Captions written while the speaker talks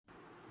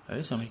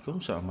Assalamualaikum,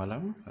 selamat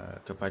malam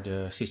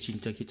kepada sis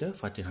cinta kita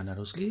Fatin Hana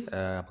Rosli.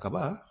 Apa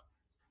khabar?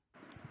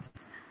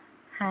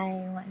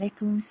 Hai,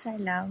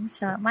 Waalaikumsalam.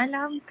 Selamat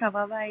malam,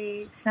 khabar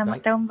baik. Selamat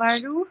Baik. tahun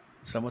baru.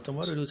 Selamat tahun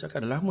baru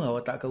diucapkan. Lama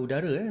awak tak ke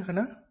udara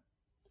Hana?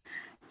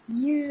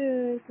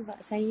 Ya, sebab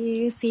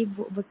saya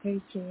sibuk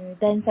bekerja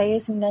dan saya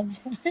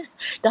sebenarnya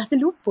dah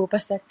terlupa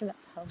pasal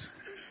Clubhouse.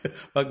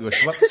 Bagus,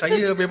 sebab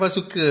saya memang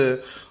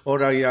suka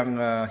orang yang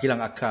hilang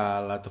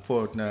akal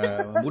ataupun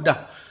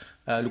mudah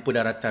lupa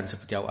daratan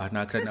seperti awak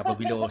Hana, kerana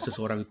apabila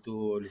seseorang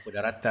itu lupa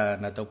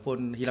daratan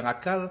ataupun hilang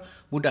akal,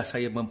 mudah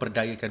saya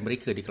memperdayakan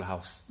mereka di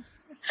Clubhouse.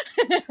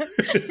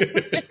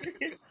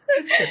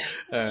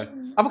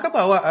 Apa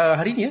khabar awak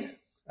hari ni?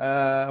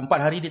 4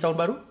 hari di tahun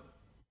baru?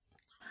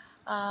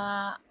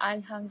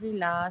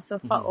 Alhamdulillah, so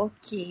far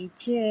okay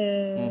je.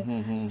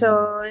 So,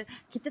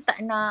 kita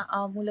tak nak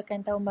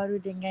mulakan tahun baru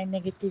dengan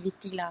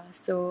negativity lah.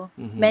 So,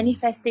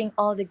 manifesting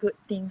all the good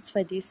things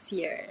for this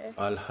year.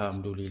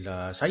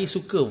 Alhamdulillah. Saya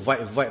suka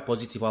vibe-vibe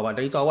positif awak.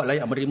 Dan itu awak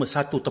layak menerima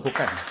satu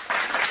tepukan.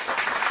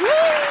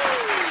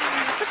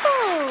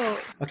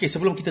 Okey,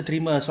 sebelum kita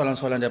terima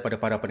soalan-soalan daripada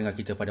para pendengar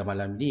kita pada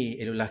malam ni,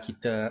 eloklah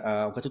kita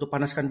orang kata tu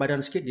panaskan badan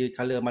sikit di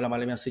kala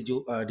malam-malam yang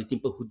sejuk,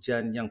 ditimpa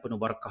hujan yang penuh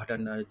barakah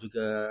dan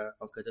juga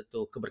orang kata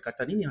tu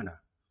keberkatan ini Hana.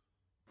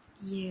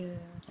 Ya.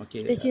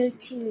 Okey. Kita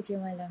chill-chill je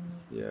malam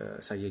ni. Ya,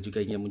 saya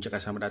juga ingin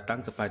mengucapkan selamat datang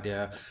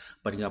kepada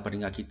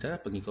pendengar-pendengar kita,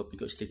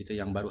 pengikut-pengikut setia kita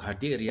yang baru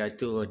hadir,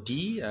 iaitu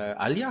di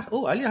Alia.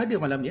 Oh, Alia ada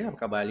malam ni.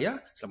 Apa khabar Alia?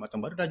 Selamat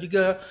tahun baru. Dan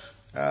juga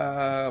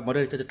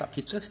moderator tetap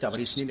kita setiap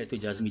hari Senin, iaitu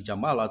Jazmi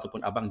Jamal ataupun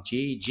Abang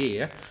JJ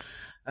ya.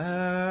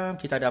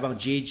 Kita ada Abang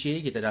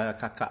JJ, kita ada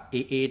Kakak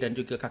AA dan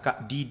juga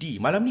Kakak Didi.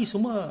 Malam ni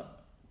semua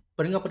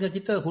pendengar-pendengar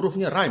kita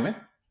hurufnya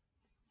rhyme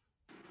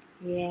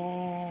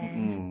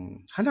Yes.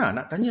 Hana,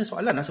 nak tanya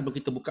soalan sebelum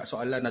kita buka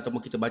soalan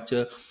ataupun kita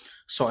baca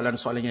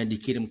soalan-soalan yang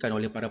dikirimkan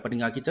oleh para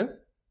pendengar kita.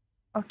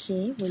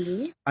 Okey,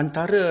 boleh.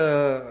 Antara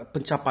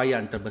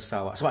pencapaian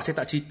terbesar awak, sebab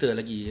saya tak cerita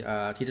lagi,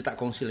 kita tak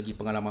kongsi lagi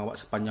pengalaman awak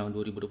sepanjang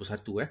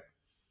 2021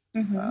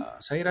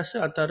 saya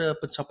rasa antara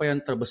pencapaian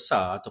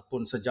terbesar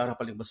ataupun sejarah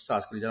paling besar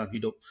sekali dalam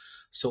hidup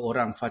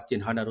seorang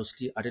Fatin Hana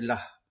Rosli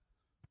adalah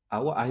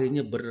awak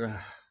akhirnya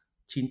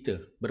bercinta,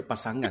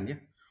 berpasangan ya.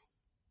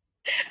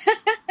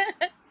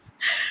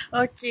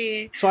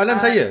 Okey. Soalan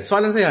saya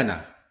Hana.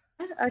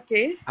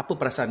 Okey. Apa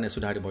perasaan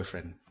sudah ada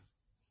boyfriend?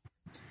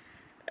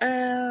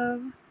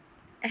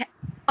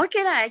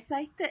 Okay lah,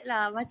 excited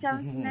lah. Macam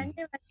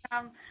sebenarnya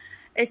macam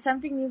it's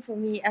something new for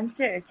me. I'm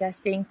still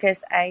adjusting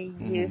because I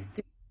used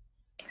to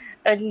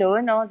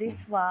alone all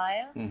this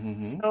while.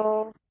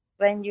 So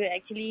when you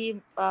actually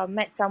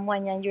met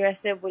someone yang you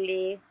rasa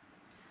boleh,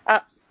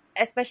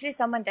 especially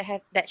someone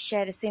that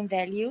share the same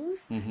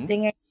values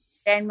dengan,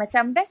 dan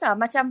macam best lah,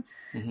 macam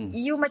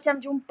you macam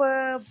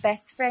jumpa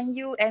best friend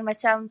you and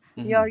macam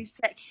your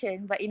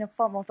reflection but in a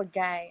form of a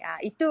guy.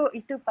 Itu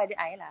pada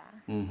I lah.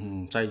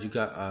 Saya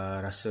juga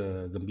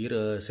rasa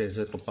gembira, saya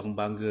rasa tumpang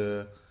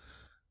bangga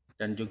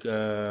dan juga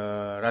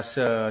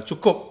rasa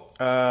cukup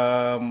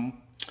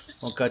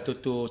orang kata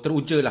tu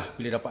teruja lah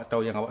bila dapat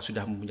tahu yang awak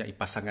sudah mempunyai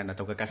pasangan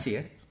atau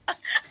kekasih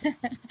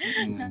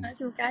Terima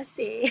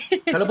kasih.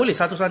 Kalau boleh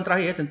satu soalan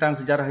terakhir tentang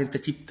sejarah yang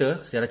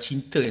tercipta, sejarah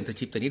cinta yang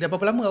tercipta ni. Dah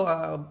berapa lama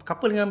awak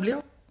couple dengan beliau?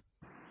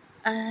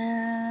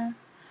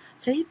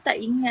 Saya tak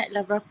ingat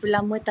lah berapa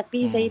lama,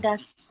 tapi saya dah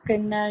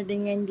kenal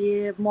dengan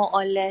dia more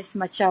or less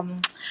macam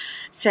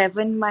 7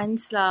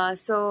 months lah.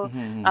 So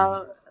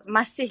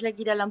masih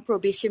lagi dalam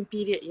probation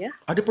period ya.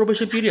 Ada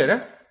probation period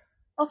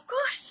Of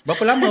course.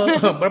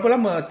 Berapa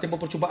lama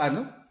tempoh percubaan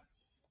tu?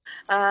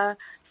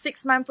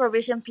 6 month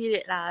probation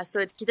period lah.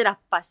 So kita dah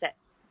pass that.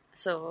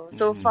 So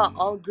far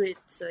all good.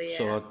 So yeah.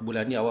 So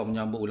bulan ni awak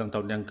menyambut ulang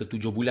tahun yang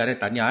ke-7 bulan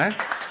tahniah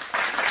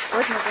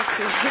Oh, terima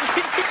kasih.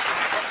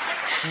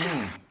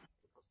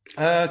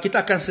 Kita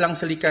akan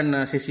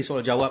selang-selikan sesi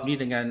soal jawab ni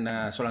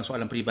dengan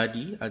soalan-soalan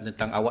peribadi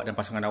tentang awak dan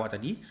pasangan awak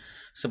tadi.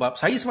 Sebab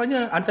saya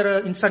sebenarnya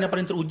antara insan yang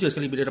paling teruja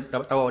sekali bila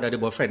dapat tahu awak dah ada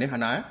boyfriend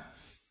Hana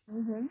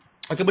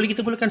Okey, boleh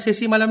kita mulakan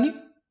sesi malam ni?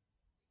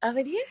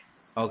 Apa dia?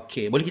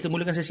 Okey, boleh kita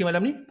mulakan sesi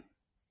malam ni?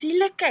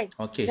 Silakan.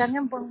 Okay.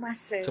 Jangan buang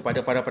masa.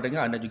 Kepada para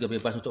pendengar, anda juga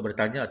bebas untuk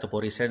bertanya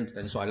ataupun resend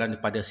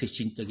soalan pada sis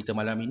cinta kita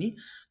malam ini.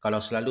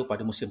 Kalau selalu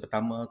pada musim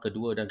pertama,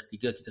 kedua dan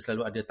ketiga kita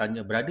selalu ada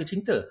tanya berada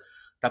cinta.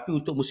 Tapi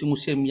untuk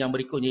musim-musim yang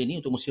berikutnya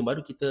ini, untuk musim baru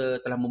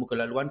kita telah membuka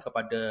laluan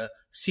kepada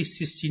sis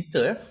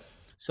cinta.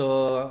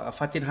 So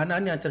Fatin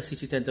Hana ni antara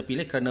sis cinta yang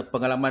terpilih kerana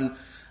pengalaman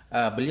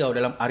beliau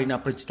dalam arena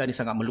percintaan ini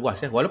sangat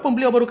meluas Walaupun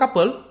beliau baru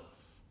couple,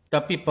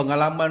 tapi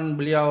pengalaman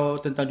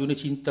beliau tentang dunia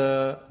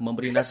cinta,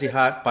 memberi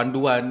nasihat,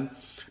 panduan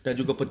dan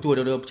juga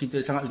petua dalam cinta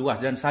sangat luas.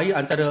 Dan saya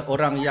antara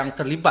orang yang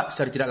terlibat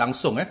secara tidak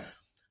langsung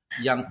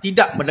yang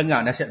tidak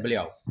mendengar nasihat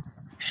beliau.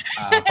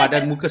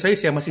 Pada muka saya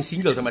masih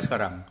single sampai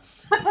sekarang.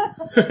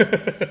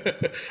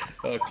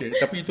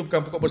 Okey, tapi itu bukan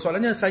pokok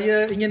persoalannya.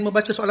 Saya ingin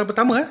membaca soalan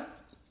pertama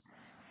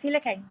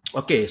Silakan.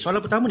 Okey,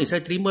 soalan pertama ni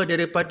saya terima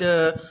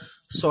daripada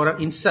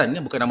seorang insan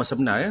bukan nama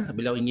sebenar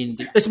Beliau ingin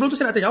sebelum tu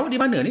saya nak tanya awak di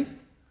mana ni?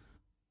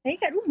 Saya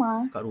kat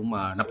rumah. Kat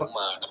rumah.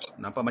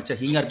 Nampak macam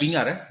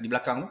hingar-bingar di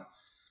belakang tu.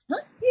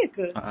 Ya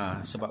ke?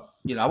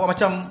 Sebab yelah, awak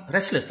macam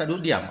restless, tak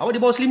duduk diam. Awak di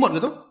bawah selimut ke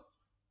tu?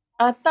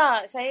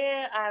 Tak,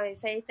 saya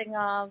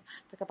tengah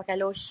pakai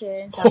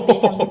lotion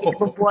sambil kita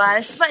berbual.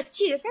 Sebab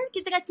chill kan,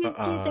 kita tengah chill,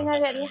 tengah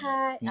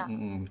rehat.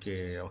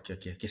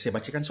 Okay. Saya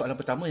bacakan soalan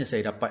pertama yang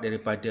saya dapat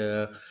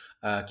daripada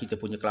kita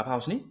punya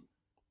Clubhouse ni.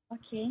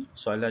 Okay.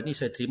 Soalan ni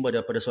saya terima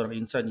daripada seorang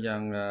insan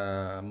yang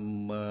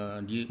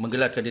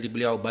menggelarkan diri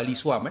beliau Bali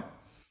Suam.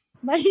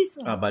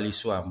 Bali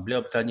Suam.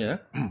 Beliau bertanya,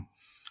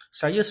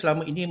 saya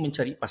selama ini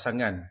mencari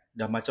pasangan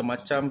dan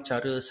macam-macam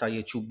cara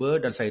saya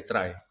cuba dan saya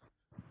try.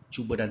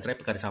 Cuba dan try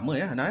perkara sama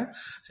ya, Hana.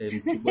 Saya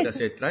cuba dan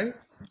saya try.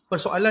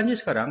 Persoalannya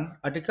sekarang,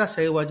 adakah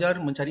saya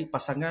wajar mencari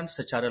pasangan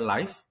secara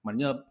live,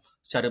 maknanya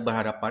secara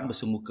berhadapan,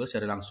 bersemuka,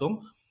 secara langsung,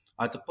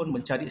 ataupun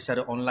mencari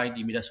secara online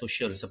di media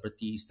sosial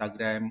seperti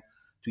Instagram,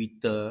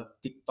 Twitter,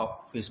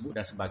 TikTok, Facebook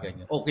dan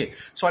sebagainya. Okey,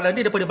 soalan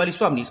dia daripada Bali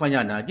Suam ni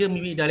sebenarnya, Hana, dia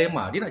memiliki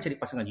dilema. Dia nak cari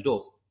pasangan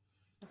hidup.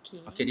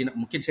 Okey,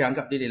 mungkin saya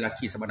anggap dia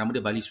lelaki sebab nama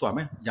dia Bali Suam.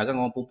 Jarang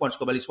orang perempuan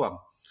suka Bali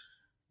Suam.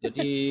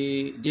 Jadi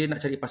dia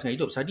nak cari pasangan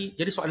hidup.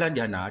 Jadi soalan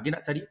dia, Hana, dia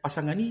nak cari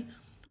pasangan ni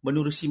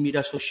menerusi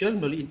media sosial,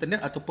 melalui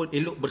internet ataupun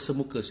elok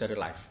bersemuka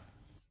secara live?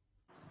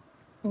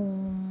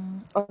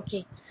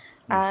 Okay.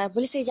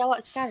 Boleh saya jawab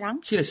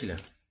sekarang? Sila.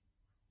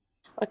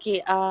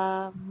 Okay.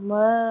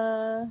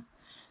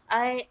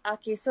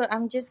 So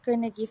I'm just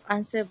gonna give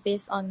answer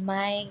based on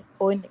my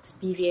own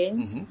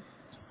experience.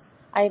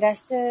 I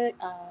rasa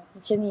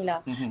macam ni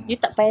lah. You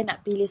tak payah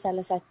nak pilih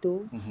salah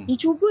satu. You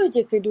cuba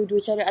je kedua-dua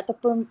cara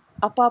ataupun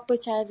apa-apa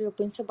cara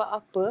pun. Sebab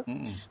apa?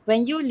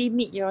 When you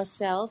limit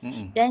yourself,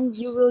 then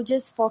you will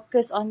just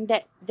focus on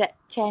that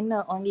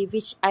channel only,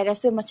 which I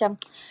rasa macam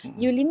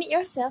you limit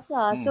yourself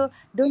lah. So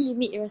don't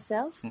limit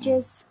yourself.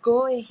 Just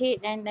go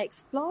ahead and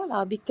explore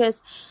lah. Because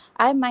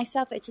I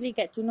myself actually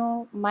get to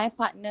know my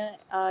partner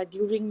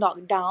during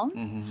lockdown.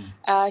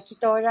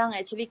 Kita orang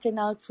actually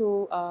kenal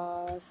through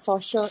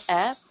social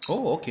app.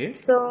 Oh, okay.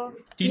 So,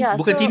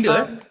 bukan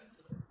Tinder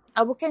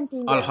bukan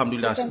Tinder.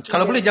 Alhamdulillah.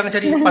 Kalau boleh jangan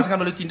cari pasangan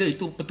melalui Tinder,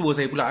 itu petua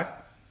saya pula.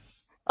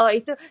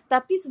 Itu.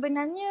 Tapi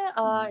sebenarnya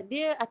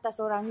dia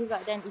atas orang juga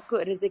dan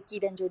ikut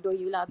rezeki dan jodoh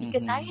you lah.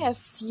 Because I have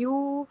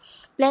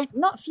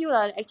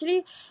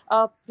actually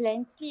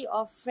plenty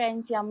of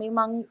friends yang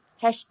memang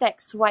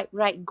 #swipe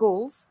right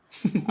goals.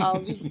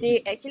 Which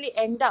they actually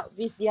end up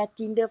with their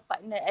Tinder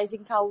partner, as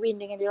in kahwin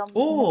dengan dia orang.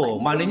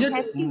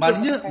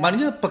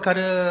 Maknanya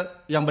perkara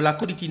yang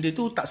berlaku di Tinder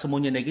tu tak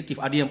semuanya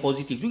negatif, ada yang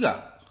positif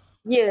juga.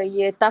 Ya.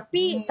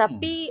 Tapi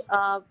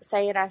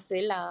saya rasa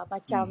lah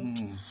macam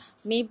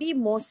maybe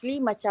mostly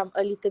macam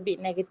a little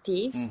bit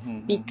negative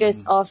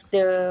because of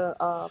the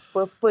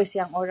purpose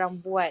yang orang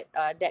buat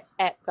that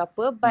app ke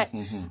apa. But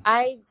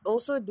I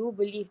also do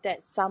believe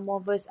that some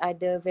of us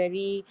ada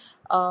very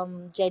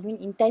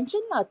genuine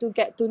intention lah to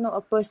get to know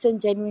a person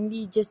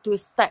genuinely, just to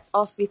start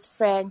off with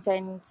friends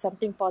and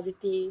something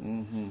positive.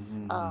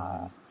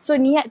 So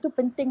niat tu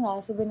penting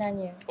lah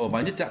sebenarnya.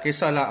 Maknanya tak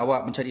kisahlah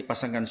awak mencari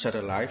pasangan secara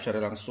live,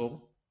 secara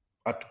langsung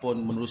ataupun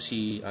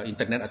menerusi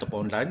internet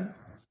ataupun online,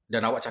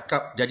 dan awak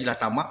cakap jadilah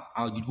tamak,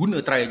 guna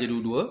try aja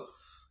dua-dua.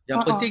 Yang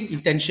penting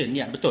intention,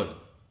 niat, betul?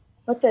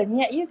 Betul,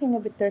 niat you kena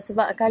betul.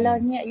 Sebab kalau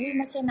niat you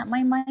macam nak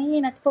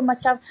main-main ataupun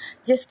macam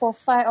just for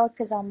fun or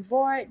cause I'm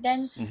bored,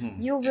 then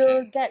you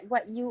will get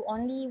what you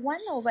only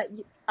want, or what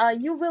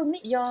you will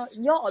meet your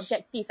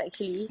objective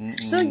actually.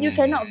 So you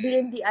cannot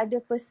blame the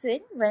other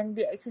person when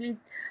they actually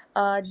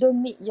don't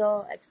meet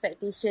your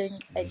expectation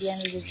at the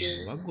end of the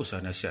day.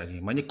 Baguslah nasihat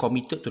ni. Maknanya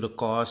committed to the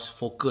cause,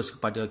 fokus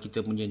kepada kita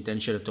punya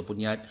intention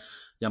ataupun niat.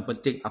 Yang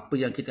penting apa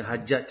yang kita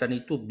hajatkan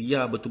itu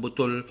biar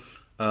betul-betul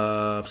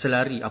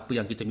selari apa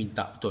yang kita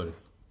minta, betul?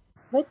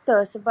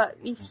 Betul, sebab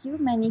if you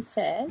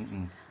manifest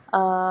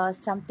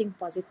something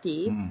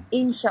positive,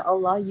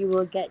 insya-Allah you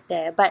will get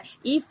there. But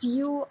if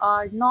you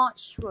are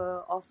not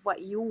sure of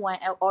what you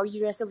want, or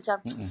you rasa macam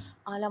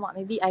alamak,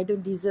 maybe I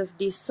don't deserve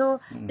this, so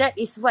that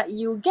is what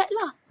you get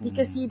lah,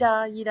 because you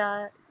dah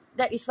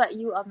that is what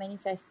you are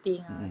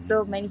manifesting.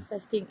 So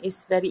manifesting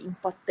is very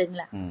important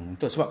lah.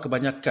 Betul, sebab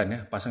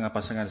kebanyakan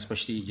pasangan-pasangan,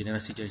 especially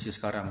generasi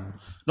sekarang,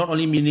 not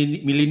only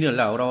millennial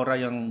lah,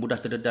 orang-orang yang mudah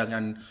terdedah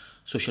dengan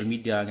social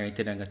media, dengan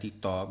internet, dengan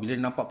TikTok, bila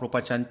dia nampak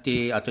perempuan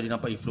cantik atau dia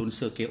nampak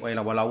influencer KOL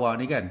lawa-lawa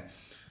ni kan,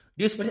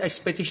 dia sebenarnya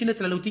expectation dia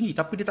terlalu tinggi,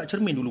 tapi dia tak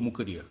cermin dulu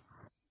muka dia.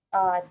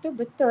 Tu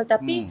betul.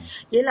 Tapi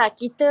yelah,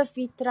 kita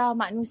fitrah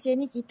manusia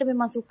ni, kita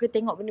memang suka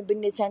tengok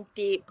benda-benda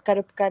cantik,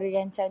 perkara-perkara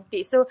yang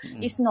cantik. So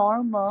it's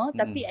normal.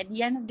 Tapi at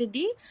the end of the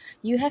day,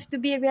 you have to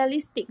be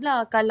realistic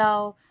lah.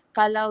 Kalau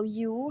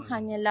you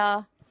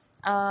hanyalah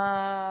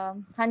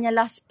 10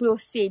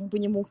 sen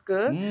punya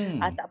muka,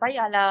 tak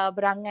payahlah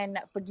berangan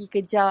nak pergi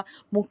kejar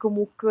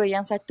muka-muka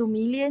yang 1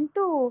 million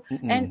tu.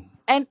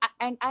 And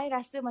I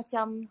rasa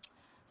macam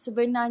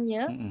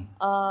sebenarnya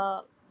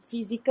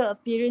physical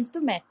appearance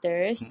tu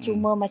matters.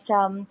 Cuma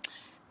macam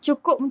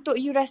cukup untuk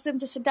you rasa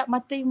macam sedap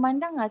mata you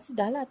mandang lah,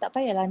 sudahlah, tak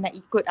payahlah nak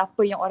ikut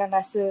apa yang orang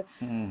rasa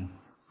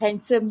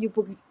handsome, you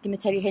pun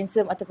kena cari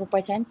handsome atau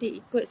perempuan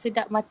cantik. Ikut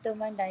sedap mata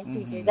mandang,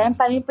 itu je. Dan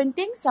paling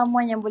penting,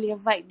 someone yang boleh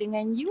vibe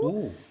dengan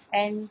you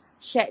and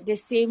share the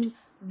same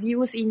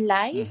views in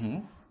life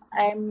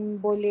and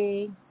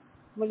boleh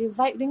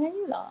vibe dengan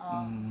you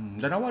lah.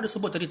 Dan awak ada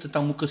sebut tadi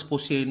tentang muka 10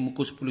 sen,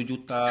 muka 10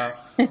 juta.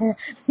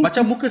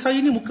 Macam muka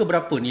saya ni, muka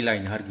berapa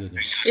nilainya,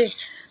 harganya?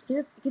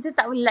 Kita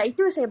tak boleh lah.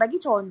 Itu saya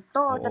bagi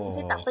contoh. Tapi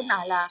saya tak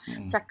pernah lah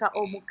cakap,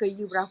 muka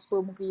you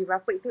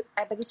berapa. Itu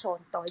I bagi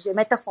contoh je.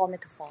 Metafor.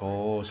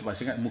 Sebab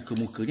saya ingat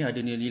muka-muka ni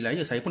ada nilai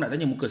je. Saya pun nak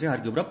tanya muka saya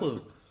harga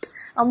berapa.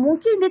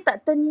 Mungkin dia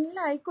tak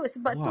ternilai kot.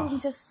 Sebab tu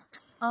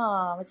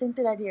macam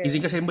tu lah dia.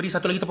 Izinkan saya beri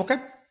satu lagi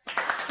tepukan.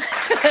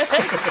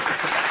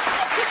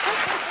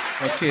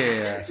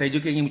 Okey, saya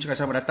juga ingin mengucapkan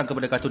selamat datang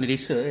kepada Kartun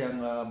Desa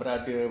yang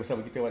berada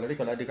bersama kita malam ni.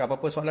 Kalau ada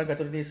apa-apa soalan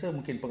Kartun Desa,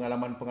 mungkin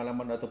pengalaman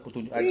atau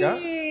petunjuk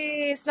ajar.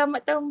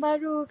 Selamat tahun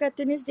baru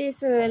Kartun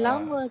Desa.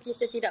 Lama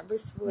kita tidak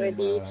bersua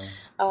di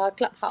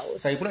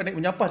Clubhouse. Saya pula naik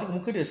menyapah tengok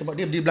muka dia sebab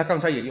dia di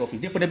belakang saya di office.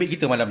 Dia penerbit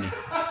kita malam ni.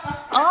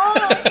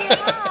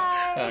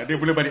 Dia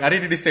boleh balik. Hari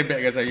ni dia stand back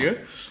dengan saya.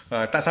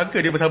 Tak sangka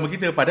dia bersama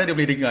kita, padahal dia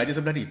boleh dengar je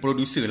sebenarnya.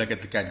 Producer lah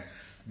katakan.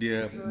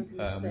 Dia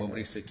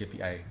memeriksa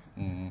KPI.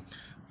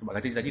 Sebab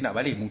kata tadi nak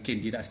balik,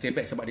 mungkin dia nak stay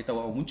back sebab dia tahu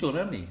awak muncul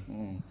malam ni.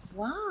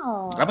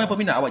 Wow. Ramai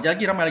peminat awak.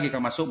 Ramai lagi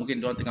akan masuk. Mungkin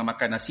diorang tengah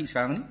makan nasi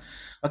sekarang ni.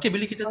 Okey,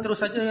 bila kita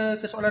terus saja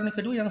ke soalan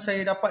kedua yang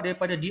saya dapat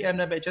daripada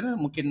DM dan back channel.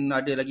 Mungkin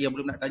ada lagi yang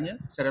belum nak tanya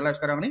secara live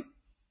sekarang ni.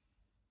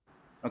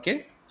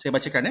 Okey, saya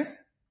bacakan ya.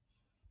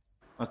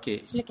 Okey.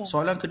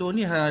 Soalan kedua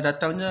ni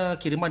datangnya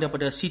kiriman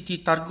daripada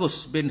Siti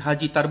Targus bin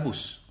Haji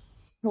Tarbus.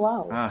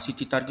 Wow.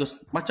 Siti Targus.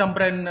 Macam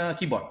brand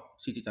keyboard.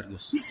 Siti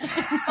Targus.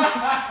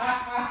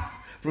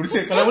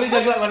 Producer, kalau boleh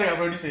jangan gelap masa kat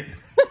producer.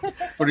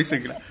 Producer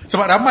gelap.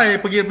 Sebab ramai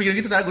pengira-pengira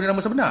kita tak nak guna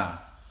nama sebenar.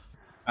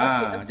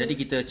 Okay. Jadi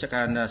kita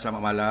ucapkan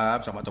selamat malam,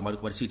 selamat tahun baru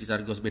kepada Siti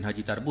Targus bin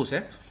Haji Tarbus.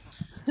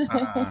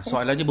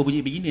 Soalannya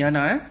berbunyi begini,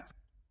 Hana.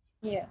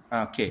 Ya.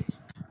 Okey.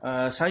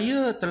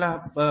 Saya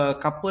telah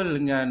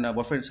couple dengan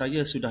boyfriend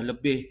saya sudah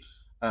lebih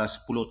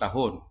 10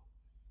 tahun.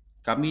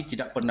 Kami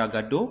tidak pernah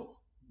gaduh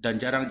dan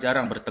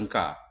jarang-jarang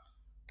bertengkar.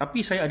 Tapi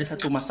saya ada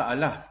satu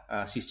masalah,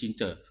 sis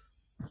cinta.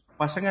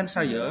 Pasangan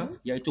saya,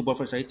 iaitu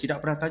boyfriend saya,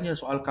 tidak pernah tanya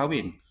soal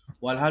kahwin.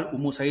 Walhal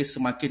umur saya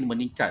semakin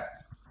meningkat.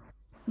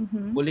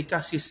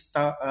 Bolehkah sis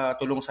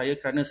tolong saya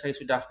kerana saya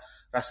sudah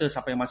rasa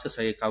sampai masa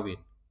saya kahwin.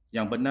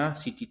 Yang benar,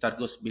 Siti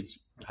Targus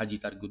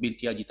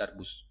binti Haji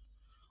Tarbus.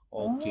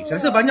 Okey.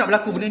 Saya rasa banyak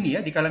berlaku benda ni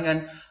di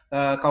kalangan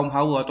kaum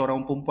hawa atau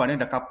orang perempuan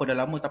dah couple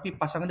dah lama tapi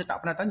pasangan dia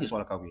tak pernah tanya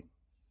soal kahwin.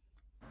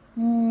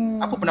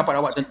 Apa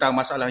pendapat awak tentang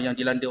masalah yang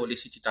dilanda oleh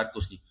Siti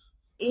Targus ni?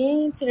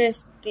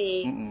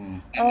 Interesting.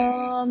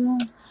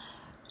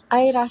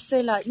 I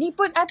rasa lah, ni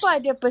pun I pun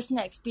ada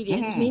personal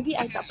experience. Maybe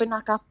I tak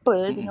pernah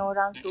couple dengan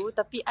orang tu,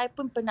 tapi I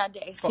pun pernah ada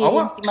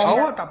experience di mana.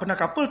 Awak tak pernah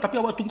couple tapi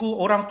awak tunggu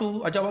orang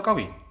tu ajak awak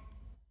kahwin?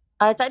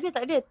 Tak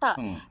ada.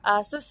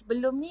 So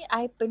sebelum ni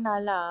I pernah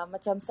lah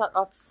macam sort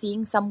of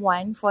seeing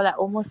someone for like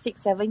almost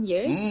 6-7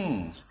 years.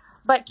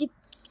 But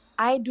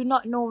I do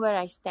not know where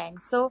I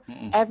stand. So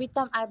every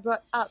time I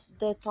brought up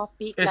the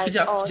topic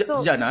sekejap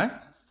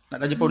Nak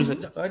tanya producer.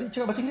 Dia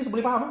cakap bahasa Inggeris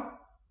boleh faham?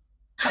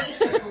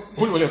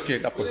 Boleh. Okey,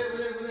 tak apa.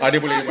 Dia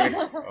boleh.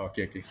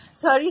 Okey.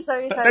 Sorry.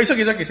 It's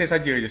okay. Saya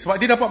saja je. Sebab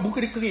dia dapat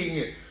muka dia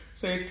kering je.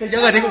 Saya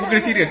jarang tengok muka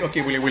dia serius.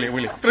 Okey,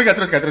 boleh.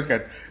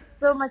 Teruskan.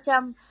 So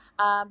macam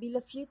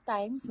bila few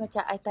times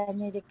macam I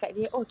tanya dekat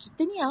dia,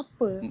 kita ni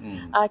apa?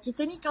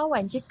 Kita ni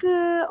kawan je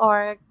ke?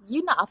 Or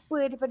you nak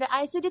apa daripada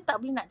I? So dia tak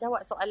boleh nak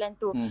jawab soalan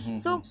tu.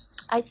 So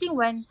I think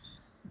when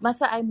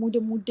masa I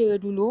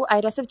muda-muda dulu, I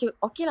rasa macam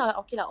okay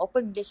lah,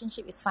 open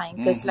relationship is fine.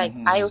 Because like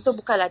I also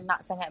bukanlah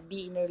nak sangat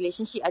be in a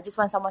relationship. I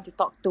just want someone to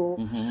talk to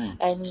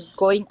and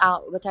going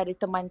out, macam ada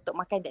teman untuk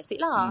makan, that's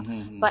it lah.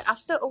 But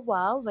after a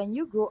while, when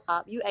you grow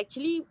up, you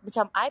actually,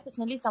 macam I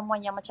personally someone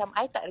yang macam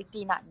I tak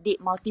reti nak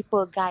date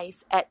multiple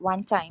guys at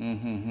one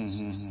time.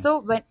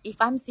 So if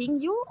I'm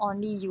seeing you,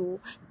 only you.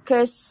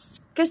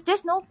 Cause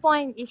there's no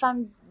point if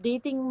I'm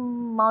dating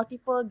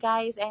multiple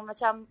guys and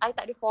macam I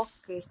tak ada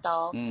fokus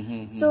tau.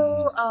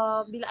 So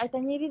bila I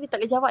tanya dia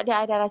tak boleh jawab,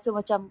 dia I dah rasa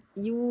macam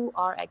you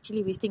are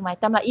actually wasting my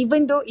time lah.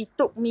 Even though it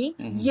took me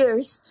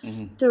years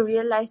to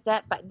realise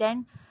that, but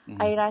then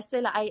I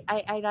rasa lah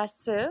I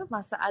rasa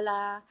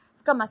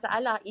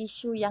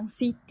isu yang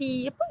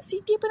Siti apa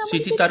nama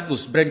Siti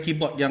Targus, brand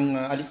keyboard yang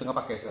Alif tengah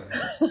pakai sekarang.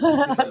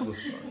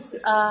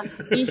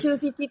 Isu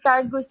Siti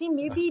Targus ni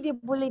maybe dia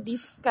boleh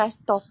discuss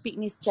topik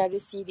ni secara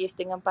serius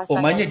dengan pasangan.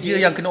 Maknanya dia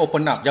yang kena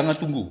open up, jangan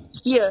tunggu.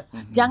 Ya,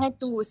 jangan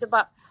tunggu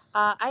sebab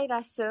I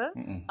rasa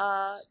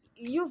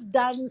you've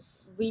done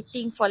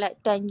waiting for like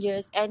 10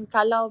 years and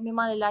kalau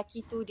memang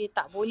lelaki tu dia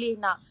tak boleh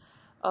nak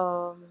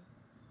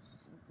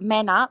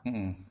man up,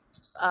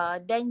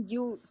 then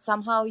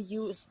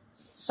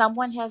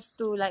someone has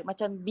to like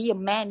macam be a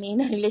man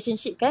in a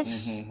relationship kan.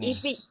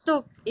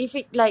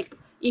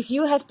 If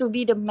you have to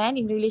be the man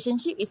in the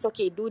relationship, it's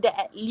okay. Do that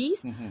at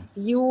least.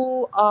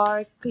 You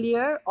are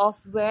clear of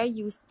where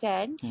you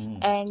stand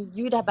and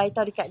you dah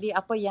beritahu dekat dia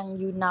apa yang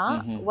you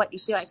nak, what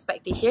is your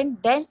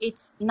expectation. Then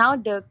it's now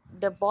the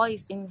the ball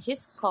is in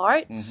his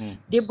court,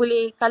 dia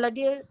boleh, kalau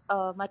dia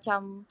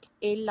macam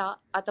elak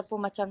ataupun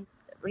macam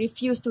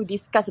refuse to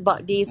discuss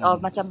about this or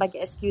macam bagi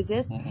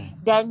excuses,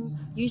 then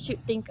you should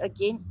think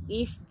again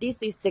if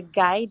this is the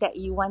guy that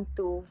you want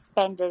to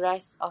spend the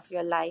rest of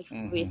your life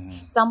with.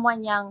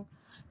 Someone yang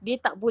dia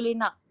tak boleh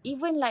nak,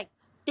 even like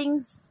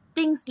things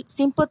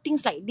simple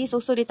things like this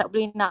also dia tak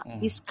boleh nak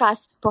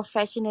discuss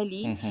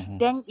professionally.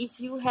 Then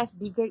if you have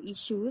bigger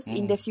issues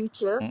in the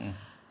future,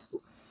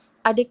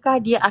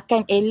 adakah dia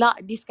akan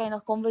elak this kind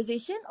of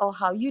conversation, or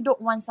how? You don't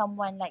want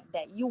someone like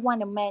that. You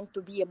want a man to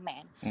be a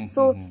man.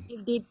 So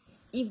if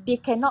they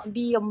cannot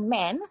be a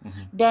man,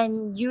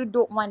 then you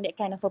don't want that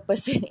kind of a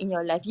person in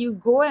your life. You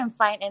go and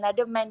find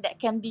another man that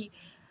can be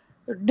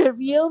the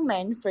real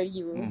man for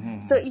you.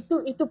 So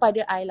itu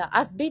pada I lah.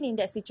 I've been in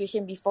that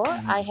situation before.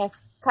 I have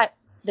cut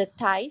the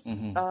ties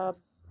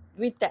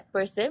with that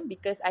person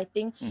because I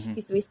think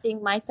he's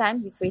wasting my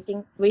time, he's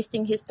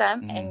wasting his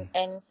time,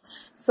 and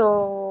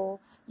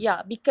so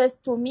yeah, because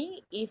to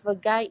me, if a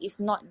guy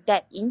is not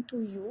that into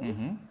you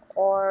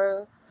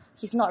or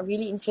he's not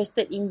really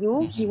interested in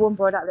you, he won't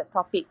brought up that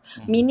topic.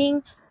 Meaning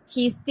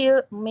he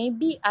still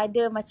maybe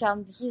ada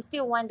macam he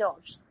still want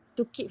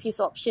to keep his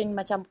option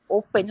macam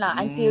open lah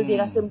until dia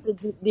rasa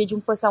dia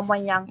jumpa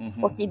someone yang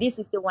okay, this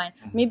is the one.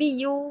 Maybe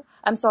you,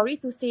 I'm sorry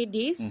to say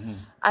this,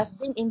 I've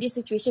been in this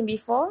situation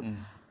before.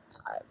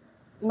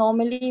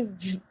 Normally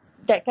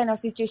that kind of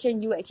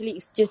situation, you actually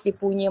is just dia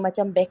punya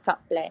macam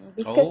backup plan,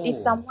 because if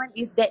someone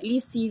is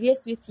deadly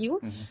serious with you,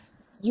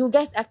 you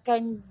guys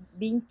akan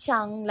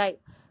bincang, like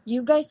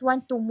you guys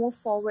want to move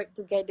forward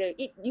together.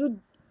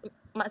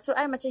 Maksud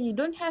I macam you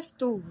don't have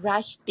to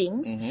rush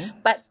things,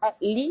 but at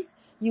least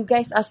you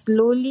guys are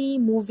slowly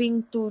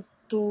moving to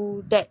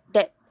that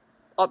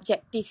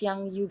objective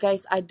yang you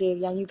guys ada,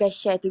 yang you guys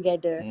share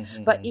together.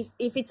 But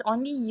if it's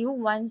only you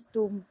wants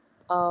to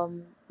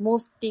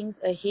move things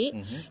ahead,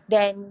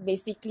 then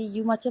basically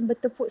you macam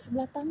bertepuk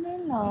sebelah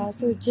tangan lah.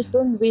 So just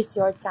don't waste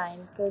your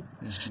time,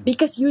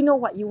 because you know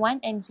what you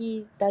want and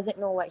he doesn't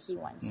know what he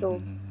wants. So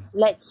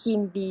let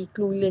him be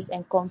clueless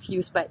and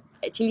confused, but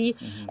actually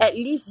at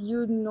least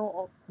you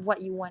know what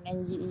you want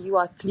and you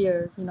are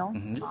clear, you know.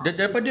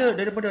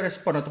 Daripada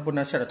respon ataupun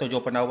nasihat atau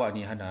jawapan awak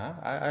ni,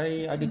 Hana,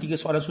 I ada 3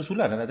 soalan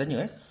susulan nak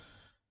tanya.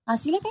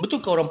 Silakan.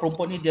 Betul ke orang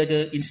perempuan ni dia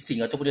ada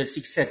insting ataupun dia ada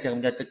sixth sense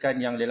yang menyatakan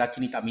yang lelaki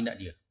ni tak minat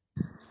dia?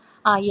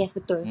 Yes,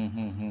 betul.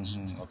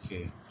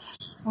 Okay.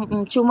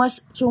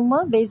 Cuma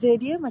beza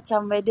dia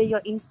macam whether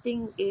your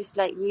instinct is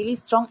like really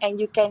strong and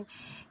you can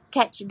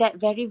catch that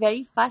very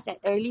very fast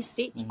at early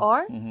stage,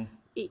 or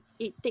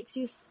it takes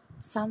you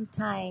some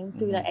time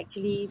to like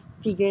actually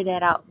figure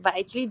that out. But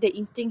actually the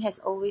instinct has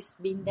always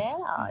been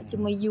there lah.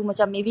 Cuma you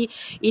macam maybe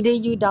either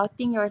you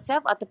doubting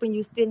yourself ataupun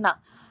you still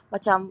nak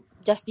macam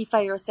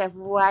justify yourself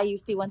why you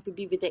still want to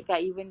be with that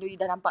guy even though you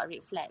dah nampak red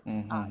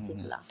flags. Macam tu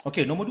lah.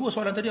 Okay, nombor 2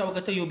 soalan tadi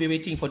awak kata you'll be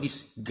waiting for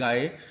this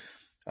guy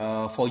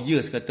for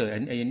years kata,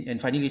 and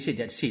finally said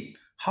that's it.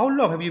 How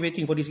long have you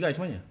waiting for this guy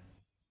sebenarnya?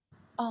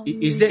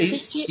 Is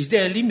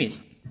there a limit?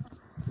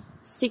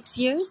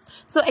 6 years.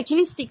 So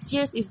actually 6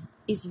 years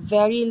is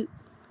very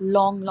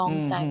long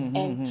time,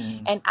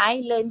 and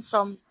I learned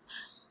from,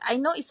 I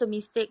know it's a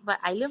mistake,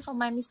 but I learned from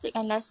my mistake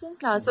and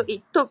lessons lah. So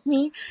it took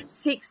me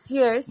 6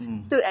 years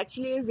to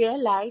actually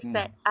realize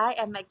that I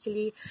am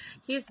actually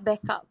his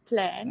backup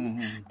plan,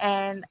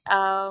 and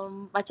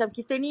macam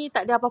kita ni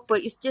tak ada apa-apa,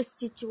 it's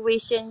just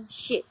situation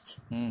shit.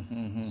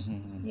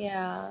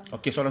 Yeah.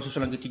 Okay, soalan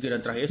susulan ketiga dan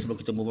terakhir sebelum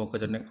kita move on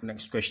ke the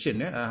next question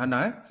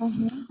Hana.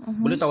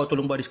 Boleh tahu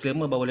tolong buat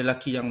disclaimer bahawa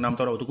lelaki yang 6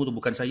 tahun awak tunggu tu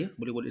bukan saya?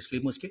 Boleh buat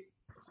disclaimer sikit?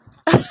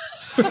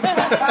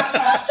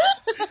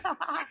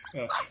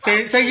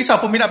 Saya risau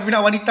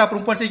peminat-peminat wanita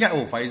perempuan, saya ingat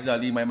Faizal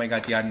ni main-main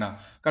dengan hati Hana.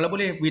 Kalau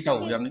boleh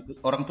beritahu yang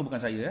orang tu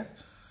bukan saya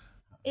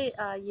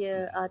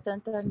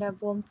tuan-tuan dan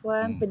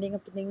puan-puan,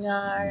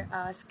 pendengar-pendengar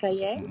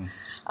sekalian,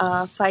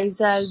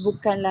 Faizal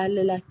bukanlah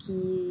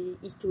lelaki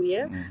itu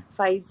ya.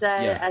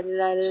 Faizal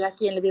adalah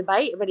lelaki yang lebih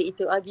baik daripada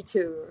itu.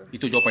 Gitu.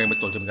 Itu jawapan yang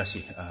betul. Terima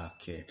kasih.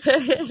 Okay.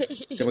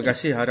 Terima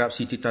kasih. Harap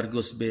Siti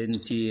Targus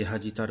binti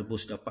Haji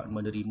Tarbus dapat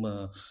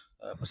menerima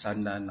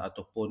pesanan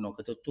ataupun orang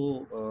kata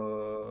tu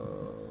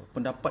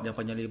pendapat yang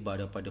panjang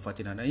lebar daripada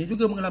Fatin Hana. Ia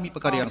juga mengalami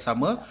perkara yang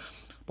sama.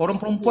 Orang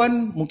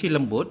perempuan mungkin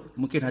lembut,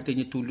 mungkin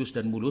hatinya tulus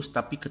dan mulus,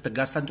 tapi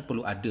ketegasan tu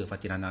perlu ada,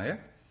 Fatin Hana ya.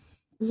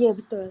 Ya,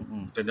 betul.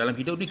 Dalam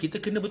hidup ni kita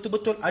kena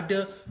betul-betul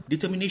ada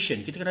determination,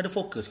 kita kena ada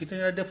fokus, kita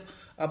kena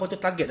ada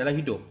target dalam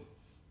hidup.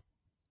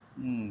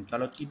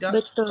 Kalau tidak,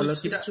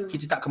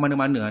 kita tak ke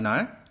mana-mana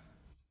Hana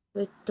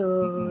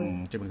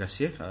Betul. Terima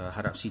kasih.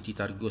 Harap Siti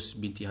Targus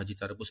binti Haji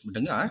Tarbus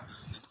mendengar.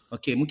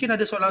 Okey, mungkin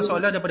ada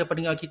soalan-soalan daripada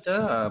pendengar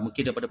kita,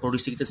 mungkin daripada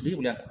producer kita sendiri,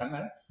 boleh angkat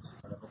tangan.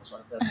 Kalau ada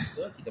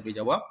soalan kita boleh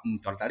jawab.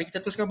 Kalau tak ada, kita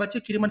teruskan baca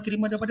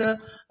kiriman-kiriman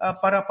daripada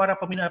para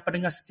peminat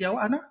pendengar setia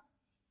awak, Hana.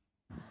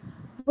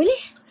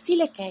 Boleh,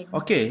 silakan.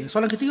 Okey,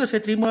 soalan ketiga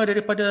saya terima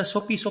daripada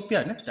Sophie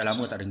Sopian. Dah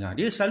lama tak dengar.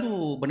 Dia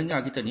selalu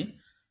mendengar kita ni.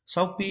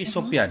 Sophie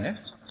Sopian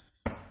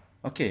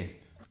Okey.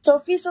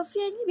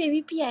 Sophie ni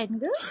baby pian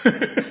ke?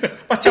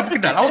 Macam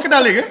kenal. Awak kenal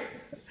dia ke?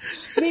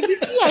 Baby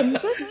pian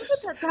ke? Saya pun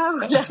tak tahu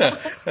lah.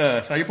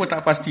 Saya pun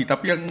tak pasti.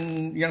 Tapi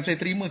yang saya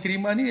terima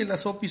kiriman ni ialah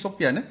Sophie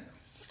Sopian.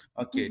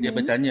 Okey, dia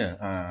bertanya,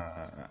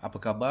 apa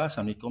khabar?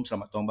 Assalamualaikum,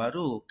 selamat tahun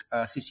baru.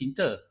 Sis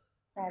Cinta.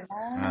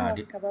 Salam,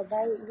 khabar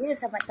baik je,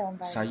 selamat tahun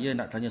baru. Saya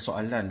nak tanya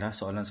soalan dah.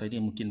 Soalan saya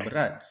ni mungkin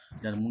berat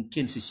dan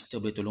mungkin Sis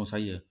Cinta boleh tolong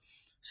saya.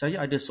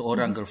 Saya ada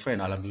seorang girlfriend,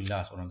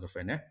 alhamdulillah seorang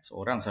girlfriend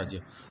Seorang saja.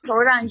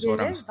 Seorang je.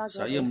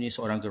 Saya punya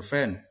seorang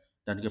girlfriend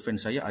dan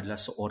girlfriend saya adalah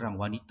seorang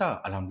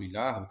wanita,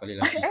 alhamdulillah, bukan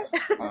lelaki.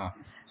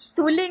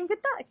 Tulen ke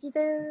tak?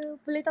 Kita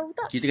boleh tahu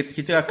tak?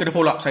 Kita kena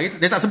follow up.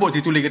 Dia tak sebut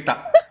dia tulis ke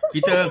tak.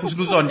 Kita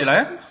husnuzon je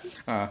lah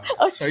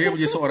Okay. Saya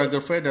punya seorang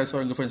girlfriend dan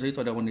seorang girlfriend saya itu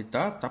adalah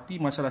wanita,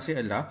 tapi masalah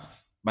saya adalah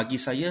bagi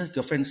saya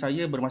girlfriend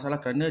saya bermasalah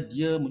kerana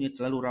dia punya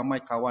terlalu ramai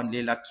kawan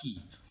lelaki.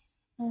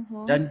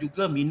 Dan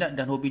juga minat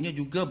dan hobinya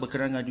juga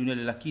berkenaan dengan dunia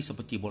lelaki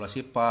seperti bola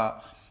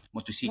sepak,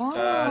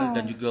 motosikal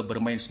dan juga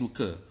bermain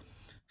snooker.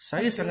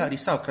 Saya sangat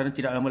risau kerana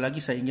tidak lama lagi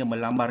saya ingin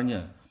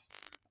melamarnya.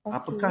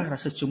 Apakah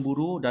rasa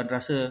cemburu dan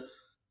rasa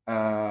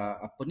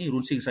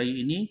runsing saya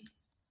ini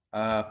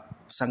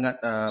sangat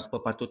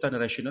berpatutan dan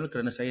rasional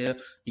kerana saya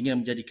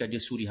ingin menjadikan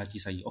dia suri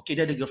hati saya. Okey,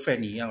 dia ada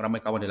girlfriend ni yang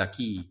ramai kawan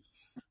lelaki.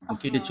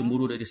 Mungkin dia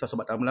cemburu dari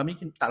sebab tak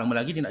lama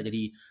lagi dia nak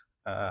jadi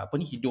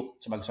hidup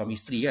sebagai suami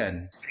isteri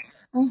kan.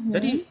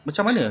 Jadi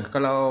macam mana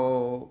kalau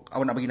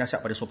awak nak bagi nasihat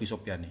pada Sophie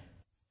Sopian ni?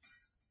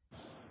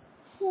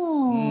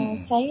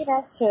 Saya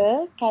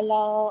rasa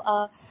kalau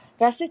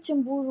rasa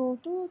cemburu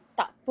tu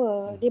tak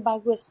apa. Dia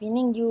bagus.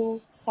 Meaning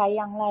you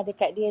sayang lah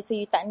dekat dia. So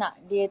you tak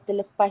nak dia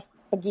terlepas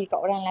pergi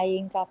dekat orang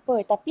lain ke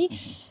apa. Tapi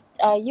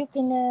you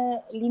kena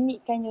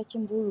limitkan your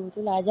cemburu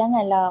tu lah.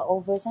 Janganlah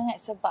over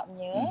sangat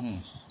sebabnya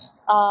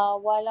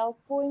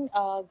walaupun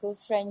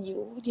girlfriend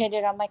you, dia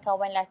ada ramai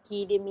kawan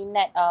lelaki, dia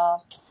minat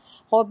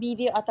hobi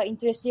dia atau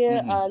interest dia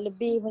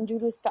lebih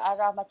menjurus ke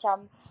arah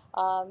macam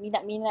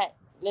minat-minat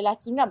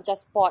lelaki lah, macam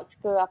sports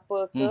ke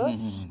apa ke.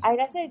 I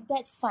rasa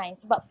that's fine.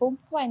 Sebab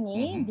perempuan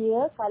ni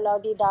dia kalau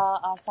dia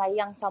dah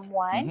sayang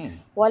someone,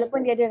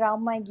 walaupun dia ada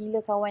ramai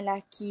gila kawan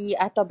lelaki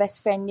atau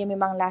best friend dia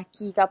memang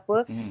lelaki ke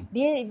apa,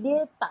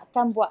 dia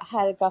takkan buat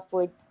hal ke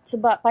apa.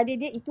 Sebab pada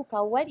dia itu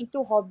kawan,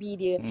 itu hobi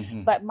dia.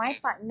 But my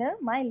partner,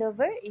 my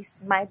lover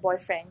is my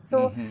boyfriend.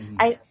 So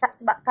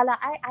sebab kalau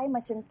I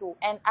macam tu,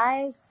 and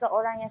I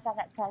seorang yang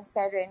sangat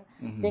transparent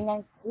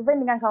dengan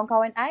even dengan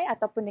kawan-kawan I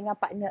ataupun dengan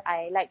partner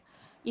I. Like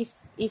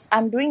if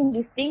I'm doing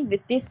this thing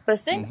with this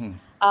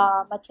person,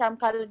 macam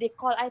kalau dia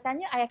call I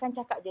tanya, I akan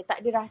cakap je,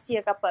 tak ada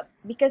rahsia ke apa,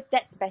 because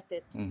that's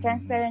better.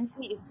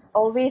 Transparency is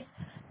always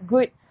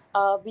good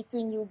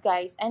between you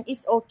guys, and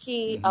it's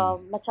okay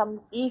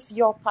macam if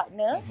your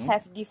partner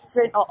have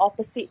different or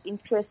opposite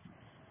interest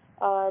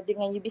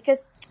dengan you,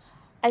 because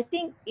I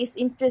think it's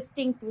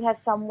interesting to have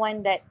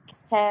someone that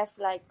have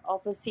like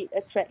opposite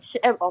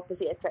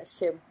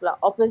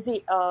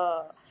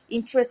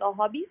interest or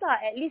hobbies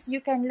lah. At least you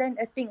can learn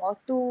a thing or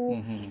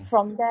two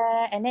from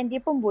there, and then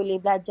dia pun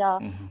boleh belajar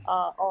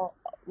or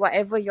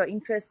whatever your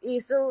interest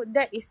is. So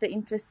that is the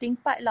interesting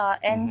part lah.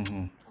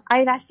 And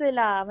I rasa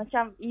lah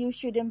macam you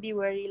shouldn't be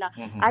worried lah.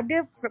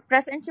 Ada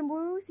perasaan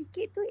cemburu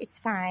sikit tu,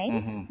 it's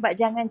fine. But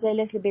jangan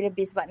jealous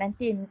lebih-lebih sebab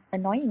nanti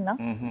annoying lah.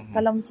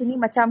 Kalau macam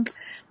ni macam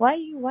why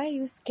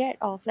you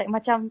scared of, like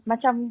macam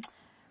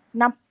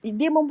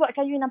dia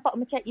membuatkan you nampak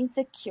macam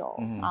insecure.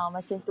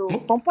 Macam tu.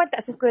 Perempuan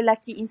tak suka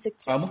lelaki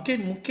insecure.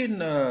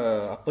 Mungkin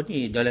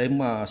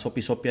dilema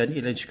Sophie Sopian ni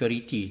adalah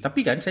insecurity.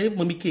 Tapi kan saya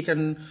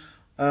memikirkan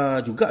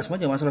juga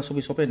sebenarnya masalah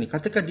Sophie Sopian ni.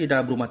 Katakan dia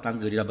dah berumah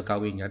tangga, dia dah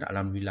berkahwin kan,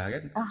 alhamdulillah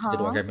kan. Kita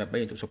doakan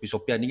baik-baik untuk Sophie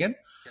Sopian ni kan.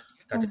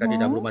 Katakan dia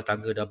dah berumah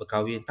tangga, dah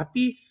berkahwin,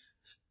 tapi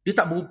dia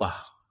tak berubah.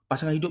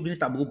 Pasangan hidup dia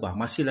tak berubah.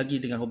 Masih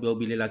lagi dengan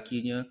hobi-hobi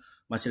lelakinya,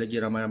 masih lagi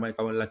ramai-ramai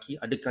kawan lelaki.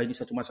 Adakah ini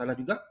satu masalah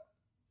juga?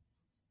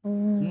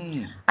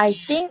 I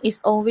think it's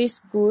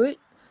always good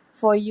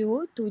for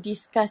you to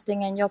discuss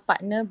dengan your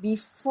partner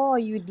before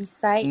you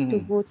decide to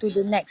go to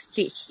the next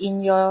stage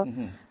in your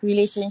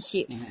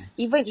relationship.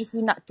 Even if you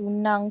nak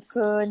tunang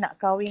ke,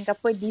 nak kahwin ke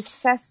apa,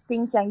 discuss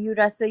things yang you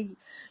rasa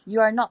you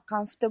are not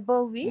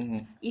comfortable with.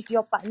 If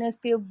your partner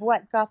still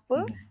buat ke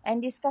apa,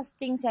 and discuss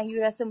things yang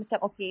you rasa macam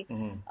okay,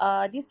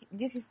 this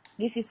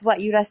is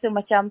what you rasa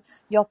macam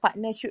your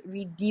partner should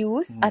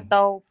reduce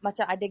atau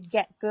macam ada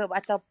gap ke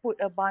atau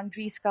put a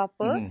boundaries ke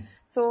apa.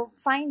 So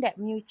find that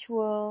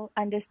mutual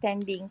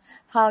understanding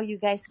how you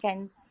guys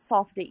can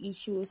solve the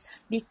issues,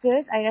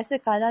 because I rasa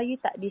kalau you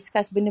tak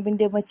discuss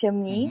benda-benda macam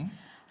ni,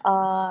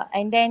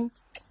 and then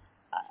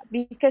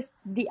because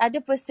the other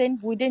person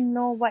wouldn't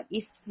know what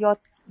is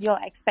your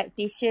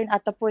expectation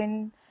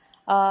ataupun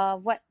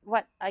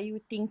what are you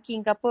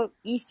thinking ke apa,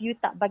 if you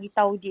tak bagi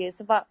tahu dia,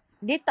 sebab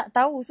dia tak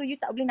tahu, so you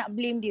tak boleh nak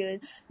blame dia.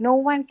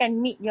 No one can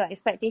meet your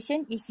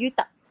expectation if you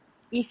tak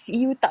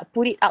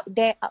put it out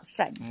there up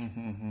front.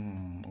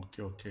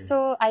 Okay.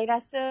 So I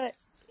rasa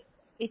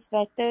it's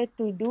better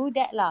to do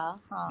that lah.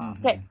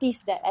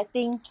 Practice that. I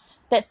think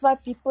that's why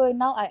people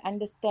now, I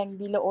understand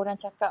bila orang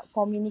cakap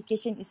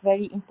communication is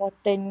very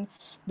important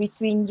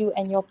between you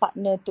and your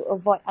partner to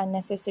avoid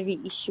unnecessary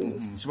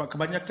issues. Sebab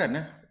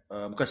kebanyakan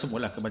bukan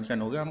semualah,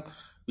 kebanyakan orang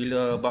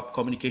bila bab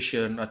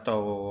communication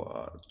atau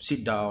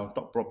sit down,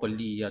 talk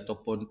properly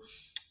ataupun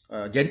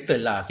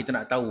gentle lah, kita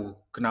nak tahu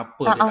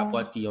kenapa dia tak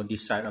puas hati on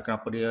this side,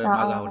 kenapa dia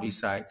marah on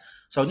this side.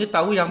 Soalnya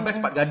tahu yang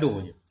best part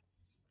gaduh je.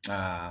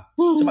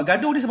 Sebab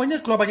gaduh ni sebenarnya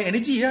keluar banyak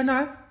energi lah,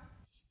 Nah.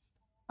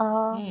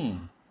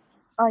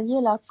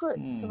 Yelah kot.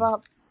 Sebab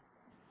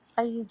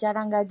I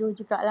jarang gaduh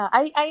jugalah.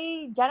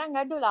 I jarang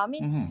gaduh lah. I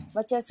mean,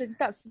 macam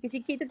sentap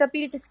sikit-sikit tu,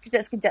 tapi dia macam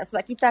sekejap-sekejap.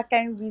 Sebab kita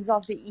akan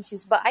resolve the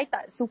issues. But I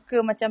tak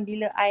suka macam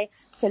bila I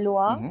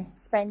keluar,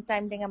 spend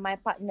time dengan my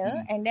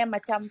partner, and then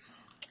macam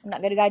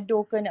nak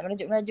gaduh-gaduh ke, nak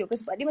merajuk-merajuk ke.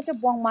 Sebab dia macam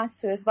buang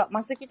masa. Sebab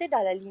masa kita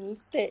dah lah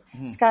limited.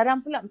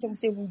 Sekarang pula macam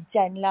musim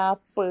hujan lah,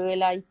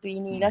 apalah, itu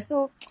inilah.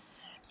 So,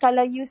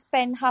 kalau you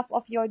spend half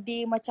of your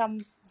day macam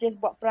just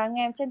buat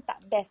perangai, macam tak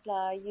best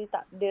lah. You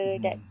tak ada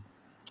that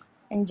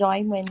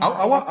enjoyment.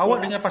 Awak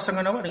dengan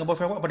pasangan awak, dengan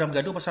boyfriend awak pernah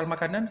bergaduh pasal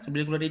makanan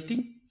sebelum keluar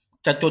dating?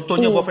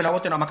 Contohnya boyfriend awak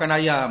tu nak makan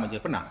ayam aja,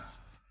 pernah?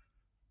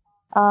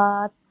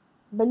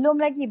 Belum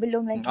lagi.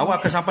 Awak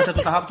akan sampai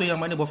satu tahap tu yang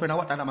mana boyfriend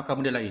awak tak nak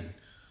makan benda lain.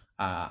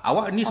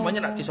 Awak ni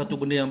sebenarnya nak cari satu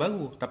benda yang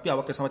baru, tapi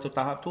awak akan sampai satu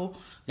tahap tu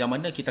yang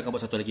mana kita akan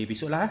buat satu lagi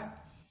episod lah.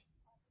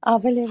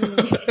 Boleh.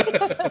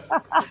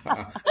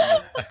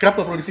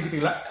 Kenapa producer kita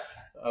gelak?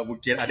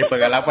 Mungkin ada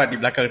pengalaman di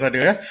belakang sana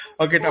ya.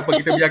 Okey, tak apa,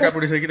 kita biarkan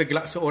producer kita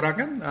gelak seorang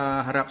kan.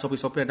 Harap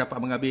sopi-sopi dapat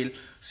mengambil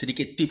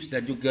sedikit tips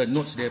dan juga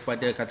notes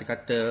daripada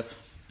kata-kata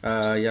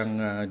yang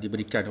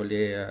diberikan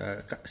oleh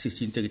sis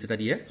cinta kita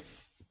tadi ya.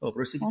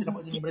 Producer kita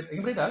nampak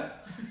ingin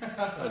beredar.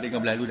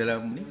 Dengan berlalu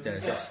dalam ni.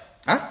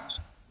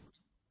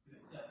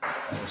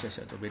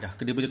 Siap-siap tu beredar.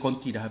 Kena boleh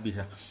konti dah habis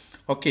lah.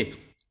 Okey,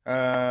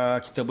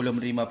 kita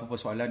belum menerima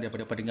apa-apa soalan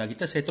daripada pendengar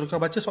kita. Saya teruskan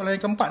baca soalan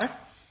yang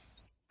keempat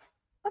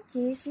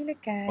Okey,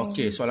 silakan.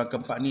 Okey, soalan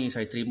keempat ni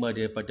saya terima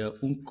daripada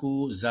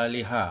Ungku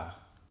Zaliha.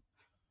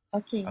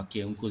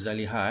 Okey, Ungku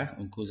Zaliha.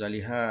 Ungku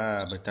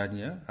Zaliha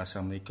bertanya,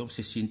 Assalamualaikum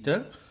sis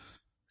cinta.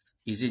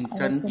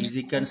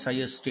 Izinkan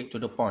saya straight to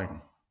the point.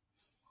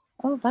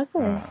 Oh,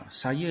 bagus.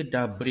 Saya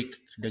dah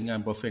break dengan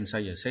boyfriend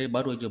saya. Saya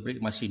baru aja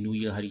break masih New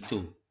Year hari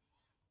tu.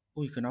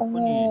 Kenapa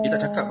ni? Dia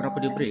tak cakap kenapa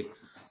dia break.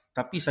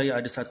 Tapi saya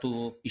ada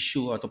satu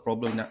isu atau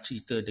problem nak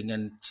cerita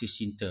dengan sis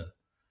cinta.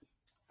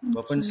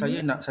 Boyfriend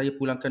saya nak saya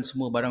pulangkan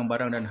semua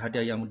barang-barang dan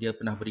hadiah yang dia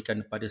pernah berikan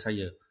kepada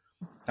saya.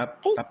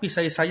 Tapi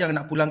saya sayang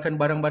nak pulangkan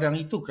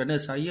barang-barang itu kerana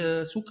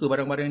saya suka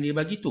barang-barang yang dia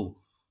bagi tu.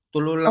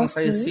 Tolonglah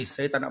saya sis,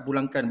 saya tak nak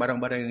pulangkan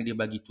barang-barang yang dia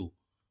bagi tu.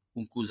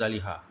 Ungku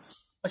Zaliha.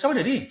 Macam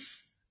mana ni?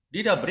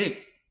 Dia dah break,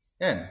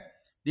 kan?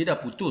 Dia dah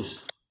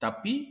putus,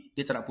 tapi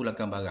dia tak nak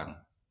pulangkan barang.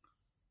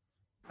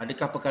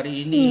 Adakah perkara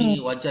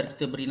ini wajar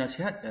kita beri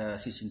nasihat,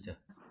 sis cinta?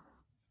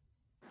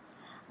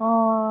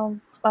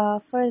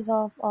 First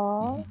of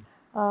all,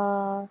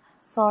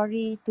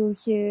 sorry to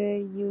hear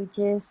you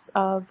just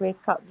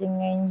break up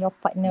dengan your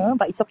partner,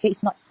 but it's okay,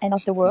 it's not end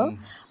of the world.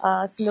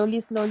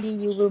 Slowly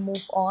you will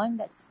move on,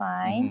 that's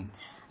fine.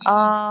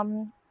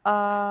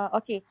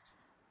 Okay,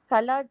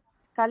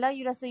 kalau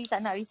you rasa you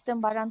tak nak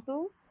return barang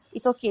tu,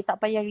 it's okay, tak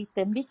payah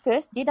return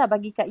because dia dah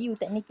bagi kat you,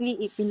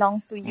 technically it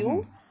belongs to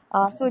you.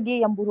 So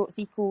dia yang buruk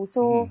siku.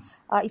 So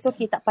it's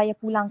okay, tak payah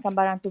pulangkan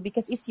barang tu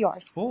because it's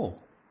yours.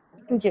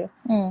 Itu je.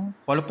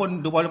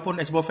 Walaupun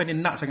ex-boyfriend dia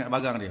nak sangat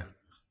barang dia.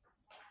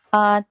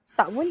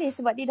 Tak boleh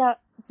sebab dia dah,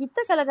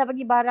 kita kalau dah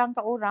bagi barang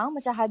kat orang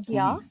macam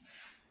hadiah,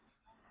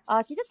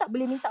 kita tak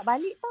boleh minta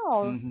balik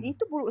tau.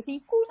 Itu buruk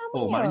siku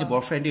namanya. Maknanya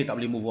boyfriend dia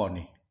tak boleh move on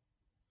ni.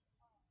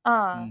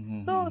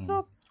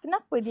 So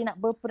kenapa dia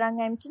nak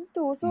berperangai macam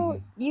tu?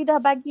 So you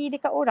dah bagi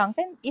dekat orang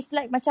kan, it's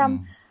like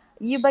macam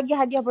you bagi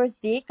hadiah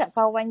birthday kat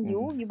kawan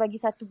you bagi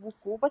satu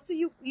buku, lepas tu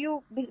you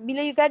bila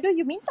you gaduh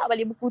you minta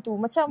balik buku tu.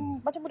 Macam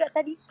budak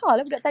tadika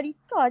lah, budak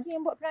tadika je yang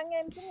buat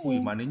perangai macam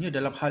ni. Maknanya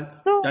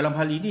dalam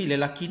hal ini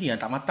lelaki ni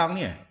yang tak matang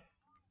ni.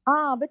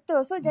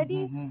 Betul. So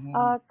jadi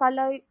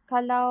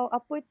kalau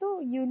apa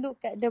tu, you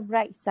look at the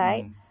bright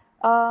side,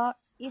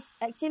 it's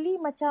actually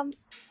macam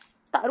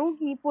tak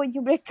rugi pun you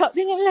break up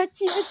dengan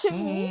lelaki macam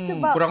ni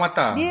sebab kurang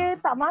matang. Dia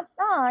tak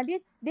matang,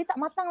 dia tak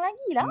matang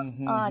lagi lah.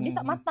 Dia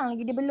tak matang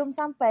lagi, dia belum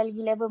sampai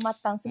lagi level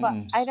matang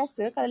sebab I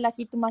rasa kalau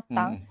lelaki tu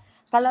matang,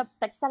 kalau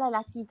tak kisahlah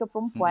lelaki ke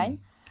perempuan,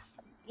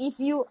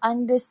 if you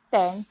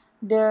understand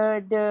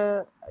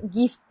the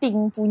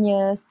gifting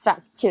punya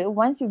structure,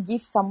 once you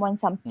give someone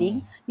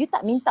something, you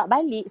tak minta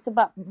balik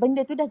sebab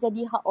benda tu dah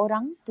jadi hak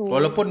orang tu.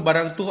 Walaupun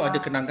barang tu ada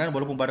kenangan,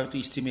 walaupun barang tu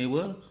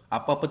istimewa,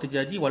 apa-apa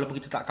terjadi, walaupun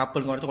kita tak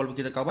couple dengan orang tu, walaupun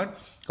kita kawan,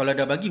 kalau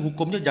dah bagi,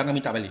 hukumnya jangan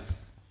minta balik.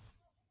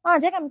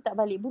 Jangan minta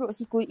balik, buruk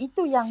siku.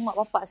 Itu yang mak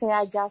bapak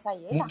saya ajar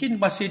saya. Mungkin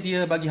masa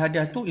dia bagi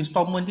hadiah tu,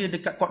 installment dia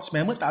dekat Courts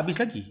Member tak habis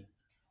lagi.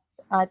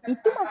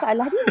 Itu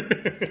masalah dia.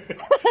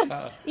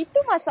 Itu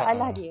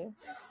masalah dia.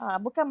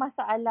 Bukan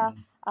masalah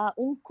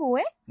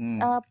Ungku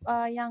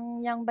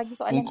yang bagi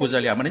soalan. Ungku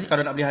Zalia. Maknanya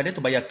kalau nak beli hadiah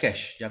tu bayar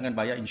cash, jangan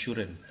bayar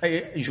insurans.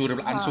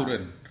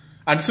 Ansuran.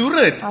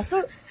 Ansuran.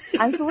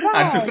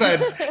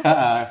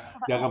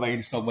 Jangan bayar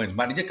installment.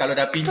 Maknanya kalau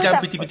dah pinjam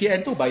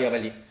PTPTN tu bayar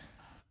balik.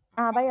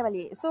 Bayar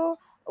balik. So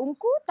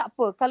Ungku tak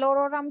apa. Kalau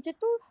orang-orang macam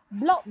tu,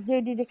 block je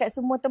dia dekat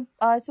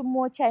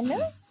semua channel.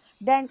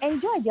 Dan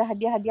enjoy je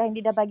hadiah-hadiah yang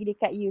dia dah bagi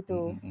dekat you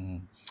tu.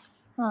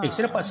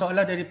 Saya dapat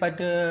soalan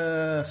daripada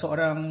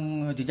seorang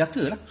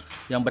jejaka lah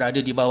yang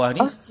berada di bawah ni.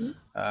 Okay.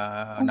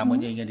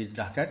 Namanya ingin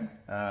didedahkan.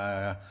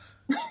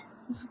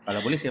 Kalau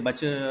boleh saya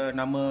baca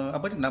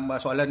nama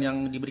soalan yang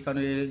diberikan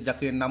oleh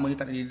jejaka yang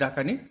namanya tak nak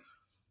didedahkan ni.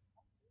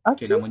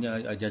 Okay,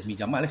 namanya Jazmi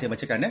Jamal. Saya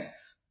bacakan.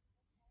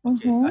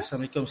 Okay.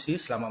 Assalamualaikum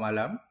sis, selamat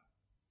malam.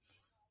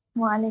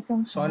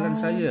 Waalaikumsalam. Soalan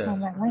saya,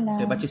 selamat malam.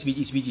 saya baca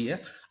sebiji-sebiji.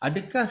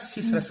 Adakah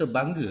sis rasa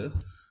bangga?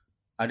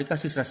 Adakah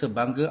sis rasa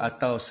bangga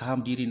atau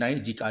saham diri naik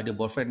jika ada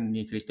boyfriend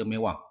punya kereta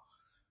mewah?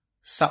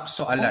 Sub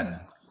soalan.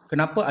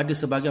 Kenapa ada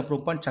sebahagian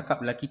perempuan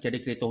cakap lelaki tiada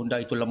kereta Honda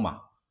itu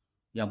lemah?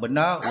 Yang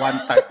benar,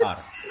 One Type R.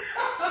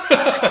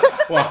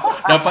 Wah,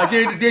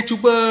 nampaknya dia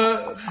cuba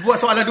buat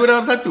soalan dua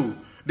dalam satu.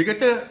 Dia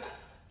kata,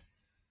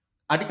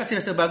 adakah sis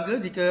rasa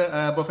bangga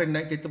jika boyfriend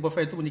naik kereta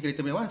boyfriend itu punya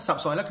kereta mewah?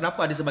 Sub soalan,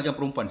 kenapa ada sebahagian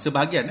perempuan?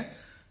 Sebahagian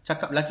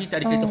cakap lelaki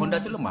tak ada kereta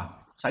Honda tu lemah.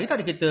 Saya tak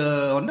ada kereta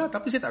Honda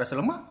tapi saya tak rasa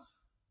lemah.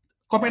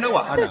 Komen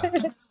awak ada?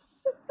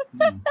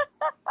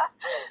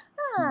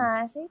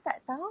 Saya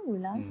tak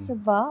tahulah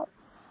sebab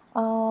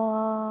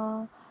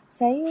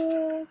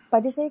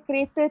pada saya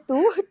kereta tu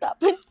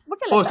tak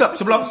bukanlah.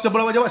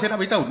 Sebelum awak jawab saya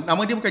nak beritahu.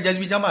 Nama dia bukan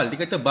Jazmi Jamal.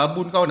 Dia kata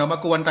babun kau nama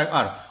aku One Type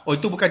R. Oh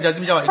itu bukan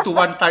Jazmi Jamal, itu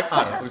One Type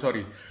R. Oh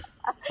sorry.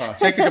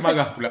 Saya kena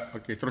marah pula.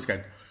 Okey,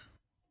 teruskan.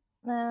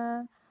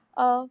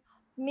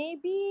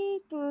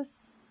 Maybe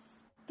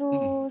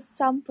to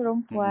some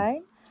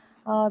perempuan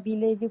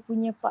bila dia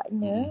punya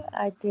partner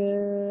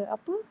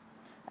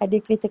ada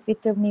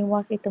kereta-kereta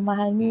mewah, kereta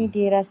mahal ni,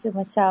 dia rasa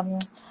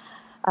macam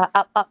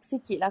up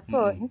sikit lah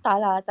kot.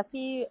 Entahlah,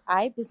 tapi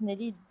I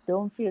personally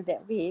don't feel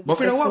that way.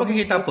 Boyfriend awak pakai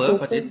kereta apa,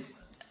 Fatin?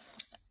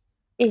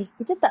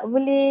 Kita tak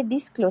boleh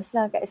disclose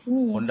lah kat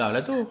sini. Honda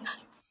lah tu.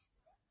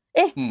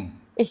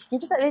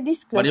 Kita tak boleh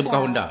disclose. Mana bukan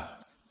Honda?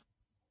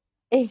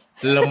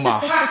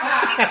 Lemah.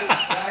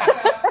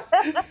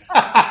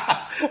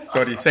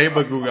 Sorry, saya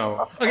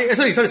bergurau. Okay,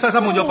 sorry, saya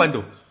sambung jawapan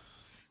tu.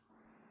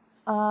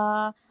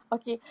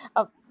 Okay,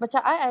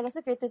 macam I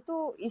rasa kereta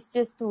tu is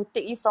just to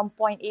take you from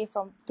point A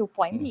to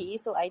point B,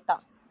 so I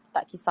tak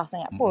kisah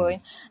sangat pun.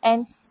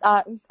 And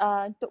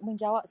untuk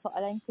menjawab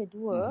soalan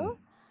kedua,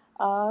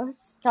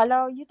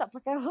 kalau you tak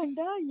pakai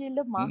Honda, you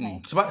lemah.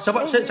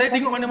 Sebab saya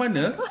tengok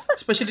mana-mana,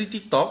 especially di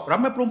TikTok,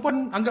 ramai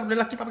perempuan anggap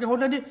lelaki tak pakai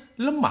Honda dia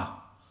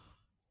lemah.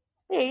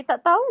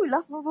 Tak tahulah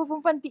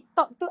perempuan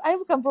TikTok tu. I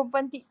bukan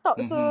perempuan TikTok.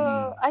 So,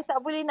 I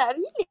tak boleh nak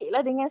relate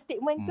lah dengan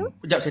statement tu.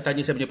 Sekejap saya tanya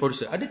saya punya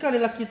producer. Adakah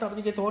lelaki tak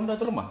pakai kereta Honda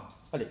tu lemah?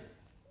 Khalid?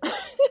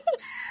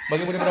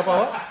 Bagaimana pendapat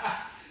awak?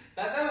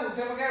 Tak tahu.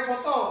 Saya pakai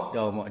motor.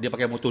 Dia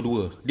pakai motor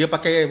 2. Dia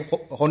pakai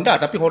Honda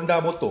tapi Honda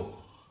motor.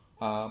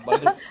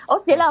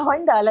 Okey lah,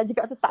 Honda lah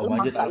juga tu tak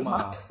lemah. Tak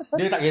lemah.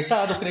 Dia tak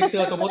kisah tu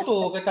kereta atau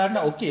motor. Kata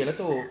anak okey lah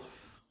tu.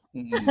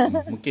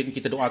 Mungkin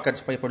kita doakan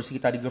supaya producer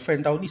kita ada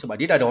girlfriend tahun ni sebab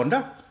dia dah ada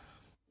Honda.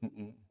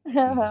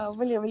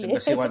 Boleh. Terima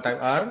kasih One Type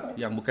R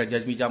yang bukan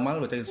Jazmi Jamal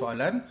bertanya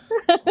soalan.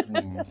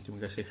 Terima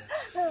kasih.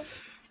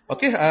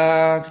 Okey,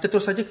 kita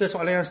terus saja ke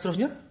soalan yang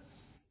seterusnya.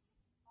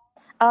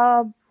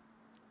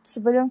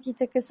 Sebelum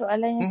kita ke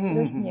soalan yang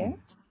seterusnya,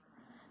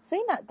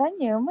 saya nak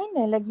tanya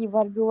mana lagi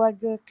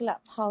warga-warga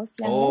Clubhouse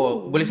yang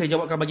lain? Boleh saya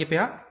jawabkan bagi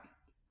pihak?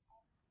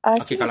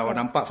 Okey, kalau awak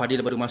nampak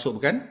Fadil baru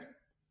masuk bukan?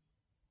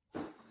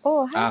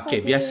 Hai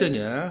Okey, Fadil.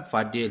 biasanya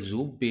Fadil,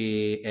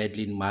 Zubir,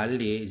 Adlin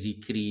Malik,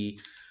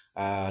 Zikri,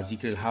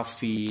 Zikril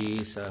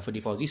Hafiz, Fadi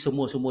Fauzi,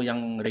 semua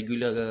yang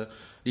regular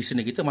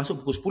listener kita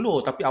masuk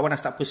pukul 10. Tapi awak nak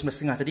start pukul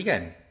 9.30 tadi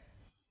kan?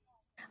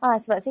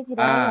 Sebab saya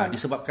kira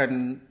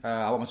disebabkan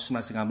awak masuk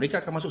 9.30, mereka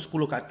akan masuk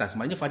 10 ke atas.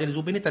 Maknanya Fadil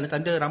Zubir ni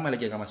tanda-tanda ramai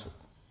lagi akan masuk.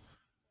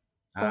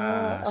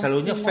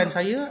 Selalunya fan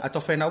saya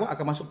atau fan awak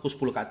akan masuk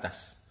pukul 10 ke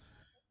atas.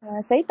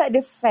 Saya tak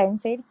ada fan,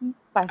 saya ada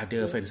kipas. Ada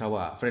fans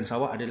awak. Fans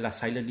awak adalah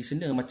silent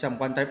listener macam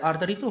One Type R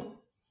tadi tu.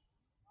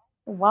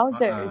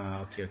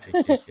 Wowzers. Okey.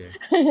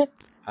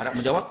 Harap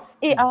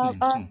menjawab.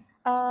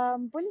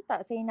 Boleh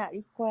tak saya nak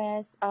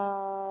request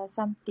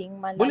something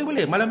malam?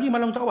 Boleh. Malam ni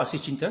malam untuk awak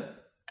sis cinta.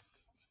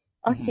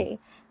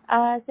 Okay.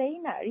 Saya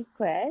nak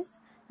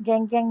request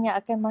geng-geng yang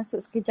akan masuk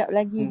sekejap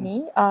lagi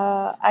ni,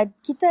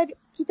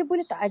 kita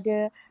boleh tak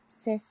ada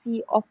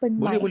sesi open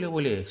mic?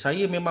 Boleh.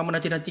 Saya memang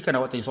menanti-nantikan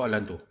awak tanya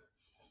soalan tu.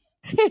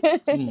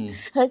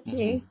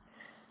 Okay.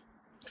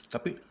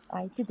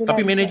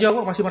 Tapi manager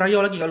awak masih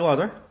merayau lagi kat luar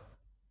tu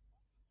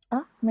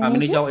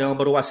manager awak yang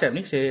baru WhatsApp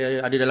ni, saya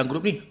ada dalam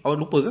grup ni. Awak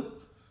lupa ke?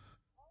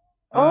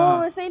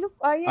 Saya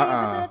lupa.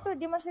 Betul tu.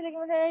 Dia masih lagi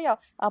merayau.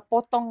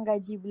 Potong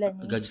gaji bulan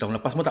ni. Gaji tahun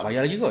lepas pun tak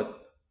bayar lagi kot.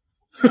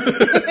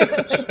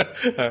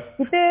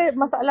 Kita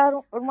masalah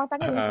rumah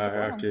tangga.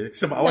 Okay.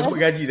 Sebab awak sebut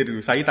gaji tadi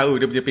tu. Saya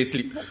tahu dia punya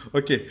payslip.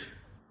 Okay.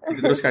 Kita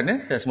teruskan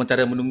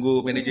sementara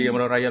menunggu manager yang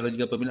merayau dan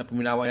juga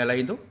peminat awak yang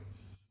lain tu.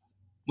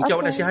 Mungkin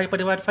awak nak say hi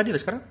pada Fadil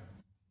sekarang?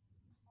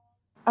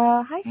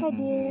 Hi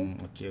Fadil.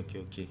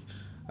 Okay.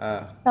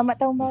 Selamat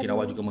tahun baru. Mungkin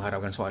awak juga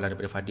mengharapkan soalan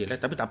daripada Fadil.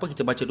 Tapi tak apa,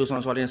 kita baca dulu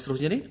soalan yang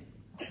seterusnya ni.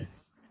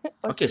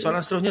 Okay,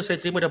 soalan seterusnya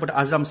saya terima daripada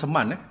Azam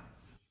Seman.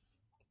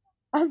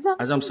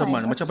 Azam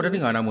Seman. Macam pernah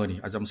dengar nama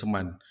ni, Azam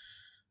Seman.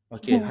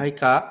 Okey, hai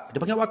Kak.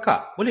 Dia panggil awak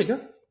Kak. Boleh ke?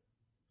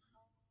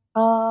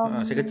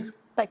 Saya kata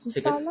Tak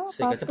kisahlah,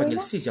 saya kata panggil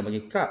apa-apalah. sis, jangan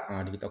panggil Kak.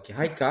 Dia kata okey,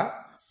 hai Kak.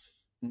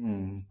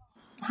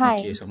 Hai.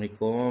 Okey,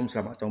 Assalamualaikum.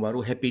 Selamat tahun baru.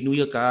 Happy New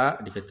Year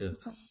Kak, dia kata.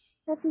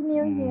 Happy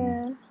New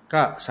Year.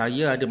 Kak,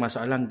 saya ada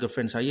masalah dengan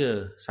girlfriend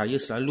saya.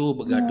 Saya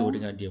selalu bergaduh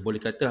dengan dia.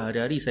 Boleh kata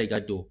hari-hari saya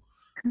gaduh.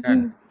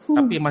 Kan?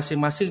 Tapi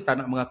masing-masing tak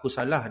nak mengaku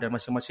salah dan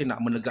masing-masing nak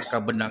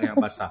menegakkan benang yang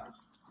basah.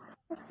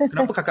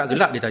 Kenapa kakak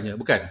gelak, dia tanya?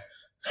 Bukan?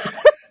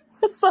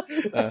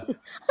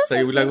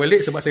 Saya ulang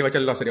balik sebab saya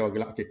macam lost tadi awak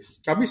gelak. Okay.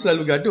 Kami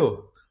selalu gaduh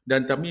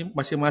dan kami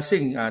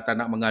masing-masing tak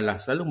nak mengalah.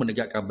 Selalu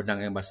menegakkan benang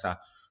yang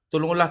basah.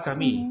 Tolonglah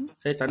kami.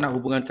 Saya tak nak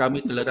hubungan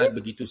kami terlerai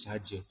begitu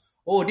sahaja.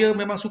 Oh, dia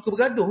memang suka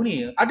bergaduh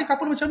ni. Ada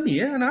couple macam ni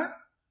anak?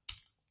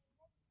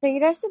 Saya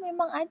rasa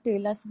memang ada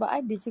lah sebab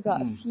ada juga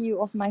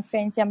few of my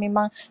friends yang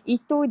memang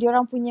itu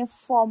diorang punya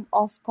form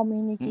of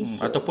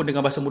communication. Ataupun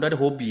dengan bahasa muda ada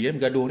hobi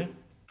bergaduh ni.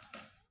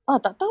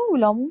 Tak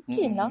tahulah,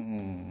 mungkin lah.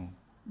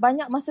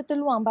 Banyak masa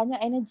terluang,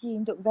 banyak energi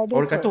untuk bergaduh.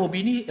 Orang kata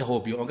hobi ni,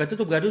 orang kata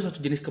tu bergaduh satu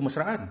jenis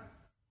kemesraan.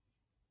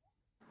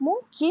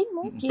 Mungkin.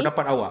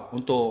 Pendapat awak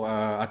untuk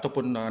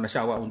ataupun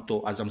nasihat awak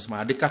untuk Azam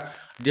Seman, adakah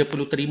dia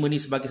perlu terima ni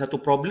sebagai satu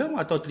problem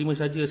atau terima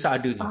saja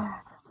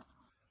seadanya?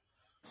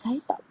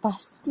 Saya tak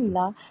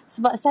pastilah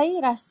sebab saya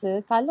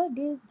rasa kalau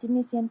dia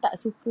jenis yang tak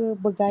suka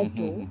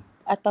bergaduh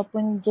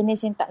ataupun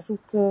jenis yang tak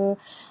suka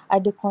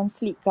ada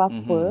konflik ke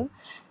apa,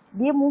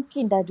 dia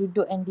mungkin dah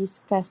duduk and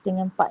discuss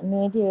dengan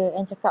partner dia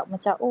and cakap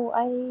macam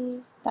I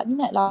tak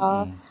minat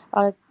lah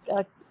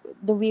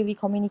the way we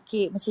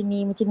communicate macam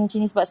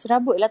ni sebab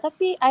serabut lah.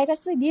 Tapi I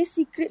rasa dia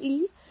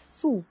secretly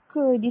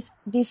suka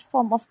this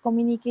form of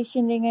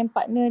communication dengan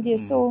partner dia.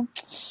 So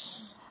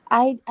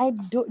I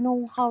don't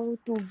know how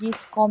to give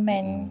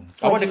comment.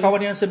 Awak ada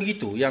kawan yang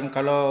sebegitu? Yang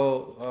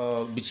kalau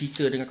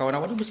bercerita dengan kawan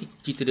awak tu mesti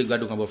cerita dia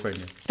gaduh dengan boyfriend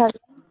dia?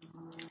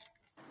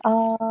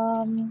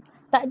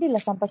 Tak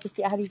adalah sampai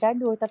setiap hari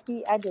gaduh,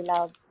 tapi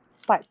adalah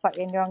part-part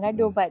yang diorang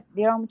gaduh. But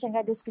diorang macam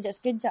gaduh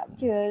sekejap-sekejap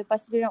je.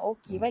 Lepas tu diorang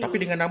okey balik. Tapi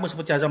dengan nama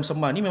seperti Azam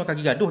Seman ni memang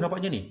kaki gaduh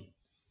nampaknya ni.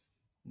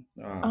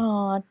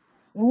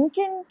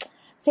 Mungkin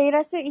saya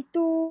rasa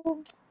itu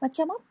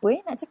macam apa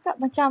nak cakap,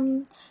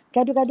 macam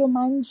gaduh-gaduh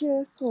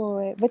manja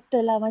kot.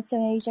 Betul lah macam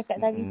yang you cakap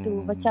tadi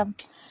tu. Macam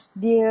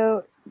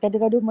dia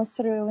gaduh-gaduh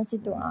mesra macam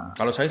tu.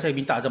 Kalau saya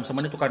minta Azam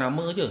Seman ni tukar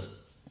nama je.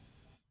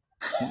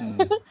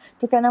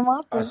 Tukar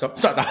nama apa?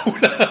 Tak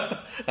tahulah.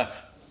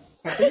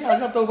 Katanya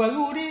Azam tahun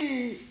baru ni.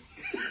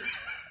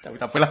 Tak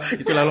apalah.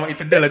 Itulah lawak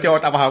eternal. Nanti awak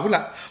tak faham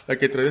pula.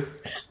 Okey, terus.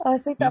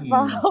 Saya tak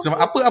faham. Sebab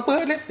apa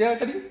yang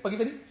tadi? Pagi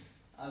tadi?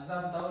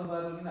 Azam tahun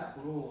baru ni nak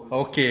kurus.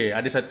 Okey,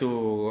 ada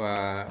satu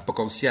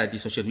perkongsian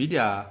di social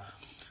media.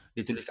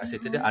 Dia tulis kat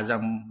status dia, Azam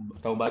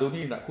tahun baru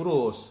ni nak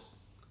kurus.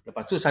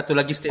 Lepas tu satu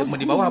lagi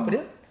statement di bawah apa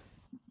dia?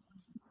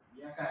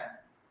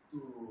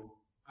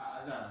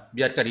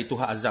 Biarkan itu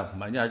hak Azam.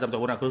 Maknanya Azam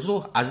tak nak kurus tu,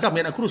 Azam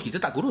yang nak kurus, kita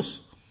tak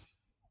kurus.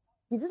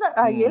 Kita tak,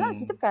 yelah,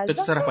 kita bukan Azam. Itu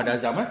terserah pada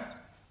Azam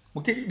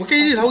Mungkin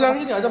inilah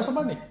orang ni, Azam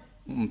Seman ni.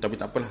 Tapi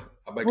tak apalah.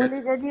 Abaikan.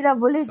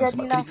 Boleh jadilah.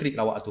 Sebab krik-krik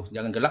lawak tu.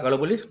 Jangan gelak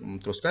kalau boleh.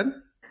 Teruskan.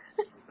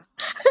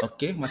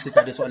 Okey, masih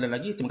tak ada soalan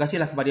lagi. Terima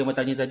kasihlah kepada yang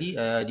bertanya tadi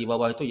di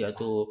bawah itu,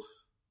 iaitu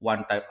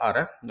One Type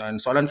R.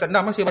 Dan soalan ke-6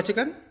 saya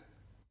bacakan.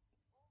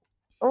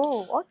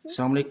 Okey.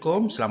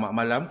 Assalamualaikum, selamat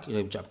malam.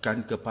 Kita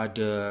ucapkan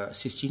kepada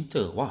Sis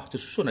Cinta. Wah,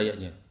 tersusun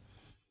ayatnya.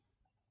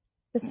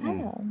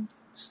 Salam.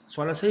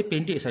 Soalan saya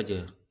pendek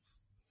saja.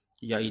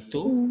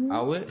 Iaitu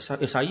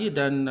saya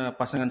dan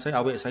pasangan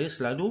saya, awek saya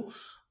selalu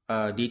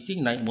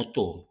dating naik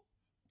motor.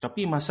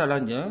 Tapi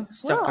masalahnya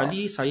setiap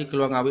kali saya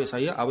keluar dengan awek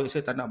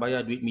saya tak nak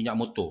bayar duit minyak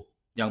motor.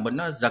 Yang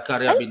benar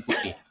Zakaria bin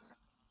Putih.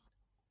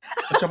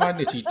 Macam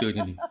mana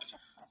ceritanya ni?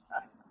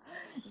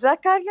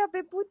 Zakaria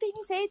bin Putih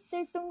ni saya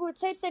tunggu,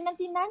 saya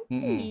nanti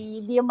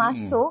dia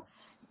masuk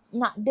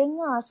nak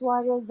dengar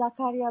suara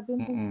Zakaria bin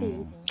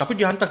Putih ni. Tapi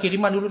dia hantar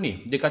kiriman dulu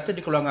ni. Dia kata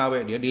dia keluar dengan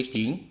awek dia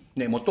dating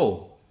naik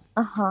motor.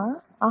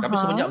 Tapi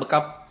semenjak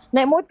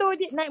naik motor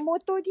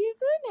dia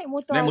ke naik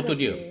motor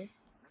dia?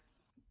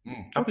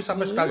 Tapi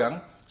sampai sekarang,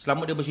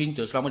 selama dia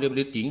bercinta, selama dia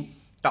berdating,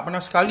 tak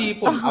pernah sekali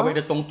pun awek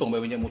dia tong-tong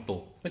bayar minyak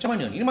motor. Macam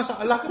mana? Ini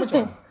masalah ke macam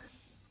mana?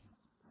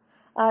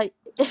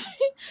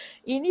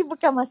 Ini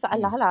bukan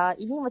masalah lah.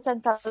 Ini macam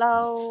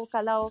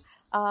kalau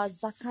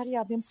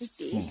Zakaria bin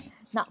Putih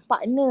nak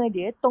partner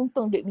dia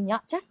tong-tong duit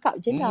minyak, cakap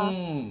je lah.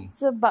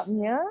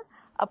 Sebabnya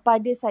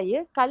pada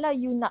saya, kalau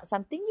you nak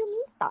something, you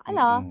minta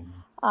lah.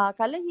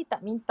 Kalau you tak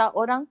minta,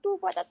 orang tu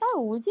buat tak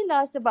tahu je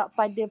lah. Sebab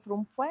pada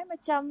perempuan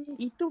macam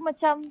itu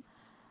macam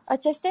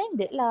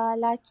standard lah.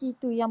 Laki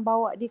tu yang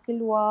bawa dia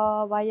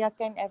keluar,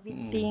 bayarkan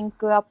everything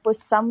ke apa.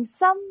 Some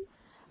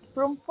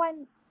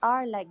perempuan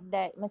are like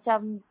that.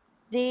 Macam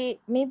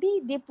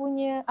maybe dia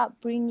punya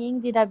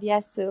upbringing, dia dah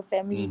biasa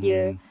family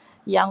dia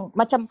yang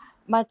macam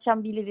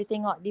bila dia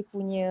tengok dia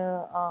punya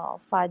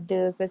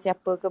father ke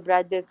siapa ke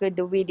brother ke,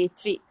 the way they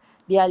treat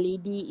their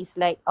lady is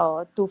like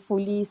to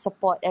fully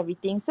support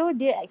everything. So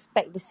dia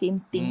expect the same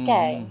thing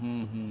kan.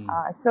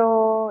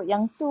 So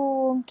yang tu,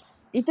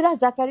 itulah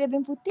Zakaria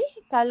bin Putih.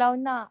 Kalau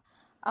nak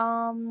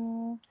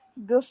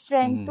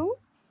girlfriend tu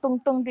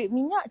tong-tong duit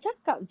minyak,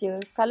 cakap je.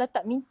 Kalau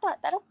tak minta,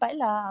 tak dapat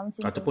lah.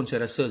 Macam Ataupun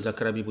saya rasa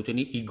Zakaria bin Putih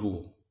ni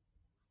ego.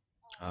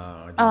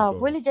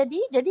 boleh jadi.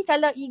 Jadi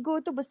kalau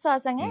ego tu besar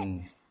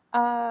sangat,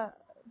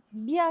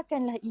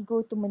 biarkanlah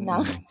ego tu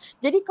menang.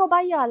 Jadi kau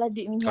bayarlah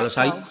duit minyak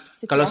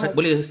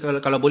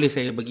Kalau boleh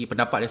saya bagi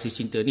pendapat dari Sis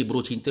Cinta ni,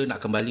 Bro Cinta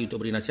nak kembali untuk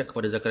beri nasihat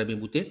kepada Zakaria bin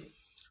Putih.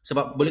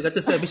 Sebab boleh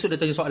kata setiap episod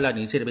dia tanya soalan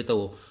ni, saya dah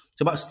beritahu.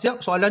 Sebab setiap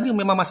soalan ni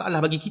memang masalah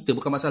bagi kita,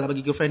 bukan masalah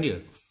bagi girlfriend dia.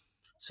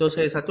 So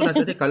saya satu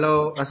nasihat dia,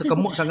 kalau rasa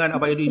kemut sangat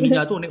nak bayar duit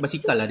minyak tu, naik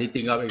basikal lah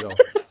dating kau.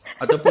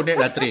 Ataupun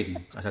naiklah train.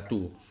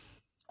 Satu.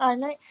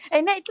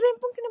 Naik train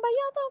pun kena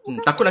bayar tau.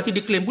 Takut nanti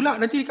dia claim pula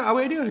nanti dekat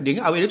awet dia. Dia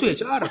ingat awet dia tu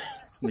HR.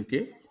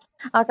 Okay.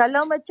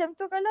 Kalau macam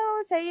tu, kalau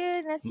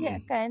saya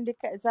nasihatkan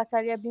dekat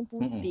Zakaria bin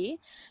Putih,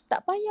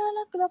 tak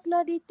payahlah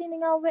keluar-keluar dating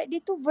dengan awet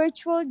dia tu,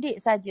 virtual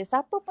date saja.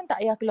 Siapa pun tak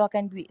payah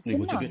keluarkan duit.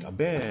 Senang. Macam dia tak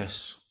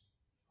best.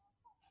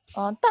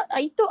 Tak,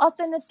 itu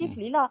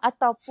alternatively lah.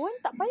 Ataupun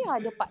tak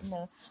payah ada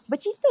partner.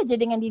 Bercinta je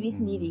dengan diri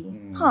sendiri.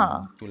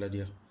 Itulah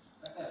dia.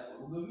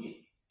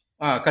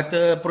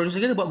 Kata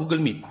producer kita buat Google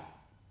Meet.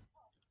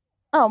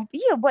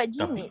 Ya, buat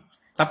Gmeet.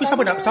 Tapi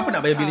siapa nak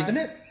bayar bil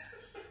internet?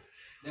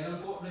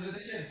 Jangan buat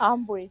presentation.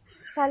 Amboi.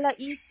 Kalau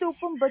itu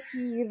pun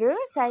berkira,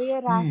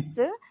 saya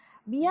rasa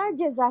biar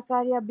je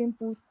Zakaria bin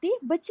Putih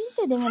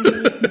bercinta dengan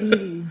diri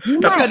sendiri.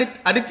 Jimat. Tapi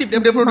ada tip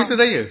daripada producer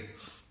saya.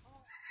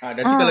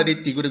 Nanti kalau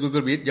dating guna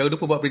Google Meet, jangan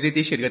lupa buat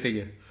presentation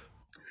katanya.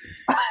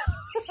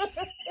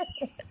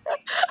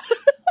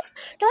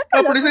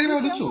 Producer saya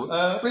memang lucu.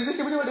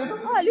 Presentation macam mana tu?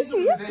 Lucu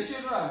ya?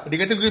 Dia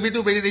kata Google Meet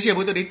tu presentation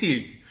untuk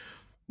dating.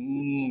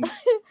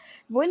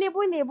 Boleh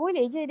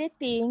je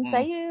dating.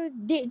 Saya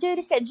date je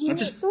dekat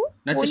Gmeet tu.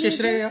 Nanti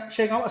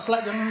share awak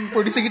slide yang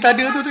producer kita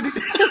ada tu.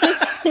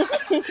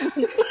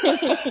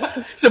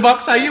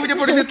 Sebab saya macam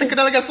producer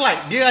terkenal dengan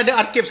slide. Dia ada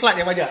archive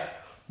slide yang banyak.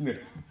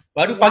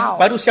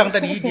 Baru siang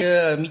tadi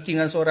dia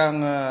meeting dengan seorang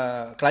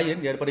klien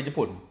dia daripada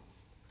Jepun.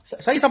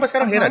 Saya sampai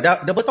sekarang heran.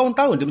 Dah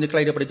bertahun-tahun dia punya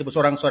klien daripada Jepun.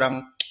 Seorang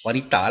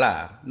wanita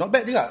lah. Not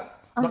bad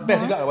juga. Not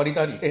best juga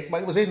wanita ni.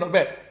 Maksud saya not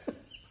bad.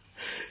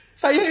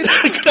 Saya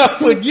heran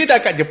kenapa dia dah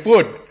kat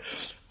Jepun.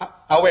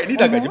 Awet ni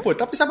dah kat Jepun.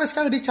 Tapi sampai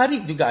sekarang dia cari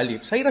juga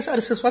Alip. Saya rasa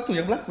ada sesuatu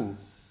yang berlaku.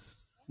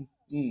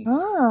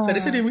 Saya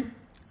rasa dia,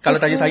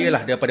 kalau tanya saya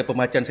lah, daripada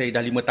pemerhatian saya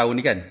dah 5 tahun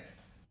ni kan,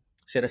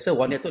 saya rasa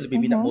wanita tu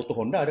lebih minat motor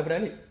Honda daripada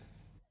Alip.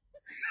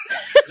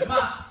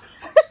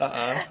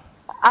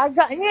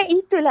 Agaknya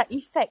itulah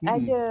efek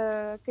ada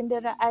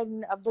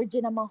kenderaan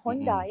berjenama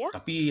Honda ya.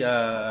 Tapi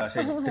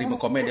saya terima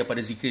komen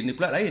daripada Zikrin ni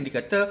pula lain. Dia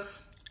kata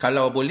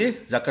kalau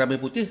boleh Zakaria bin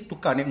Putih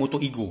tukar naik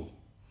motor Ego.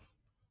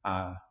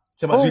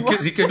 Sebab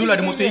Zikrin dulu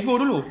ada motor Ego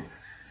dulu.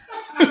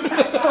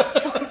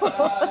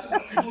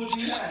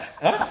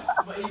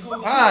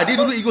 Dia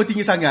dulu ego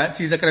tinggi sangat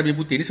si Zakaria bin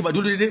Putih ni sebab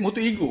dulu dia naik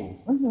motor Ego.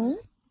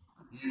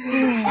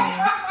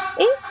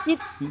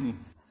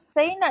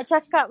 Saya nak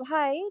cakap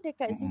hi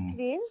dekat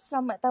Zikrin.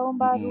 Selamat tahun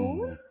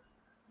baru.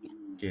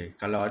 Okay,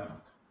 kalau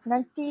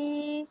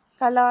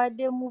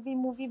ada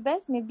movie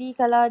best, maybe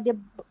kalau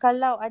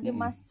ada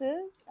masa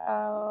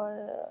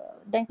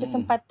dan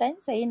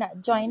kesempatan, saya nak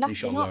join lah.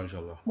 InsyaAllah.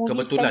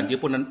 Kebetulan dia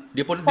pun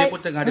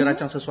tengah ada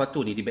rancang sesuatu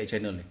ni di back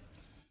channel ni.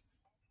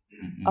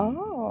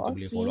 Okay.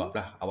 Boleh follow up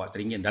lah. Awak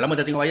teringin. Dah lama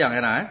tak tengok wayang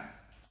kan?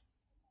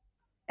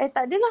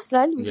 Tak adalah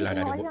selalu Yelah,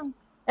 tengok wayang.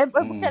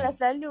 Bukanlah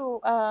selalu.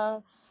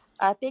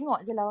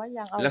 Tengok je lah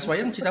wayang. Last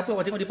wayang cerita apa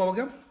awak tengok di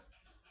Pawagam?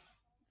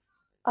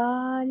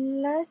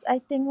 Last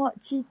I tengok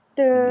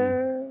cerita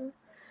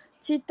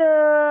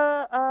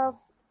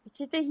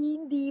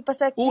Hindi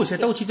pasal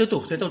saya tahu cerita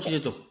tu.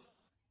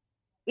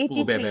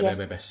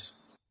 Best.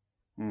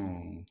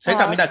 Saya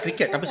tak minat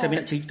kriket tapi saya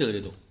minat cerita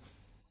dia tu.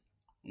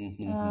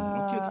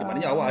 Okay.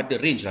 Maknanya awak ada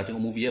range lah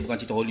tengok movie bukan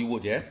cerita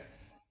Hollywood je.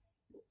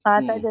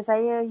 Tak ada,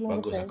 saya universal.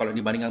 Bagus lah. Kalau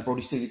dibandingkan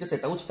producer kita, saya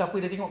tahu cerita apa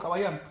dia tengok kat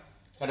wayang.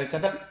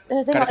 Kadang-kadang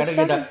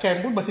dia dah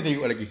camp pun masih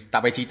tengok lagi.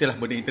 Tak payah cerita lah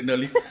benda internal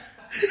ni.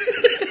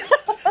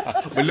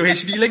 Belum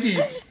HD lagi.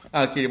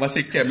 Okay,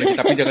 masih camp lagi.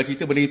 Tapi jangan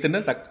cerita benda internal,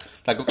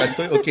 takut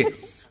kantoi. Okay.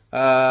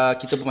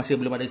 Kita masih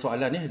belum ada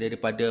soalan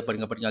daripada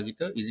pendengar-pendengar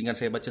kita. Izinkan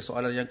saya baca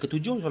soalan yang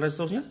ke-7, soalan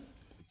seterusnya.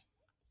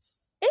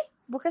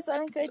 Bukan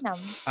soalan ke-6.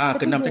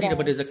 Ke-6 tadi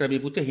daripada Zakaria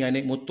bin Putih yang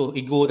naik motor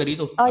Ego tadi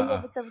tu.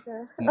 Ya,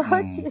 betul-betul.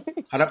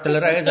 Okay. Harap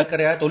terlerai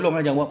Zakaria.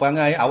 Tolonglah jangan buat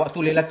perangai. Awak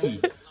tu lelaki.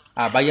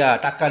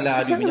 Bayar.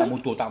 Takkanlah dia minyak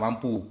motor tak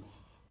mampu.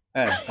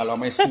 Kalau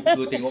main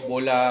snooker, tengok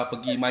bola,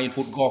 pergi main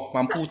foot golf,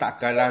 mampu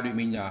takkanlah duit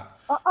minyak.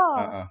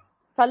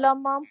 Kalau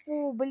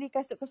mampu beli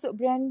kasut-kasut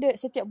branded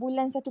setiap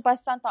bulan satu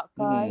pasang,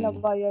 takkanlah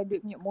bayar duit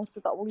minyak motor,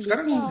 tak boleh.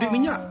 Sekarang duit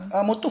minyak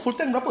motor full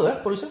tank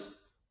berapa producer?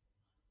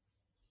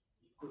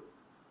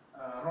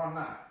 Ron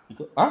lah.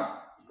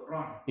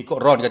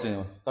 Ikut Ron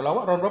katanya. Kalau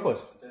awak Ron berapa?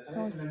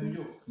 Saya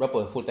 97.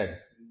 Berapa full tank?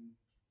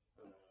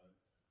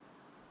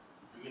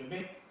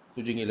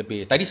 RM7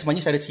 lebih. Tadi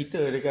sebenarnya saya ada cerita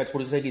dekat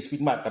producer saya di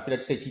Speedmart, tapi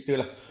nanti saya cerita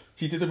lah.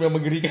 Cerita tu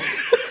memang mengerikan.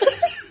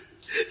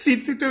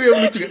 Cerita tu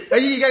memang lucu.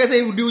 Ingat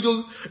saya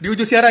di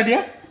ujung siaran dia.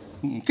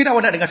 Mungkin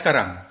awak nak dengar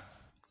sekarang.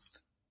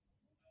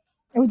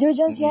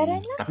 Ujung siaran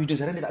lah. Tapi ujung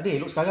siaran dia tak ada.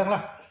 Elok sekarang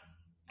lah.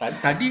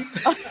 Tadi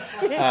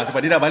sebab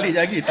dia dah balik je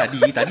lagi.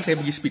 Tadi saya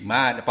pergi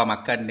Speedmart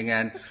makan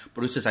dengan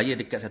producer saya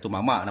dekat satu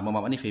mamak. Nama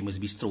mamak ni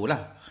Famous Bistro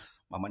lah.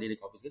 Mamak dia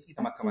dekat office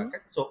kita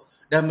makan-makan. So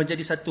dah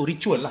menjadi satu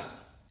ritual lah.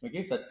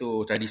 Okay,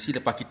 satu tradisi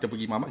lepas kita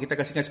pergi mamak kita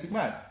kasihkan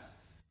Speedmart.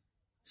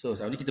 So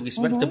selalu ni kita pergi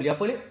Speedmart, kita beli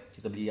apa leh?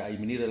 Kita beli air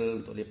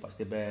mineral untuk lepak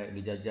stay back, beli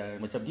jajan.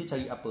 Macam dia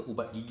cari apa?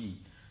 Ubat gigi.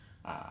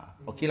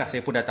 Okey lah,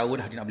 saya pun dah tahu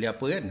dah dia nak beli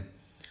apa kan.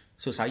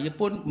 So saya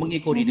pun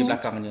mengikori di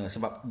belakangnya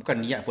sebab bukan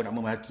niat pun nak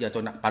memerhati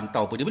atau nak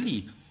pantau apa dia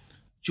beli.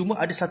 Cuma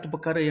ada satu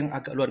perkara yang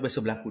agak luar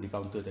biasa berlaku di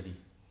kaunter tadi.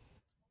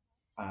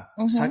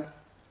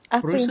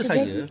 Producer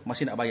saya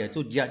masih nak bayar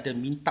tu dia ada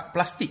minta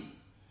plastik.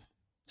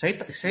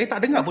 Saya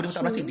tak dengar pun dia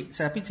minta plastik.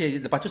 Tapi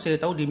lepas tu saya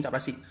tahu dia minta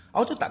plastik.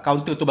 Awak tahu tak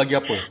kaunter tu bagi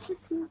apa?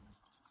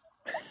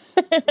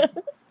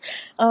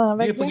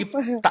 Dia pergi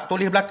tak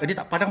toleh belakang, dia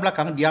tak pandang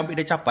belakang, dia ambil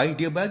dia capai,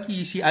 dia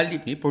bagi si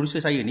Alip ni, producer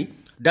saya ni,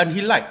 dan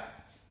he like.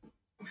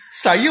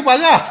 Saya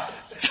marah.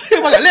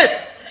 Lep,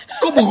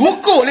 kau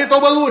berukuk lep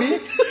tahun baru ni.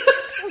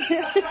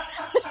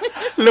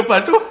 Lepas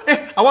tu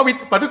awak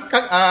minta, lepas tu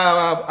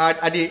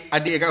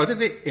adik kat kaunter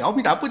tu, awak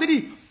minta apa tadi?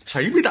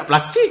 Saya minta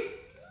plastik.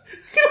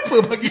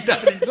 Kenapa bagi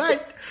dari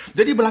light?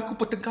 Jadi berlaku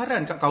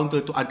pertengkaran kat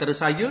kaunter tu antara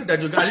saya dan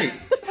juga Alip.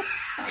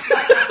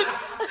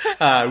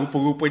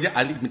 Rupa-rupanya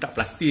Alip minta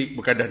plastik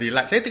bukan dari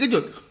light. Saya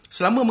terkejut.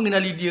 Selama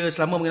mengenali dia,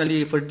 selama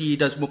mengenali Ferdi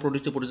dan semua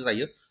producer-producer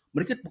saya,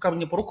 mereka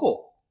bukannya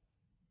perokok.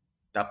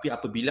 Tapi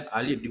apabila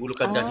Alip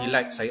dihulukan dari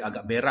light, saya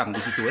agak berang di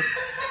situ.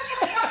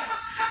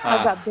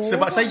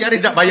 Sebab saya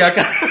nyaris nak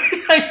bayarkan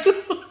itu.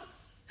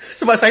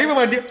 Sebab saya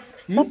memang dia.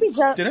 Tapi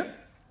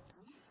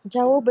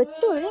jauh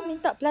betul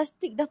minta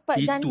plastik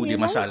dapat dan itu dia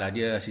masalah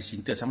dia si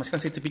Cinta. Sama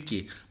sekali saya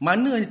terfikir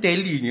mana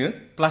talinya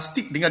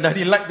plastik dengan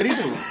dari light tadi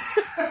tu.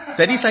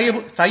 Jadi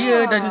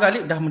saya dan juga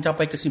Alip dah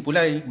mencapai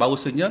kesimpulan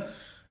bahawasanya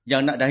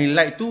yang nak dari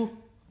light tu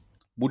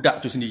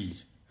budak tu sendiri.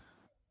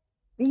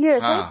 Ya,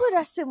 saya pun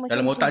rasa macam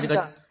dalam otak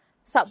juga.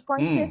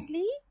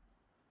 Subconsciously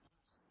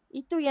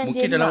itu yang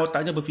mungkin dia dalam nak.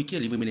 otaknya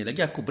berfikir 5 minit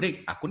lagi aku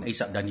break, aku nak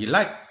hisap dan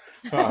light.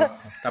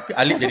 Tapi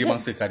Alip jadi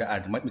mangsa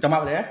keadaan. Minta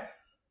maaf lah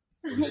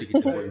producer kita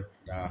pun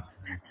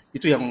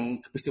itu yang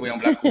peristiwa yang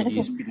berlaku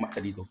di Speedmart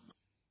tadi tu.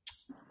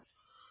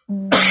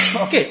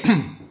 Okey.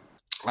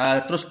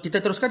 Terus kita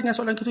teruskan dengan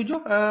soalan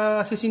ketujuh,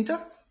 si Sinta.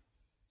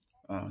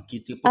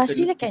 Kita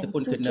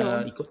pun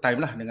kena ikut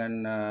time lah dengan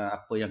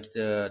apa yang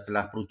kita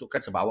telah peruntukkan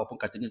sebab awak pun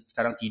katanya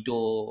sekarang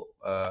tidur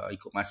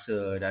ikut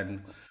masa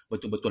dan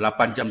betul-betul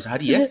 8 jam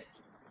sehari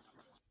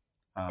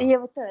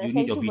Ya betul. You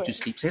need your beauty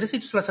sleep. Saya rasa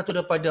itu salah satu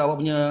daripada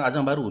awak punya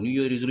azam baru, New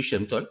Year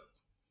resolution, betul?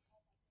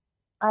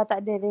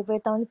 Tak ada,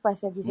 daripada tahun lepas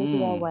lagi saya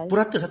tidur awal.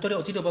 Purata satu hari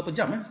awak tidur berapa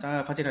jam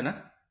Fatirana?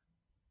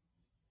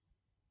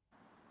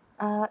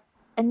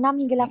 6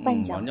 hingga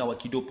 8 jam. Maknanya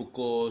awak tidur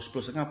pukul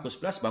 10.30,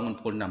 pukul 11, bangun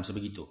pukul 6,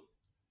 sebegitu?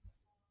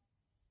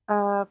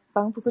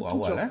 Bangun pukul 7.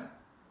 Awal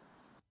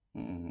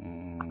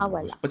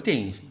Awal lah.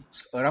 Penting.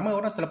 Ramai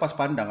orang terlepas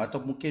pandang atau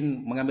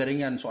mungkin mengambil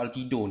ringan soal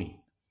tidur ni.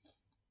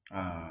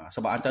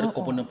 Sebab antara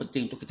komponen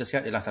penting untuk kita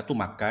sihat ialah satu,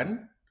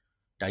 makan,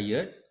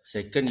 diet.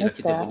 Second ialah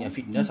kita punya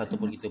fitness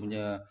ataupun kita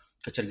punya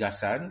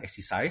kecergasan,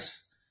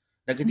 exercise.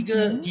 Dan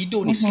ketiga,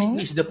 tidur ni, sleep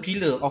ni is the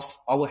pillar of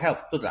our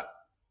health. Betul tak?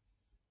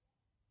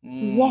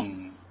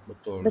 Yes.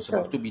 Betul.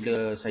 Sebab tu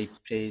bila saya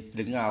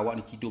dengar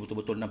awak ni tidur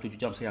betul-betul 6-7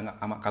 jam, saya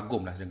amat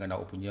kagum lah dengan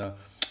awak punya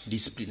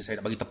disiplin.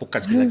 Saya nak bagi tepukan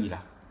sekali lagi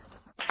lah.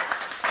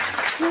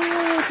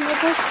 Terima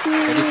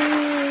kasih.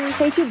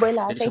 Saya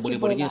cubalah. Jadi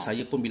seboleh-bolehnya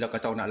saya pun bila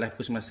kata awak nak live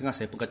pukul 9.30,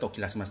 saya pun kata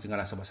okeylah 9.30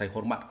 lah sebab saya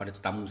hormat pada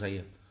tetamu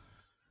saya.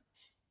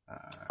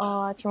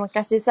 Terima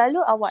kasih.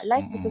 Selalu awak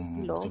live pukul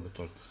 10.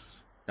 Betul-betul.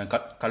 Dan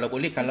kalau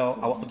boleh, kalau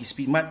awak pergi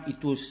Speedmart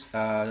itu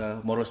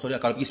moral story.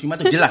 Kalau pergi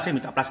Speedmart tu jelas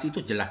minta plastik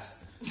tu jelas.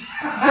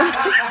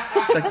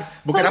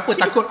 Bukan apa,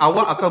 takut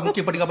awak akan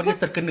mungkin pendengar-pendengar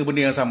terkena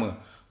benda yang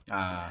sama.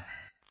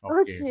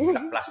 Okey,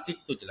 minta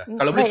plastik tu jelas.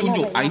 Kalau boleh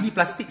tunjuk, ini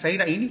plastik saya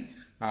nak ini.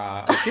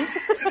 Okey.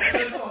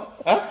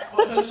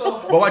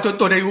 Bawa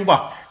contoh dari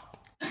rumah.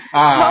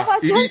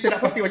 Ini saya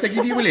nak plastik macam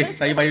gini boleh?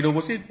 Saya bayar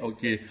 20 sen.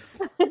 Okey.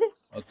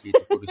 Okey,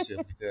 itu producer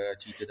kita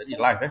cerita tadi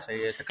live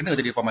saya terkena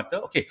tadi depan mata.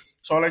 Okey,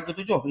 soalan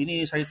ketujuh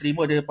ini saya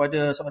terima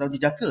daripada seorang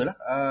jejaka lah,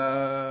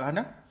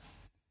 Hana.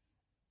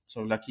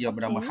 Seorang lelaki yang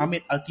bernama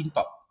Hamid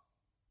Altintop.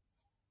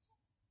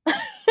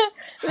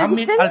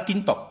 Hamid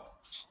Altintop.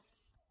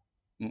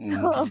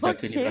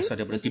 Jejaka ni berasal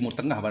daripada Timur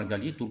Tengah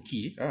barangkali,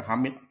 Turki.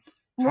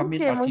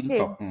 Hamid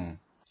Altintop.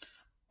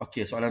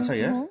 Okey, soalan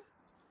saya.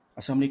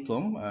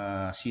 Assalamualaikum,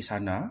 Sis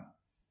Hana.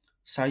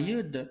 Saya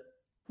dan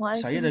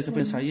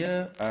girlfriend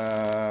saya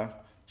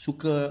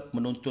suka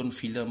menonton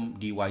filem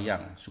di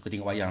wayang. Suka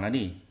tengok wayang lah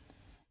ni.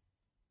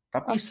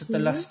 Tapi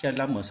setelah sekian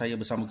lama saya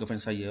bersama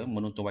girlfriend saya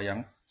menonton wayang,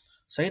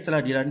 saya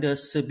telah dilanda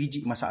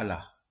sebiji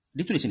masalah.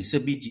 Dia tulis sini,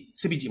 sebiji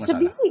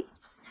masalah.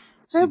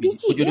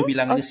 Sebiji. Penjodoh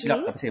bilangannya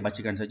silap tapi saya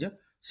bacakan saja.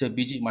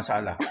 Sebiji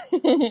masalah.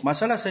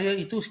 Masalah saya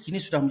itu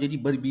kini sudah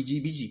menjadi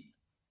berbiji-biji.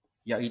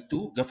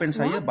 Iaitu girlfriend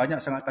saya banyak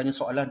sangat tanya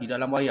soalan di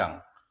dalam wayang.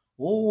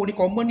 Oh, ni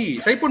common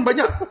ni. Saya pun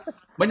banyak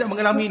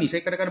mengalami ni.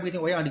 Saya kadang-kadang pergi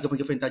tengok wayang, ada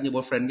girlfriend tanya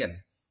boyfriend kan.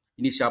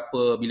 ini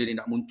siapa, bila dia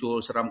nak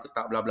muncul, seram ke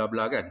tak, bla bla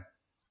bla kan.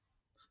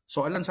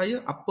 Soalan saya,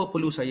 apa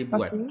perlu saya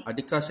buat? Okay.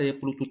 Adakah saya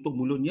perlu tutup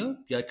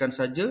mulutnya, biarkan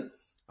saja,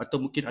 atau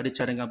mungkin ada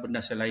cadangan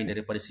bernas yang lain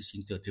daripada si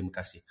cinta? Terima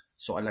kasih.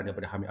 Soalan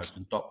daripada Hamid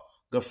Alkintop,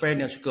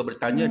 girlfriend yang suka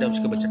bertanya dan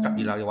suka bercakap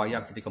di layar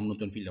wayang ketika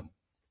menonton filem.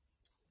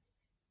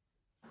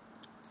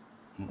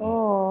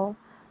 Oh,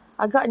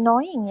 agak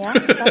annoying ya.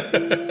 Tapi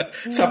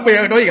Siapa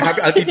yang annoying?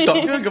 Hamid Alkintop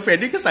ke girlfriend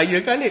dia ke saya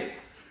ke Alif?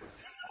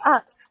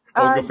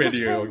 Girlfriend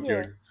dia. girlfriend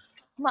Okay. dia.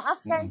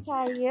 Maafkan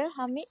saya,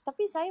 Hamid,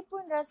 tapi saya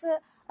pun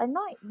rasa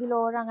annoyed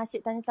bila orang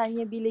asyik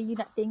tanya-tanya bila you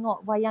nak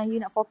tengok wayang, you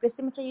nak fokus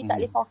tu macam you tak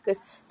boleh fokus.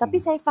 Tapi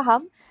saya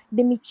faham,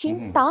 demi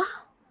cinta,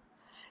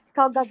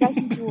 kau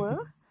gagahi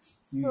jua.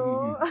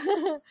 So,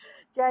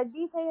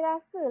 jadi saya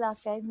rasa lah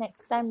kan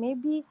next time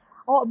maybe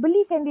awak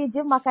belikan dia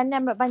je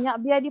makanan banyak,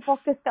 biar dia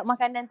fokus kat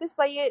makanan tu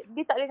supaya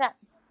dia tak boleh nak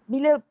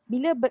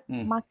bila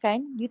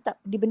makan, you tak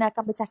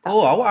dibenarkan bercakap.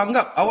 Oh, awak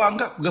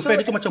anggap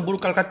girlfriend itu macam burung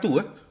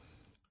kalkatu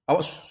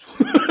Awak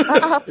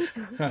Apa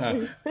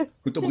tu?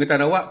 untuk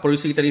pengetahuan awak,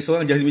 produser kita ni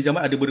seorang Jazmi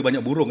Jamal ada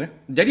banyak burung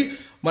Jadi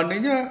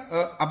maknanya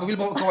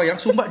apabila bawa ke wayang,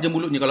 sumbat je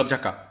mulutnya kalau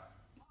bercakap.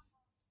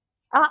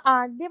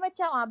 Dia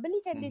macam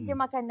belikan dia je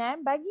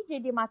makanan, bagi je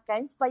dia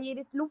makan supaya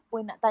dia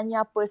terlupa nak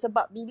tanya apa.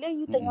 Sebab bila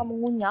you tengah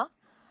mengunyah,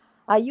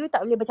 you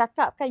tak boleh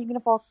bercakap kan, you kena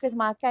fokus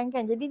makan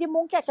kan. Jadi dia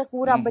mungkin akan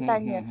kurang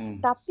bertanya.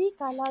 Tapi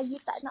kalau you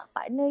tak nak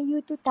partner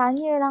you tu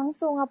tanya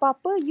langsung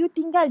apa-apa, you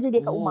tinggal je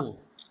dia kat rumah.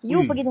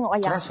 You pergi tengok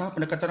wayang. Keras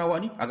pendekatan awak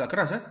ni, agak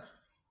keras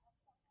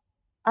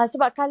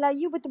sebab kalau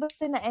you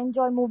betul-betul nak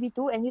enjoy movie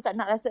tu and you tak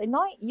nak rasa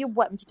annoyed, you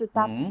buat macam tu.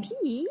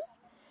 Tapi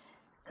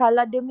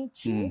kalau demi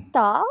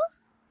cinta,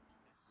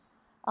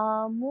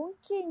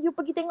 mungkin you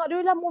pergi tengok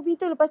dulu lah movie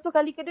tu. Lepas tu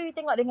kali kedua you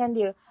tengok dengan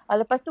dia.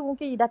 Lepas tu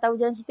mungkin you dah tahu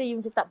jalan cerita,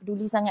 you macam tak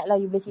peduli sangat lah.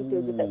 You boleh cerita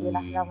je kat dia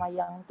lah dalam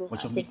wayang tu.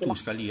 Macam itu lah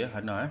sekali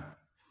Hana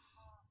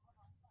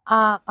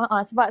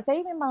sebab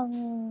saya memang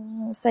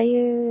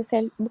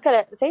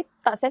bukanlah saya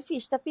tak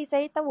selfish, tapi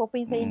saya tahu apa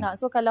yang saya nak.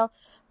 So kalau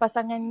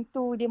pasangan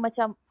tu dia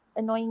macam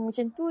annoying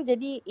macam tu,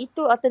 jadi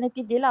itu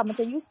alternatif dia lah.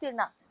 Macam you still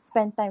nak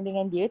spend time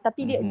dengan dia,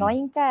 tapi dia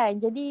annoying kan.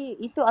 Jadi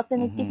itu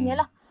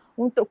alternatifnya lah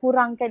untuk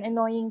kurangkan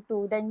annoying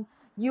tu, dan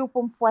you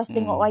pun puas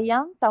tengok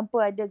wayang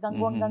tanpa ada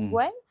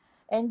gangguan-gangguan,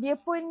 and dia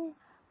pun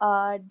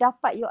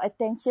dapat your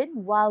attention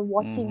while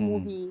watching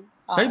movie.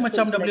 Saya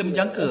macam dah boleh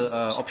menjangka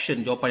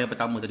option jawapan yang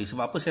pertama tadi.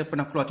 Sebab apa saya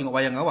pernah keluar tengok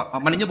wayang awak.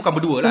 Maknanya bukan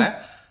berdua lah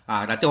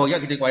nanti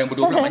orang kita tengok wayang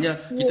berdua pula. Maknanya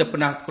kita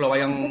pernah keluar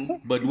wayang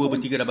berdua,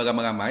 bertiga dan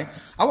beramai-ramai.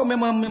 Awak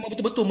memang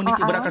betul-betul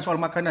menitik beratkan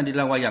soal makanan di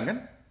dalam wayang kan?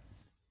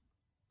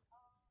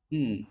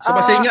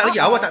 Sebab saya ingat lagi,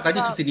 awak tak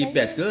tanya cerita ni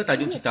best ke,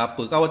 tajuk cerita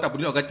apa ke. Awak tak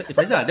peduli. Awak kata,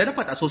 Faizal, dah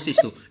dapat tak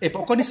sausage tu?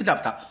 Popcorn ni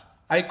sedap tak?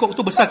 Air coke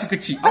tu besar ke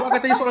kecil? Awak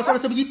kata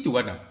soalan-soalan sebegitu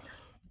Ana.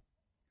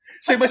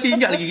 Saya masih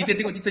ingat lagi kita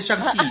tengok cerita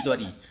Shang-Chi tu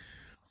tadi.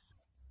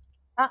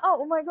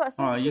 Oh my god,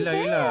 so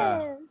yelah.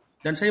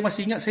 Dan saya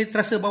masih ingat, saya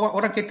terasa bawa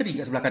orang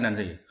catering kat sebelah kanan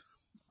saya.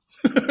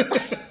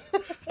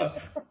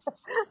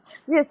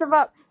 Ya,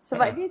 sebab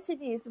dia macam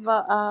ni.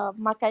 Sebab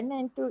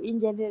makanan tu in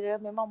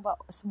general memang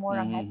buat semua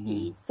orang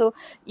happy. So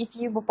if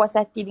you berpuas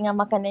hati dengan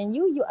makanan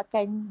you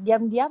akan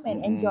diam-diam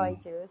and enjoy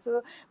je.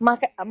 So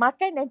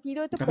makan dan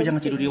tidur tu tapi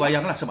jangan tidur di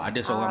wayang lah. Sebab ada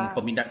seorang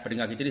peminat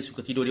pendengar kita ni suka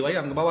tidur di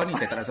wayang ke bawah ni.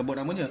 Saya tak nak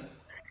sebut namanya.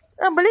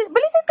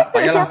 Boleh saya tak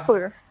siapa?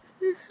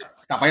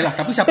 Tak payahlah.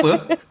 Tapi siapa?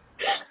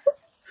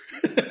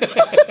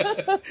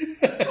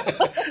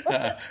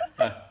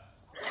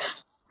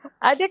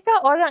 Adakah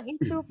orang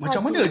itu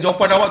macam mana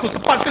jawapan awak tu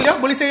tepat sekali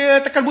boleh saya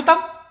tekan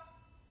butang?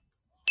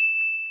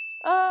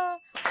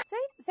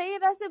 Saya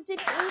rasa macam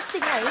ni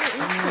insting lah.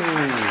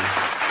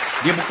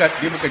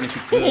 Dia bukannya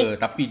suka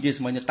tapi dia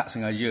sebenarnya tak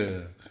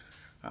sengaja.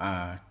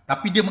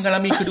 Tapi dia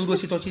mengalami kedua-dua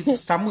situasi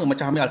sama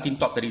macam Hamid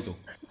Alkintop tadi tu.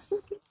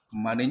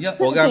 Maknanya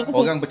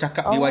orang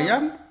bercakap di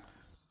wayang,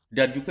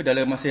 dan juga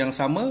dalam masa yang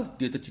sama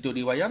dia tertidur di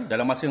wayang,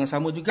 dalam masa yang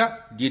sama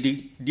juga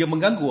dia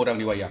mengganggu orang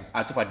di wayang.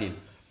 Itu Fadil.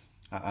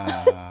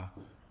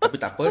 Tapi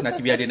tak apa,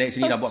 nanti biar dia naik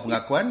sini dan buat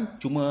pengakuan.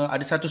 Cuma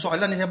ada satu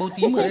soalan yang saya baru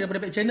terima daripada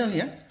back channel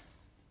ni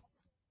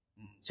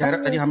Saya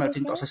harap tadi Hamid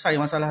Alkintop selesai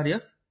masalah dia.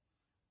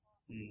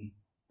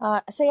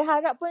 Saya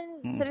harap pun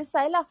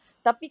selesai lah.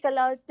 Tapi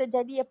kalau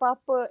terjadi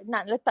apa-apa,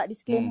 nak letak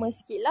disclaimer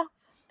sikit lah.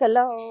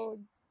 Kalau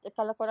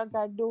korang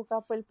gaduh ke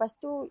apa lepas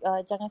tu,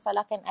 jangan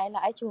salahkan I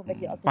lah. I cuma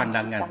bagi alternatif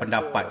pandangan,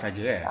 pendapat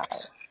saja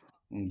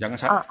jangan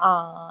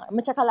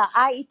macam kalau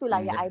I itulah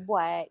yang I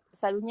buat.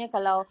 Selalunya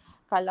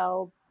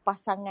kalau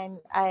pasangan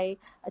I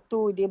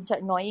tu dia macam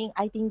annoying,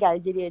 I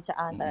tinggal je dia macam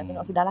tak nak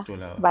tengok, sudahlah.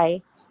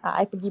 Bye.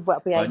 I pergi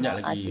buat apa yang banyak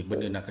lagi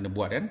benda nak kena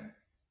buat kan.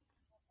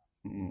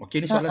 Okey,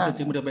 ni soalan saya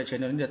terima dari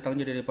channel ni,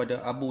 datangnya daripada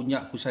Abu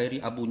Nyak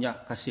Kusairi Abu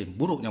Nyak Kasim.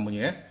 Buruk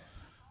namanya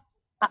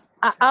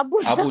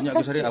Abu Nyak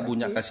Kusairi Abu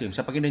Nyak Kasim.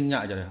 Saya panggil dia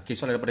Nyak je lah. Okey,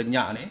 soalan daripada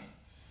Nyak ni.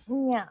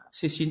 Nyak.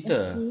 Sis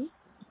Cinta.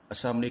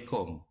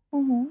 Assalamualaikum.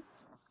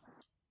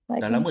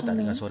 Dah lama tak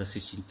dengar suara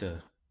Sis Cinta?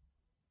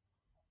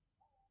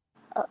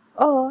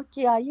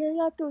 Okey.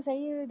 Yelah tu,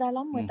 saya dah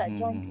lama tak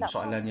join club.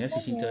 Soalannya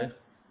Sis Cinta.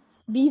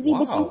 Busy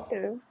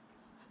bercinta.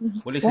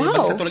 Boleh saya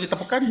bagi satu lagi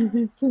tepukan?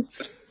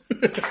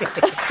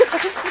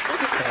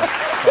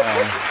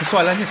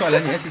 Soalannya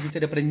si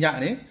cerita daripada Nyak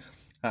ni.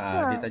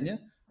 Dia tanya,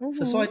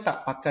 sesuai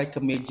tak pakai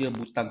kemeja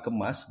butang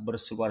kemas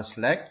berseluar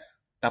slack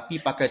tapi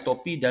pakai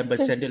topi dan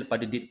bersandal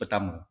pada date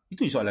pertama?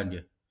 Itu soalan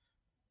dia.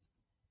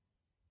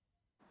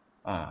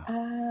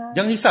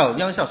 Jangan risau.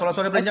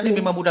 Soalan-soalan daripada Nyak ni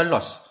memang mudah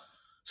lost.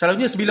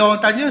 Selalunya bila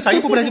orang tanya, saya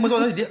pun pernah jumpa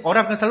soalan ni,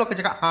 orang akan selalu akan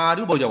cakap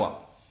dulu baru jawab.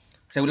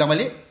 Saya ulang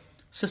balik.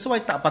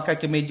 Sesuai tak pakai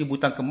kemeja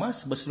butang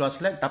kemas berseluar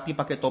slack tapi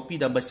pakai topi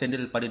dan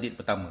bersandal pada date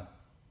pertama?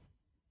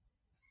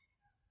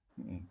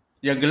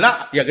 Yang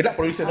gelak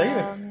producer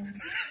saya.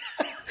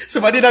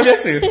 Sebab dia dah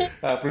biasa.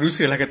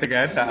 Producer lah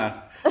katakan.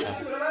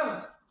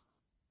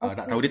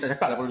 Tak tahu, dia tak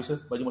cakap lah producer.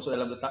 Baju masuk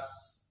dalam letak.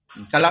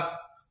 Kalau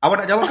awak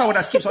nak jawab, awak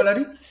nak skip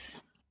soalan ni?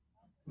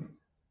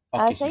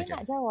 Saya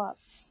nak jawab.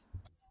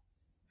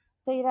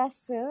 Saya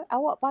rasa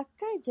awak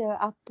pakai je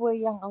apa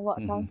yang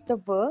awak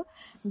comfortable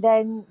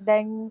dan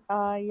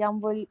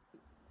yang boleh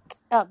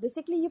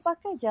basically you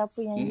pakai je apa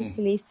yang you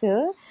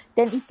selesa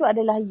dan itu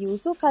adalah you.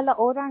 So kalau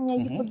orang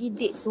yang you pergi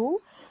date tu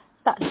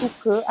tak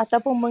suka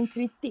ataupun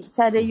mengkritik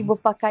cara you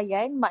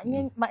berpakaian,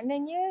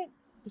 maknanya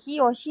he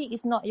or she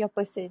is not your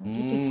person.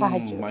 Itu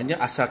sahaja. Maknanya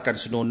asalkan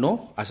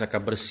senonoh,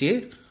 asalkan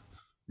bersih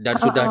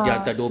dan sudah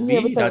dihantar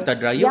dobi, dihantar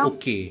dryer,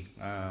 okey.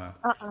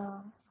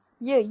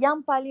 Yang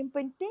paling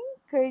penting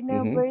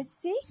kena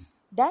bersih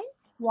dan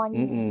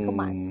wangi,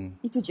 kemas.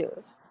 Itu je.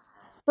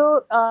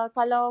 So,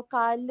 kalau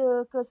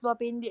color ke seluar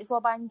pendek,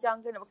 seluar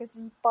panjang ke, nak pakai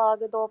selipar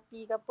ke,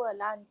 topi ke apa,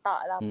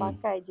 lantak lah,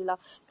 pakai je lah.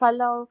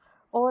 Kalau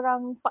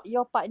orang,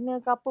 your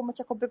partner ke apa,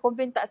 macam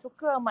komplain-komplain tak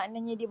suka,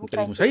 maknanya dia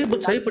bukan... Saya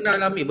pernah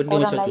alami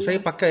benda macam tu.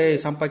 Saya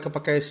sampai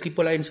pakai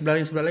slipper lain,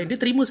 sebelah lain, dia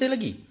terima saya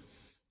lagi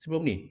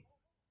sebelum ni.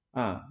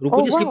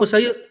 Rupanya slipper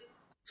saya...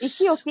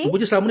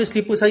 Rupanya selama ni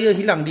slipper saya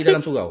hilang di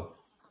dalam surau.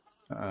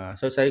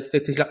 So saya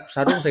silap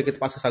sarung, saya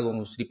terpaksa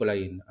sarung slipper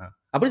lain.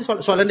 Apa dia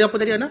soalan dia apa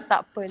tadi, Ana?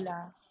 Tak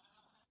apalah.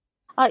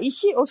 Is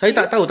she okay? Saya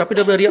tak tahu, tapi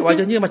daripada riak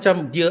wajahnya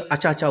macam dia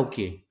acah-acah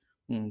okey.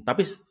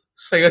 Tapi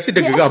saya rasa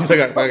dia geram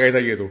sangat pakai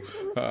saya tu.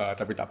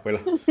 Tapi tak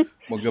apalah.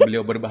 Moga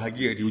beliau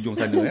berbahagia di ujung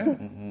sana.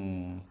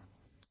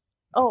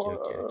 Okay.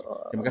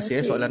 Terima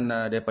kasih soalan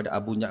daripada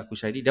Abu Nyak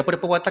Kushairi. Daripada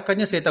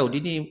perwatakannya saya tahu dia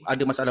ni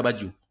ada masalah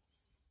baju.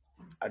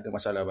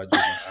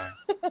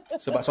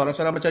 Sebab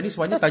soalan-soalan macam ni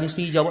sebenarnya tanya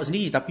sendiri, jawab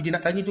sendiri. Tapi dia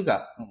nak tanya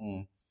juga.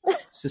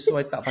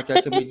 Sesuai tak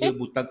pakai kemeja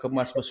butang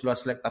kemas berseluar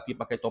slack tapi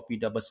pakai topi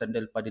dan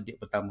bersandal pada date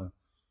pertama?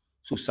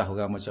 Susah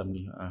orang macam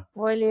ni.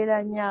 Boleh lah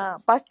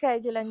Nyak.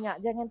 Pakai je lah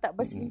Nyak. Jangan tak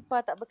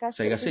berselipar, tak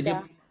berkasut. Saya rasa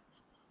dia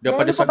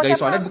daripada gaya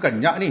soalan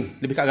bukan Nyak ni.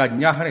 Lebih kat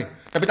Nyah ni.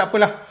 Tapi tak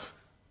apalah.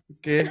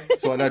 Okey,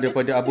 soalan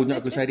daripada Abu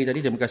Nyak Kushairi tadi.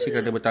 Terima kasih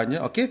kerana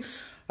bertanya. Okey,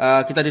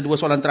 kita ada 2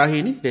 soalan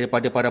terakhir ni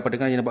daripada para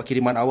pendengar yang buat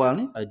kiriman awal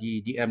ni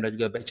di DM dan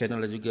juga back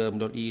channel dan juga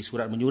melalui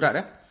surat menyurat.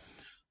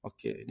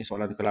 Okey, ini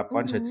soalan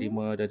ke-8 saya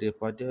terima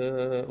daripada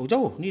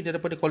jauh ni,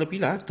 daripada Kuala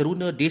Pilah,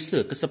 Teruna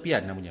Desa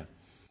Kesepian namanya.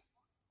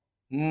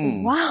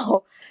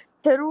 Wow,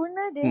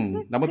 Teruna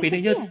Desa nama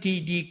pendeknya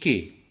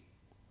TDK,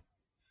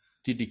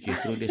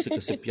 Teruna Desa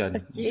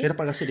Kesepian. Saya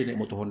dapat rasa dia naik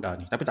motor Honda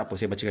ni, tapi tak apa,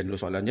 saya bacakan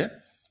dulu soalannya.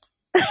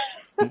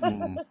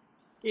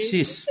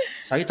 Sis,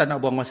 saya tak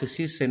nak buang masa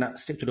sis, saya nak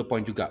straight to the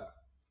point juga.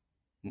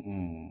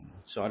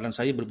 Soalan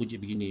saya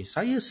berbunyi begini.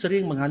 Saya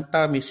sering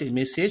menghantar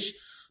mesej-mesej,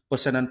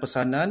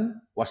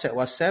 pesanan-pesanan,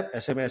 WhatsApp,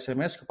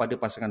 SMS kepada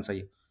pasangan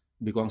saya.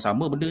 Lebih kurang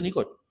sama benda ni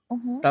kot.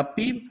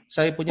 Tapi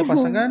saya punya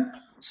pasangan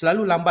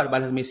selalu lambat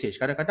balas mesej.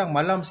 Kadang-kadang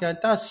malam saya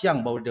hantar,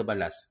 siang baru dia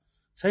balas.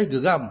 Saya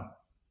geram.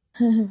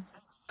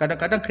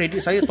 Kadang-kadang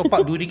kredit saya top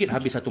up RM2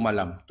 habis satu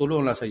malam.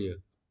 Tolonglah saya.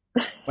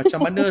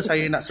 Macam mana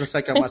saya nak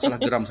selesaikan masalah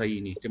geram saya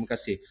ini? Terima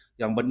kasih.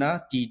 Yang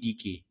benar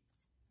TDK.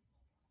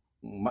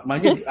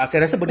 Maknanya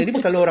saya rasa benda ni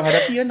pun selalu orang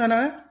hadapi kan,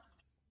 Nana?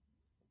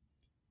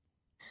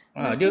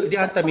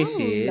 Dia hantar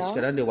mesej,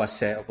 kadang dia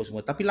WhatsApp apa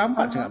semua, tapi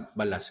lambat sangat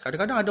balas.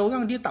 Kadang-kadang ada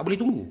orang dia tak boleh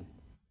tunggu.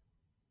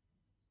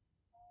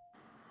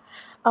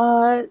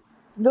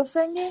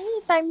 Girlfriend dia ni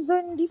time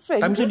zone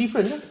different. Time zone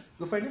different kan?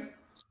 Girlfriend dia?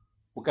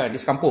 Bukan, dia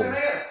sekampung.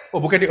 Oh,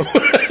 bukan dia.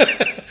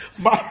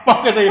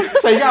 Maafkan saya.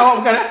 Saya ingat awak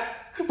bukan.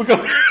 Bukan.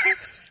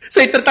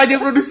 Saya tertanya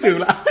producer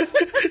pula.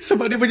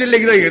 Sebab dia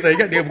berjeleng saya. Saya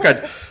ingat dia bukan.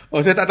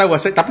 Oh, saya tak tahu.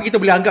 Tapi kita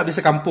boleh anggap dia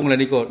sekampung lah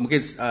ni kot. Mungkin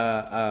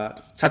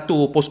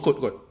satu postcode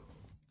kot.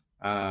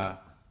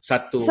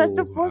 Satu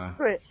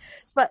postcode.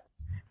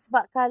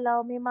 Sebab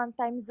kalau memang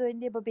time zone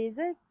dia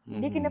berbeza,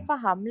 dia kena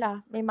faham lah.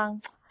 Memang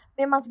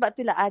sebab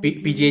tu lah ada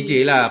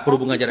PJJ lah,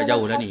 perhubungan jarak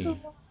jauh lah ni.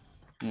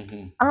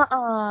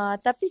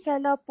 Tapi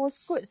kalau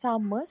postcode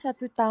sama,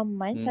 satu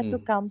taman,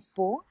 satu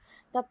kampung,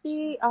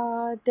 tapi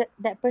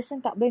that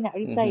person tak boleh nak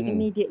reply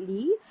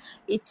immediately.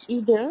 It's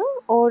either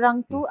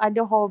orang tu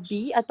ada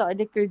hobi atau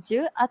ada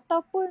kerja,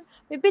 ataupun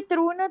maybe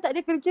teruna tak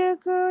ada kerja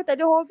ke,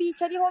 tak ada hobi,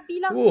 cari hobi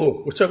lah.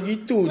 Oh, macam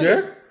gitu je.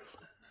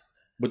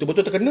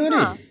 Betul-betul terkena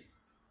ni.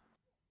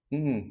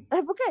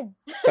 Bukan.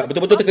 Tak,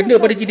 betul-betul terkena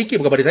pada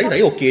TDK, bukan pada saya.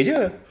 Saya okey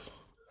je.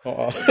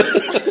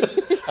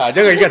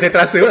 Jangan ingat saya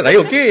terasa pula. Saya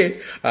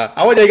okey.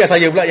 Awak jangan ingat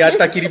saya pula yang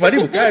hantar kiriman ni.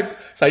 Bukan.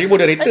 Saya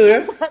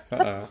moderator.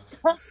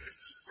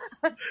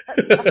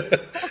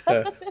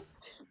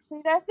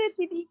 Saya rasa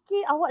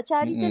TDK awak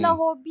cari je lah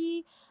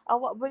hobi.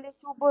 Awak boleh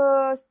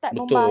cuba start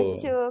Betul.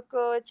 membaca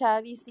ke,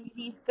 cari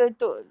series ke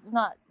untuk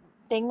nak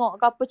tengok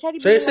ke apa.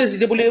 Cari Saya benda rasa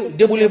lain dia boleh entertain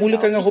dia boleh yourself.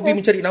 mulakan dengan hobi Because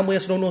mencari nama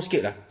yang senonoh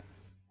sikit lah.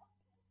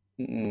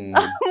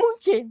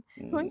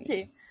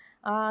 mungkin.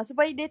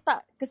 Supaya dia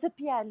tak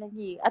kesepian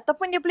lagi.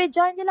 Ataupun dia boleh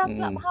join je lah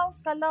Clubhouse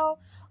kalau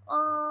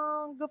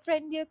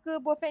girlfriend dia ke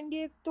boyfriend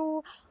dia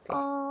tu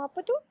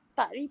apa tu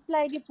tak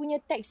reply dia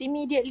punya text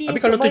immediately. Tapi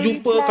Esok baru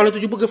reply.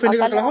 terjumpa girlfriend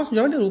dia kat Kalau Clubhouse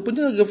macam mana?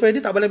 Rupanya girlfriend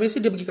dia tak balas mesej,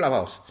 dia pergi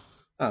Clubhouse.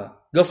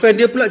 Girlfriend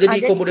dia pula jadi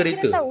jadi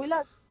co-moderator. kita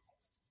tahulah.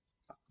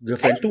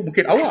 Girlfriend tu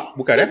mungkin awak,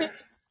 bukan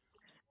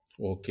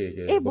Okey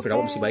je. Boyfriend bukan.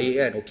 awak mesti baik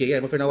kan? Okey kan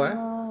boyfriend awak?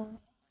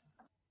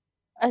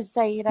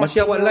 Saya rasa Masih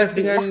awak live okey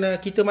dengan lah.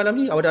 kita malam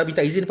ni? Awak dah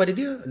minta izin pada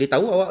dia? Dia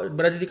tahu awak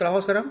berada di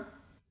Clubhouse sekarang?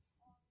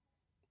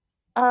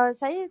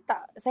 Saya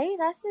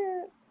rasa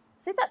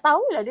saya tak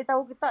tahulah dia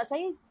tahu ke tak.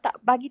 Saya tak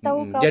bagi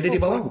tahu ke Dia apa ada di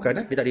bawah pun.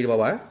 bukan? Dia tak ada di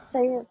bawah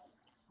Saya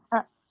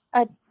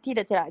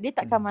tidak. Dia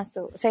takkan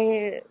masuk.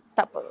 Saya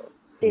tak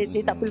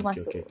dia tak perlu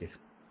masuk.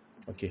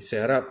 Okey. Saya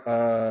harap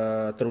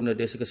teruna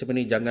Desi Kasima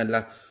ni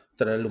janganlah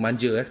terlalu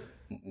manja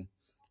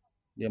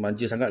Dia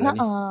manja sangatlah ni.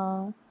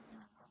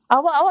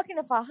 Awak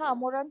kena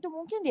faham orang tu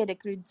mungkin dia ada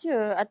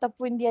kerja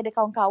ataupun dia ada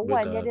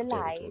kawan-kawan, dia ada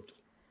live.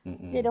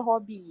 Dia ada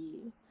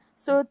hobi.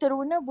 So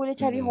teruna boleh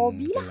cari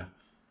hobi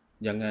lah.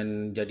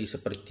 Jangan jadi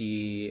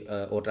seperti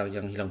orang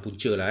yang hilang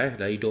punca lah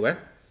dalam hidup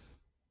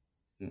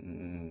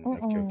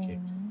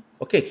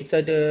Okey,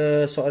 kita ada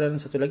soalan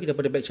satu lagi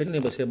daripada back channel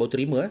yang saya baru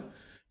terima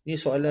Ini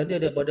soalan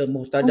dia daripada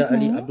Muhtada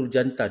Ali Abdul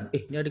Jantan.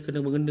 Ni ada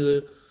kena-mengena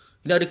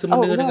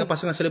dengan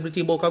pasangan selebriti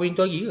yang baru kahwin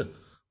tu hari ke?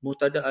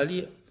 Muhtada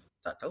Ali,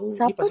 tak tahu.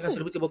 Siapa ni pasangan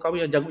tu? selebriti baru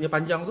kahwin yang janggutnya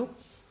panjang tu.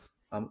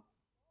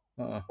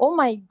 Oh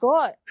my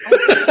god. I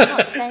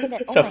cannot stand that.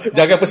 Oh my god.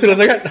 Jangan personal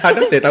sangat.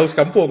 Saya tahu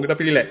sekampung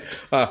tapi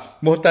relax.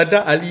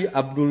 Muhtada Ali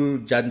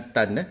Abdul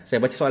Jantan. Saya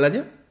baca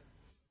soalannya.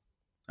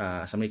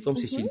 Assalamualaikum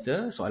Sis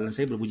Cinta. Soalan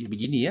saya berbunyi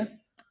begini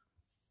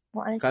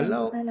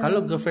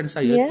Kalau girlfriend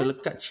saya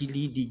terlekat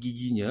cili di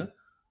giginya.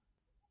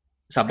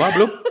 Sabar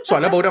belum?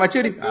 Soalan baru dah baca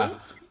ni.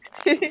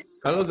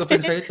 Kalau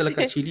girlfriend saya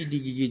terlekat cili di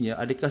giginya,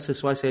 adakah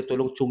sesuai saya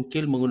tolong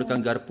cungkil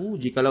menggunakan garpu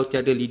jikalau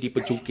tiada lidi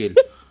pencungkil?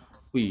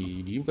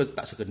 Ni bukan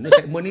tak sekena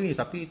segmen ini,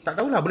 tapi tak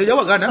tahulah. Boleh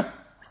jawab kan?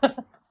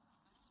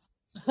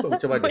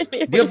 Macam mana?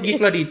 Dia pergi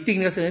keluar dating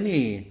rasa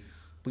ni.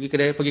 Pergi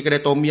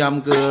kedai tom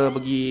yum ke,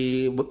 pergi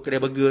kedai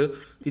burger,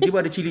 tiba-tiba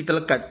ada cili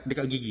terlekat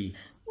dekat gigi.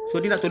 So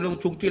dia nak tolong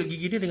cungkil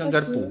gigi dia dengan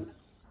garpu.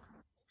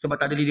 Sebab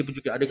tak ada lidi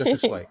pencungkil. Adakah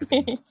sesuai?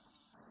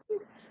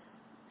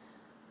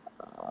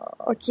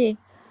 Okey.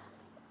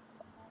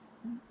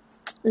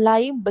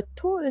 Lain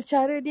betul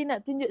cara dia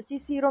nak tunjuk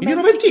sisi romantik. Ini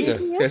romantik ke?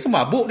 Saya rasa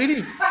mabuk dia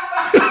ni.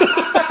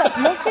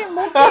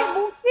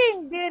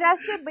 Mungkin dia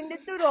rasa benda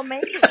tu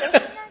romantik.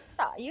 Sebenarnya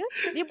tak ya.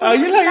 Dia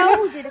boleh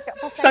tahu je dekat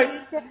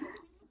pasangan dia.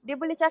 Dia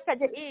boleh cakap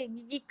je,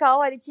 gigi kau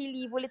ada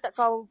cili, boleh tak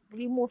kau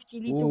remove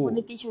cili tu guna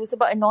tisu?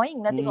 Sebab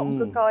annoying lah tengok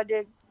muka kau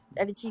ada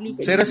cili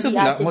kat gigi. Saya rasa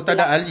pula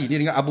Muhtada Ali ni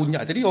dengan Abu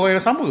Nyak tadi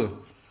orang yang sama.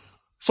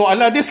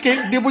 Soalan dia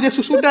sikit, dia punya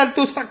susunan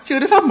tu, structure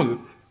dia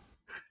sama.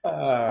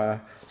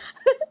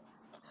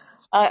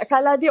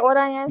 Kalau dia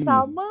orang yang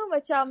sama,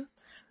 macam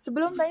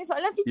sebelum tanya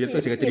soalan fikir. Ya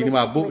tu saya kata dia ni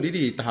mabuk dia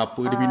ni. Tahap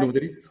apa dia minum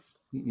tadi.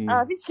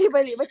 Fikir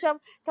balik macam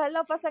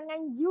kalau pasangan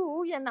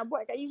you yang nak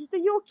buat kat you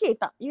cerita, you okay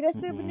tak? You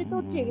rasa benda tu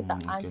okay ke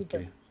tak?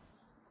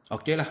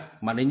 Okey lah.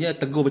 Maknanya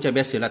tegur macam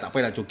biasa lah. Tak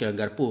payah nak cungkil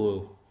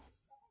garpu.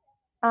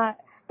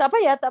 Tak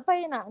payah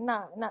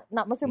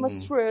nak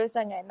mesra-mesra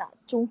sangat, nak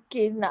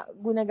cungkil, nak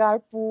guna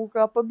garpu ke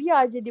apa.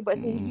 Biar je dia buat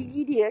sendiri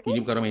gigi dia kan.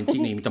 Ini bukan romantik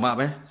ni. Minta maaf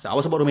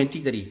Awak sebut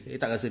romantik tadi. Saya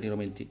tak rasa ni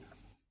romantik.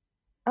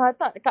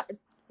 Tak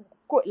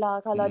kot lah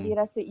kalau dia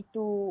rasa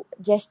itu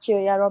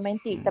gesture yang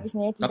romantik. Tapi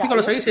sebenarnya tidak. Tapi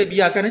kalau saya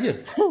biarkan aja.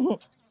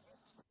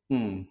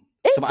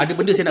 Sebab ada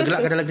benda saya nak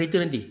gelakkan dalam kereta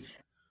nanti.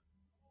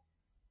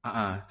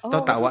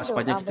 Tahu tak awak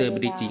sepanjang kita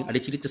berdating, ada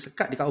cili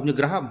tersekat dekat awak punya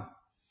geraham.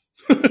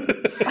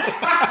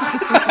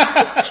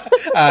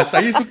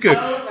 Saya suka.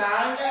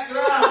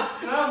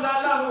 Geram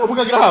dalam. Oh,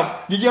 bukan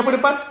geraham. Gigi apa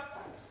depan?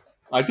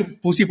 Itu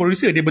fungsi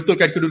producer. Dia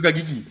betulkan kedudukan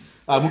gigi.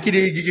 Mungkin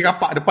dia gigi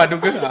kapak depan tu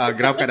ke?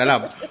 Geram kat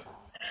dalam.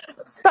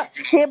 Tak,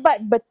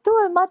 hebat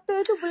betul. Mata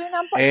tu boleh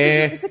nampak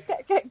tersekat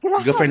kat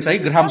geraham. Girlfriend saya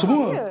geram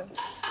semua.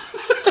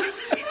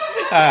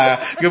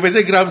 Girlfriend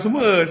saya geram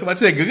semua. Sebab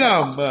tu saya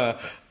geram.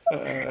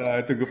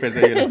 Itu girlfriend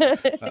saya lah.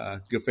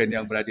 Girlfriend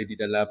yang berada di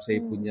dalam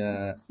saya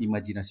punya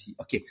imajinasi.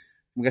 Okey.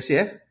 Terima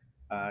kasih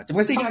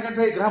terima kasih ingatkan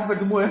saya geramkan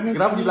semua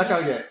Geram di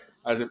belakang je.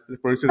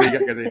 Producer saya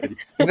ingatkan saya tadi.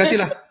 Terima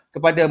kasihlah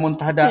kepada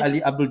Muhtada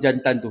Ali Abdul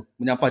Jantan tu.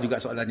 Menyampah juga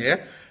soalannya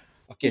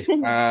Okey.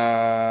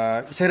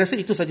 Saya rasa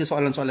itu saja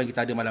soalan-soalan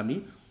kita ada malam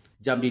ni.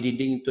 Jam di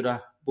dinding itu dah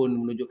pun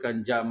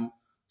menunjukkan jam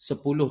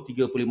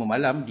 10.35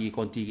 malam di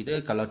konti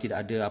kita. Kalau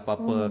tidak ada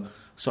apa-apa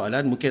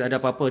soalan, mungkin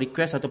ada apa-apa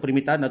request atau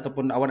permintaan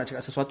ataupun awak nak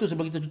cakap sesuatu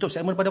sebelum kita tutup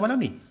segmen pada malam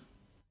ni.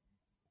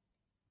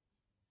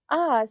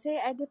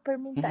 Saya ada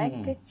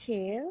permintaan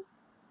kecil.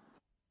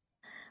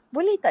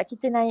 Boleh tak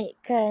kita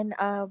naikkan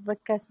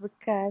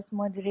bekas-bekas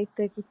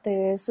moderator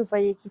kita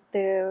supaya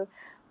kita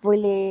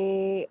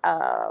boleh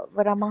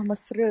beramah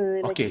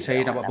mesra Okey, lagi.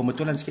 saya nak buat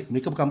pembetulan sikit.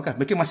 Mereka bukan bekas.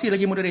 Mereka masih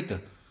lagi moderator.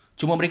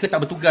 Cuma mereka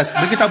tak bertugas.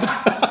 Mereka tak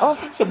Oh,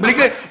 so,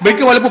 mereka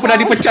walaupun pernah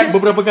dipecat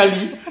beberapa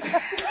kali,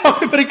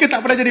 tapi mereka tak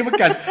pernah jadi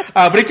bekas.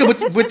 Mereka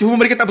cuma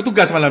mereka tak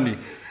bertugas malam ni.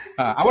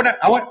 Awak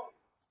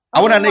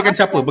nak naikkan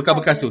siapa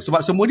bekas-bekas tu?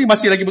 Sebab semua ni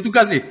masih lagi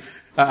bertugas ni.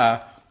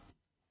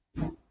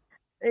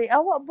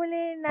 Awak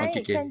boleh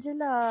naikkan je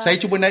lah. Saya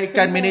cuba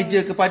naikkan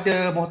manager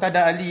kepada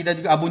Muhtada Ali dan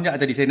juga Abu Nyak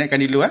tadi. Saya naikkan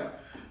dia dulu.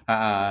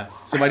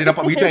 Sebab dia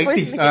nampak begitu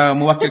aktif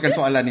mewakilkan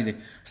soalan ni.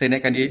 Saya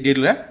naikkan dia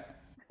dulu.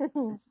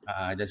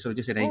 Dan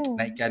seterusnya saya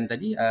naikkan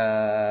tadi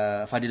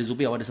Fadil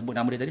Zubair, awak ada sebut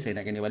nama dia tadi, saya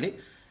naikkan dia balik.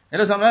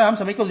 Hello, selamat malam.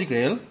 Assalamualaikum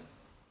Zikril.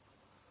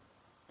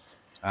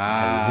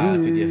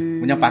 Itu dia.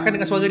 Menyampaikan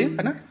dengan suara dia,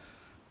 Hana?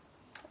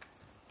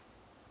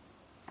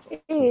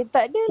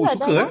 Tak adalah.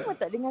 Suka, dah lama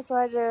tak dengar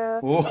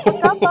suara. Oh,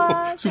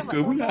 Khabar, suka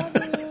pula.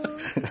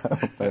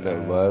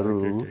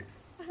 Baru. Okay.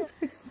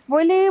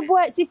 Boleh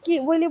buat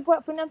sikit, boleh buat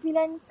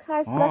penampilan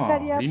khas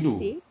Zakaria rindu.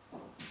 Putih.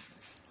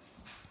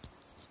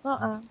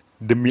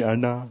 Demi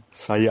Ana,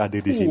 saya ada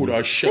di sini.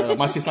 Dahsyat.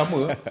 Masih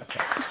sama.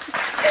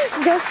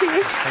 Masih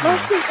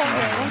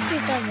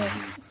sama.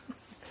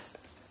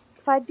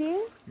 Fadil,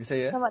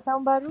 Saya. selamat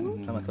tahun baru.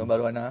 Selamat tahun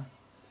baru Ana.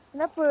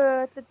 Kenapa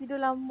tertidur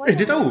lama?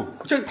 Dia tahu.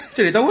 Macam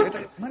dia tahu?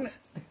 Mana?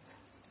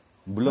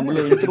 Belum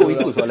intro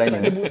itu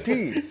soalannya. Ada bukti.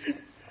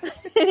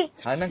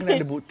 Ana kena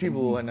ada bukti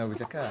baru Ana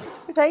bercakap.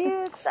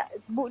 Saya tak,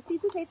 bukti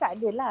tu saya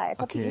tak ada lah.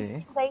 Tapi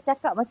saya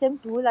cakap macam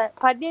tu lah.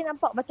 Fadil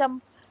nampak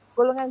macam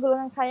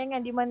golongan-golongan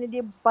kayangan di mana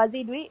dia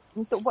bazir duit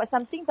untuk buat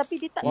something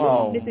tapi dia tak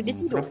tahu dia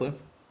tidur. Kenapa?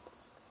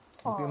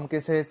 Mungkin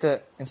saya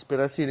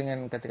terinspirasi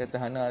dengan kata-kata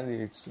Hana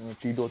dia,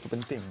 tidur tu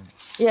penting.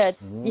 Ya,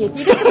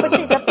 tidur tu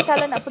penting tapi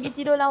kalau nak pergi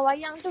tidur dalam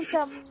wayang tu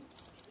macam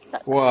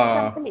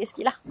macam pelik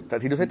sikit lah. Tak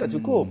tidur saya tak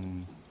cukup.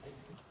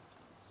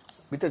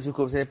 Dia tak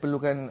cukup, saya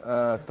perlukan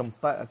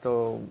tempat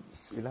atau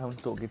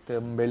untuk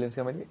kita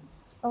membalancekan balik.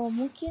 Oh,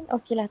 mungkin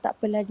okeylah,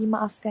 tak apalah,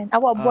 dimaafkan.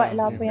 Awak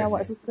buatlah apa yang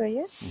awak suka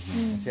ya.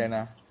 Terima kasih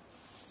Hana.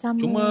 Sama.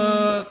 Cuma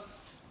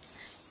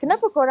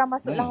kenapa korang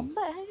masuk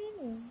lambat hari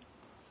ni?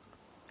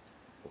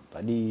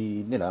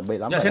 Tadi ni lah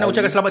baik lambat. saya nak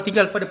ucapkan selamat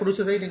tinggal kepada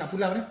producer saya, dia nak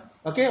pulang ni.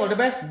 Okay, all the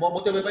best. Bawa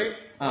botol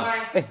baik-baik.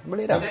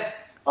 Boleh dah.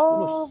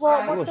 Oh,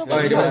 bawa botol.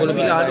 Dia pada Kuala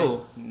Pilah tu.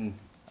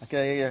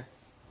 Okay.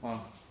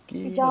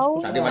 Jauh.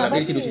 Tak ada malam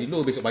ni tidur sini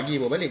dulu, besok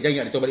pagi bawa balik. Jangan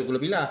ingat dia tahu balik Kuala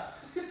Pilah.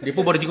 Dia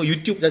pun baru tengok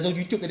YouTube, dah tahu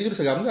YouTube tadi tu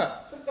seram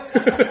juga.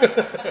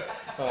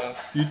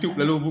 YouTube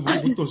lalu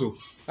putus tu.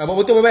 Bawa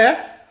botol baik-baik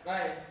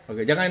Baik.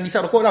 Okay, jangan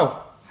nisap rokok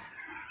tau.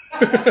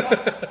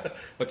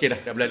 Okey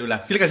dah berlalu lah.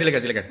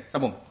 Silakan.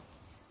 Sambung.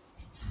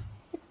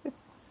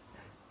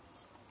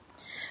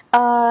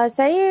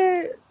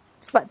 Saya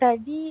sebab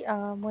tadi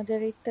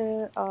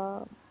moderator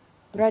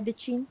Brother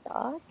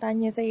Cinta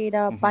tanya saya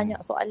dah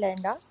banyak soalan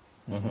dah.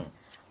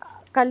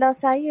 Kalau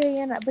saya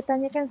yang nak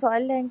bertanyakan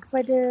soalan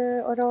kepada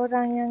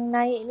orang-orang yang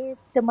naik ni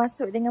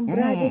termasuk dengan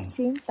Brother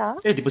Cinta.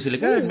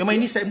 Dipersilakan. Memang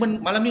ini segmen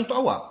malam ni untuk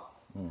awak.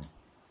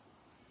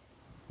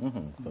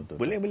 Betul.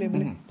 Boleh.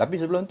 Tapi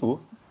sebelum tu,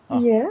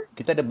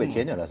 kita ada back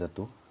channel lah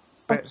satu.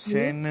 Back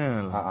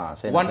channel.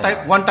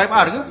 One type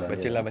R ke?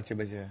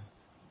 Baca.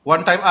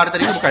 One type R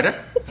tadi tu bukan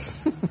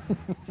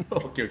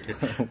Okey.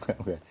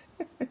 Bukan.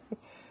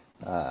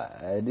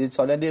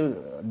 Soalan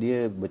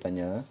dia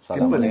bertanya,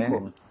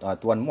 Assalamualaikum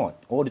Tuan Mod.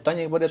 Oh, dia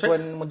tanya kepada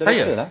Tuan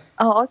moderator lah.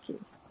 Oh, okey.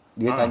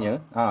 Dia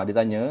tanya,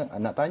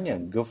 nak tanya,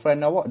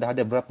 girlfriend awak dah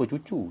ada berapa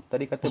cucu?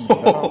 Tadi kata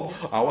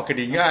awak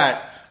kena ingat.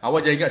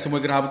 Awak jangan ingat semua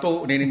geraham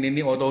tu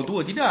nenek-nenek orang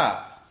tua,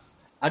 tidak.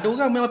 Ada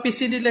orang memang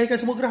pesen dia lahirkan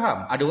semua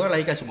geraham. Ada orang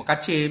lahirkan semua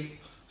kacip,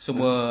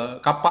 semua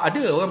kapak,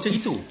 ada orang macam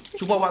itu.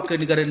 Cuba awak ke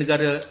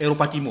negara-negara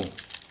Eropah Timur.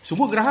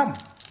 Semua geraham.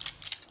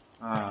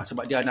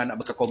 Sebab dia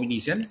anak-anak bekas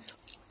komunis kan.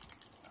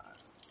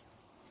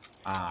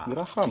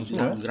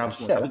 Geraham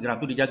semua. Tapi geraham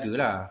tu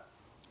dijagalah.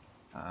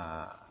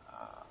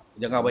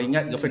 Jangan abang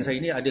ingat girlfriend saya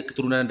ni ada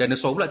keturunan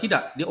dinosaur pula.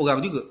 Tidak, dia orang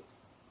juga.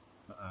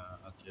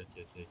 Okey.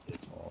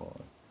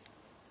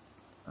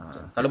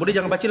 Kalau boleh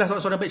jangan bacalah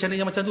soalan back channel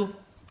yang macam tu.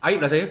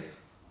 Aiblah saya.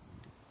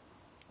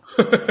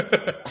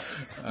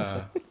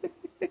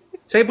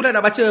 Saya pula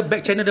nak baca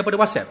back channel daripada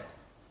WhatsApp.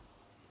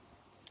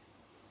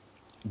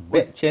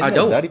 Back channel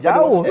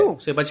jauh tu.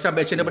 Saya bacakan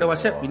back channel daripada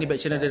WhatsApp. Ini back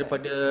channel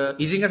daripada,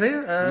 izinkan saya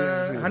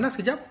Hana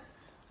sekejap.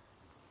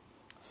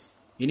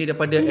 Ini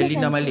daripada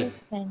Elina Malik.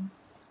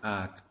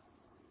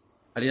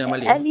 Alina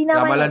Malik.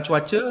 Ramalan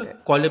cuaca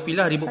Kuala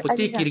Pilah ribut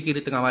peti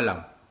kira-kira tengah malam.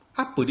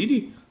 Apa dia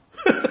ni?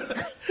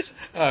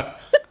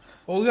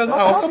 Orang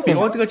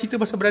orang tengah cerita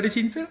pasal berada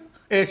cinta.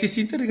 Sis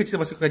cinta dengan cerita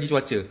pasal kaji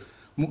cuaca.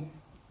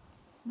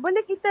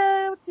 Boleh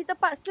kita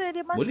paksa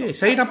dia masuk. Boleh.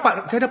 Saya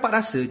dapat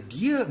rasa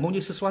dia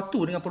mempunyai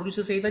sesuatu dengan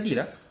producer saya tadi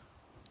lah.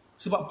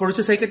 Sebab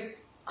producer saya kan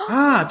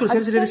tu saya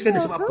rasa dia ada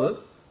skandal. Sebab apa?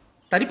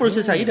 Tadi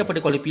producer saya daripada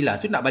Kuala Pilah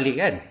tu nak balik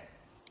kan.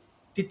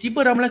 Tiba-tiba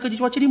ramalan kaji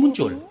cuaca ni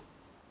muncul.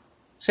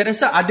 Saya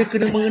rasa ada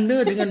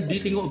kena-mengena dengan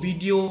dia tengok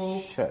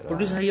video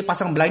producer saya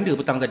pasang blinder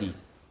petang tadi.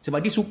 Sebab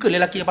dia suka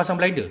lelaki yang pasang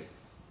blinder.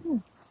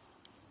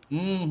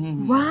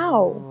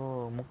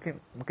 Wow.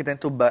 Mungkin time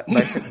tu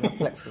bicep dengan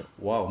flex tu.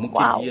 Wow,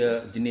 mungkin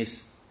dia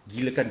jenis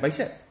gilakan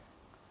bicep.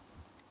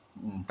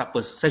 Tak apa,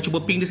 saya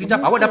cuba ping dia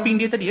sekejap. Awak dah ping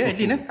dia tadi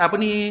Adeline Apa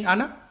ni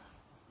Ana?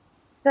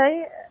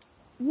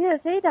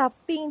 Saya dah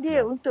ping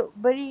dia untuk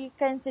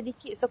berikan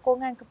sedikit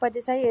sokongan kepada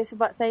saya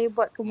sebab saya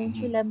buat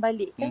kemunculan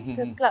balik kan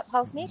ke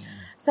Clubhouse ni.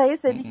 Saya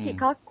sedikit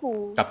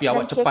kaku. Tapi dan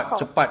awak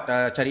cepat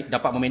cari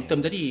dapat momentum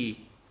tadi.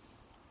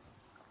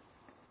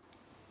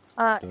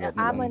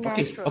 I'm a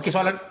natural.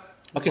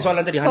 Okey,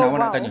 soalan tadi Hana awak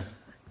nak tanya.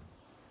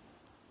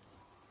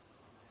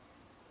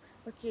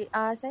 Okey,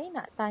 saya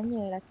nak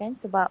tanya lah kan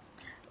sebab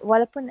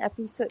walaupun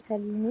episod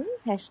kali ni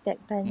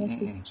 #tanya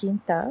sis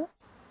cinta,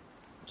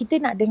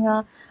 kita nak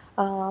dengar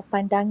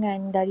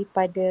pandangan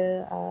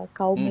daripada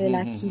kaum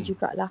lelaki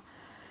jugalah.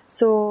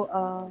 So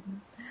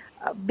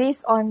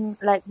based on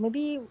like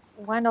maybe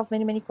one of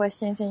many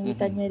questions yang you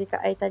tanya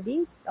dekat I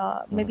tadi,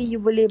 maybe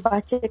you boleh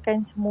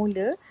bacakan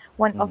semula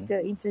one of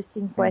the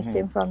interesting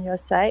question from your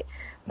side,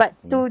 but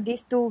to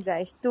these two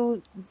guys,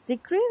 to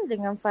Zikril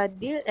dengan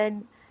Fadil,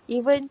 and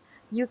even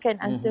you can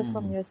answer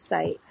from your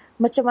side,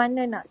 macam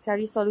mana nak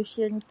cari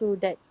solution to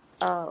that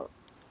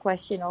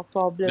question or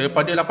problem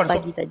daripada 8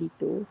 pagi tadi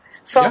tu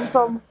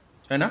from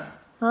Hana?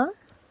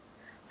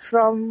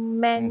 From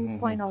men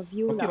point of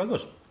view Okey, lah.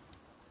 bagus.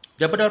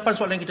 Daripada 8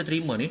 soalan yang kita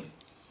terima ni,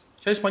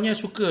 saya sebenarnya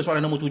suka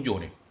soalan nombor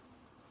 7 ni.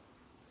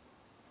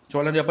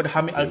 Soalan daripada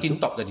Hamid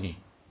Al-Tintop tadi ni.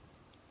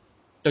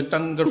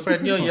 Tentang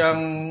girlfriend dia yang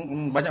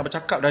banyak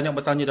bercakap dan banyak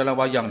bertanya dalam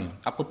wayang ni.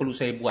 Apa perlu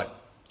saya buat?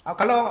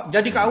 Kalau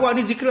jadi kat awak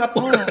ni Zikril apa?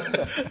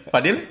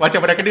 Fadil, macam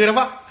pada kena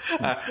nampak?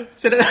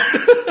 Saya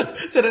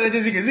nak tanya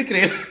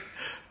Zikril.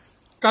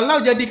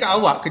 Kalau jadi kat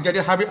awak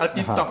kejadian Hamid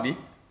Al-Tintop ni,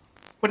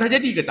 pernah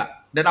jadi ke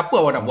tak? Dan apa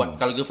awak nak buat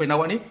kalau girlfriend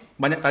awak ni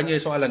banyak tanya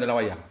soalan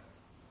dalam wayang?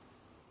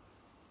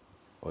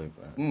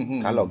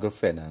 Kalau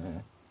girlfriend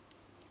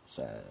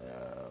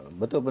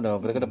betul benar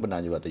kadang-kadang pernah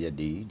juga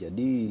terjadi.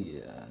 Jadi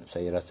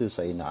saya rasa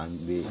saya nak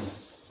ambil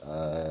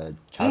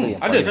cara yang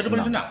ada cara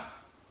paling senang.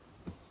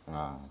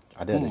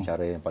 Ada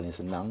cara yang paling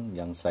senang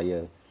yang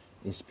saya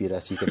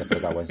inspirasikan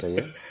daripada kawan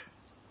saya.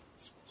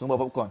 Semua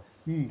popcorn.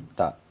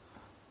 Tak.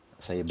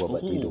 Saya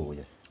buat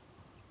tidur je.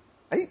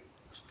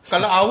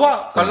 Kalau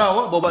awak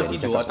bawa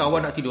tidur atau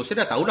awak nak tidur,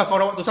 saya dah tahu dah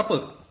kawan awak tu siapa.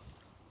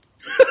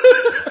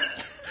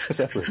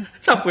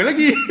 Siapa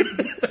lagi?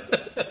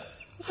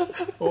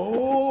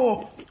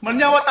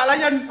 Maknanya awak tak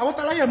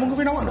layan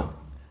girlfriend awak tu.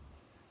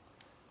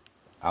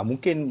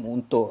 Mungkin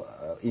untuk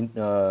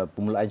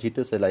permulaan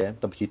cerita saya layan,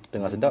 tapi cerita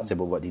tengah sedap saya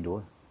buat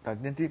tidur.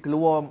 Nanti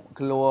keluar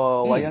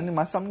wayang ni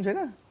masam macam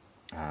mana?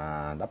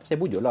 Tapi saya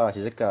bujuk lah.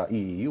 Saya cakap,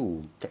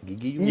 you cat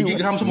gigi you. Gigi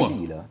geram semua?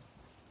 Lah.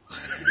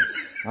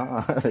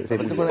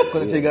 Lepas tu kau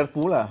nak cari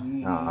garpu lah.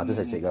 Itu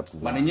saya cari garpu.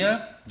 Maknanya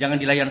jangan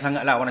dilayan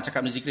sangat lah awak nak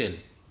cakap dengan Zikril.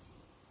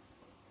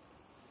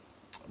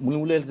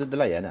 Mula-mula kita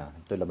terlayan lah.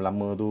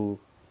 Lama-lama tu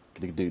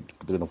kita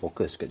kena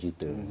fokus kat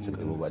cerita. So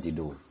kita buat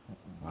tidur.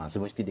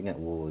 Semua mesti ingat,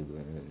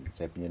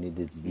 saya punya ni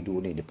dia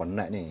tidur ni, dia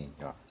penat ni.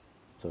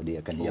 So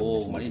dia akan diam.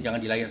 Maknanya jangan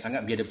dilayan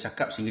sangat biar dia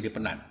bercakap sehingga dia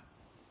penat.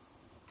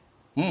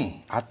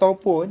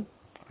 Ataupun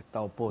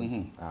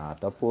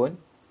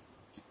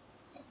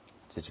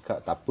saya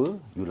cakap tak apa,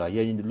 you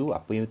layan dulu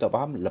apa yang you tak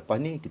faham, lepas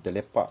ni kita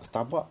lepak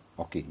Starbucks.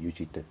 Okay, you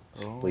cerita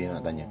apa yang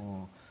nak tanya.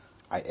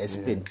 I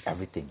explain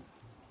everything.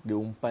 Dia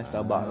umpan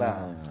Starbucks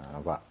lah.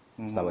 Nampak?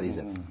 Starbucks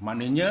Diesel.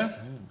 Maknanya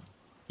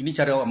ini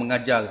cara awak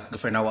mengajar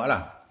girlfriend awak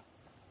lah.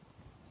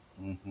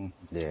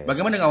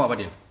 Bagaimana dengan awak,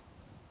 Fadil?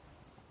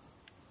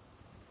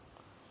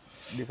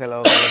 Dia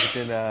kalau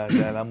kita dah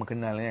lama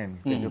kenal kan,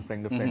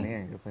 girlfriend ni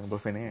kan,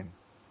 girlfriend ni kan,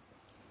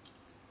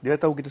 dia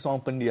tahu kita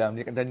seorang pendiam,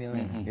 dia akan tanya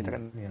kan, kita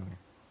akan tanya.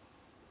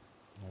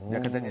 Dia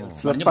akan tanya.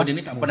 Maknanya benda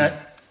ni tak pernah.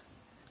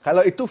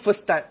 Kalau itu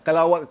first time,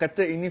 kalau awak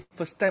kata ini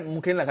first time,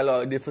 mungkinlah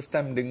kalau dia first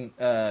time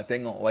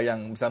tengok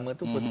wayang bersama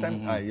tu first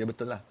time, ya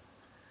betul lah.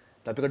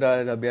 Tapi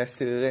kalau dah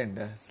biasa kan,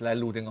 dah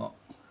selalu tengok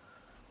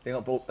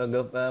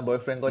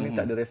boyfriend kau ni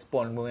tak ada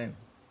respon pun kan.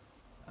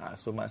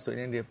 So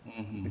maksudnya dia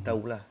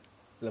tahulah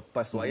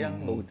lepas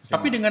wayang baru.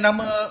 Tapi dengan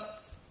nama,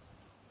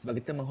 sebab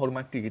kita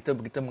menghormati,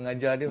 kita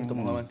mengajar dia untuk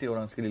menghormati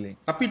orang sekeliling.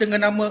 Tapi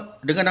dengan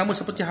nama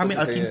seperti Hamid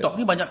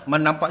Al-Tintop ni banyak,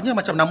 nampaknya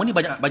macam nama ni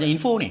banyak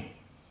info ni.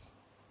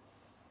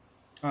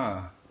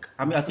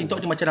 Hamid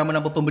Al-Tintop ni macam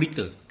nama-nama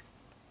pemberita.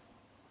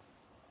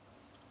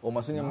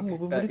 Maksudnya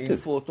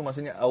info tu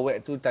maksudnya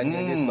awak tu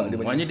tanya dia sebab dia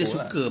banyak maknanya info. Dia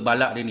suka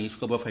balak dia ni,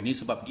 suka boyfriend ni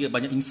sebab dia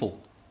banyak info.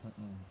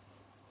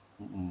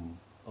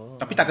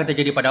 Tapi takkan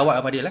terjadi pada awak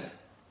apa dia lah.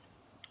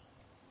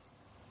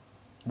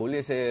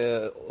 Boleh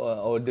saya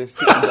order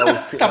seat jauh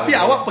sikit. Tapi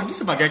awak pergi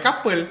sebagai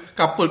couple.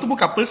 Couple tu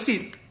bukan couple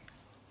seat.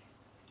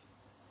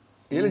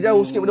 Yelah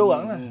jauh sikit pada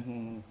orang lah.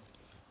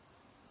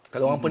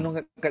 Kalau orang penuh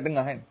kat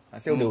tengah kan.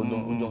 Saya udah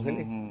ujung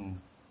sekali.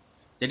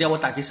 Jadi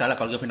awak tak kisahlah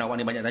kalau girlfriend awak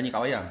ni banyak tanya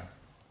kat wayang.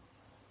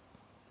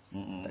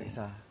 Tak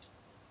kisah.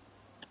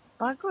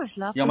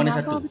 Baguslah. Yang mana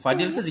satu?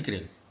 Fadil ke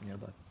Zikril?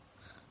 Penyabar.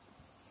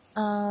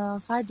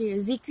 Fadil.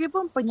 Zikril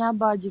pun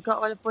penyabar juga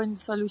walaupun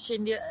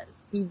solution dia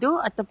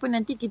tidur ataupun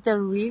nanti kita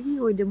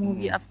review the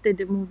movie after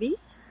the movie.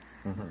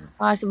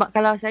 Sebab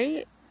kalau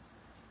saya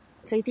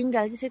Saya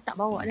tinggal je, saya tak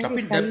bawa dah.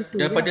 Tapi Sekali tu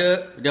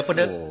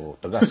daripada Oh,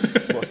 tegas.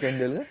 Buat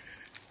skandal ke?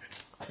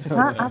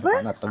 apa?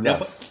 Nak tegas.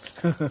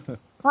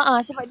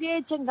 Sebab dia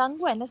macam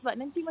gangguan lah. Sebab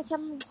nanti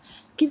macam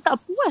kita tak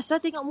puas lah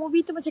tengok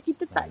movie tu. Macam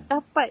kita tak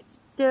dapat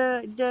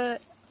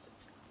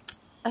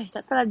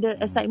tak tahu lah, the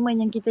excitement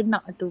yang kita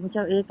nak tu.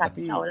 Macam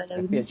kacau lah.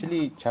 Tapi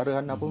actually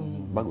cara Hana pun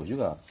bagus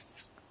juga.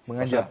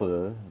 Mengajar.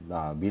 Pasal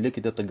apa? Bila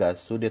kita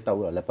tegas, so dia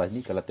tahu lah lepas ni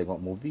kalau tengok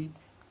movie,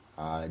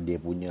 dia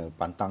punya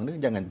pantang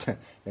dia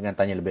jangan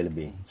tanya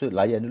lebih-lebih. So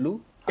layan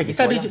dulu.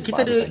 Kita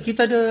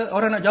ada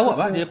orang nak jawab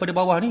daripada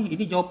bawah ni.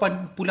 Ini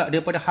jawapan pula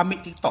daripada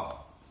Hamid TikTok.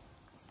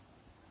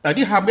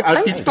 Tadi Hamid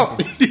TikTok.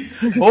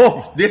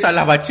 Oh, dia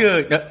salah baca.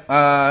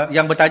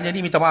 Yang bertanya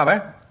ni minta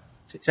maaf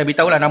Saya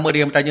beritahu lah nama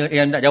dia yang bertanya,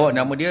 yang nak jawab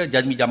nama dia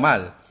Jazmi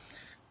Jamal.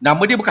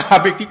 Nama dia bukan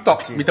Hamid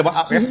TikTok. Minta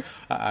maaf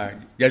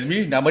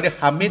Jazmi, nama dia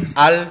Hamid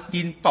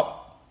Al-Tintop.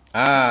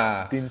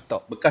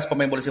 Tintop. Bekas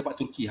pemain bola sepak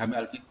Turki, Hamid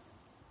Al-Tintop.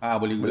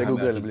 Boleh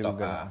Google.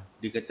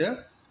 Dia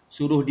kata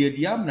suruh dia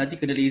diam, nanti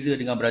kena laser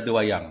dengan brother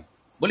wayang.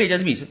 Boleh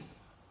Jazmi?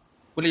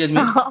 Boleh Jazmi?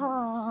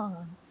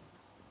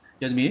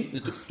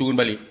 Jazmi, turun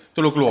balik.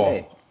 Tolong keluar.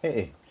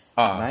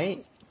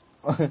 Naik.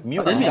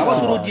 Jazmi, awak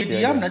suruh dia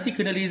diam, nanti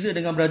kena laser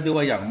dengan brother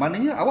wayang.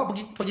 Maknanya awak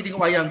pergi tengok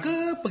wayang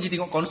ke, pergi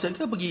tengok konsert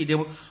ke, pergi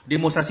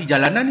demonstrasi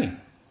jalanan ni?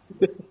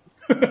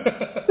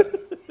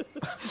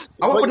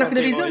 Awak pernah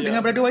kena laser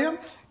dengan brother wayang?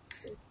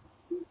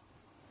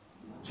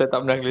 Saya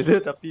tak pernah laser,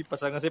 tapi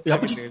pasangan saya pernah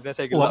kena dan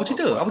saya gelak. Apa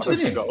cerita? Apa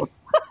cerita ni?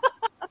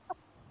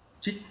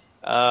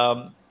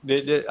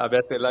 Dia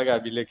biasalah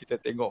kan, bila kita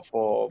tengok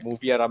for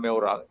movie yang ramai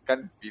orang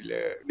kan, bila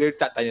dia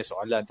tak tanya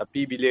soalan,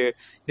 tapi bila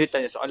dia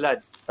tanya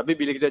soalan, tapi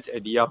bila kita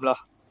diam lah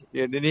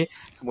dia ni,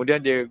 kemudian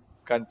dia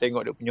kan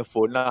tengok dia punya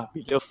phone lah.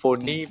 Bila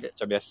phone ni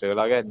macam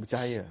biasalah kan,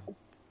 Bercahaya.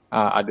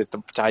 ada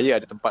percaya,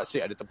 ada tempat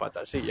strict, ada tempat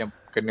tak strict. Yang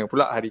kena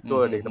pula hari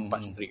tu ada tempat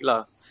strict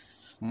lah.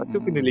 Lepas tu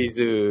kena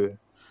laser.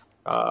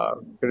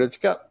 Kena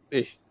cakap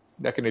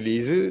dah kena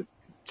laser,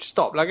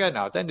 stop lah kan.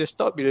 Time dia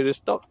stop, bila dia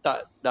stop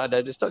dah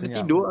ada stop,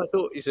 dia tidur lah.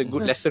 So it's a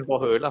good lesson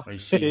for her lah.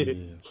 I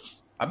see.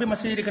 Habis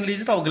masa dia kena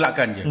laser tahu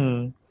gelakkan je.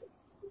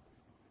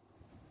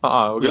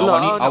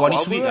 Awak ni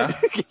sweet lah.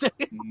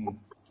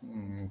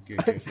 Okay.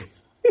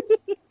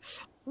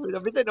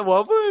 Tapi tak nak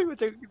buat apa.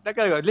 Macam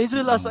takkan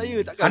laser lah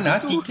saya. Takkan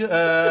Hana, gitu.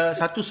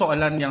 satu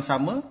soalan yang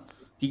sama,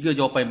 3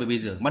 jawapan yang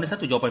berbeza. Mana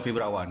satu jawapan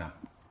favourite awak, Hana?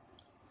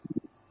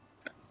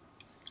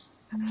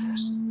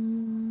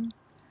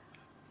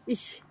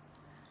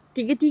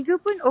 Tiga-tiga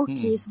pun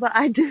okey sebab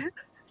ada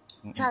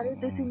cara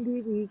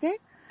tersendiri kan.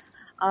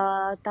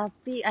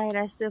 Tapi I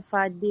rasa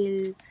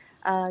Fadil,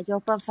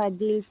 jawapan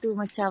Fadil tu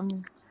macam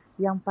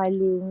yang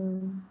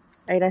paling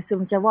I rasa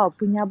macam wow,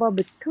 punya abang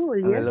betul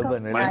ya.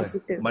 Relevan.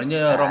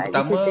 Maknanya round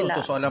pertama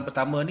untuk soalan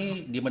pertama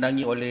ni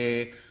dimenangi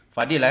oleh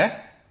Fadil lah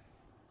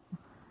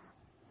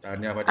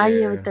Tahniah Fadil.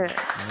 Ya betul.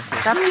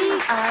 Tapi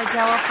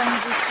jawapan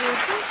Zikir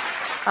tu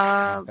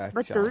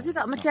betul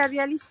juga, macam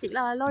realistik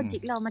lah,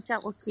 logik lah, macam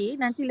okay,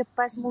 nanti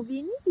lepas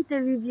movie ni kita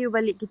review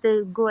balik,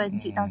 kita go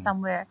and sit down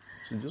somewhere.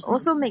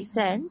 Also make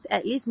sense,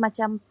 at least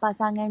macam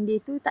pasangan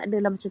dia tu tak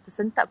adalah macam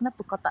tersentak,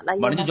 kenapa kau tak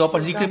layan. Maknanya jawapan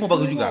Zikir pun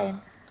bagus juga.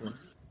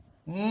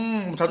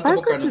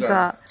 Bagus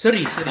juga.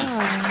 Seri.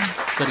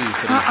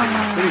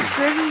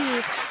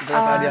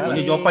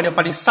 Ini jawapan yang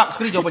paling sak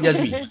sekali, jawapan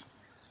Jazmi.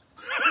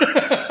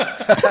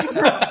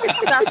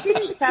 tapi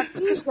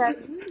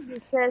Jazmi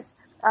because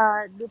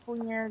dia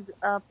punya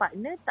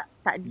partner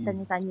tak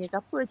ditanya-tanya ke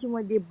apa,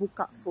 cuma dia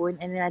buka phone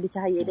and then ada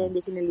cahaya dan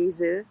dia kena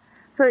laser.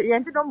 So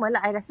yang tu normal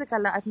lah. I rasa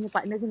kalau I punya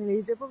partner kena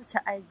laser pun macam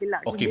I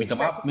gelak. Okay, minta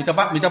maaf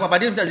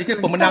Fadil, minta Zikir,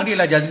 pemenang dia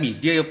lah Jazmi.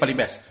 Dia yang paling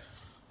best.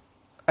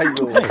 Ayo.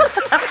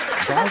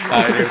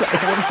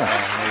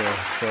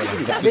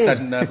 Keputusan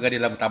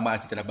pengadilan pertama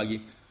kita dah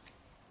bagi.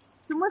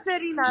 Semua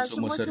seri lah.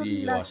 Semua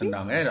seri. Wah,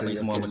 senang nak bagi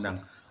semua menang.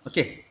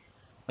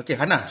 Okey,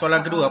 Hana,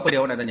 soalan kedua apa dia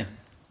awak nak tanya?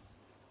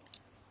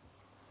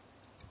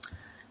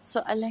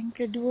 Soalan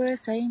kedua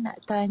saya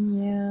nak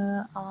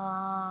tanya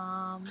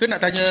Ke nak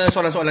tanya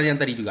soalan-soalan yang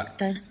tadi juga?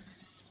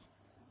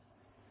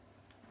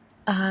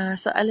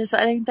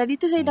 Soalan-soalan yang tadi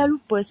tu saya dah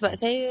lupa sebab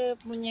saya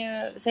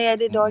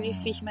ada Dory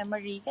Fish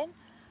memory kan.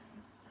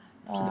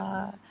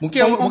 Mungkin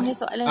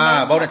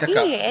baru nak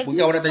cakap.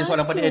 Mungkin awak nak tanya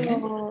soalan pada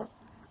Adeline.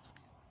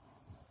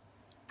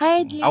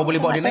 Hai Adeline. Awak boleh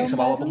bawa dia naik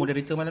sebab awak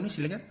pemoderator malam ni,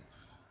 silakan.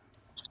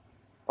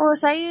 Oh,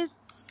 saya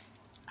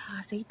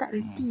tak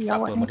reti. Tak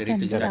Awak apa,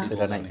 moderator je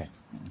naikkan. naikkan.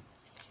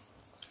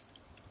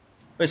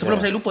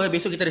 Sebelum saya lupa,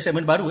 besok kita ada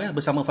segmen baru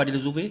bersama Fadil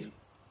Zubair.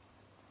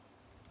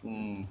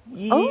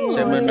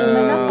 Segmen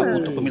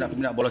untuk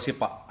peminat-peminat bola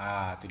sepak.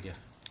 Tu dia.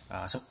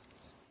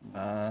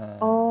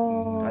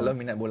 Kalau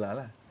minat bola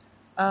lah.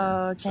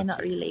 Cannot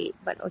relate,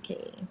 but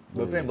okay.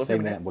 Boyfriend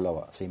minat bola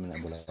awak. Saya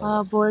minat bola.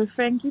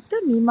 Boyfriend kita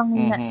memang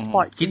minat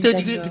sports. Kita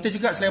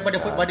juga selain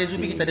pada Fadil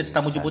Zubair, kita ada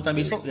tetamu jemputan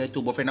besok,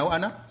 iaitu boyfriend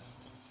awak, Ana.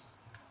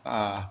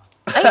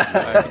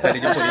 Kita ada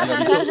jemput dia juga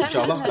besok,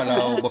 insyaAllah.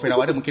 Kalau boyfriend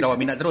awak ada, mungkin awak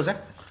minat terus.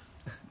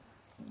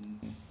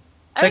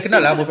 Saya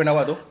kenal lah boyfriend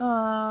awak tu.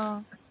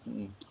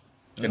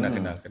 Kenal.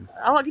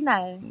 Awak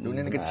kenal?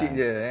 Dunia ni kecil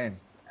je kan.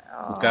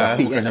 Bukan,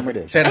 Syafiq bukan kan nama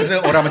Syafiq. dia? Saya rasa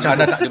orang macam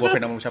anda tak ada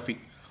boyfriend nama Syafiq.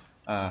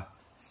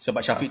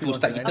 Sebab Syafiq tu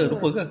ustaz kita,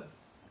 lupa ke?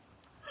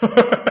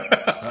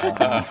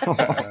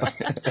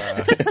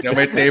 Yang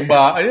main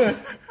tembak je.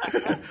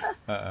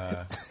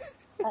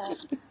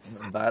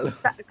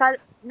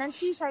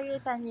 Nanti saya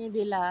tanya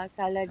dia lah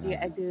kalau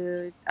dia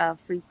ada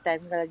free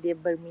time, kalau dia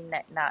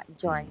berminat nak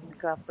join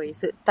ke apa.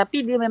 So,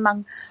 tapi dia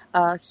memang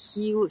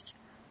huge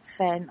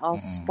fan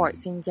of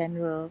sports in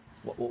general.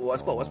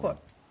 What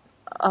sport?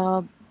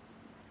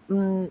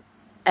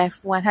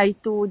 F1 hari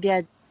tu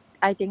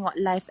I tengok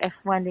live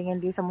F1 dengan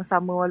dia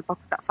sama-sama walaupun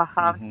aku tak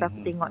faham, tapi aku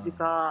tengok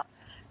juga.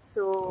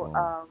 So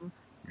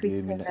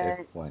Dia minat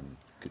cricket, F1.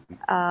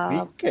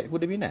 Cricket pun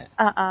dia minat.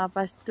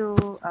 lepas tu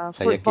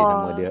Saya yakin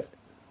football.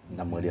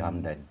 nama dia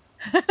Hamdan.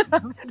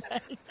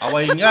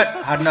 Awak ingat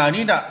Hana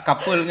ni nak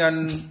couple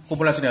dengan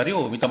kumpulan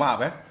senario, minta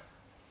maaf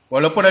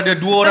Walaupun ada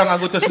 2 orang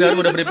anggota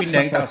senario daripada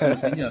Penang, tak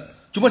semestinya.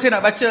 Cuma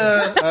saya nak baca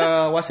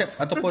WhatsApp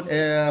ataupun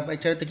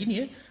cara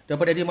terkini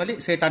daripada Eddie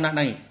Malik, saya tak nak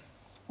naik.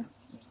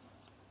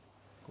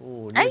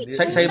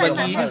 Saya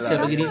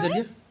bagi reason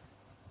dia.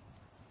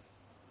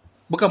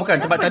 Bukan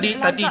sebab tadi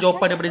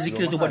jawapan daripada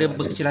Zikri tu buat dia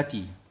berkecil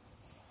hati.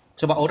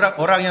 Sebab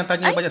orang yang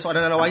tanya banyak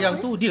soalan dalam wayang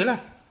tu dia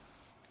lah.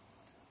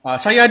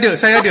 Saya ada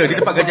di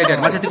tempat kejadian.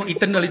 Masa tengok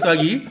Eternal itu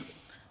hari,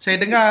 saya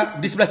dengar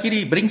di sebelah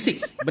kiri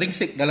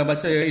beringsik dalam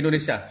bahasa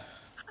Indonesia.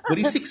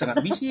 Berisik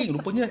sangat, bising.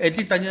 Rupanya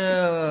Edwin tanya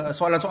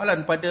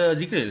soalan-soalan pada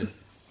Zikril.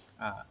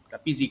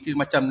 Tapi Zikril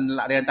macam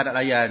layan tak nak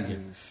layan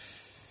je.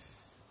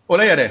 Oh,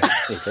 layan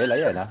Saya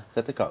layan lah.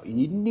 Saya cakap,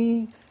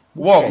 ini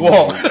Wong.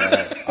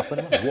 apa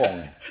nama? Wong.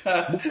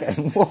 Bukan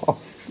Wong.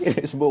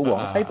 Dia sebut Wong.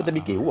 Saya pun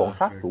terfikir, Wong.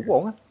 Satu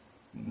Wong lah.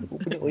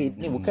 Rupanya,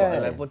 ini bukan.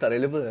 Soalan pun tak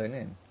relevan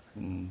kan.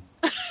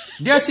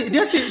 Dia asyik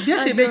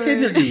back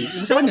channel ni.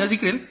 Macam mana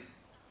Zikril?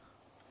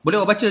 Boleh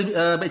awak baca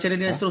back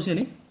channel dia seterusnya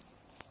ni?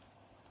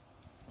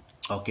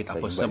 Okey,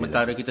 tak apa.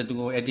 Sementara kita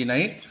tunggu Eddie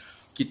naik,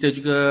 kita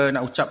juga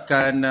nak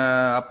ucapkan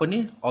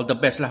all the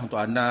best lah untuk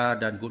Ana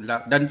dan good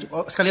luck. Dan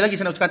sekali lagi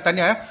saya nak ucapkan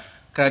tahniah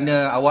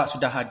kerana awak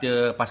sudah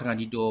ada pasangan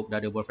hidup, dah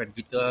ada boyfriend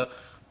kita.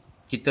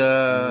 Kita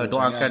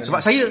doakan.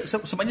 Sebab saya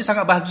sebenarnya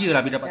sangat bahagia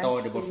lah bila dapat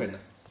tahu ada boyfriend.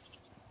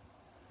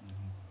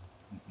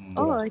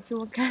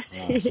 Terima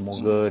kasih.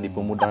 Semoga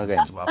dipermudahkan.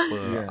 Sebab apa?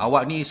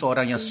 Awak ni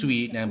seorang yang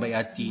sweet dan baik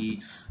hati.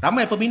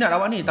 Ramai peminat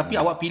awak ni,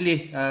 tapi awak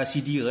pilih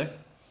si dia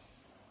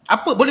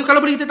Apa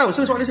kalau boleh kita tahu,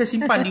 soalan saya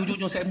simpan di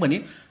ujung-ujung segmen ni,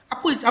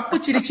 apa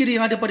ciri-ciri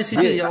yang ada pada si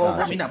dia yang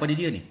awak minat pada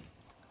dia ni?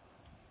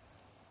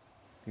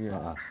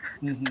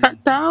 Tak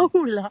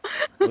tahulah.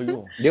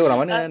 Dia orang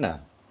mana Nana?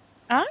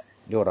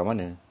 Dia orang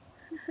mana?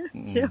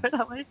 Dia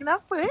orang mana,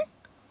 kenapa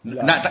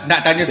Nak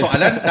tanya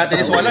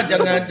soalan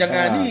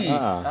jangan ni.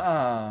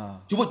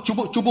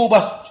 Cuba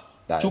ubah.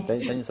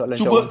 Tanya soalan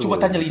Cuba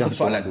tanya lagi satu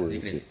soalan.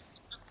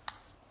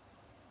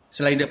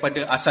 Selain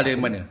daripada asal dari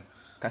mana?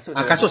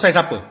 Kasut saya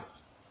siapa?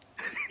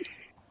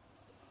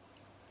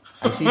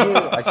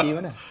 IC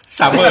mana?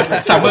 Sama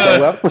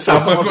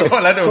kot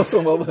soalan tu.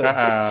 Kosong berapa?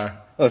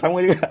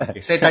 Sama juga.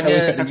 Okay, saya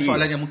tanya satu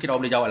soalan yang mungkin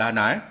awak boleh jawab lah,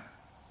 Hana.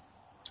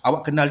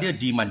 Awak kenal dia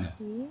di mana?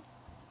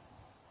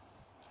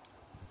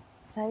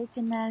 Saya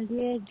kenal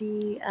dia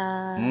di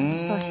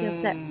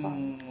social platform.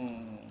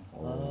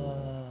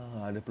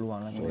 Ada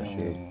peluang lah.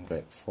 Social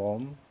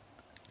platform.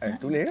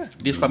 Tulis lah.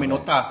 Dia suka ambil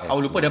nota.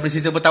 Awak lupa daripada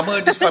season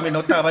pertama dia suka ambil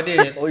nota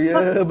Fadil. Oh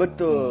ya,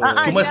 betul.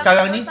 Cuma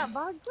sekarang ni tak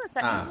bagus.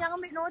 Yang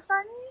ambil nota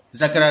ni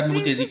Zakaria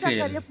putih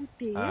Zikri. Zakaria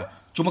putih.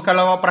 Cuma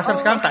kalau awak perasan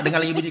sekarang tak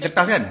dengar lagi bunyi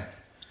kertas kan?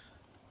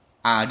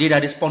 Dia dah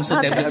ada sponsor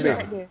tablet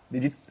sekarang.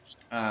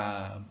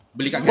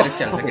 Beli kat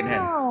Carousel second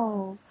hand.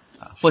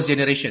 First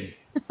generation.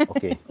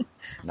 Okey.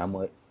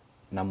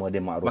 Nama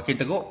dia Ma'ruf. Makin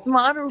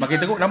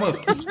teruk nama.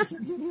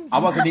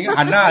 Awak kena ingat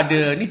Hana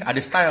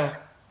ada style.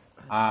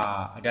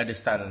 Dia ada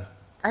style.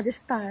 Ada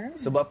style.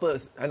 Sebab apa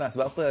Hana,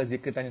 sebab apa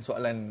Zikri tanya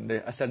soalan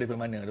asal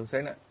daripada mana tu?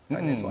 Saya nak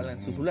tanya soalan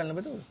susulan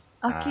lepas tu.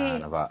 Okey.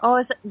 Nampak.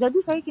 Jadi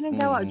saya kena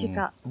jawab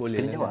juga. Boleh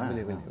Kena jawab,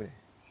 boleh.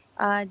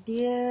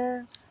 Dia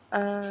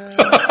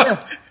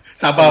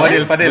Sabar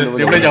Fadil.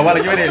 Dia boleh jawab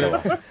lagi Fadil.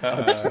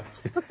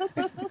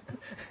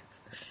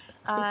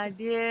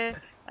 dia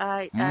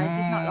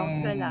she's not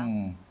local lah.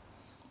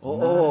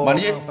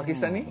 Maknanya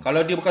Pakistan ni?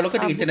 kalau dia bukan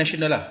lokal dia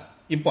international lah.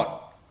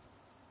 Import.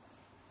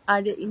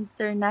 Dia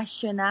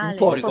international.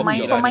 Import.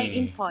 Pemain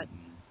import.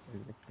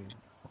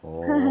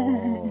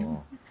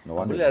 No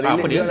wonder. Boleh lah,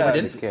 Apa dia,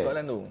 Fadil?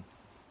 soalan tu.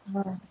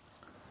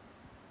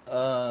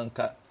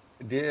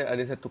 Dia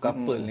ada satu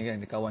couple ni kan,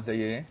 kawan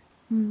saya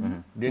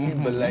dia ni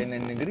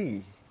berlainan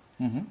negeri.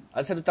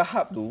 Ada satu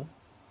tahap tu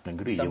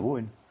Negeri je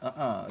pun.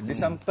 dia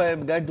sampai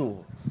bergaduh.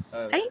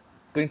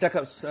 Kena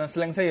cakap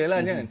slang saya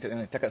lah, jangan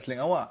cakap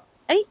slang awak.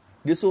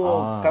 Dia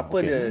suruh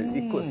couple dia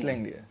ikut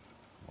slang dia.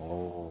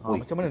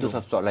 Macam mana tu?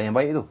 Itu soalan yang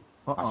baik tu.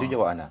 Maksud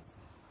jawab Ana.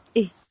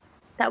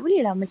 Tak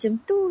boleh lah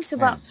macam tu.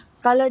 Sebab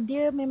kalau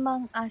dia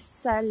memang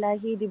asal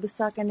lahir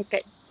dibesarkan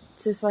dekat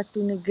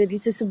sesuatu negeri,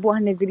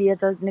 sesebuah negeri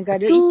atau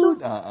negara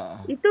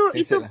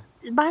itu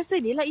bahasa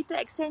dia lah, itu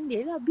accent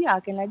dia lah.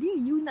 Biarkanlah dia.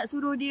 You nak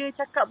suruh dia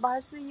cakap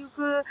bahasa you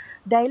ke,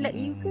 dialect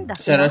you ke, dah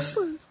Saya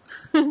kenapa?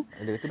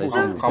 Dia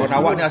kata Kawan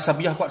awak ni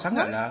asabiah kuat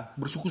sangat lah.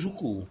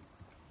 Bersuku-suku.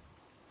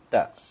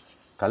 tak.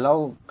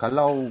 Kalau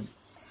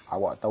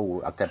awak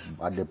tahu akan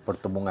ada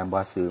pertemuan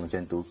bahasa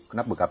macam tu,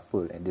 kenapa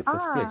couple at the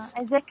first place?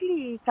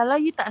 Exactly. Kalau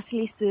you tak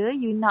selesa,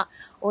 you nak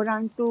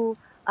orang tu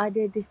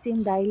ada the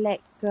same dialect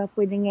ke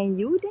apa dengan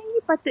you, then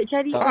you patut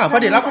cari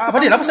Fadil,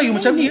 apa saya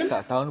macam ni ya?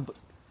 Tak, tahun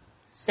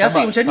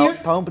Saya macam ni ya?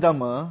 tahun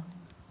pertama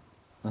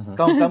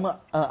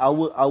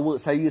awak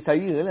saya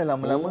lah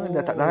lama-lama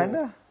dah tak tahan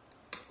dah.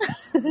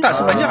 Tak,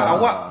 sebenarnya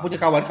awak punya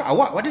kawan ke?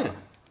 Awak Fadil?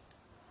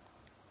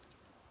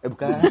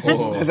 Bukan.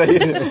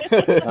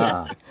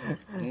 Ha.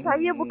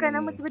 Saya bukan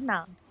nama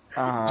sebenar.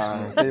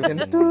 Saya bukan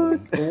tu.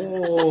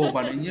 Oh,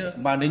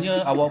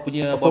 maknanya awak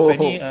punya boyfriend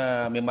ni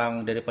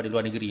memang daripada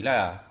luar negeri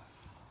lah.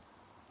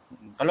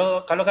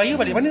 Kalau kaya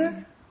balik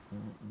mana?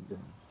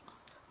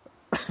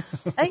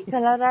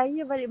 Kalau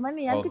raya balik mana,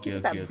 yang tu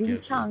Okey, kita tak okey,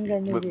 bincangkan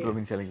dulu. Belum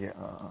bincang lagi.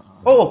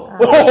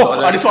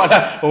 Ada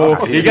soalan.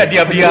 Ingat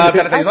diam-diam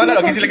tak nak tanya soalan.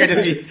 Okey, silakan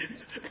Jasmine.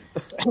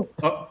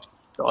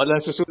 Soalan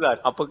susulan.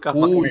 Apakah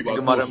makanan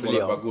kegemaran bagus,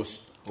 beliau? bagus.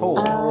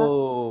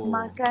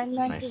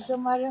 Makanan Nice.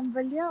 kegemaran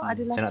beliau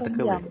adalah Saya nak tom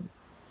teka yam. boleh?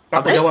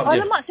 Apa jawab dia?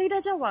 Alamak, saya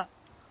dah jawab.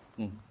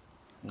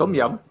 Tom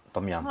yam?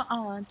 Tom yam.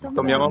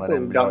 Tom yam apa?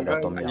 Kegemaran Udang beliau ke? dah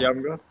tom yam. Ayam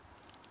ke?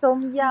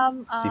 Tom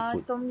yam,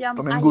 Seafood. tom yam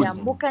Tom yam goong. ayam.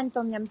 Bukan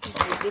tom yam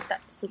seafood. Dia tak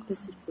suka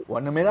seafood.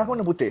 Warna merah ke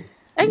warna putih?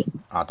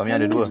 Tom yam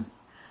ada dua.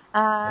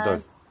 Betul.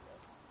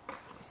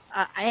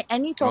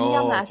 Any tom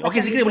yam lah.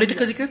 Okey, Zikri boleh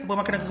teka Zikri apa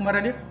makanan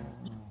kegemaran dia?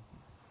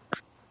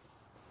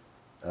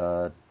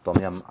 Tom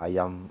yam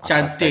ayam.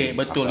 Cantik,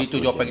 betul itu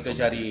jawapan kita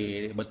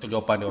cari. Betul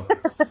jawapan tu.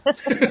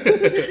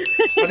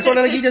 Ada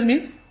soalan lagi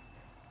Jasmine?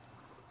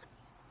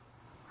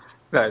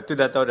 Nah, itu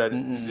dah tahu dah.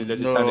 Dia dah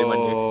datang dari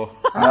mana.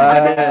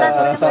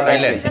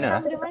 Thailand.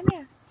 Datang dari mana?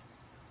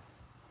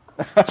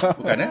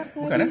 Bukan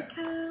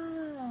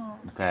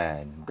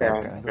Bukan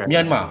Bukan.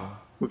 Myanmar.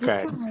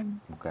 Bukan.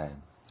 Bukan.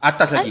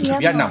 Atas lagi, Myanmar.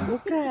 Vietnam.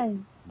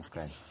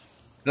 Bukan.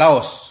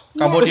 Laos,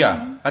 Cambodia.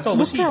 Atau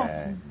overseas.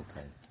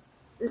 Bukan.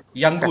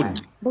 Yangon,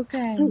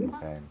 Bukan.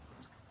 Bukan.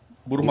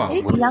 Burma.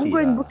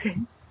 Yangon lah. bukan.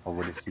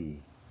 Over the sea.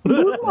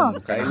 Burma.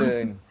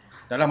 Thailand.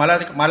 Dalam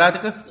Malaya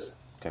ke?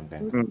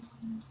 Bukan.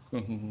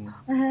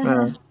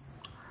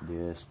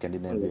 Dia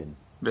Scandinavian.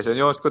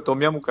 Biasanya orang suka tom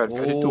yam bukan.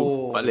 Kat situ.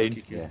 Tempat lain.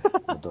 Ya,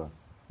 betul.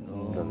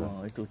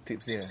 Itu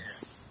tips dia.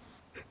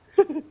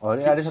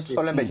 Dia ada satu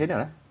soalan back channel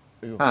lah.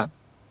 Ha.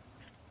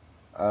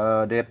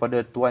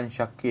 Daripada Tuan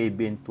Syakir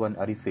bin Tuan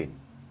Arifin.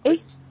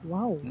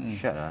 Wow.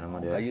 Syad lah nama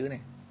dia. Kaya ni.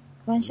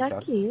 Tuan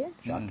Syakir.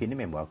 Syakir ni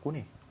member aku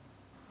ni.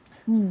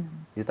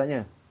 Dia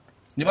tanya.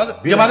 Dia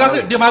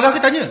marah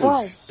ke tanya?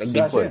 Wow.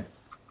 Simple.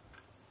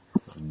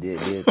 Dia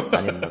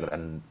tanya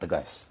dengan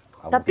tegas.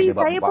 Tapi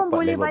saya pun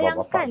boleh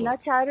bayangkan lah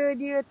cara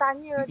dia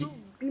tanya tu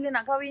bila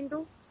nak kahwin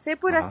tu. Saya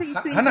pun rasa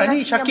itu Hana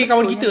ni Syakir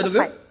kawan kita tu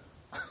ke?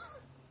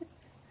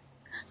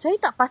 Saya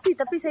tak pasti,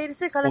 tapi saya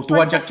rasa kalau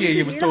Tuan Syakir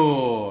je dia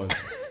betul.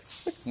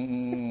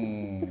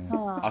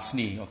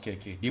 Asni.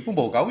 Okey. Dia pun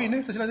baru kahwin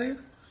tak silap saya.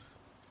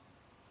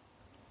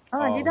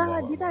 Dia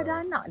dah ada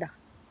anak dah.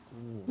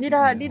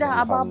 Dia dah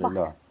abah-abah.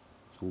 Alhamdulillah.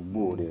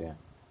 Subuh dia.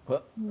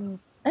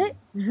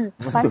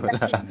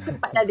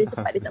 Cepat dah dia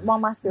tak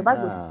buang masa.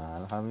 Bagus.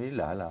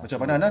 Alhamdulillah lah. Macam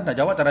mana Hana? Nak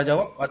jawab tak nak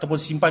jawab? Ataupun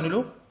simpan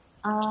dulu?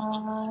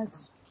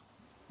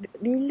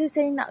 Bila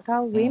saya nak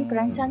kahwin,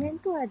 perancangan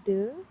tu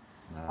ada.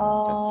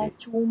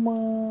 Cantik. Cuma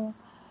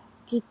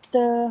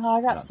kita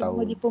harap Nak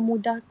semua tahu.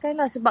 dipermudahkan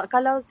lah. Sebab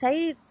kalau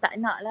saya tak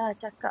nak lah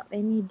cakap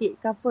any date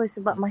ke apa,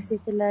 sebab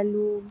masih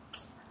terlalu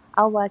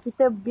awal.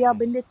 Kita biar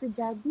benda tu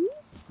jadi,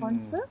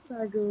 confirm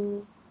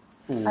baru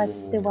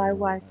kita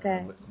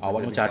war-warkan. Awak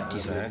ni macam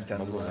artis lah.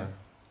 Bagus lah.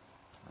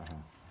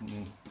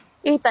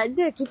 Tak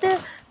ada. Kita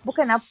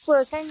bukan apa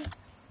kan,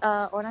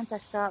 orang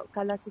cakap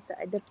kalau kita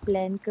ada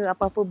plan ke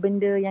apa-apa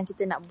benda yang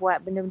kita nak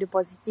buat, benda-benda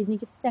positif ni,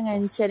 kita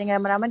jangan share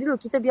dengan ramai-ramai dulu.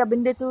 Kita biar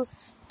benda tu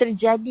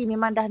terjadi,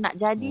 memang dah nak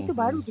jadi tu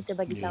baru kita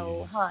bagi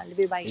tahu.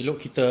 Lebih baik. Elok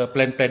kita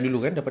plan-plan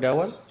dulu kan daripada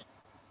awal.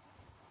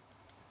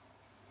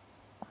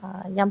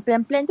 Yang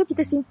plan-plan tu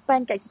kita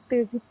simpan kat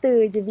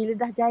kita je. Bila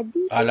dah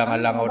jadi,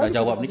 Alang-alang awak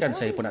dah jawab ni kan,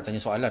 saya pun nak tanya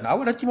soalan.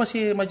 Awak nanti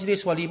masih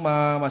majlis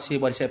walimah, masih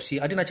buat resepsi,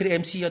 ada nak cari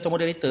MC atau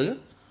moderator ke?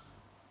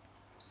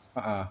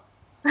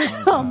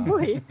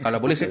 Kalau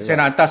boleh saya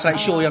nak hantar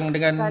slide show yang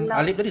dengan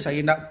Alif tadi, saya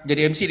nak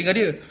jadi MC dengan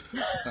dia.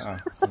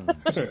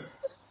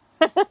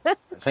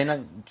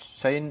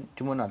 Saya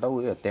cuma nak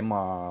tahu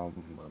tema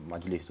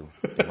majlis tu,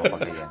 tema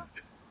pakaian.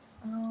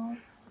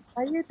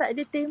 saya tak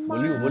ada tema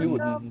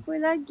Bollywood. apa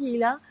lagi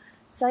lah.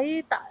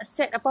 Saya tak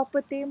set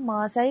apa-apa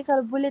tema. Saya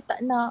kalau boleh tak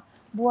nak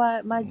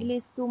buat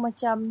majlis tu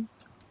macam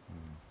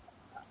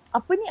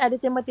apa ni, ada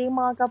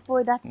tema-tema ke apa,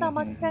 datang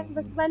makan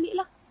lepas tu balik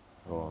lah.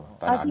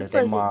 Tak nak ada simple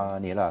tema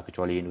ni lah,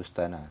 kecuali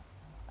Hindustan lah.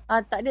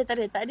 Tak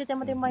ada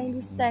tema-tema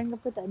Hindustan ke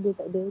apa, tak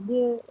ada.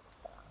 Dia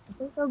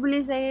kalau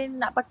boleh saya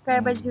nak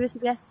pakai baju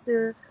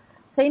biasa.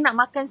 Saya nak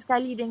makan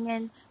sekali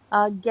dengan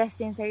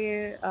guest yang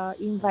saya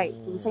invite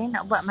tu. Saya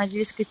nak buat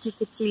majlis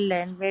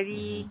kecil-kecilan,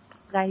 very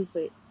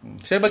private.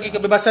 Saya bagi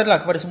kebebasan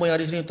lah kepada semua yang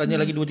ada sini. Tanya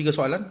lagi 2-3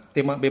 soalan.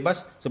 Tema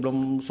bebas.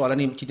 Sebelum soalan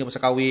ni cerita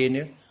pasal kahwin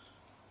ya.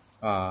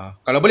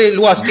 Kalau boleh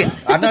luar sikit.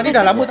 Ana ni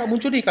dah lama tak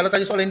muncul ni. Kalau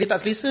tanya soalan yang dia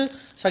tak selesa,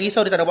 saya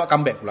risau dia tak nak buat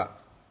comeback pula.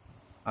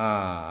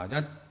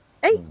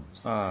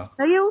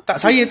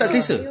 Saya yang tak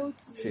selesa.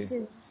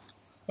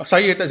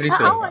 Saya tak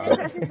selesa. Awak yang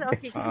tak selesa.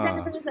 Okey, kita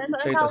jangan tanya soalan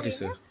Saya tak kahwin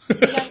selesa. ya.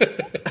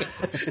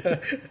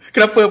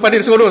 Kenapa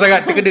Fadil seronok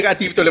sangat? Terkena kat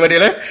hati betul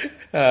Fadil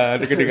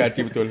terkena kat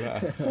hati betul.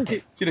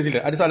 Sila.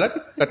 Ada soalan?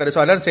 Kalau tak ada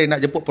soalan, saya nak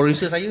jemput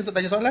producer saya untuk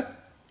tanya soalan.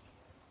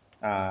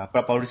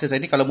 Producer saya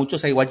ni kalau muncul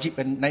saya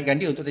wajibkan naikkan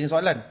dia untuk tanya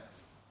soalan.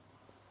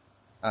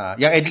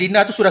 Yang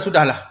Adelina tu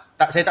sudah-sudah lah.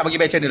 Saya tak bagi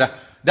back channel lah.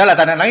 Dah lah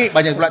tak nak naik,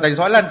 banyak pula tanya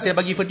soalan. Saya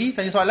bagi Ferdi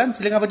tanya soalan.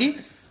 Silakan Ferdi.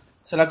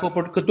 Selaku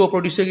ketua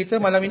producer kita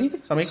malam ini.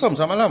 Assalamualaikum,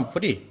 selamat malam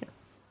Ferdi.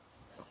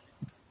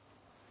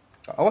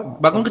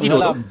 Awak bangun ke tidur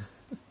tu?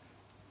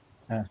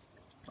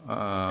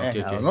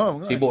 Okey.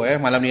 Sibuk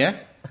malam ni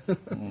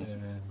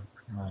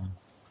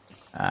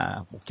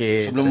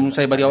Okey. Sebelum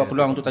saya bagi awak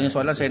peluang untuk tanya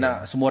soalan, saya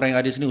nak semua orang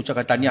yang ada sini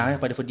ucapkan tahniah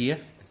pada Ferdi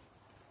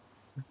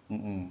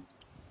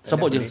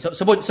Sebut je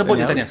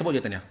tahniah.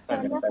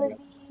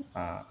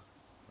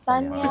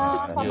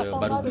 Tahniah. Dia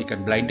baru belikan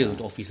blender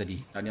untuk office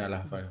tadi. Tahniah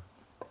lah.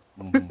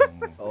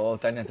 Oh,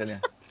 tahniah.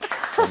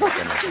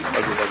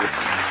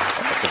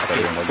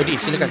 Ferdi,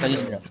 silakan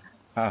tanya.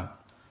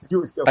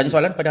 Tanya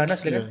soalan pada Hana,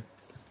 silakan.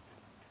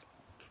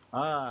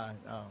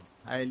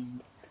 Hai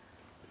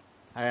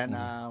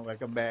Ana,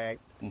 welcome back.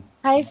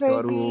 Hai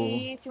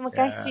Ferdi, terima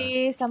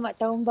kasih. Selamat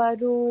tahun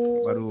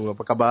baru.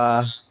 Apa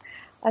khabar?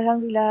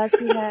 Alhamdulillah,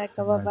 sihat,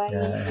 khabar baik.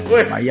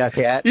 Maya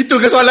sihat?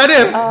 Itu ke soalan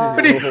dia?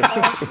 Ferdi.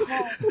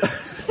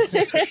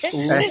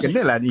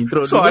 Kenalah ni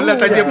intro dulu. Soalan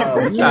tanya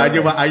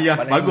mak ayah.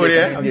 Bagus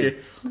dia. Okey.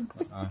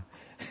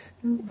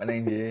 Mana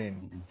Enjin?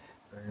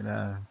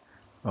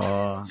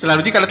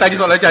 Selalu je kalau tanya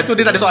soalan macam tu,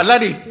 dia tak ada soalan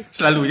ni.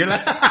 Selalu je lah.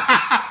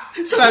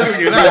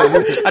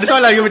 Ada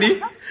soalan ke Ferdi?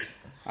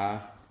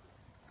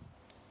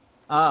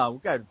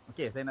 Bukan.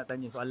 Okey, saya nak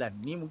tanya soalan.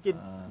 Ni mungkin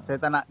saya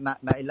tak nak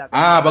elakkan.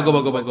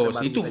 Bagus.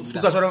 Itu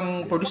tugas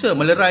seorang producer,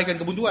 meleraikan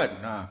kebuntuan.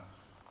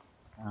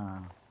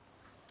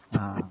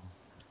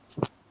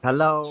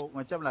 Kalau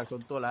macamlah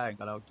contohlah kan,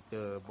 kalau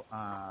kita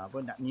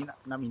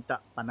nak minta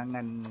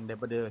pandangan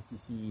daripada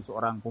sisi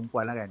seorang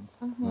perempuan lah kan.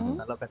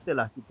 Kalau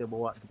katalah kita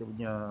bawa kita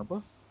punya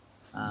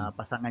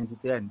pasangan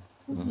kita kan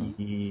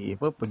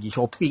pergi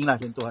shopping lah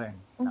contoh kan.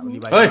 Nak beli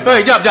baju.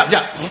 Hei, jap.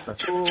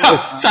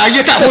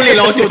 Saya tak boleh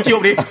lah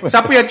tiup ni.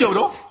 Siapa yang tiup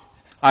tu?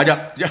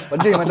 Jap.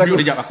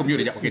 Aku mute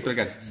dia jap. Okey,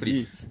 teruskan.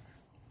 Beri.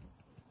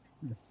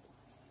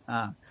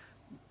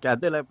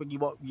 Katalah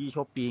pergi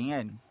shopping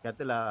kan.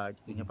 Katalah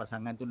kita punya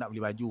pasangan tu nak beli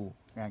baju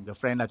kan.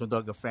 Girlfriend lah,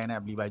 contoh girlfriend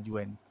nak beli baju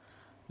kan.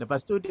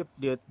 Lepas tu dia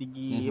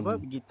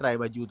pergi try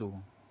baju tu.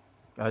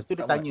 Lepas tu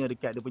dia tanya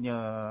dekat dia punya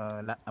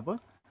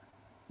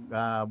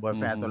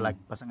boyfriend atau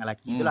pasangan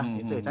lelaki tu lah.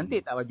 Kata,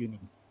 cantik tak baju ni?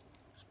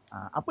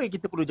 Apa yang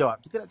kita perlu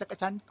jawab? Kita nak cakap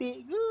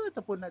cantik ke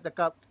ataupun nak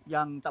cakap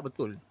yang tak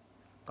betul?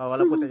 Kalau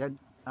walaupun tak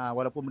cantik,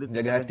 walaupun benda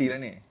jaga hati lah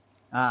ni.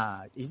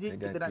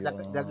 Kita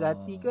nak jaga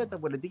hati ke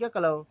ataupun nanti kan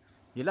kalau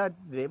yelah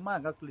dilema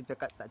kan, kalau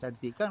cakap tak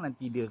cantik kan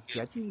nanti dia kecil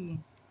hati.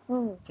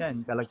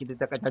 Kan kalau kita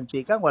cakap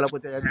cantik kan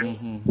walaupun tak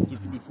cantik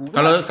kita tipu.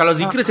 Kalau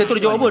Zikri saya tu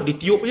dia jawab apa?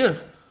 Ditiup je.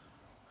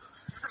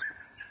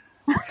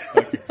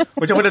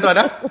 Macam mana tu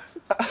Ana?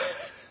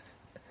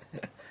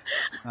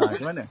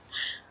 Macam mana?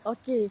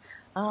 Okey.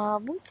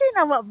 Mungkin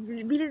awak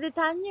bila dia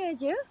tanya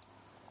je,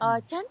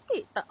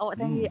 cantik tak awak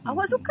tanya dia?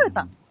 Awak suka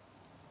tak?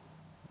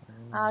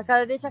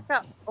 Kalau dia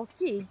cakap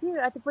okey je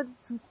ataupun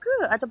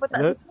suka ataupun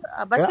tak suka,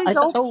 baca I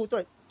tak tahu tu.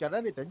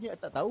 Kadang dia tanya I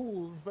tak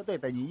tahu. Sebab tu I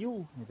tanya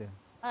you kata.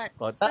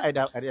 Kalau tak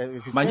ada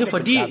maknanya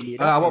Ferdi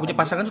awak punya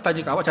pasangan tu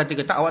tanya kat awak cantik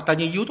ke tak, awak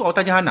tanya you tu, awak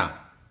tanya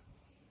Hana.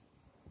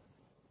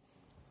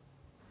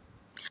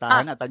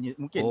 Tak nak tanya,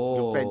 mungkin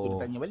girlfriend tu dia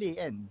tanya balik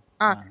kan.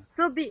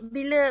 So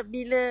bila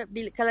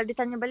kalau dia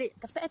tanya balik,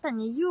 tapi I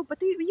tanya you, lepas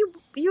tu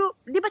you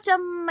dia macam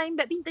main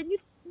badminton,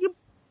 you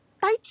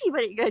tai chi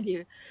balik ke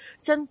dia.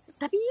 Macam,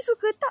 tapi you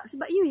suka tak?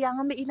 Sebab you yang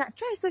ambil you nak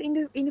try. So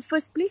in the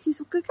first place you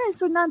suka kan?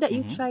 So now that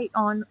you try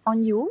on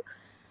you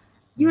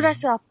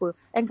rasa apa?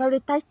 And kalau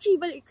dia tai chi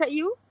balik kat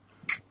you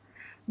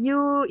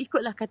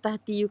ikutlah kata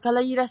hati you. Kalau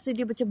you rasa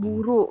dia macam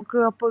buruk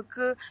ke apa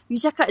ke, you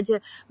cakap je,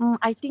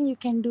 I think you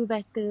can do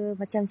better.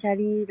 Macam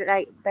cari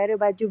like better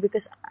baju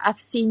because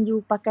I've seen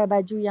you pakai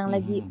baju yang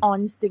lagi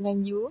ons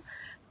dengan you.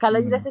 Kalau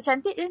you rasa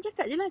cantik, jangan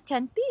cakap je lah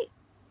cantik.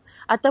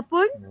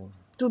 Ataupun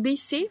to be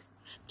safe,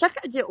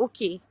 cakap je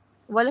okay.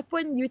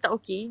 Walaupun you tak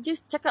okay,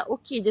 just cakap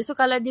okay je. So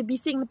kalau dia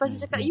bising lepas tu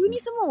cakap you ni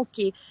semua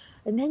okay,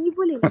 and then you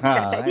boleh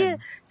cakap kat dia.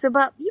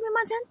 Sebab you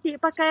memang cantik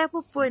pakai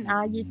apa pun.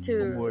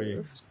 Gitu.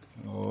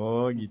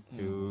 Oh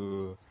gitu.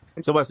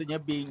 So maksudnya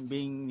being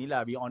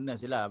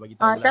honest je lah, bagi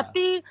tahu lah.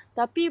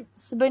 Tapi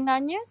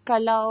sebenarnya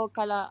kalau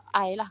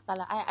I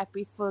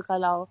prefer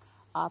kalau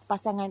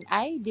pasangan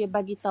I dia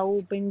bagi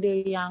tahu benda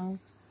yang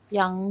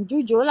yang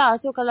jujur lah.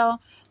 So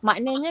kalau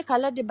maknanya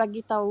kalau dia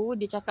bagi tahu,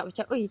 dia cakap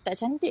macam, "Oi, tak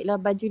cantik lah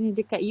baju ni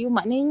dekat you."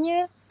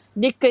 Maknanya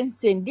dia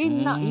concern, dia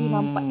nak you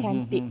nampak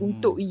cantik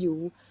untuk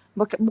you.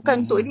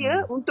 Bukan untuk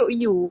dia, untuk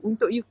you.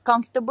 Untuk you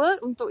comfortable,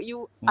 untuk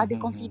you ada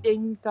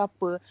confident ke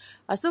apa.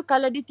 So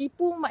kalau dia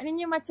tipu,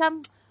 maknanya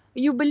macam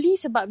you beli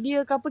sebab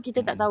dia ke apa,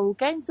 kita tak tahu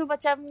kan. So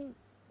macam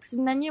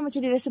sebenarnya macam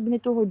dia rasa benda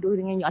tu hodoh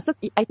dengan you. So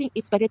I think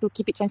it's better to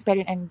keep it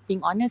transparent and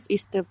being honest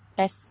is the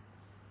best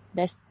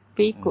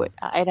way kot.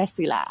 I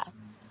rasa lah.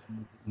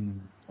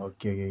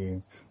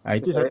 Okay.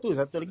 Itu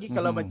satu lagi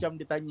kalau macam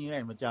dia tanya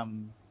kan, macam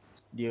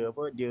dia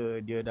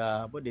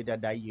dah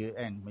diet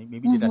kan,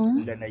 maybe dia dah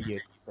sebulan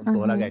diet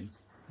contoh lah kan.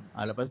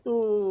 Lepas tu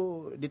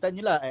dia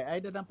tanyalah, I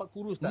dah nampak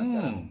kurus tak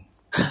sekarang?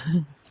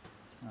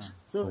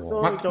 So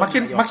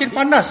makin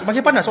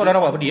panas soalan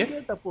awak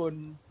Fadi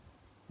ataupun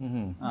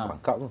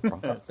perangkap.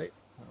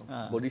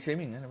 Body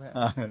shaming kan.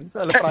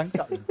 Salah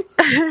perangkap.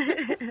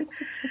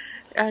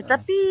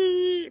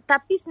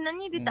 Tapi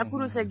sebenarnya dia tak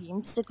kurus lagi.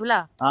 Macam tu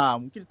lah.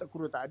 Mungkin tak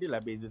kurus, tak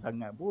adalah beza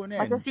sangat pun kan.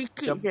 Macam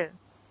sikit je.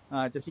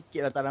 Macam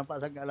sikit lah, tak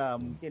nampak sangat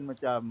lah. Mungkin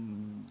macam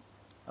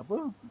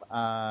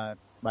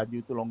baju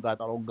tu longgar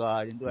tak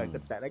longgar macam tu kan.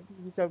 Ketat lagi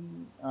macam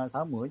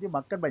sama je,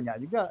 makan banyak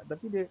juga.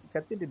 Tapi dia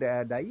kata dia dah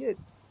diet.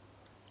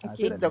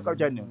 Okay. Saya nak cakap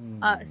macam mana?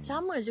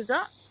 Sama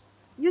juga.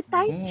 You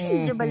tai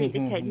chi je balik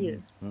dekat dia.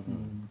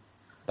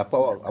 Tapi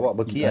awak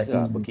berkias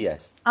lah,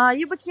 berkias.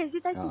 You berkias,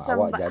 you tai chi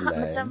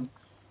macam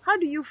how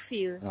do you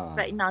feel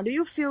right now? Do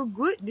you feel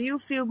good? Do you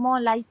feel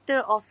more lighter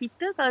or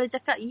fitter? Kalau dia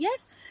cakap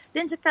yes,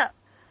 then cakap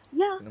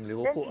yeah,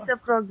 then it's a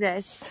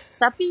progress.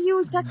 Tapi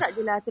you cakap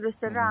je lah terus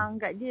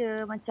terang kat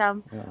dia.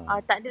 Macam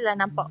tak adalah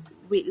nampak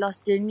weight loss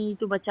journey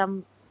tu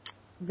macam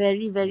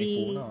very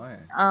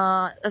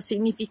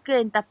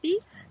significant.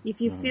 Tapi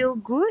if you feel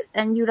good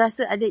and you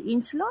rasa ada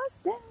inch loss,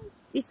 then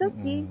it's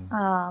okay.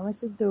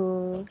 Macam tu.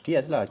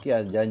 Kias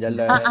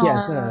jalan-jalan.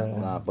 Kias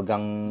lah.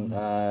 Pegang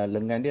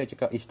lengan dia,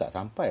 cakap tak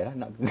sampai lah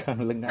nak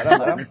pegang lengan.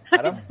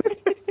 Haram.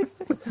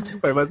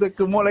 Lepas tu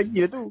kemuk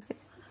lagi lah tu.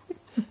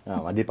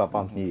 Dia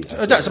faham sendiri.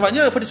 Tak,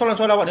 sebabnya Fadi,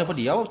 soalan-soalan awak ni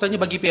Fadi, awak tanya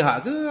bagi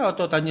pihak ke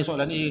atau tanya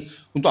soalan ni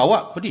untuk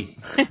awak Fadi?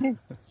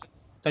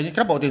 Tanya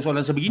kenapa awak tanya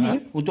soalan sebegini?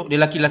 Untuk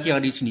lelaki-lelaki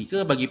yang ada di sini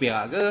ke, bagi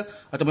pihak ke,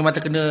 atau memang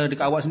terkena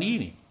dekat awak sendiri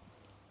ni?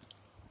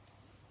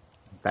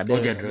 Tak ada.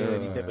 General.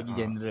 Ni saya bagi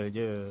general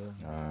je.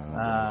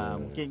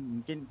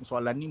 Mungkin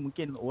soalan ni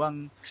mungkin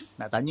orang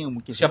nak tanya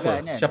mungkin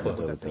siapa? kan. Siapa?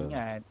 Tak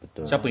teringat.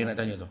 Betul. Siapa yang nak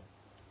tanya tu?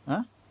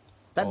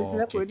 Tak ada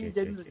siapa okay, ni,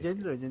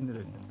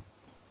 general.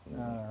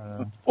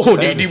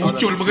 Dia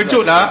muncul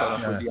mengejut lah.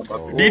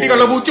 Dia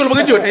kalau muncul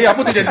mengejut. Apa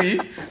tu jadi?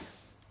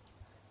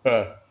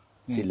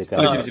 Silakan.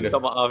 Minta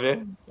maaf ya.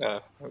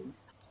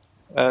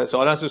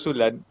 Soalan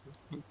susulan.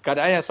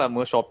 Keadaan yang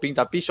sama, shopping,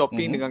 tapi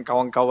shopping dengan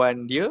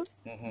kawan-kawan dia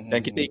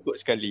dan kita ikut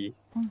sekali.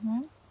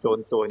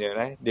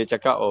 Contohnya dia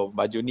cakap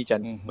baju ni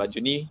cantik, baju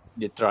ni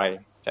dia try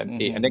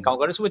cantik. And then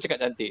kawan-kawan semua cakap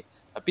cantik.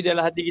 Tapi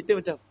dalam hati kita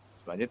macam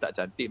sebenarnya tak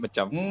cantik,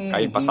 macam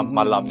kain pasang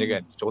malam je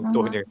kan.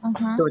 Contohnya.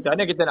 So macam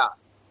mana kita nak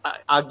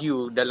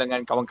argue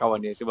dengan kawan-kawan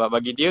dia, sebab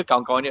bagi dia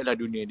kawan-kawan dia adalah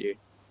dunia dia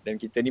dan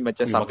kita ni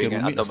macam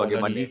sampingan atau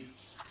bagaimana.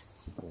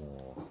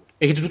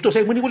 Kita tutup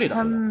segmen ni boleh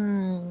tak?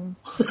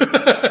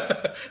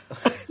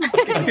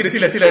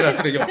 Sila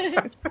jawab.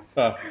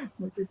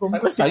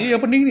 Saya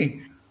yang pening ni.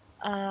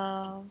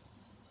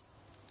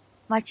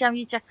 Macam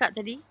you cakap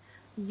tadi,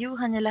 you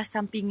hanyalah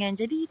sampingan.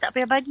 Jadi tak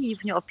payah bagi you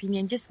punya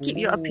opinion. Just keep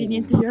your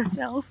opinion to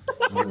yourself.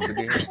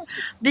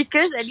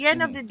 Because at the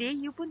end of the day,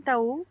 you pun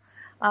tahu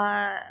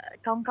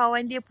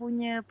kawan-kawan dia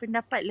punya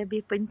pendapat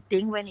lebih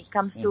penting when it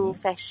comes to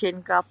fashion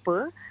ke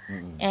apa.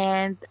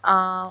 And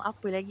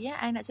apa lagi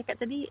I nak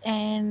cakap tadi,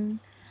 and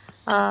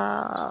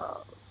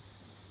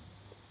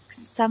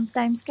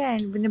sometimes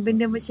kan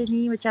benda-benda macam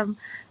ni, macam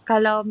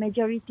kalau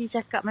majority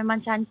cakap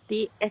memang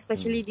cantik,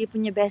 especially dia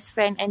punya best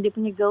friend and dia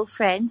punya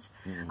girlfriends,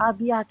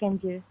 biarkan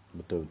je.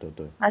 Betul.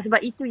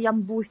 Sebab itu yang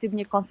boost dia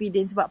punya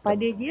confidence. Sebab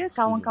pada dia,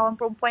 kawan-kawan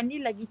perempuan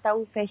dia lagi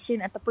tahu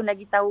fashion ataupun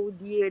lagi tahu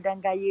dia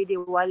dan gaya dia,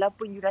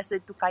 walaupun you rasa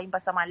tu kain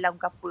pasar malam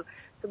ke apa.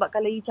 Sebab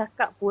kalau you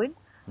cakap pun,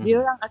 dia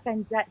orang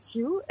akan judge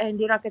you and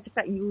dia orang akan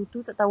cakap you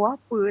tu tak tahu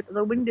apa, tak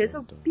tahu benda.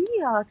 So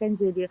biarkan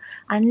je dia.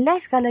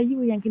 Unless kalau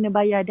you yang kena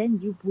bayar, then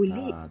you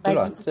boleh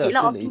bagi sikit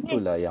lah opinion.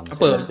 Itulah yang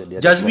apa?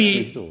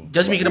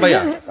 Jazmi kena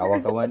bayar.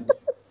 Kawan-kawan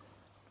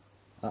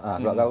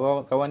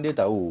kawan dia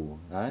tahu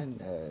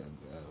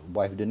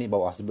wife dia ni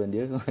bawa husband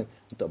dia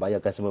untuk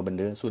bayarkan semua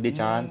benda. So dia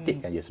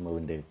cantikkan je semua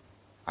benda.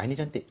 Ini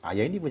cantik.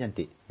 Yang ini pun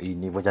cantik.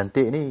 Ini pun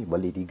cantik ni,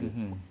 balik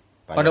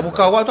 3. Pada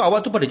muka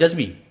awak tu pada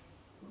Jazmi.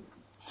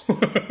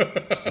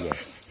 Yes.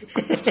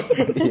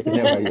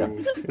 Dia bayar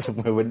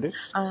semua benda.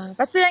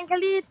 Lepas tu yang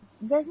kali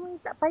Jasmine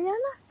tak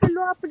payahlah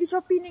keluar pergi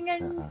shopping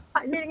dengan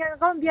partner dengan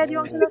kawan, biar dia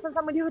orang keluar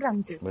sama dia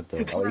orang je.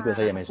 Betul. Awak ikut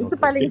saya main Itu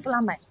paling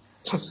selamat.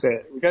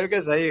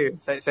 Bukan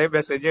saya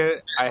biasanya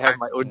I have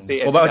my own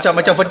say.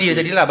 Macam Fadi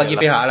jadilah bagi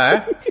pihak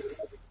lah.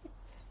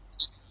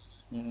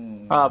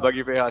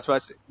 Bagi pihak sebab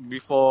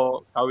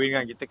before kahwin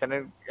kan kita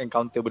kena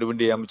encounter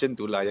benda-benda yang macam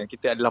tu lah, yang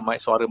kita adalah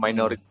suara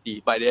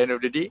minority. But at the end of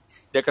the day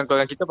dia akan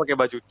keluarkan kita pakai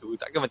baju tu.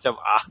 Takkan macam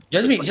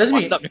Jazmi,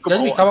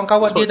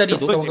 kawan-kawan dia tadi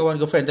tu,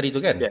 kawan-kawan girlfriend tadi tu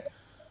kan.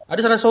 Ada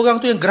salah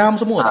seorang tu yang geram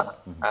semua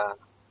tak?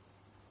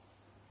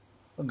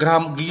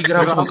 Gigi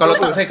geram semua. Kalau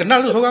tak saya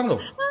kenal tu seorang tu.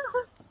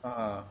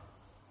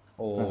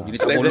 Ini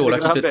tak follow lah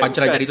cerita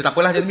punchline tadi tu. Tak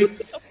apalah Jazmi.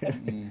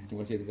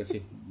 Terima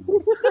kasih.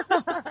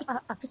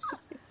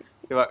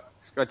 Sebab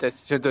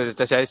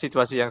contoh saya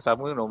situasi yang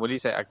sama, normally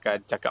saya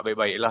akan cakap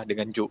baik-baik lah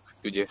dengan joke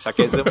tu je.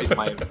 Sarcasm is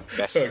my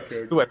best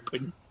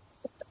weapon.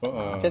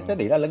 Macam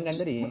tadi lah lengan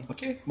tadi.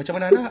 Okey,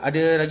 macam mana Ana?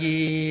 Ada lagi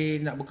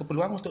nak buka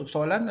peluang untuk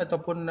soalan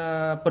ataupun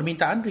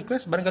permintaan,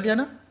 request barangkali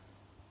Ana?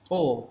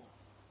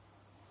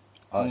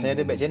 Saya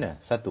ada back channel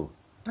satu.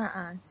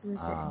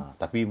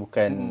 Tapi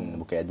bukan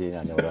ada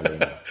dengan orang lain.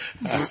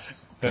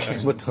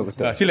 Betul.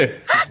 Sila.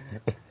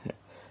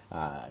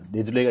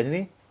 Dia tulis kat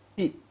sini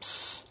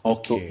tips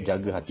untuk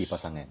jaga hati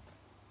pasangan.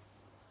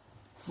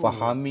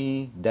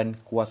 Fahami dan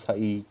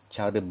kuasai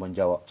cara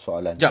menjawab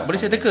soalan. Sekejap, boleh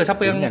saya teka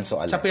siapa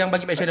yang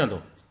bagi back channel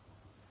tu?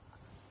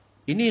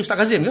 Ini Ustaz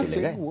Kazim ke?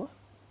 Silakan.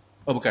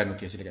 Bukan.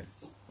 Okey, silakan.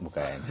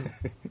 Bukan.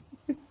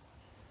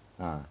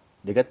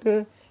 Dia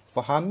kata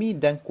fahami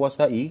dan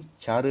kuasai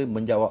cara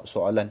menjawab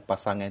soalan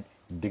pasangan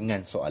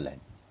dengan soalan.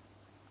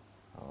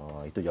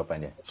 Itu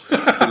jawapan dia.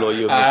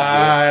 Lawyer.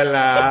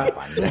 Alah.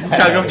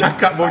 Cara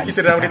bercakap pun kita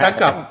dah boleh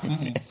tangkap.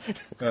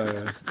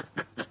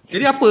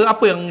 Jadi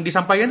apa yang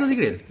disampaikan tu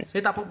Zikril?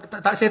 Saya tak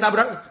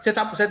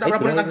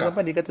berapa nak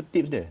tangkap. Dia kata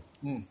tips dia.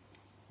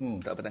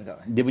 Tak apa tangkap.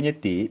 Dia punya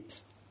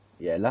tips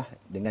ialah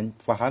dengan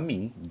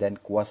fahami dan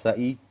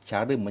kuasai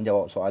cara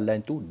menjawab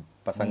soalan tu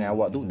pasangan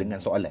awak tu dengan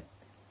soalan.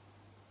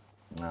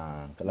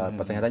 Kalau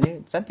pasangan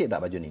tanya, cantik tak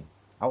baju ni?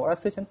 Awak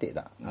rasa cantik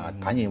tak?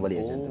 Tanya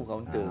balik macam tu.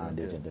 Counter.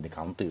 Dia macam tu, dia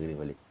counter dia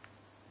balik.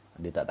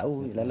 Dia tak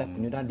tahu, ialah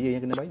penyudahan dia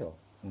yang kena bayar.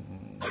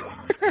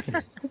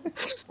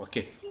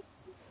 Okey.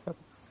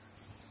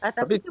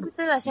 Tapi itu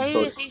betul lah. Saya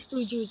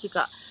setuju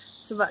juga.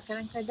 Sebab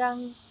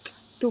kadang-kadang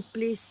to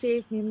play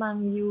safe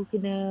memang you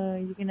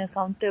kena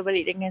counter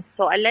balik dengan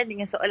soalan.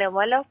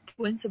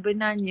 Walaupun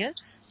sebenarnya,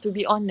 to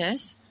be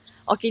honest,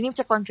 ni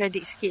macam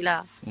contradict sikit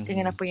lah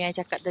dengan apa yang I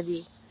cakap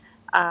tadi.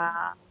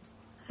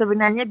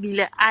 Sebenarnya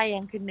bila I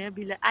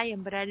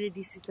yang berada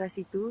di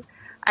situasi tu,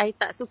 I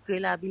tak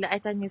suka lah bila I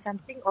tanya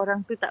something,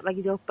 orang tu tak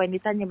bagi jawapan, dia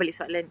tanya balik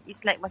soalan.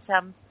 It's like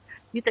macam,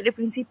 you tak ada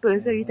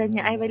prinsipal ke you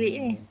tanya I balik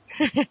ni?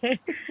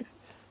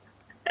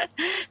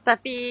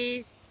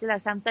 Tapi yelah,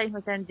 sometimes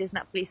macam just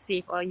nak play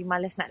safe, or you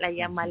malas nak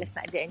layan, malas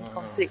nak ada any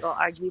conflict or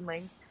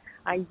argument,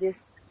 I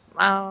just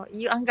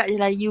you anggap je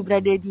lah you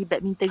berada di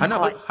badminton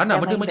court. Hana,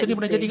 benda macam ni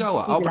pernah jadi ke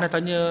awak? Awak pernah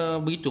tanya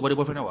begitu pada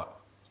boyfriend awak?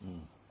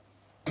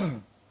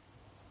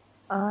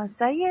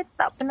 Saya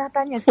tak pernah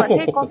tanya sebab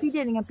saya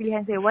confident dengan pilihan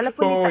saya.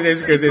 Walaupun dia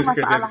tak suka, itu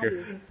masalah dia.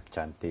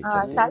 Cantik.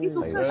 Saya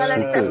suka. Kalau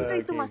dia tak suka,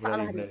 itu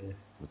masalah dia.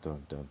 Betul.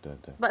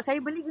 Sebab saya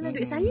beli guna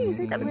duit saya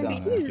tak guna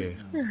duit dia.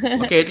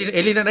 Okey,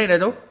 Ellie nak naik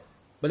dah tu?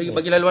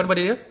 Bagi laluan pada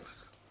dia.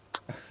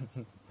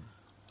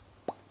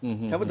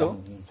 Siapa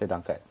tu? Saya dah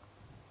angkat.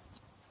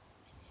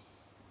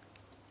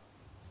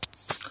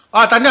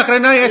 Tahniah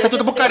kerana naik satu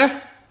tepukan dah.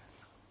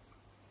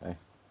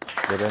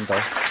 Dia dah hantar.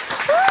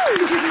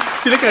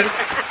 Silakan.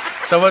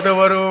 Selamat tahun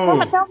baru.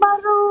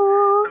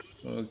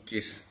 Okey.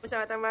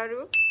 Selamat tahun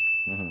baru.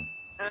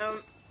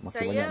 Makin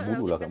Saya banyak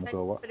bulu lah kat muka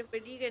awak. pada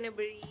Ferdy kena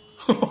beri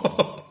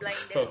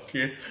blinder.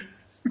 Okey.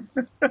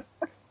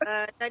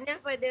 Tahniah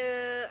pada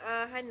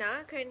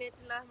Hana kerana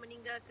telah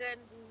meninggalkan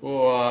bumi.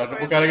 Wah,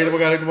 tepukan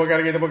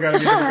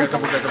lagi.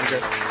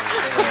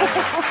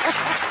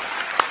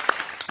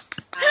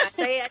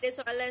 Saya ada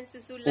soalan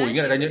susulan.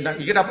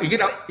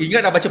 Ingat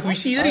nak baca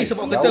puisi tadi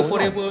sebab kata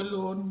forever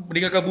alone,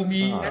 meninggalkan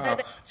bumi.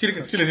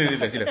 Silakan.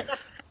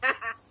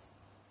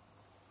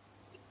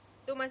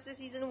 Tu masa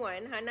season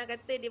 1, Hana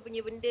kata dia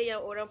punya benda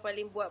yang orang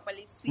paling buat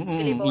paling sweet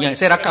sekali bawa. Ingat,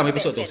 saya rakam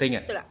episod tu, saya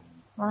ingat. Betul tak?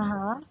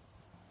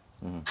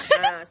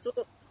 So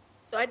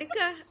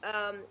adakah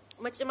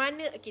macam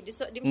mana,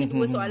 dia macam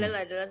dua soalan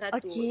lah dalam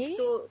satu.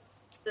 So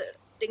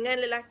dengan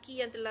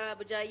lelaki yang telah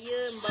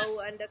berjaya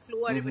membawa anda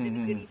keluar daripada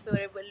negeri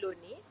forever alone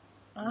ni,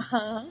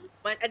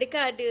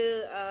 adakah ada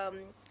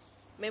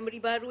memori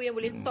baru yang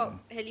boleh top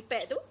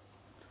helipad tu?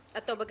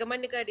 Atau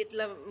bagaimanakah dia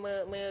telah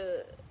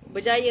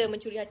berjaya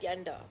mencuri hati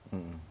anda?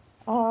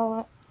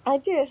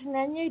 Ada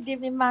sebenarnya, dia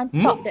memang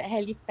top that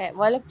helipad.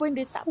 Walaupun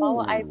dia tak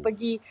bawa I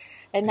pergi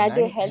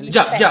another helipad.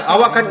 Jap,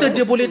 awak kata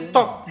dia boleh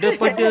top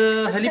daripada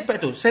helipad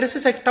tu. Saya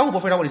rasa saya tahu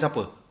boyfriend awak ni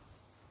siapa.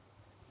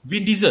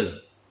 Vin Diesel.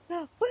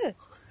 Apa?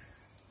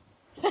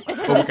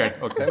 Bukan.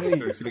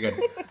 Silakan.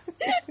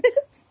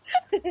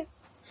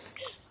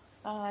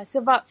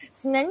 Sebab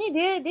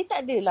sebenarnya dia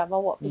tak adalah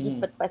bawa pergi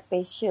tempat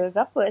special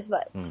ke apa.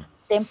 Sebab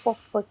tempoh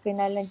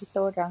perkenalan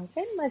kita orang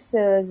kan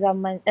masa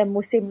zaman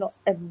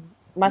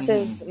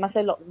masa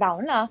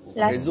lockdown lah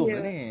last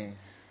year.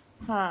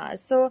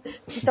 So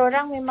kita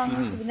orang memang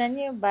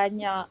sebenarnya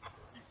banyak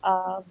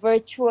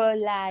virtual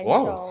lunch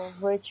or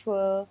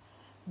virtual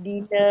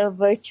dinner,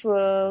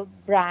 virtual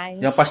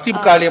brunch. Yang pasti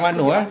bukan Alia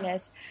Mano to be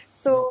honest.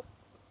 So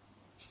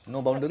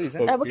No boundaries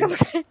bukan.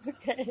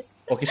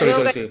 Okey,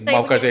 sorry.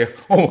 Maafkan saya.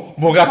 Oh,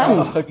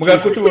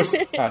 mengaku terus.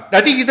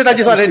 Nanti kita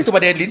tanya soalan itu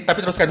pada Adeline, tapi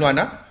teruskan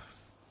Nuana.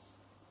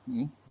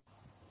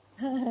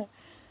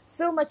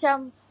 So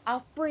macam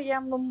apa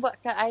yang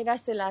membuatkan I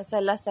rasa lah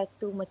salah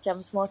satu macam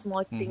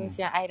small things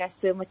yang I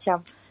rasa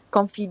macam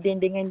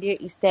confident dengan dia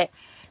is that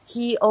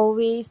he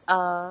always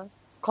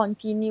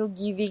continue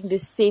giving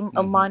the same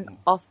amount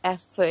of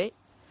effort.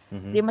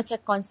 Dia macam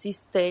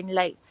consistent,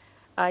 like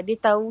dia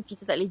tahu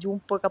kita tak boleh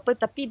jumpa ke apa,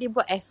 tapi dia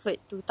buat effort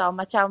tu tau.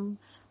 Macam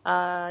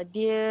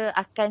dia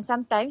akan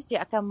sometimes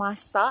dia akan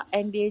masak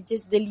and dia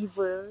just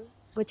deliver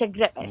macam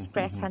Grab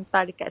Express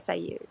hantar dekat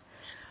saya.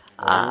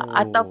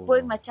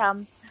 Ataupun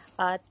macam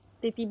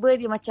tiba-tiba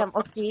dia macam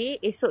okay,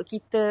 esok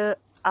kita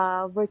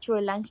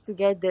virtual lunch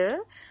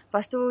together,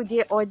 lepas tu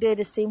dia order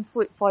the same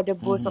food for the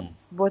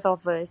both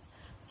of us.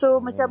 So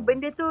macam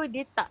benda tu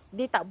dia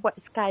tak buat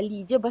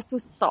sekali je lepas tu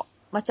stop.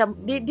 Macam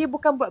dia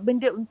bukan buat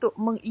benda untuk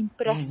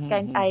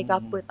mengimpresskan I ke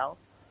apa tau.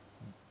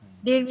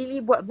 Dia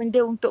really buat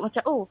benda untuk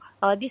macam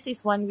this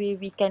is one way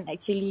we can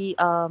actually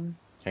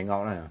hang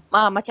out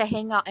lah. Macam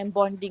hang out and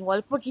bonding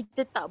walaupun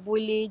kita tak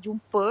boleh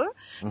jumpa.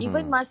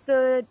 Even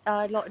masa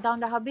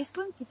lockdown dah habis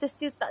pun kita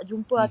still tak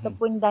jumpa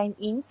ataupun dine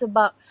in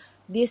sebab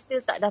dia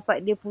still tak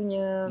dapat dia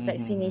punya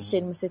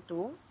vaccination masa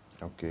tu.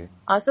 Okay.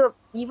 So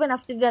even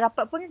after dia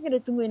dapat pun kena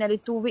tunggu another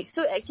 2 weeks.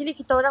 So actually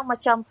kita orang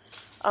macam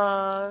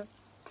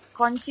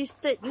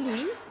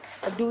consistently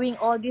doing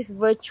all this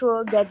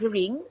virtual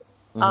gathering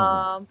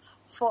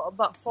for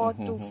about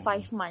 4 to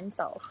 5 months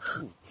tau.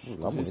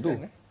 Lama tu.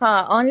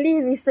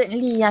 Only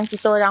recently yang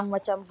kita orang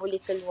macam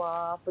boleh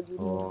keluar, pergi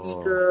movie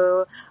ke,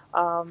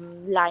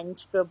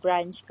 lunch ke,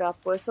 brunch ke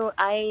apa. So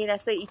I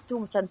rasa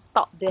itu macam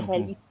top the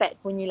helipad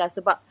punya lah,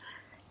 sebab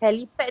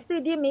helipad tu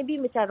dia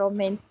maybe macam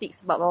romantic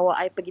sebab bawa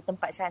I pergi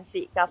tempat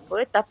cantik ke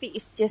apa, tapi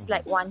it's just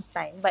like one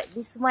time. But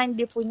this one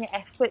dia punya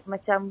effort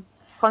macam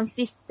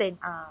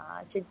consistent.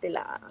 Macam tu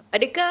lah.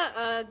 Adakah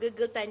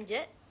Gegel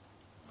Tanjat?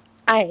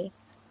 I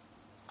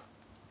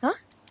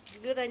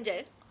Gegel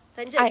Tanjat?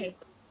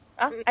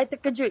 I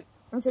terkejut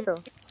macam tu.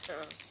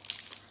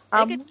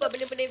 Adakah buat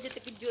benda-benda macam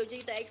terkejut, macam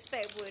kita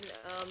expect pun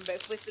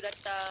breakfast tu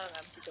datang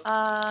macam tu?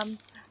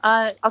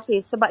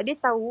 Okay, sebab dia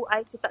tahu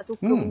I tu tak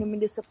suka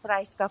benda-benda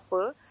surprise ke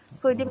apa.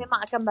 So dia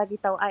memang akan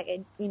bagi tahu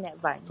I in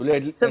advance.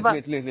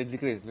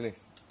 Tulis.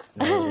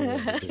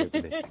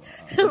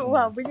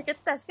 Wah, bunyi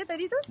kertas ke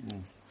tadi tu?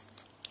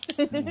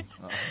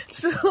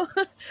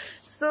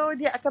 So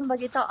dia akan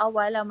bagi tahu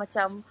awal lah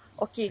macam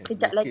okay,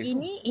 kejap lagi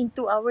ni in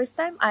 2 hours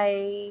time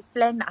I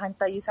plan nak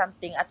hantar you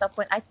something,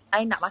 ataupun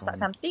I nak masak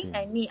something,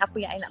 ni apa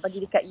yang I nak bagi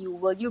dekat you,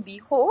 will you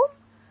be home?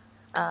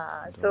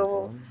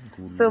 So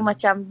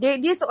macam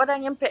dia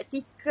seorang yang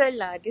praktikal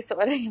lah. Dia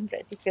seorang yang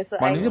praktikal.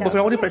 So maknanya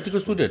boyfriend awak ni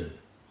practical student?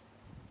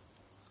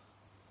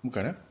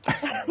 Bukan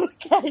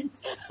Bukan.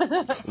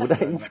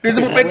 Dia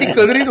sebut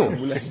practical tadi tu?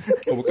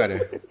 Bukan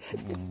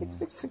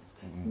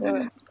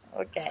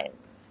Okay.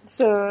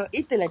 So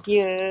itulah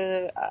dia,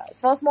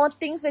 small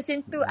things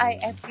macam tu I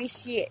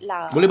appreciate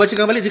lah. Boleh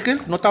bacakan balik Zikir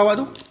nota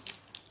awak tu?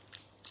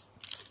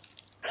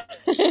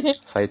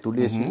 Saya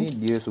tulis ni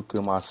dia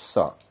suka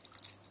masak,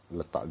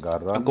 letak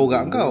garam. Kau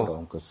orang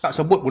kau tak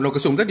sebut pun daun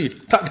kesum tadi.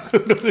 Tak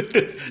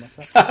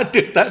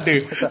ada.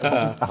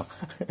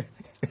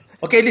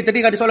 Okey Adeline, tadi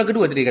ada soalan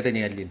kedua tadi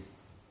katanya Adeline.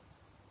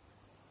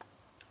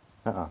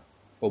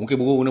 Oh mungkin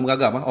burung guna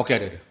mengagam Okey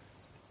ada.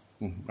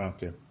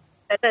 Okey.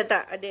 Tak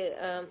ada.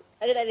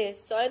 Ada.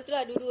 Soalan tu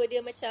lah, dua-dua dia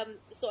macam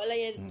soalan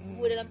yang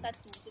dua dalam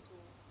satu macam tu.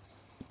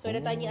 So ada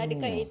tanya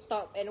adakah it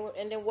top and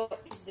then what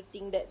is the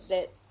thing that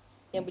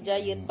yang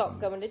berjaya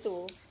topkan benda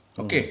tu.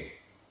 Okey.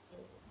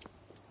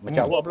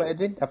 Macam awak pula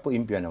Adeline, apa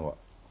impian awak?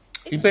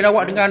 Impian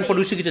awak dengan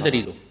producer kita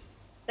tadi tu?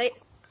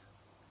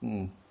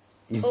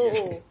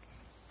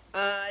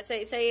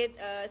 Saya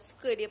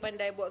suka dia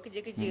pandai buat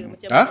kerja-kerja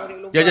macam goreng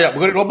lubang. Ya,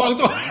 goreng lubang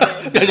tu.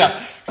 Ya.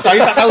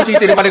 Saya tak tahu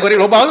cerita dia pandai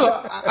goreng lubang tu.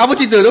 Apa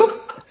cerita tu?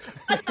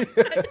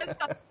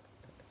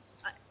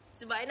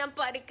 Sebab I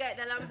nampak dekat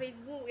dalam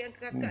Facebook yang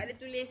kakak ada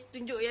tulis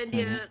tunjuk yang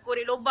dia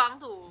korek lubang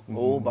tu.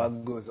 Oh,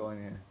 bagus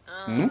soalnya.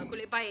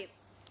 Kulit paip.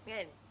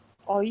 Kan?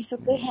 Oh, you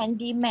suka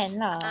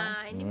handyman lah.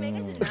 Handyman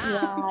kan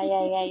senang.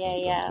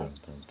 Ya.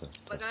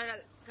 Sebab kalau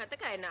nak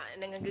katakan nak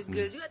dengan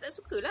Gegel juga tak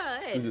sukalah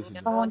kan.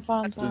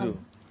 Faham.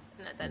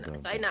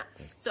 Tak nak.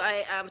 So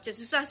I macam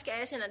susah sikit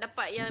I rasa nak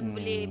dapat yang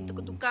boleh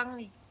tukang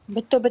ni.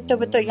 Betul.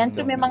 Yang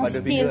tu memang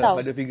skill tau.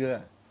 Pada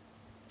figure lah.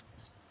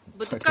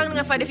 Bertukang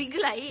dengan father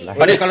figure lain.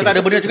 Pada kalau tak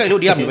ada benda cakap elok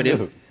diam daripada dia.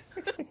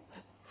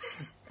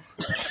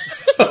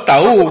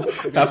 Tahu.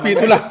 Tapi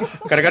itulah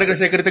kadang-kadang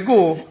saya kena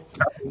tegur.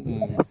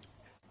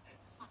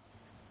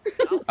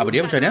 Apa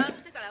dia macam mana?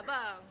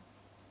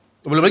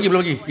 Belum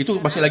lagi. Itu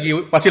masih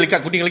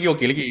lekat kuning lagi.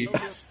 Okey lagi.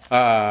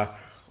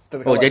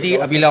 Jadi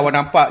bila awak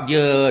nampak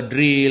dia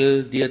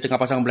drill, dia tengah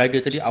pasang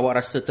bladder tadi, awak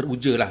rasa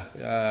teruja lah.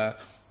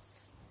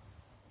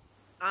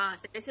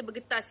 Saya rasa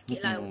bergetar sikit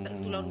lah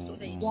tulang rusuk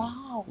saya.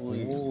 Wow.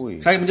 Ui.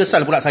 Saya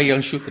menyesal pula saya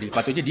yang shoot tadi.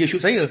 Patutnya dia shoot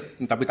saya.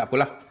 Tapi tak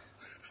apalah.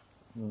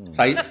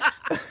 Saya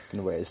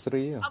Kena buat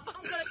x-ray lah. Apa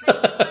kalau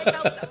saya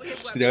tahu tak boleh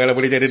buat. janganlah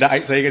boleh jadi ada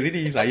aib saya kat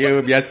sini.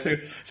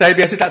 Saya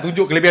biasa tak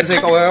tunjuk kelebihan saya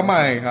kat orang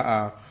ramai.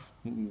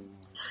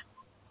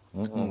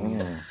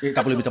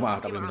 Tak boleh minta maaf,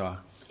 tak boleh minta maaf.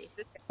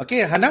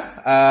 Okey, Hana,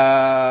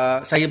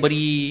 saya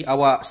beri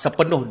awak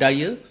sepenuh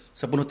daya,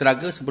 sepenuh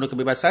tenaga, sepenuh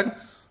kebebasan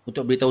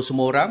untuk beritahu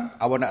semua orang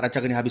awak nak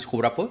rancangan ni habis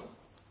pukul berapa?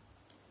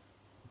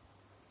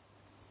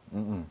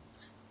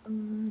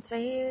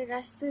 Saya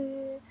rasa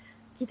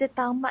kita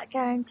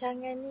tamatkan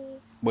rancangan ni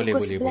Boleh,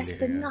 pukul boleh,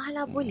 11.30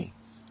 lah boleh.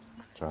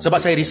 Sebab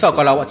saya risau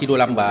kalau awak tidur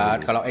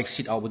lambat, kalau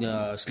exceed awak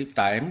punya sleep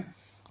time,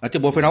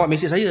 nanti boyfriend awak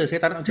mesej saya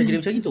tak nak jadi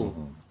macam itu.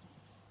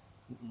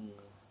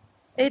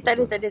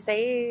 Tak ada.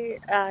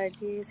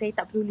 Saya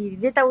tak peduli.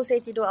 Dia tahu saya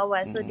tidur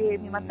awal. So, dia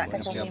memang tak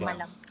kacau saya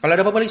malam. Kalau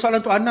ada apa-apa lagi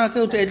soalan untuk Ana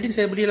ke untuk Adeline,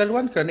 saya beri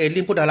laluan. Kerana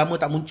Adeline pun dah lama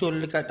tak muncul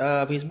dekat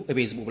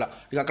Facebook pula.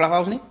 Dekat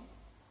Clubhouse ni.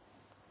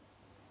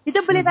 Kita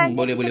boleh tanya.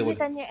 Boleh.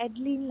 Tanya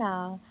Adeline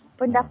lah.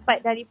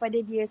 Pendapat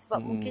daripada dia. Sebab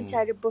mungkin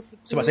cara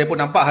berfikir. Sebab saya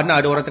pun nampak Hana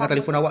ada orang tengah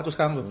telefon awak tu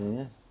sekarang tu.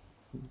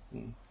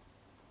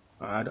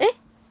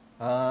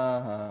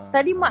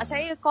 Tadi mak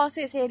saya call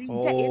saya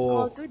reject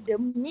call tu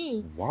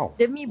demi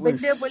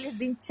benda boleh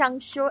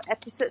bincang show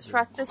episod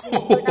 100.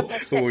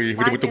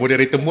 Betul-betul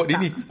moderator mode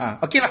ini.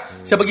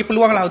 Okeylah, saya bagi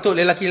peluang lah untuk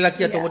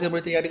lelaki-lelaki atau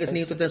moderator yang ada kat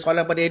sini untuk tanya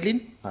soalan pada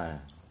Adeline.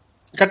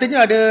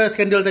 Katanya ada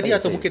skandal tadi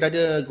atau mungkin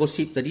ada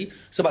gosip tadi.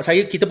 Sebab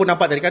kita pun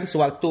nampak tadi kan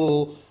sewaktu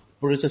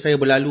producer saya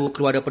berlalu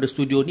keluar daripada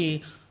studio ni,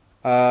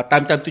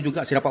 time-time tu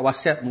juga saya dapat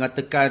WhatsApp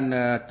mengatakan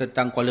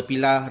tentang Kuala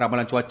Pilah,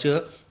 ramalan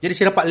cuaca. Jadi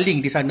saya dapat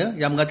link di sana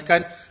yang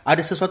mengatakan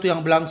ada sesuatu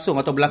yang berlangsung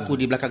atau berlaku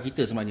di belakang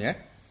kita sebenarnya.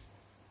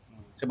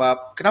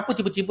 Sebab kenapa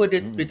tiba-tiba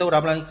dia beritahu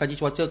ramalan kaji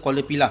cuaca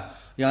Kuala Pilah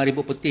yang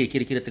ribut petir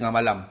kira-kira tengah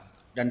malam.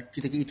 Dan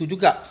ketika itu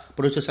juga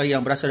producer saya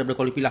yang berasal daripada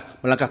Kuala Pilah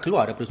melangkah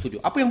keluar daripada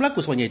studio. Apa yang berlaku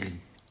sebenarnya, Adeline?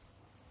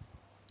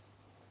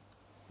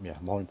 Ya,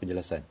 mohon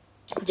penjelasan.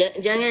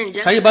 Jangan.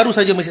 Saya baru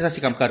saja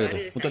mensiasatikan perkara tu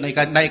untuk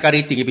naikkan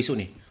rating episod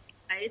ni.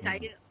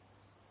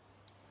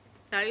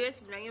 Saya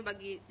sebenarnya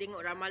bagi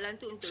tengok ramalan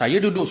tu untuk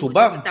saya duduk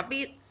Subang.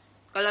 Tapi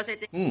kalau saya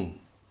tengok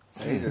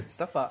saya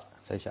setapak.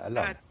 Saya Shah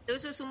Alam.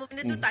 so semua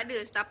benda tu tak ada.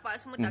 Setapak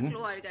semua tak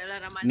keluar dekat dalam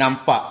ramalan.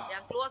 Nampak.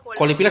 Yang keluar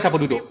Kuala Pilah siapa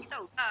duduk?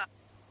 Tahu tak?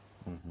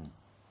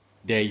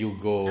 There you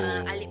go.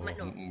 Alif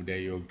Makno.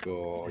 There you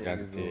go.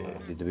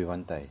 Cantik. Di tepi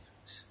pantai.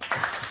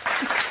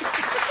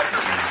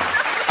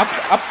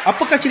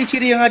 Apakah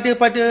ciri-ciri yang ada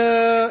pada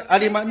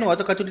Alif Makno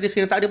atau kartun desa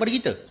yang tak ada pada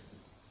kita?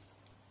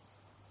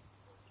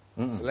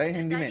 Selain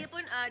handyman. Saya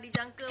pun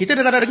dijangka Kita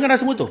dah tak dengar dah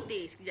semua tu.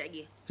 sekejap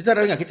lagi. Kita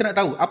dah dengar. Kita nak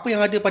tahu apa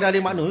yang ada pada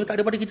Alif Makno yang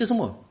tak ada pada kita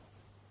semua.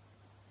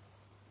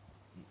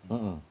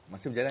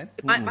 Masih berjalan?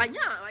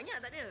 Banyak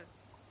tak ada.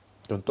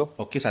 Contoh?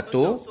 Okey,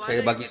 satu.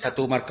 Saya bagi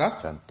satu markah.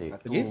 Cantik.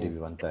 Okey. Tepi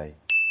pantai.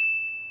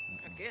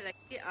 Okey,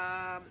 lagi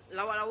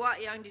lawak-lawak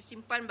yang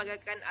disimpan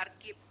bagaikan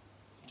arkib.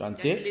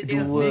 Cantik.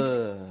 Dua.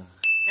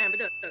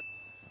 Betul.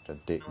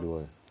 Cantik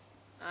dua.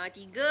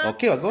 3.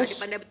 Okey, bagus. Dia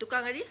pandai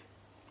bertukang tadi.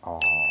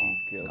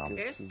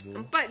 Okey.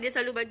 4 dia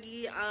selalu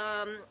bagi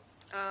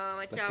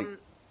macam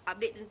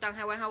update tentang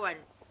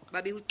haiwan-haiwan.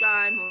 Babi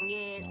hutan,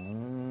 monyet.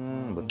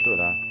 Betul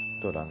lah.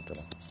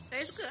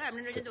 Saya suka lah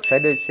benda macam tu.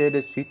 Saya ada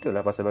cerita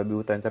lah pasal babi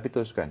hutan. Tapi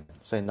teruskan.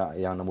 Saya nak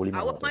yang nombor 5.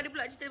 Awak pun ada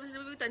pula cerita pasal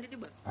babi hutan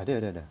tiba-tiba?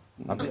 Ada.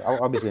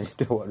 Awak habiskan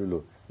cerita awak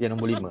dulu. Yang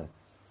nombor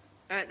 5.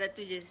 Tak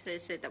tu je.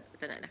 Saya tak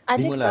nak dah.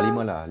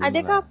 Lima lah.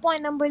 Adakah point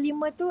nombor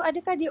 5 tu,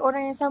 adakah dia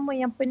orang yang sama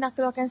yang pernah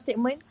keluarkan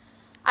statement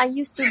I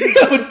used to be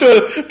Betul.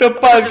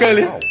 Tepat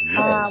sekali.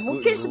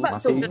 mungkin sebab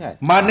tu.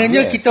 Ingat.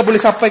 Maknanya kita boleh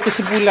sampai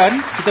kesimpulan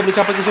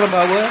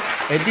bahawa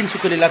Adeline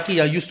suka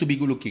lelaki yang used to be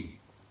good looking.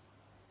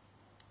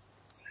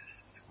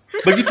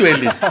 Begitu,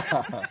 Adeline.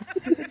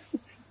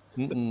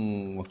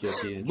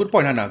 Okey. Good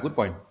point, Hana. Good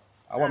point.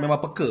 Awak memang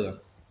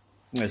peka.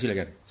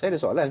 Silakan. Saya ada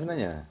soalan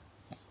sebenarnya.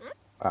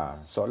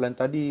 Soalan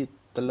tadi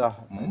telah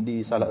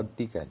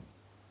disalahertikan.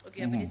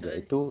 Okey, apa dia soalan?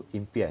 Iaitu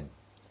impian.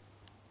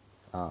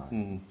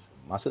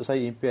 Maksud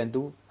saya impian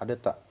tu, ada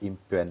tak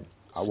impian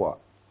awak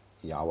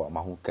yang awak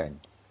mahukan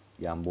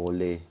yang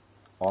boleh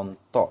on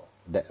top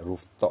that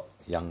rooftop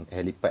yang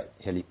helipad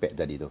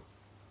tadi tu?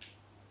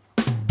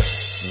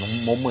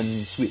 Moment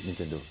sweet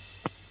macam tu.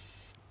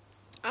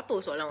 Apa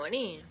soalan awak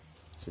ni?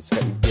 Saya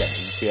cakap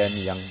impian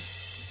yang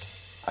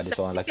ada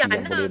seorang lelaki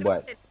yang boleh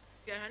buat.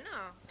 Impian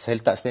Hana. Saya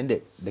letak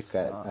standard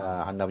dekat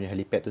Hana punya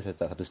helipad tu, saya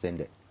letak satu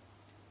standard.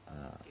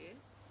 Okay.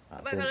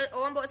 Sebab kalau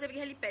orang bawa saya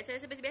pergi helipad, saya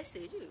rasa biasa-biasa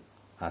je.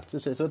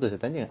 Sebab tu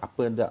saya tanya,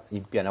 apa tak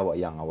impian awak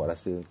yang awak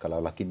rasa kalau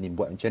lelaki ni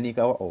buat macam ni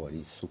ke awak,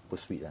 it's super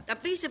sweet lah.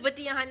 Tapi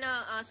seperti yang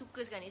Hana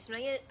suka sekarang ni,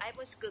 sebenarnya I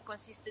pun suka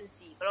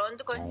consistency. Kalau orang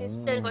tu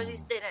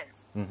konsisten kan.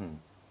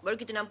 Baru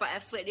kita nampak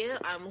effort dia,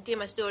 mungkin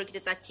masa tu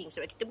kita touching.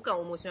 Sebab kita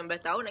bukan umur 19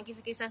 tahun nak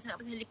fikir sangat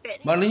pasal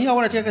helipad ni. Maknanya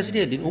awak nak cakap kat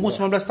sini, Din, umur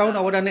 19 tahun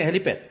awak dah naik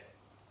helipad?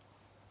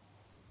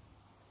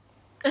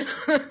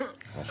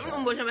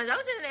 Umur 19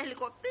 tahun saya naik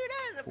helikopter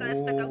dah.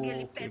 Setakat pergi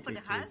helipad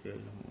padahal.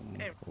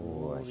 kan.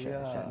 Oh,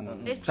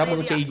 asyik. Sama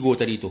macam ego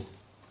tadi tu.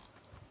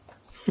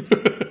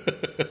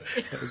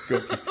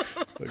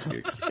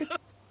 Okay.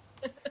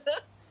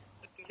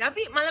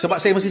 Tapi malam Sebab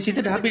saya mesti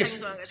cerita dah habis.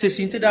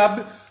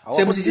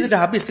 Saya mesti cerita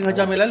dah habis setengah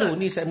jam yang lalu.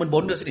 Ni segmen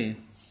bonus ni.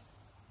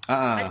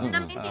 Ada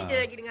 6 minit je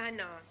lagi dengan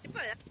Hana.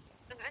 Cepatlah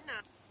dengan Hana.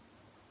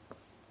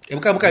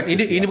 Bukan.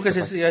 Ini bukan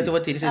sesi after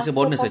party. Ini sesi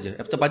bonus saja.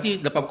 After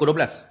party lepas pukul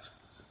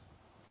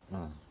 12.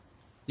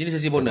 Ini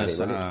sesi bonus.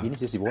 Ini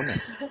sesi bonus.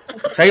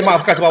 Saya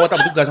maafkan sebab awak tak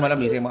bertugas malam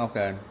ni. Saya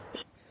maafkan.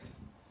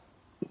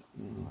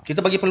 Kita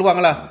bagi peluang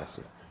lah.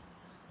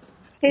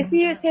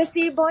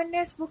 Sesi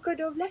bonus pukul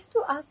 12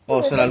 tu apa?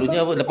 Oh,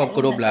 selalunya lepas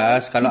pukul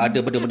 12, kalau ada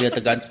benda-benda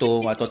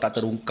tergantung atau tak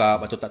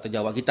terungkap atau tak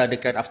terjawab, kita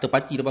adakan after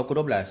party lepas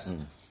pukul 12.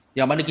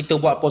 Yang mana kita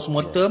buat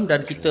postmortem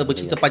dan kita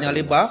bercerita panjang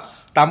lebar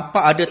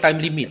tanpa ada time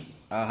limit.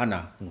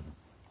 Hana.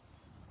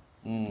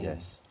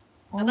 Yes.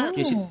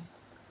 Okay,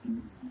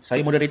 saya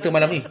moderator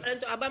malam ni. Soalan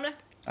untuk Abang lah.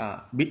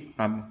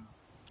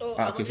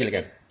 Okay,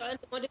 silakan. Soalan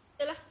untuk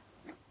moderator lah.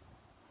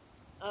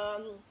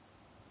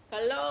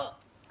 Kalau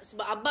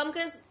sebab Abang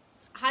kan,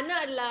 Hana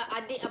adalah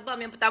adik Abang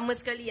yang pertama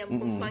sekali yang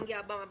memanggil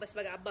Abang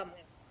sebagai Abang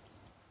kan.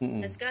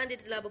 Dan sekarang dia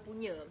telah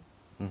berpunya.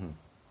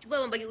 Cuba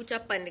Abang bagi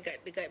ucapan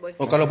dekat boyfriend.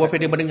 Oh, kalau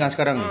boyfriend dia mendengar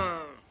sekarang ni.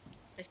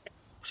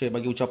 Saya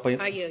bagi ucapan.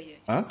 Ya.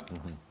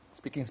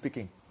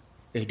 Speaking.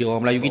 Dia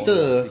orang Melayu kita.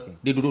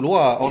 Dia duduk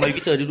luar. Orang Melayu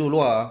kita dia duduk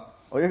luar.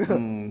 Oh, ya ke?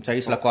 Saya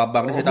selaku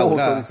abang ni saya tahu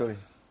lah. Sorry.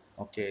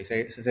 Okey,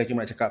 saya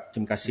cuma nak cakap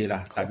terima kasih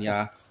lah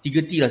Tahniah.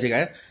 3T lah saya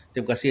kata.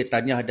 Terima kasih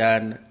Tahniah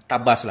dan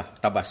Tabas lah.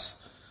 Tabas.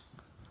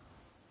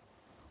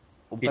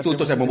 Itu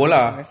untuk saya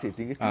membola.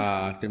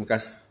 Terima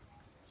kasih.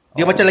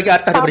 Dia macam lagi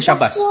atas daripada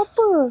Syabas.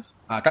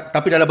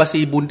 Tapi dalam bahasa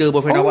ibunda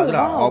boyfriend awak tu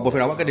lah.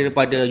 Boyfriend awak kan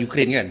daripada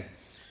Ukraine kan.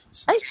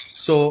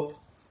 So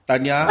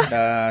Tahniah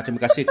dan terima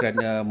kasih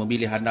kerana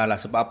memilih Hana lah.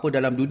 Sebab apa,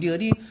 dalam dunia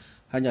ni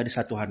hanya ada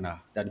satu Hana.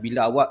 Dan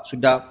bila awak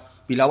sudah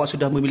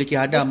memiliki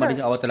Hana,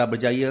 maknanya awak telah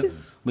berjaya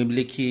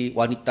memiliki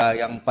wanita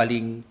yang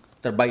paling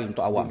terbaik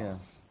untuk awak.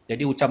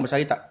 Jadi ucapan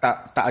saya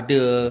tak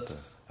ada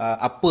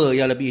apa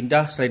yang lebih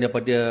indah selain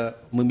daripada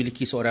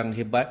memiliki seorang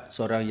hebat,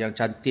 seorang yang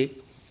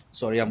cantik,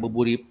 seorang yang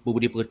berbudi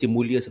pekerti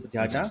mulia seperti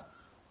Hana.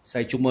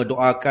 Saya cuma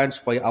doakan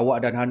supaya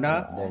awak dan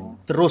Hana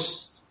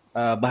terus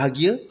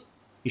bahagia.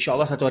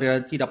 InsyaAllah satu hari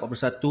nanti dapat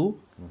bersatu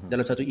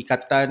dalam satu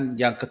ikatan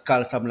yang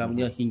kekal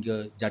selama-lamanya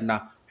hingga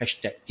jannah.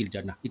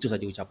 #kiljannah. Itu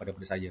saja ucapan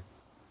daripada saya.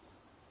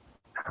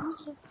 Terima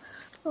kasih.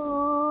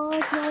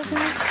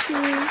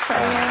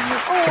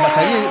 Sebab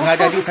saya dengan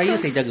adik saya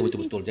jaga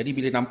betul-betul. Jadi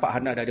bila nampak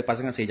Hana dah ada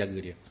pasangan, saya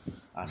jaga dia.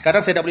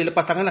 Sekarang saya dah boleh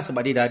lepas tangan lah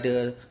sebab dia dah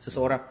ada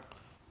seseorang.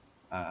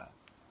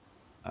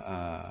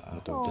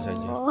 Betul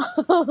saja.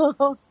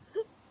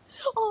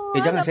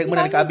 Jangan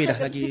segmen dekat habis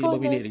dah lagi 5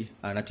 minit lagi.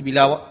 Nanti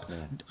bila awak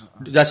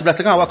dah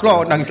 11.30 awak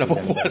keluar, nangislah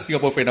puas dengan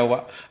boyfriend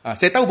awak.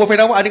 Saya tahu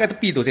boyfriend awak ada kat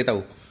tepi tu, saya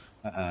tahu.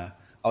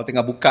 Awak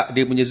tengah buka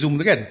dia punya Zoom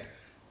tu kan?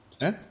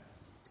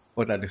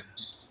 Oh tak ada.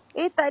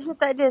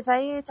 Tak ada.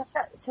 Saya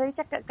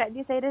cakap kat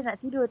dia saya dah nak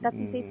tidur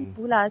tapi saya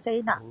tipulah. Saya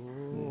nak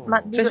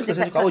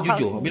saya suka awak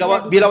jujur.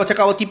 Bila awak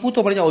cakap awak tipu tu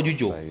maknanya awak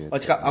jujur. Awak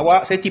cakap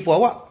saya tipu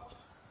awak.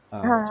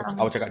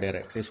 Awak cakap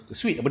direct. Saya suka.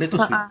 Sweet, benda tu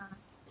sweet.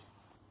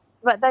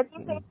 Sebab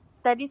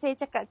tadi saya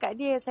cakap kat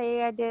dia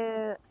saya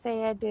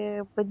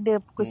ada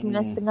benda pukul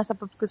 9.30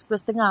 sampai pukul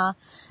 10.30.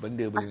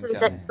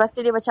 Lepas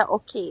tu dia macam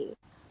okey.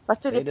 Lepas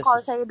tu dia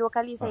call saya 2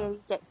 kali, saya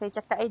reject. Saya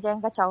cakap jangan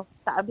kacau.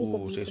 Tak habis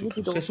saya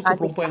tidur. Saya suka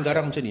perempuan yang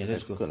garang macam ni.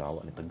 Saya suka lah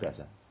awak ni tegas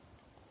lah.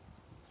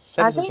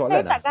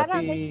 Saya tak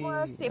garang, saya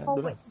cuma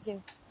straightforward je.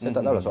 Saya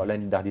tak tahu lah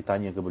soalan dah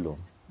ditanya ke belum.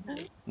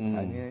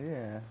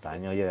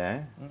 Tanya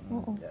je.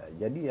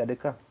 Jadi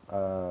adakah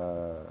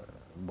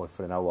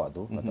boyfriend awak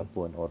tu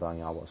ataupun orang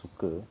yang awak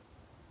suka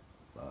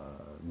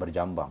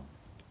berjambang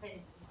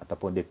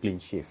ataupun dia clean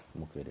shave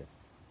muka dia?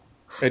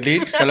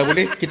 Edlin, kalau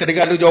boleh kita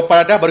dengar dulu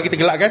jawapan anda baru kita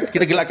gelakkan.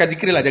 Kita gelakkan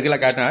Zikri lah, jangan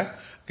gelakkan Ana.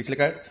 Okay,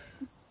 silakan.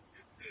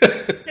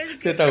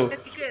 Saya tahu.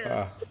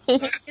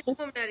 Itu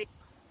pun menarik.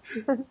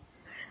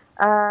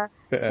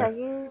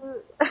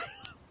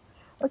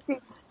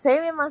 Saya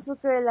memang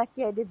suka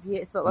lelaki ada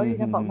beard sebab baru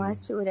nampak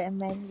macho dan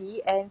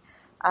manly and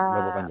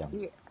berapa panjang?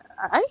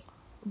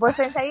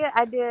 Boyfriend saya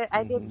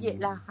ada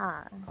beard lah.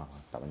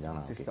 Tak panjang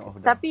lah.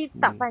 Tapi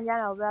tak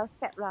panjang lah, well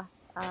kept lah.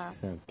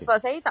 Sebab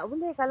saya tak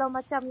boleh kalau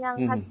macam yang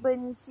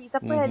husband si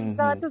siapa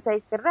Haliza tu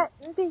saya kerat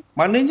nanti.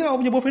 Maknanya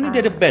awak punya boyfriend ni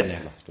dia ada band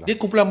Dia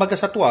kumpulan marga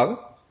satwa ke?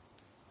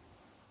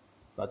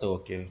 Tak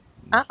tahu, okey.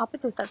 Apa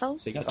tu? Tak tahu.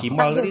 Saya ingat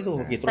Kimal tadi tu.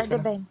 Okey, teruskan.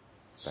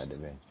 Tak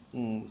ada band.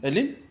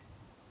 Elin?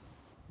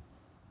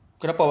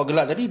 Kenapa awak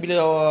gelak tadi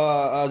bila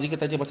awak Zika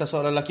tanya pasal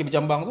soalan lelaki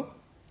berjambang tu?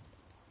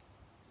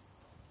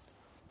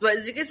 Sebab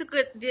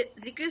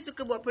Zikri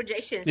suka buat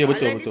projection. Ya,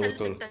 Soalan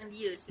betul. tentang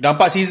dia. Dah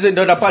 4 season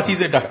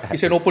dah.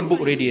 It's an open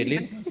book already,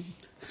 Elin.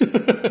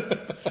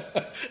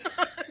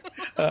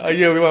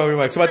 Ya,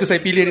 memang. Sebab tu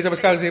saya pilih dia sampai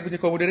sekarang. Saya punya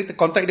co-moderator.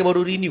 Kontrak dia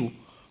baru renew.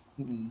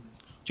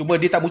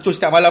 Cuma dia tak muncul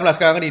setiap malam lah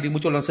sekarang ni. Dia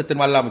muncul dalam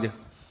certain malam je.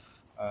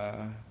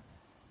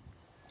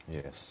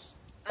 Yes.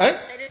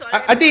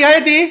 Aunty.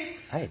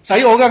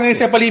 Saya orang yang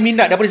saya paling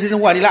minat daripada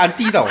season 1 ialah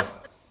Aunty tau.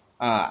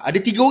 Ada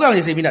 3 orang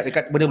je saya minat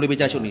dekat benda boleh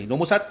bincang syuk ni.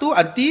 Nombor 1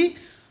 Anti,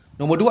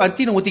 nombor 2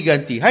 Anti, nombor 3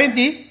 Anti. Hai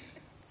Anti.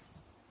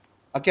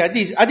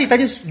 Okey Anti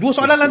tanya 2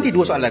 soalan nanti,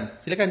 2 soalan.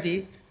 Silakan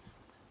Anti.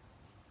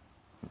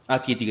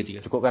 Okey 3.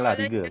 Cukupkanlah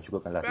 3.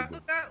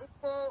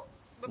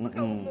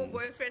 Berapakah umur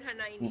boyfriend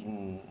Hana ini?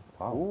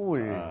 Wow.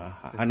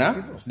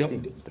 Hana,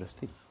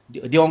 Interesting.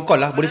 dia on call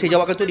lah. Boleh saya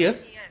jawabkan untuk dia?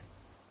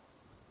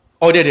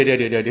 Oh dia.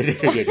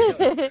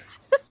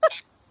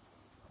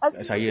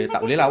 Saya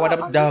tak boleh lah.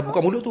 Awak dah buka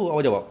mulut tu.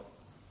 Awak jawab.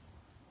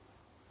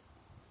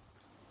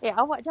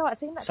 Awak jawab.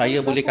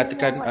 Saya boleh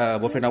katakan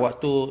boyfriend awak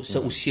tu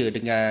seusia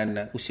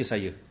dengan usia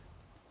saya.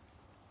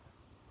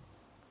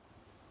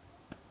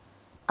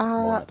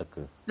 Nak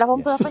teka.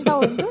 88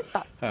 tahun ke?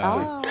 Tak.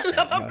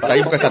 Saya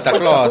bukan Santa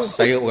Claus.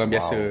 Saya orang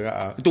biasa.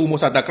 Itu umur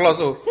Santa Claus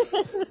tu.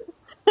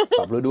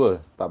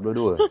 42.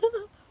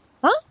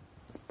 Ha?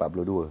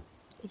 42.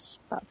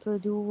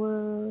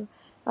 42.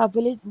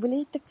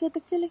 Boleh teka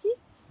lagi?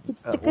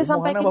 Kita teka Umur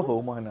sampai Hana berapa?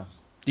 Umur Hana?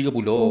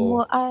 30.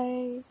 Umur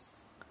I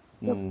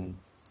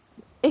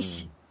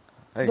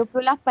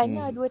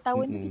 28 lah. 2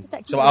 tahun tu kita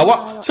tak kira.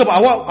 Sebab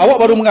awak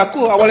baru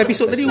mengaku awal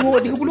episod tadi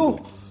umur 30.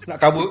 Nak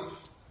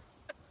cover.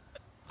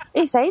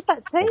 Saya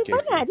Okey,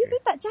 mana okey. dia,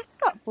 saya tak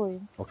cakap pun.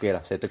 Okey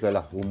lah, saya teka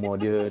lah. Umur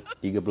dia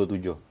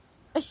 37.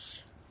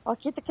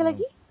 Okey, teka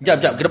lagi.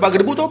 Jap.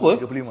 Gedebak-gedebu tu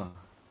apa? 35.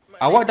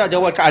 Awak dah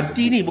jawab kat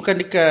Anti ni, bukan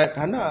dekat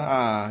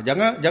Hana.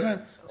 Jangan.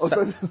 Oh,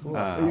 sorry.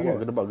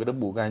 Awak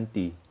gedebak-gedebu kan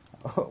Anti.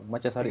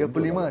 Macam Sarip.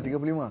 35.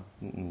 35.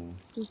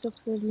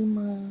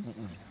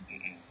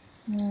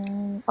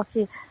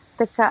 Okey,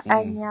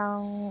 tekaan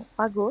yang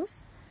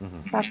bagus.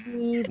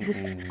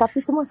 Tapi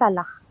semua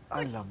salah.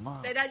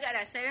 Alamak. Saya dah agak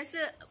dah. Saya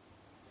rasa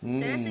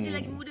dia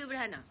lagi muda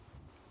daripada Hana.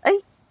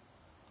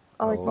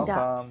 Tidak.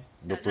 Faham.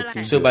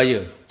 23.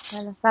 Sebaya.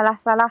 Salah.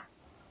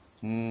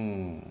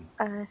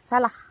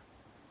 Salah.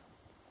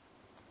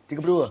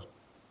 32.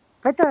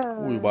 Betul.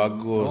 Ui,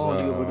 bagus.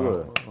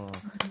 32.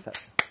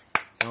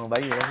 Sama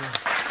bayi lah ni.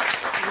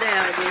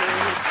 Dah dia.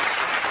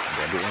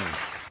 Adik ni.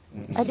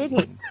 Adik.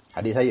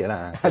 Adik saya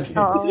lah.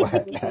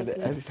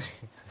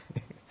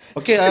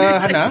 Okey,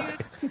 Hana.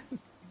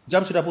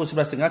 Jam sudah pukul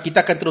 11.30.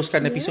 Kita akan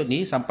teruskan episod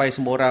ni sampai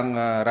semua orang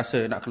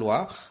rasa nak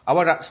keluar.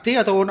 Awak nak stay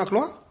atau nak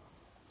keluar?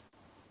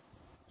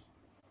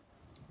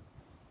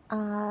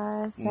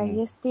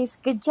 Saya stay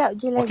sekejap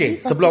je lagi.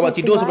 Okey, sebelum awak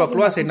tidur, sebelum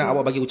keluar, saya nak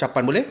awak bagi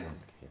ucapan, boleh?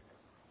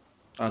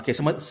 Okey,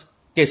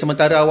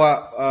 sementara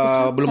awak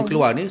belum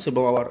keluar ni,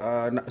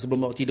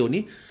 sebelum awak tidur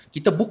ni,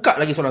 kita buka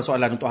lagi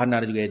soalan-soalan untuk Hana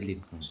dan juga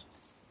Adeline.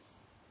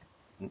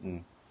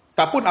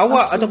 Tak pun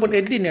awak ataupun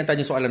Adeline yang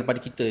tanya soalan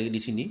pada kita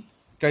di sini.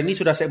 Kerana ni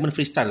sudah segmen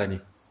freestyle lah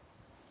ni.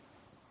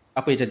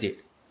 Apa yang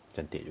cantik?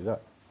 Cantik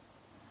juga.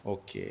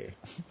 Okey.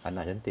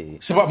 Hana cantik.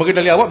 Sebab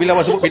mengenali awak, bila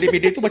awak sebut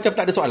pendek-pendek tu macam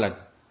tak ada soalan.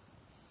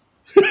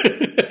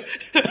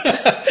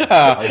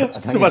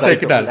 Sebab saya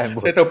kenal.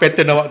 Saya tahu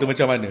pattern awak tu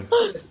macam mana.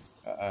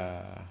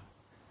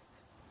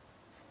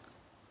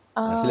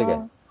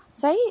 Silakan.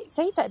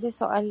 Saya tak ada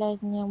soalan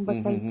yang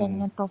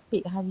berkaitan dengan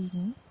topik hari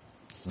ni.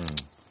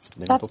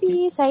 Dengan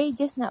Tapi saya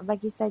just nak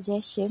bagi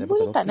suggestion.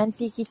 Boleh tak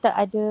nanti kita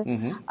ada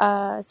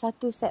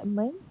satu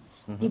segmen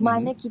di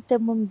mana kita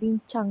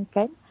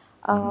membincangkan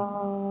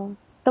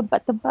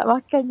tempat-tempat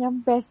makan yang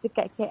best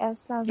dekat KL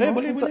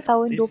Selangor untuk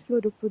tahun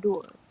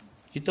 2022.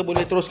 Kita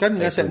boleh teruskan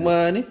dengan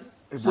segmen ni.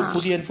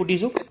 Foodie and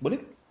foodies tu. Boleh?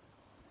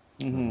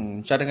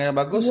 Cadangan yang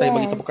bagus. Saya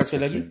bagi tepukan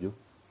sekali lagi.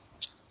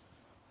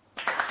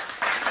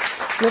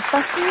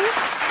 Lepas tu,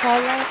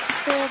 kalau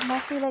kita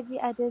masih lagi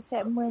ada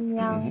segmen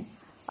yang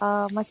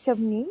macam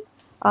ni,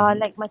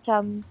 like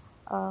macam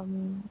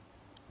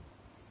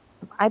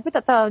I pun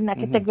tak tahu nak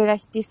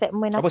categorize di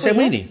segmen apa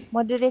segmen ya? ni?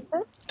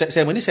 Moderator?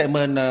 Segmen ni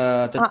segmen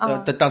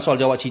tentang soal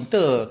jawab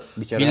cinta.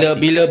 Bicara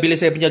Bila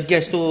saya punya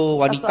guest tu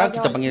wanita, Soal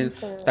kita jawab panggil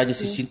cinta. tanya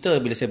sis cinta.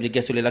 Bila saya punya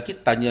guest tu lelaki,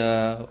 tanya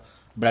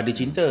brother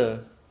cinta.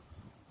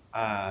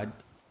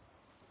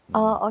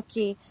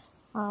 Okay.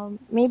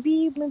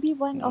 Maybe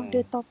one of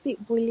the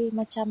topic boleh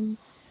macam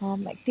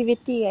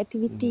aktiviti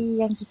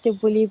yang kita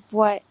boleh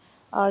buat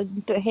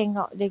untuk hang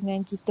out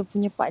dengan kita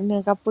punya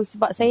partner ke apa.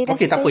 Sebab saya rasa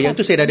Okey, tak apa. Yang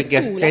tu saya dah ada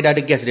guest. Saya dah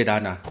ada guest dia dah,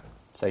 Hana.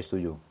 Saya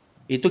setuju.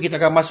 Itu kita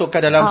akan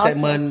masukkan dalam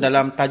segmen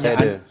dalam tanya Saya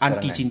ada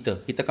anti sarangan. cinta.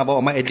 Kita akan bawa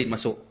Mak Adeline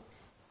masuk.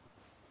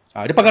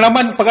 Dia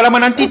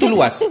pengalaman anti tu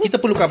luas. Kita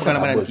perlukan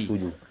pengalaman anti.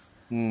 Setuju.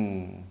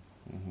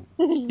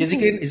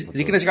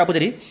 Zikrin nak cakap apa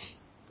tadi?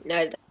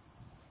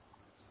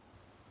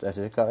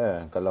 Saya cakap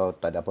kan, kalau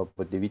tak ada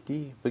apa-apa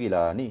aktiviti,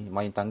 pergilah ni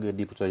main tangga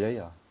di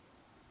Putrajaya.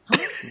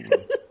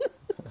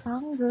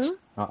 Tangga?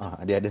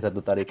 Dia ada satu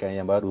tarikan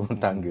yang baru,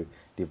 tangga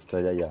di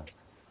Putrajaya.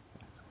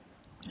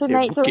 So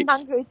naik turun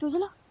tangga itu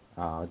je lah.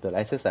 Betul.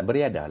 Exercise,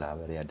 beriadah lah,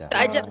 beriadah. Tak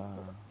ajak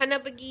Hana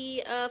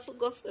pergi foot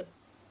golf ke?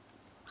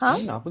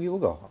 Nak pergi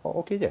juga.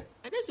 Okey je.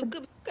 Hana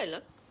suka bukan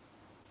lah.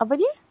 Apa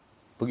dia?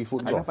 Pergi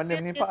foot Hana golf. pandai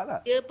menimpak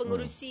lah. Dia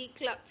pengurusi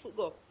kelab foot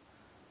golf.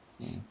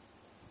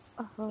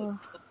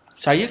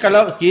 Saya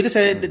kalau kira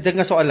saya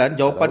dengar soalan,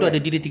 jawapan tu ada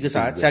diri 3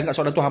 saat, saya anggap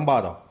soalan tu hamba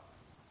tau.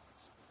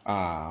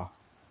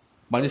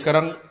 Maknanya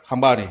sekarang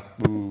hamba ni.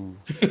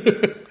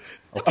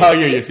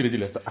 Ya,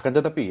 sila. Akan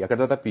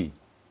tetapi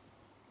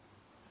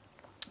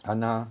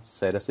Ana,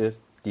 saya rasa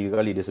 3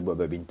 kali dia sebut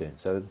badminton.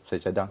 Saya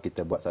cadang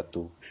kita buat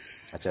satu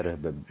acara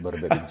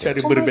berbadminton. Acara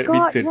Oh my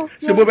berbadminton. God,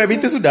 yes, Sebut yes,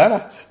 badminton yes. sudah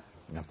lah.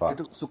 Nampak?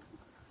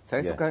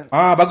 Saya Ya. suka.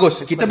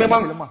 Bagus. Saya suka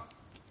lemah.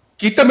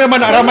 Kita memang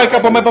nak ramaikan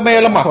pemain-pemain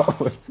yang lemah.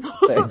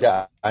 Saya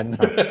ajak Ana.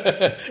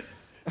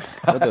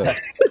 Betul.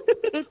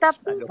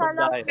 Tapi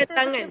kalau benda kita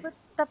tangan.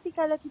 tapi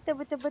kalau kita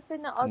betul-betul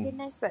nak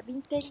organize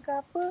badminton ke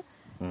apa,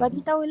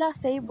 bagi tahulah,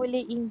 saya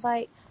boleh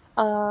invite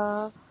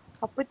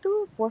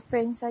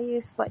boyfriend saya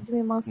sebab dia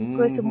memang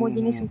suka semua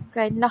jenis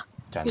sukan lah.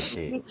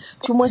 Cantik.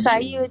 Cuma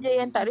saya je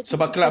yang tak ada.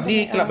 Sebab kelab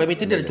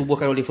badminton dia dah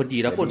tubuhkan oleh Ferdi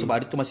dah pun. Sebab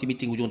hari tu masih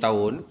meeting hujung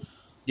tahun.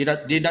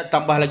 Dia nak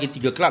tambah lagi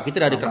 3 kelab. Kita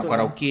dah ada kelab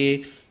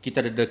karaoke,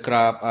 kita ada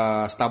kelab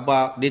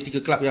Starbucks. Dia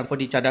 3 kelab yang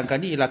Ferdi cadangkan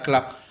ni ialah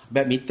kelab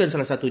badminton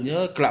salah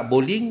satunya, kelab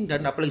bowling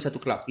dan apa lagi satu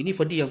kelab. Ini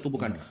Ferdi yang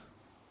tubuhkan.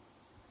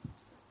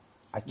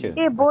 Aceh.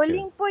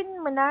 Bowling pun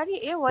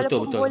menarik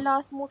walaupun Betul. bola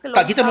semua keluar.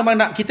 Tak,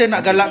 kita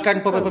nak galakkan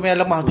pemain-pemain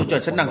lemah tu,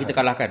 John. Senang kita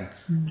kalahkan.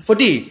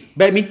 Ferdi,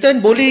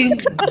 badminton, bowling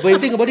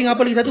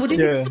apa lagi satu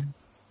Ferdi? Ya.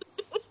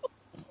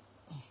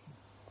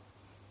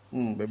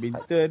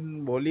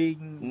 Badminton, bowling,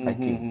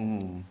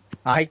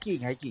 hiking.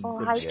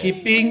 Oh, Betul. hiking.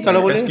 Skipping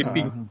kalau boleh.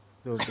 Skipping.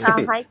 Betul.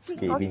 Hiking.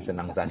 Kevin Okay.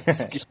 senang sangat.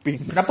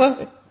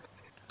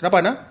 Kenapa,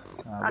 Ana?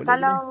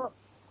 Kalau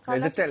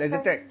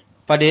Laser tag.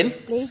 Fadil,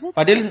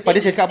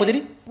 saya cakap apa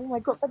tadi? Oh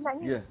my god,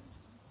 penatnya. Ya.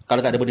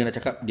 Kalau tak ada benda nak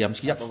cakap, diam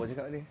sekejap. Apa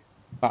cakap ni?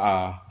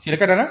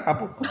 Silakan Ana,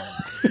 apa?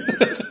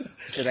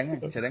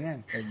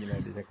 Cadangan. Lagilah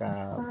dia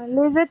cakap.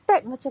 Laser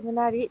tag macam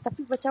menarik,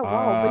 tapi macam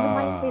belum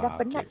main saya dah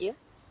penat ya.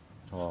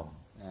 Oh.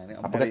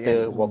 Tengok Apa menarik kata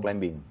kan? wall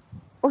climbing?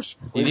 Ush.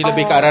 Ini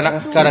lebih ke arah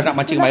nak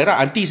mancing Maira.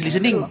 Antis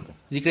listening,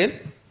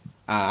 Zikril.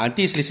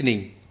 Antis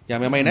listening.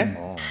 Jangan main-main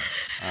Oh.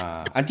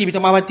 Anti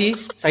minta maaf Anti.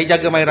 Saya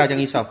jaga Maira,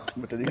 jangan risau.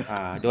 Betul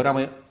juga.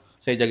 Diorang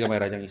saya jaga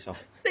Maira, jangan risau.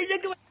 Saya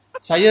jaga.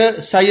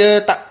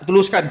 Saya tak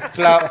tuluskan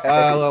kelab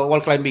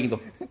wall climbing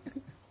tu.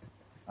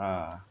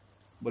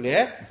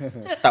 Boleh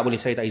Tak boleh,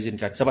 saya tak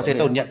izinkan. Sebab saya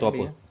tahu niat tu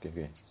apa.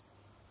 Okay.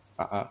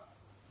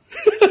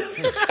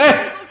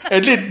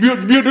 Edlin,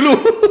 mute dulu.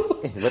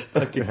 Betul.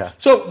 Okay.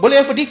 So,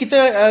 boleh Ferdi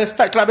kita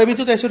start club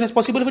badminton as soon as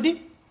possible,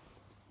 Ferdi?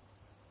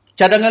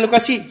 Cadangan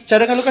lokasi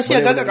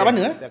agak-agak kat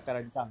mana? Kita akan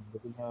rancang dia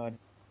punya.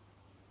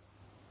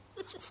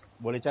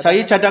 Boleh cadang.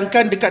 Saya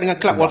cadangkan dekat dengan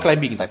club wall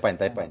climbing tu.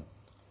 Taipan.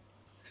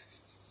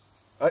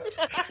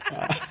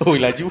 Oh,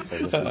 laju.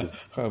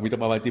 Minta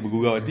maaf Nanti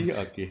bergurau nanti.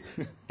 Okey.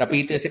 Tapi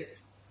kita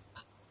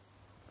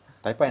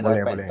Taipan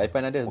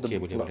ada. okey,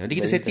 boleh. Nanti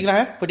kita setting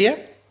lah Ferdi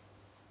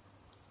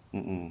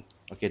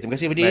Okey, terima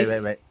kasih Ferdi.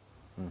 Baik.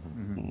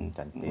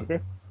 Cantik. Okay.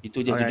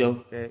 Itu je.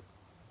 Okay.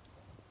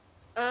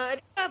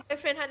 Adakah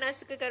boyfriend Hana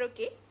suka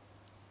karaoke?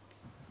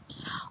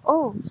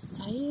 Oh,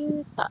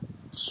 saya tak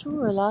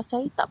sure lah.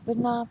 Saya tak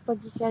pernah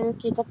pergi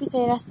karaoke. Tapi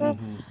saya rasa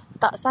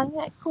tak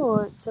sangat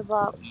kot.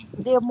 Sebab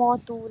dia more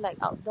to like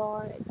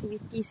outdoor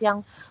activities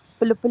yang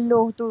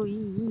peluh-peluh tu.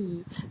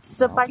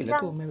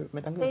 Sepanjang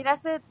saya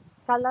rasa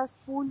kalau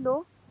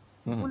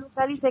 10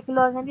 kali saya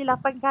keluar dengan dia,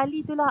 8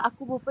 kali tu lah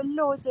aku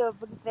berpeluh je.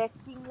 Pergi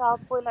trekking lah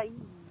apalah.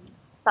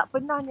 Tak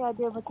pernah ni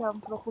ada macam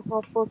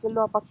proper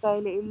keluar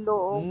pakai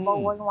elok-elok,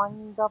 bau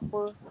wangi-wangi ke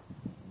apa.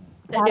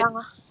 Jarang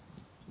lah.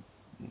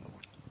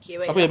 Okay,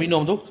 baik. Siapa yang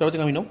minum tu? Siapa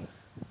tengah minum?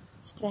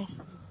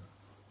 Stres.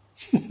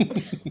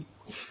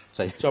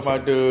 Saya Macam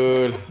ada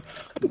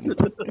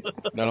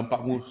dalam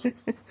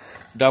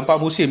 4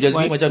 musim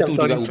Jazmi macam tu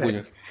juga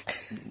rupanya.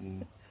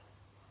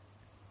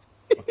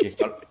 Okey,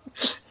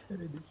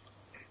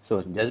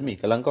 So,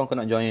 Jazmi, kalau kau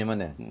nak join yang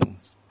mana?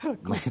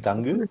 Main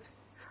tangga?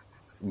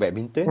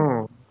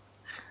 Badminton?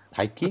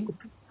 Hiking?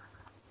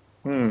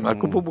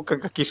 Aku pun bukan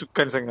kaki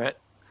sukan sangat.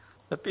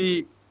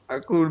 Tapi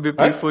aku lebih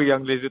prefer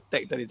yang laser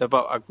tag tadi.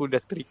 Sebab aku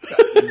dah terikat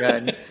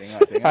dengan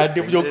Tengok. ada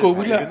penyokong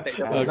pula.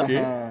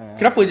 Okey.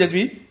 Kenapa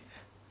Jazmi?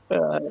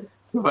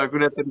 sebab aku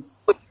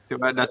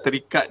dah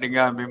terikat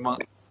dengan memang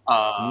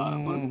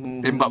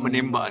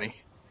tembak-menembak ni.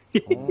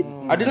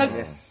 Ada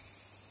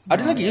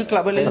lagi ke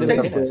kelab laser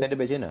tag ni? Saya ada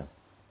back channel.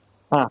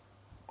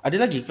 Ada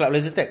lagi kelab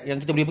laser tag yang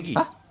kita boleh pergi?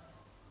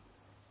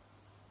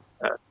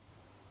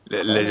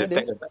 Laser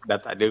tag dah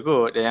tak ada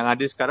kot. Yang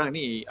ada sekarang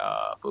ni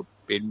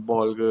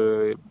paintball ke,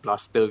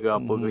 blaster ke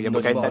apa ke yang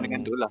berkaitan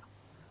dengan tu lah.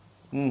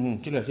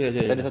 Sila.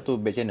 Saya ada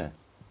satu back channel.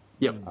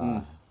 Yep.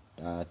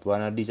 Tuan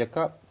Adi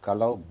cakap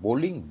kalau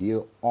bowling dia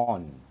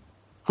on.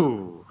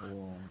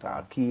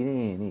 Kaki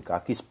ni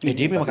kaki spin.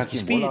 Dia memang kaki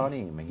spin. Bola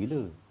ni main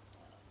gila.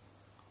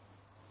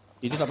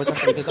 Itu tak pernah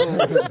kita tahu.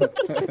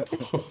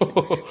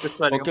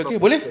 Okey,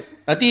 boleh.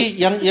 Nanti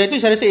yang itu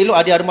saya rasa elok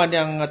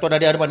Tuan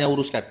Adi Arman yang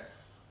uruskan.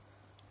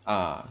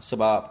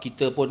 Sebab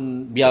kita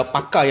pun biar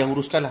pakar yang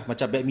uruskan lah.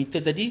 Macam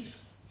badminton tadi,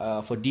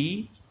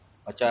 Ferdi.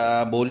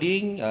 Macam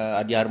bowling,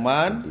 Adi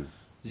Arman.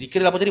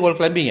 Zikir apa tadi, wall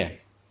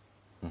climbing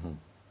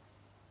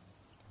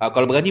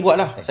kalau berani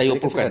buatlah, saya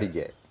approve kan.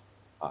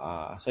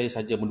 Saya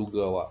saja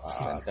menduga awak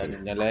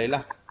dan yang lain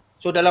lah.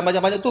 So dalam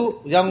banyak-banyak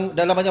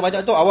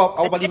tu awak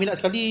paling minat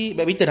sekali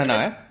badminton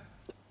Hana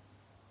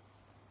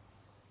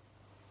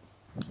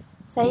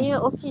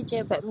Saya okey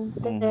je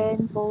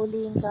badminton,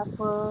 bowling ke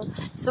apa.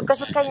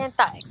 Sukan-sukan yang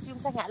tak ekstrim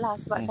sangat lah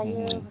sebab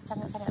saya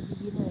sangat-sangat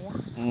beginner ya.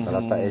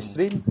 Kalau tak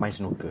ekstrim, main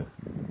snooker.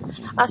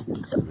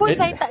 Pun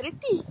saya tak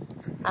reti.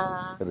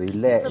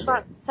 Relax.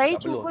 Sebab saya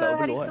Tak cuba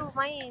perlu, hari kan? tu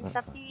main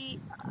tapi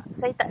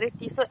saya tak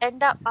reti. So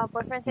end up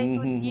boyfriend saya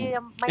tu dia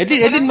yang main.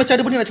 Elin macam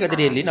ada benda nak cakap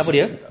tadi, Elin. Apa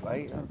dia? Tak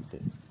baik lah.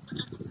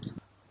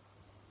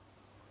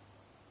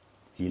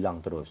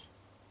 Hilang terus.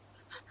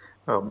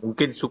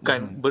 Mungkin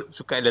sukan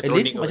Elin,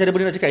 elektronik. macam ada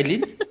benda nak cakap,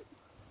 Elin?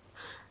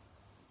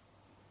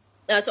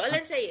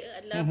 Soalan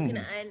saya adalah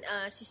berkenaan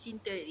sis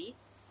cinta tadi.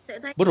 Saya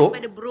tanya Bro?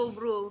 kepada bro.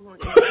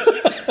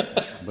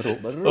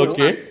 Baru.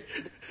 Okey.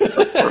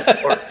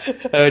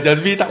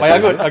 Jazmi tak payah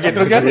kot. Okey,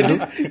 teruskan.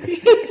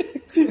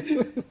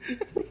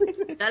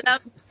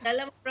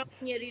 dalam orang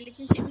punya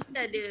relationship mesti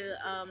ada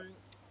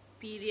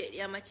period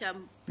yang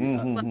macam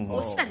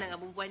bosan dengan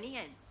perempuan ni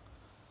kan.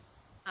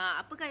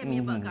 Apakah yang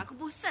menyebabkan aku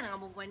bosan dengan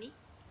perempuan ni?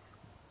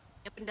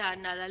 Yang pernah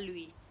anda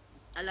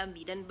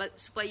alami dan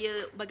supaya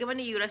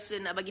bagaimana you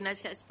rasa nak bagi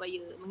nasihat supaya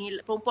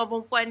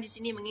perempuan-perempuan di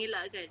sini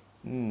mengelakkan?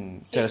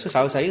 Saya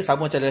rasa saya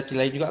sama macam lelaki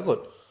lain juga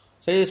kot.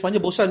 Saya sebenarnya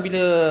bosan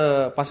bila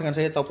pasangan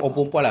saya atau orang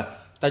perempuan lah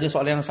tanya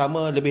soalan yang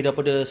sama lebih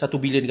daripada 1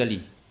 bilion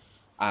kali.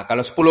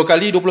 Kalau 10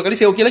 kali, 20 kali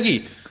saya okey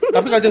lagi.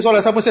 Tapi kalau tanya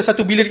soalan sama saya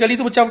 1 bilion kali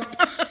tu macam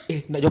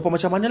nak jawapan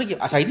macam mana lagi?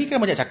 Saya ni kan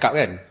banyak cakap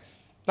kan.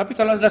 Tapi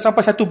kalau dah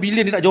sampai 1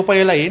 bilion dia nak jawapan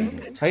yang lain,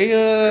 saya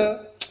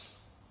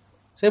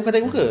bukan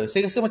tak muka.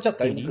 Saya rasa macam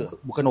ni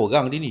bukan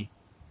orang dia ni.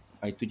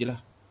 Itu je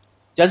lah.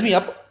 Jazmi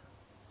apa?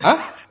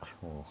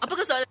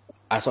 Apakah soalan?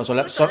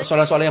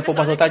 Soalan-soalan yang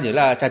perempuan selalu tanya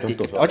lah. Cantik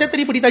ke tak? Macam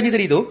tadi Fudi tanya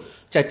tadi tu.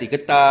 Cantik ke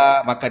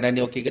tak? Makanan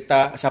ni okey ke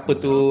tak? Siapa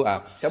tu?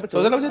 Siapa tu?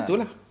 Soalan macam tu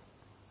lah.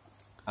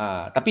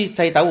 Tapi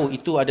saya tahu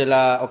itu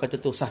adalah orang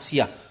kata tu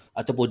sahsiah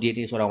ataupun dia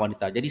ni seorang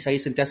wanita. Jadi saya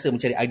sentiasa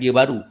mencari idea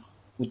baru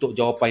untuk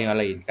jawapan yang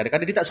lain.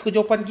 Kadang-kadang dia tak suka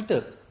jawapan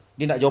kita.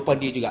 Dia nak jawapan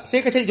dia juga.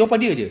 Saya akan cari jawapan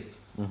dia je.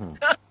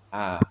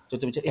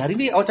 Contoh macam, hari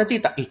ni awak cantik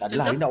tak? Tak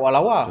adalah, dia nak awak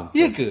lawa.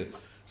 Ya ke?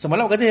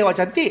 Semalam awak kata awak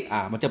cantik.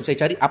 Macam saya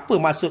cari apa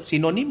maksud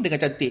sinonim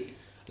dengan cantik.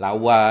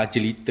 Lawa,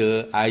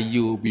 jelita,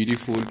 ayu,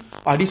 beautiful.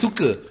 Dia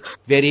suka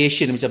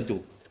variation macam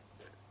tu.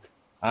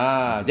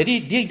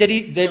 Jadi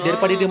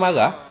daripada dia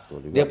marah,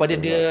 daripada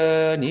dia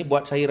ni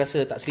buat saya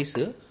rasa tak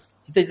selesa,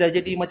 kita dah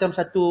jadi macam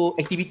satu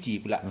aktiviti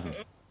pula.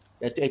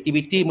 Iaitu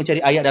aktiviti mencari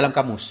ayat dalam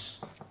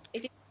kamus.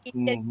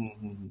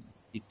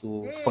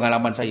 Itu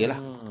pengalaman saya lah.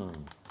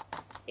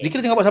 Zikir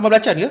tengah buat sambal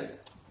belacan ke?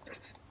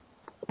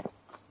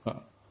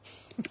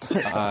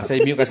 Saya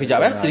mutekan sekejap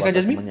Silakan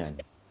Jazmi.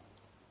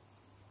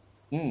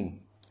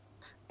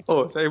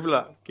 Saya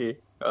pula. Okey.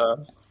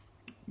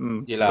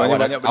 Yelah,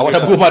 awak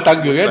dah berumah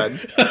tangga kan?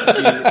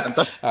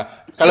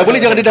 Kalau boleh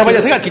jangan dia dah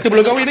banyak sangat. Kita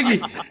belum kahwin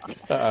lagi.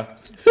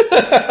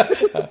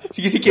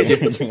 Sikit-sikit je.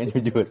 Jangan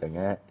jujur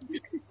sangat.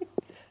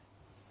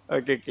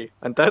 Okey.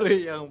 Antara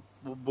yang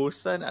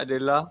bosan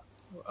adalah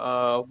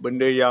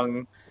benda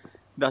yang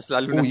dah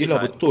selalu nasihat. Yelah,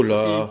 betul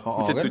lah.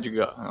 Macam tu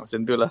juga. Macam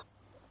tu lah.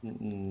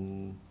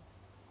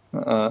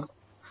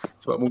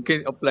 Sebab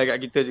mungkin apply kat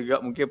kita juga,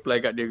 mungkin apply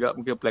kat dia juga,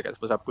 mungkin apply kat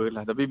siapa-siapa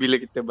lah. Tapi bila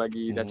kita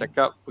bagi dah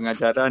cakap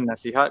pengajaran,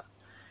 nasihat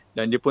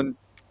dan dia pun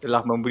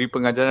telah memberi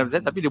pengajaran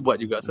besar, tapi dia buat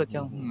juga. So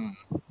macam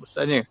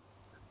bosannya.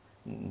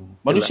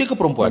 Manusia ke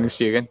perempuan?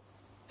 Manusia kan.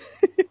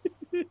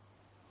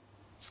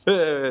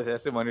 Saya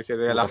rasa manusia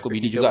lah. Aku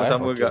bini juga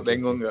sama gak,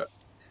 bengong gak.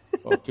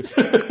 Okey.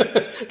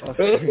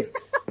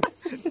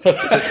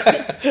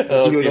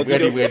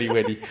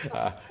 Berani.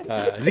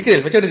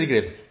 Zikril, macam mana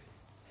Zikril?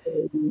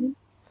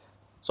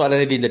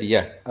 Soalan Elin tadi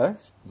ya?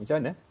 Macam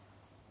mana?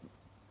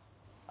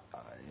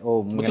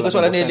 Betul ke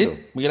soalan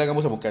Elin? Menghilangkan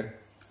bosan bukan?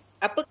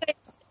 Apakah yang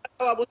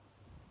awak bosan?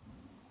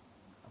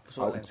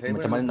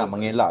 Macam mana nak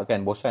mengelakkan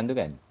bosan tu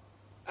kan?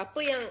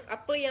 Apa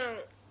yang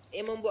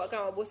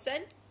membuatkan awak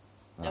bosan?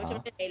 Dan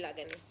macam mana nak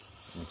elakkan?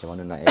 Macam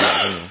mana nak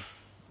elakkan ni?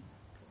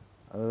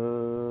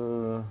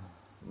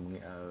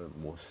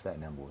 Bosan.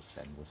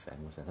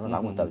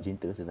 Lama tak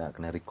bercinta, saya nak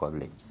kena recall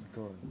balik.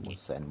 Betul.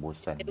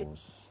 Bosan.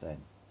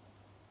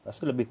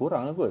 Rasa lebih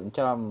kurang lah kot.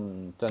 Macam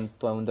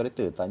tuan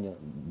moderator tanya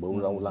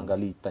berulang-ulang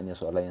kali tanya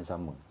soalan yang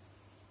sama.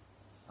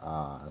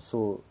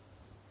 So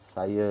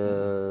saya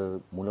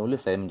mula-mula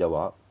saya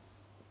menjawab.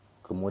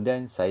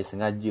 Kemudian saya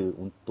sengaja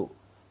untuk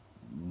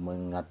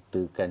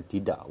mengatakan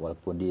tidak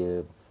walaupun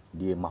dia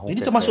mahukan.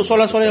 Ini termasuk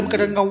soalan-soalan yang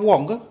berkaitan dengan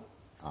wang ke?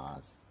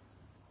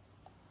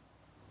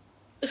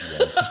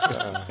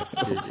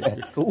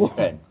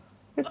 Bukan.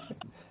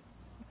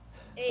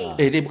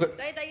 Dia bukan.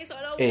 Saya tanya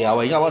soalan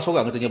Awak ingat awak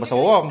seorang tanya pasal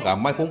wang?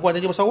 Ramai perempuan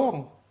tanya pasal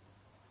wang.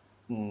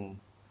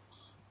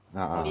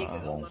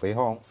 Wong Fei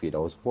Hong,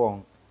 Firdaus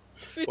Wong.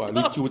 Wah,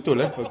 lucu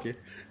betul Okey.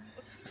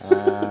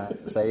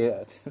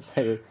 Saya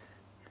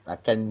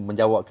akan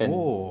menjawabkan.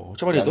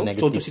 Macam mana tu?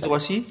 Contoh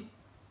situasi?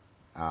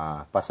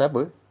 Pasal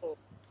apa?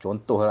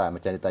 Contohlah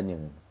macam dia tanya.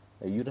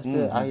 You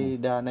rasa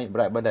I dah naik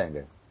berat badan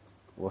ke?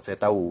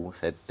 Saya tahu,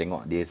 saya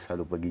tengok dia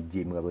selalu pergi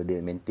gym ke apa, dia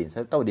maintain.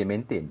 Saya tahu dia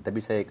maintain,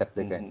 tapi saya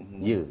katakan,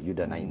 you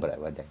dah naik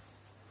berat badan.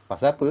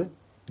 Pasal apa?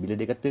 Bila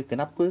dia kata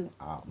kenapa,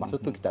 masa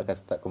tu kita akan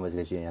start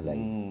conversation yang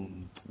lain.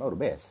 Baru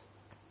best.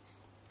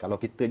 Kalau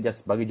kita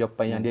just bagi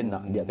jawapan yang dia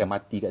nak, dia akan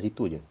mati kat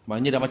situ je.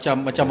 Maknanya dah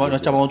macam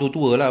orang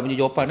tua lah punya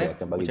jawapan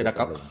Macam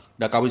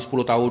dah kahwin 10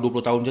 tahun,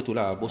 20 tahun macam tu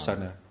lah. Bosan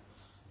lah.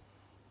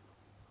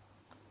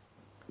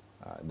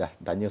 Dah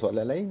tanya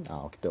soalan lain,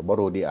 kita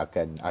baru dia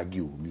akan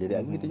argue. Bila dia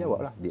argue, kita jawab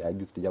lah. Dia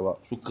argue, kita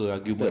jawab. Suka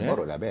argument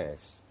Baru dah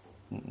best.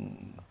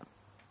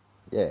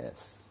 Yes.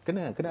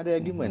 Kena ada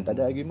argument. Tak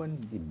ada argument,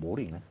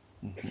 boring lah.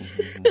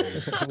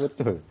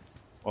 Betul.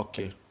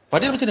 Okay.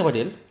 Fadil macam mana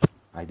Fadil?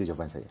 Itu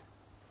jawapan saya.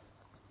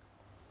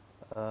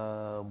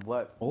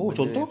 Buat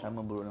contoh?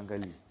 sama berulang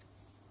kali.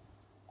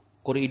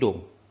 Korek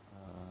hidung.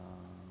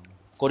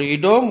 Korek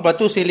hidung, lepas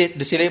tu selit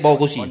bawah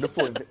kursi. On the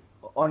phone.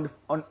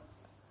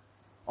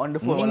 On the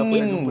phone walaupun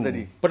yang jumpa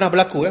tadi. Pernah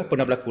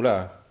berlaku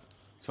lah.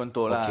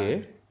 Contoh lah.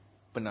 Okay.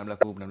 Pernah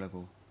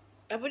berlaku.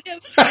 Apa dia?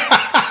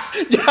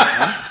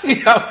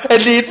 Sekejap,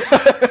 Edlin.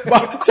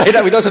 Saya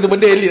nak beritahu satu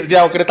benda, Edlin.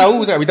 Dia kena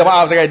tahu, saya minta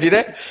maaf sangat, Edlin.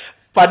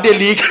 Fadil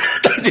ni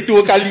tanya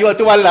 2 kali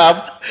waktu malam.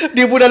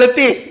 Dia pun dah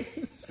letih.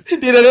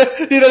 Dia dah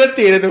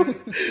letih dah tu.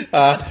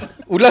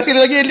 Ulas sekali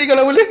lagi, Edlin,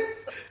 kalau boleh.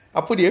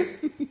 Apa dia?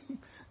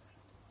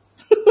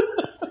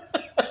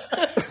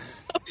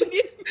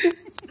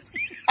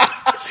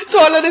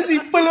 Soalan dia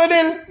simple,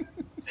 Fadil.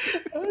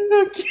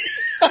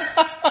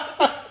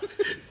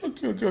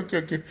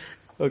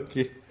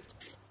 Okay.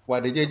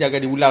 Maknanya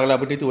jangan diulang lah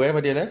benda tu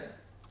Fadil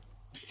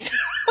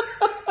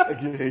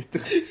Okay, itu.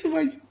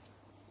 Semuanya.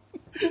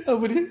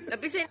 Apa dia?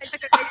 Tapi saya nak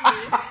cakap kat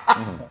sini.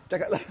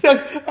 Cakaplah.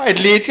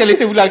 Adlin sekali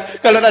saya ulang.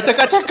 Kalau nak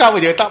cakap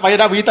je. Tak payah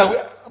nak beritahu.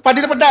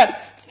 Fadil dah penat.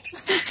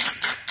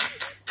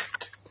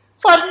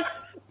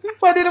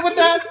 Fadil dah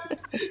penat.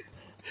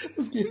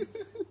 Okay.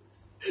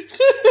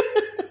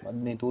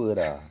 Ni tua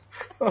dah.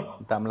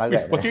 Tak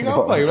melarat. Makin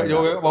ramai pula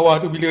jawab kat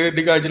bawah tu bila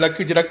dengar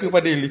jelaka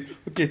Fadil ni.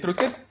 Okay,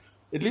 teruskan.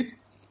 Adlin.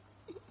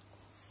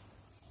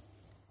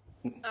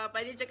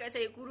 Fadil cakap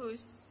saya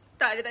kurus.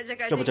 Tak, dia tak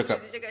cakap Siapa saya cakap?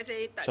 Dia cakap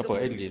saya tak Siapa?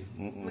 gemuk. Adlin.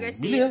 Terima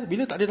kasih.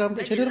 Bila tak ada dalam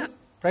channel tu?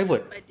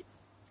 Private?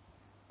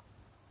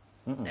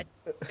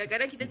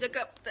 Kadang-kadang kita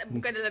cakap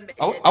bukan dalam back.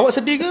 Awak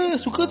sedih ke?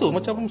 Suka tu?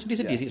 Macam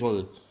sedih-sedih sikit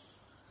suara.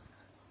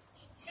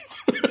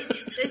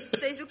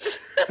 Saya suka.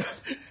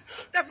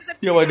 Tapi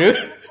Yang mana?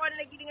 Phone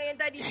lagi dengan yang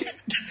tadi.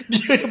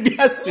 Dia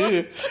biasa.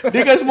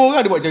 Dia kan semua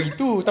orang dia buat macam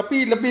itu. Tapi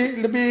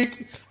lebih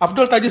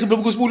Abdul tanya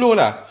sebelum pukul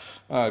 10 lah.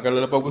 Kalau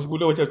lepas pukul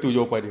 10 macam tu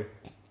jawapan dia.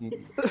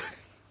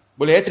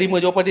 Boleh terima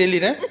jawapan dia,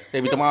 Lin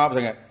Saya minta maaf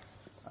sangat.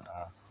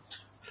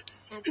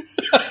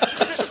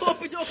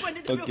 Apa jawapan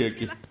dia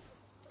tu?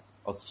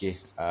 Okey.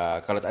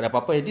 Kalau tak ada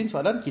apa-apa, Edin,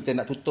 soalan, kita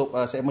nak tutup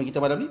segmen kita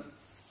malam ni.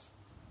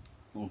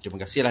 Terima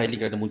kasihlah Edin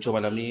kerana muncul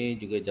malam ni.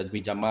 Juga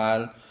Jazmi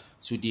Jamal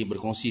sudi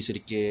berkongsi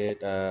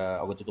sedikit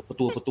orang tutup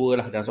petua-petua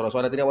lah dan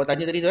soalan-soalan tadi awak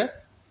tanya tadi tu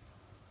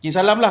Kirim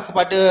salam lah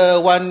kepada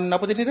One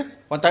apa tadi dah?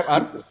 One Type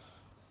R.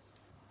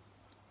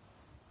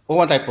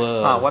 One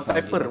Typer.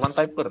 One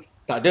Typer.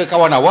 Tak ada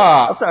kawan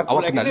awak.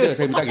 Awak kenal dia.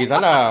 Saya minta kirim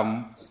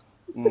salam.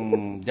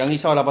 Jangan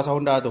risaulah pasal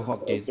Honda tu.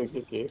 Okay.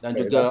 Dan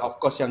juga of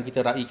course yang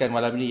kita raikan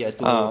malam ni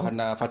iaitu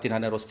Fatin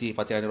Hana Rosti.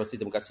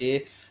 Terima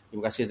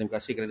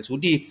kasih kerana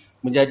sudi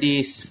menjadi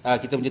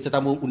kita menjadi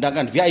tetamu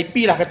undangan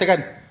VIP lah katakan.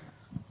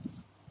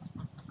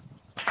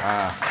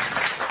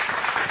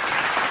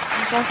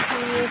 Terima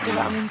kasih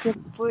sebab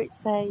menjemput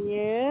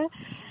saya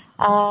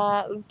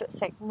untuk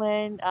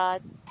segmen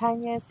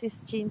Tanya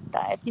Sis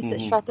Cinta episod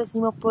 156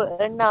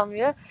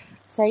 ya.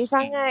 Saya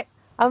sangat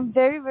I'm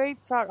very very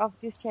proud of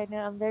this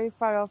channel. I'm very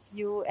proud of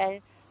you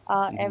and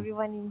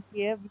everyone in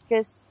here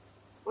because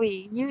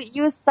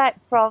you start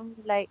from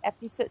like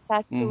episode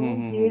 1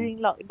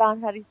 during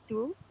lockdown hari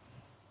tu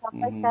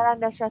sampai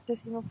sekarang dah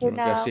 156.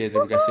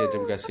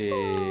 Terima kasih.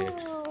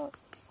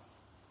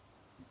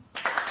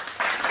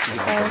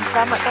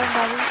 Selamat tahun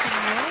baru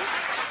semua.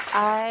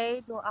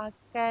 I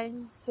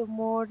doakan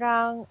semua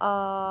orang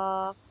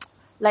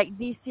like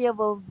this year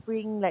will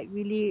bring like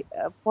really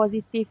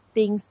positive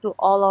things to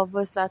all of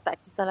us lah.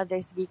 Tak kisahlah dari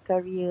segi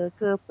career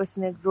ke,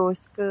 personal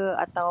growth ke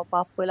atau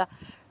apa-apalah.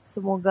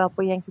 Semoga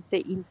apa yang kita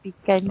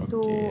impikan tu.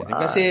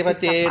 Terima kasih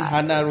Fatin,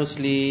 Hana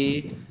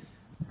Rusli.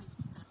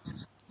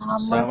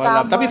 Selamat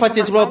malam. Tapi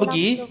Fatin sebelum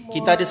pergi,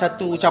 kita ada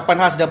satu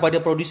ucapan khas daripada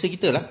producer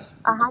kita lah.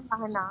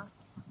 Hana.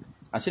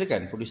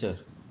 Silakan producer.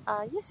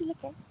 Ya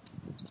silakan.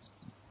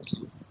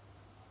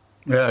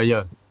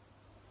 Ya.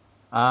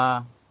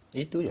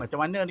 Itu je.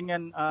 Macam mana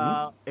dengan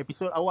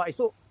episod awak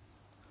esok?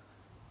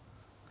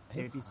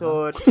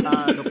 Episod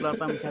 28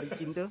 Mencari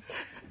Cinta.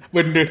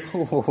 Benda.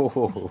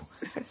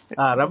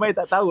 Ramai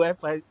tak tahu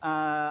apa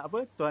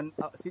tuan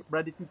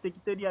brother cinta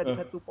kita dia ada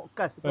satu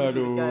podcast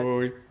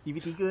dekat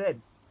TV3 kan.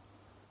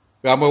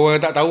 Ramai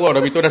orang tak tahu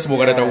tapi tu dah semua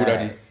orang dah tahu dah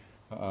ni.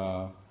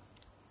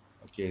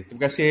 Okey,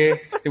 terima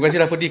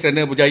kasihlah Fadi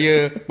kerana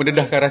berjaya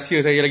mendedahkan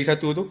rahsia saya lagi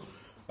satu tu.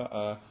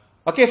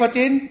 Okey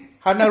Fatin,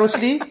 Hana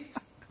Rosli,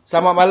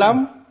 selamat malam.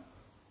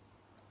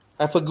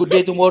 Have a good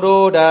day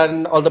tomorrow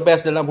dan all the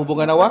best dalam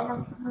hubungan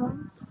awak.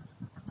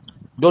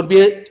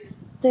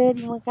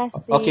 Terima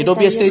kasih. Okay, don't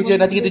be a stranger.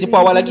 Nanti kita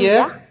jumpa awak lagi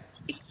ya.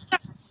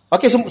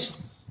 Okey,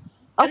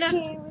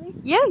 Okay.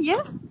 Ya, ya.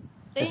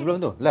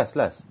 Sebelum tu, last.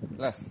 Ya.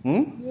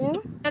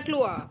 Hana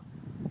keluar.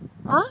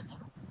 Ha?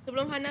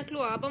 Sebelum Hana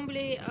keluar, abang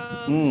boleh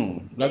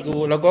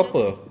lagu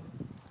apa?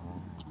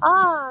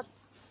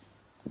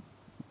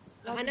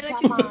 Hana nak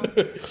cuba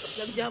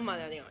lagu Jamal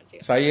lah tengok. Cik.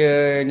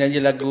 Saya nyanyi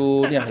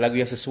lagu ni lah, lagu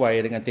yang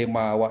sesuai dengan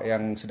tema awak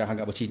yang sedang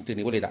hangat bercinta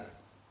ni, boleh tak?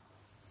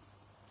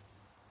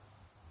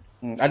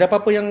 Ada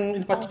apa-apa yang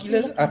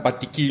particular?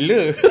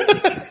 Particular.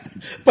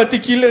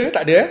 Particular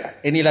tak ada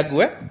Any lagu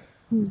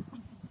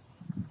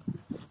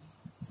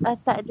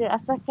Tak ada,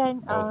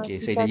 asalkan Okey,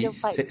 kita ada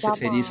saya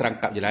nyanyi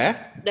serangkap je lah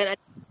Dan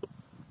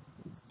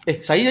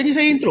saya nyanyi,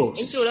 saya intro.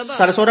 Intro lah, bang.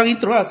 Salah seorang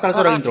intro.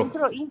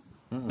 Betul.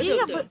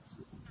 Betul.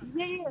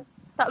 Ya.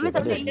 Tak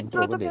boleh.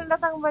 Intro tu kena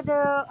datang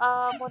kepada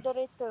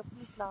moderator,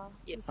 please lah.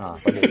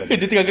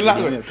 Dia tengah gelak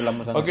kot.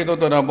 Okey,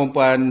 tuan-tuan dan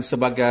puan,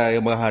 sebagai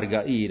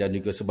menghargai dan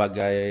juga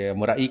sebagai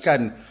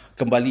meraihkan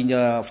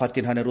kembalinya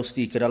Fatin Hana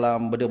Rosli ke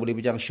dalam Benda Boleh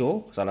Bincang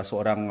Show, salah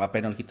seorang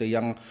panel kita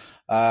yang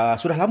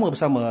sudah lama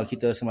bersama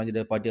kita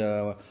sebenarnya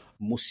daripada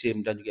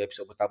musim dan juga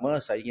episod pertama.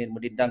 Saya ingin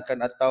mendendangkan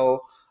atau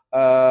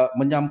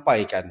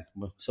menyampaikan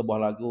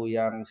sebuah lagu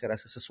yang saya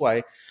rasa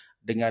sesuai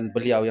dengan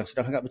beliau yang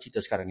sedang hangat bercinta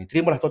sekarang ni.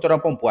 Terimalah tuan-tuan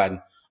dan puan,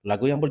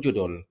 lagu yang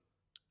berjudul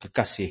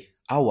Kekasih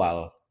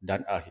Awal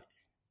dan Akhir.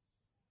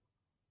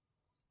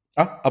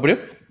 Apa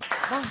dia?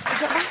 Bang,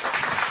 sekejap bang.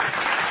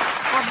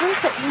 Abang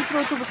kat intro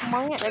tu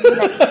bersemangat lagi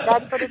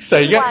daripada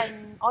saya ingat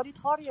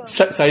auditorium.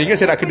 Saya ingat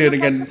saya nak kena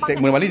dengan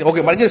segmen mana ni.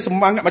 Okey, maknanya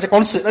semangat macam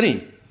konsert lah ni.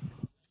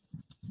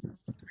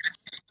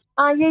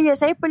 Ya,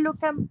 saya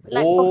perlukan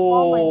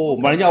performance.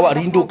 Maknanya awak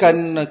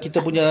rindukan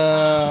kita punya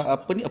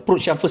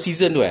approach yang first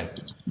season tu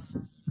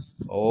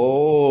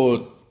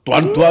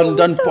Tuan-tuan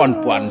dan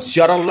puan-puan,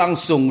 secara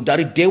langsung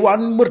dari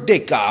Dewan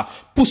Merdeka,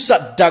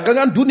 Pusat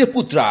Dagangan Dunia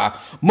Putra,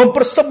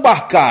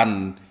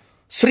 mempersembahkan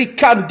Sri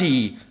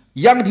Kandi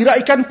yang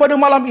diraihkan pada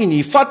malam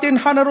ini, Fatin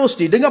Hana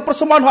Rosli, dengan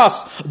persembahan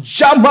khas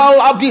Jamal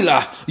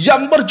Abdillah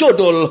yang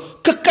berjudul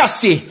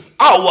Kekasih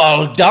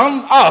Awal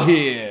dan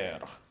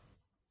Akhir.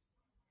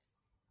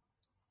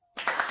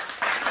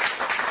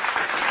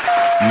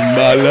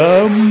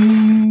 Malam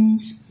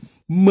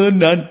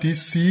menanti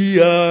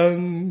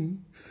siang,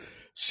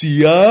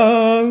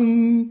 siang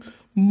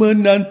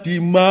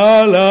menanti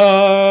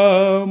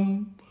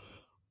malam,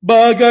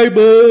 bagai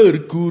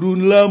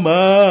berkurun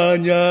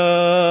lamanya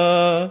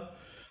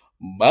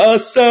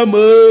masa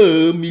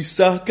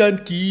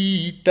memisahkan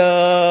kita,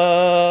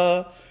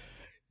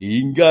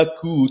 hingga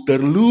ku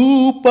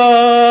terlupa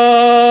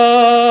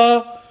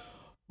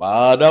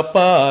pada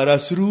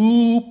paras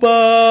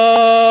rupa.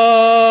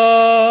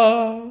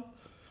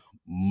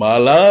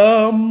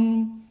 Malam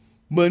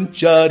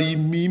mencari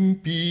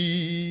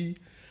mimpi,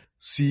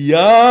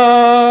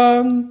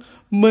 siang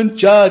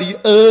mencari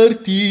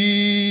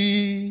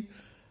erti,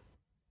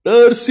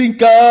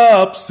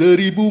 tersingkap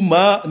 1000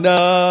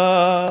 makna,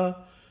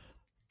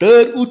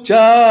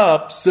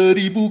 terucap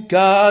 1000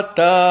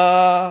 kata,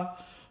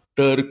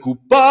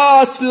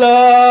 terkupaslah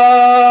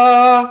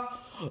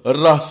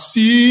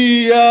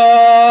rahsia.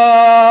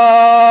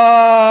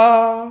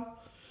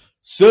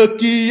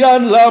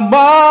 Sekian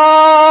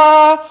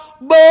lama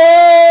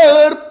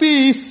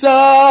berpisah,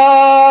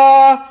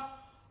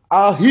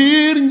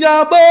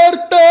 akhirnya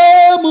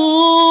bertemu,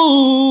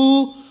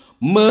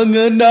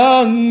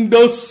 mengenang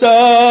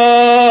dosa,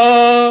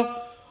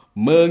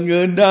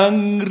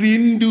 mengenang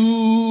rindu,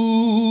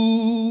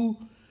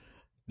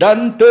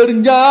 dan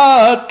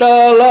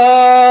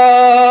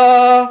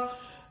ternyatalah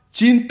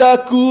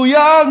cintaku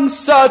yang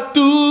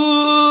satu.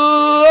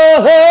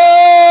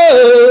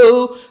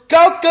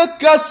 Kau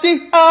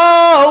kekasih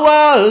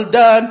awal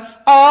dan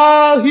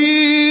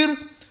akhir,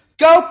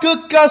 kau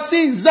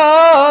kekasih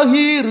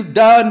zahir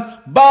dan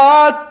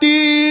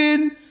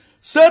batin.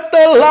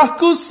 Setelah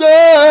ku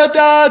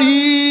sedari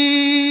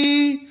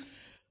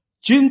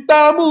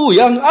cintamu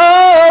yang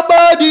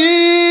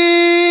abadi,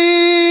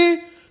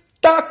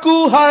 tak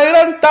ku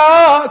hairan,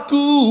 tak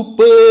ku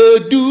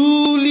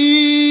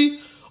peduli,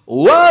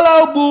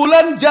 walau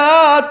bulan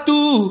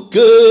jatuh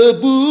ke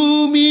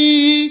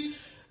bumi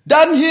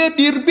dan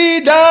hadir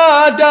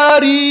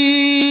bidadari,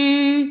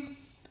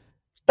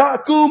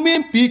 tak ku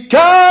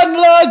mimpikan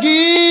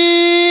lagi,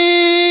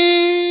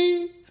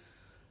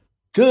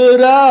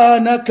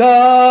 kerana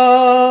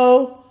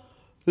kau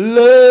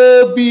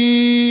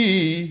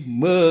lebih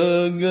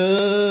mengerti,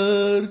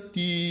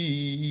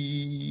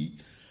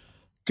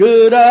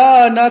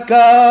 kerana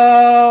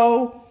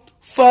kau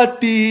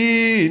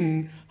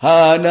Fatin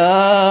Hana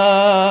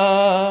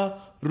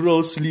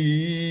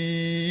Rosli.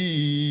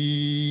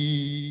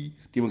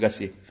 Terima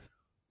kasih.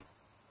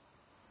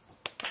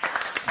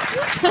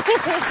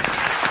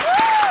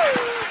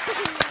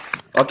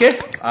 Okey,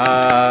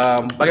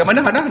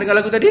 bagaimana Hana dengan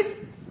lagu tadi?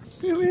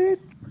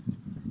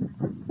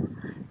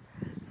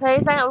 Saya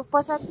sangat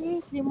berpuas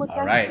hati. Terima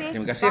kasih. Alright,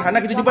 terima kasih. Hana,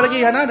 kita jumpa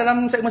lagi Hana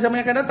dalam segmen-segmen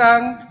yang akan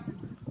datang.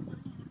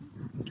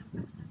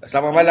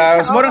 Selamat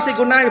malam. Semua orang say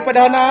good night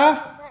kepada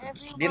Hana.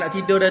 Dia nak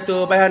tidur dah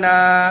tu. Bye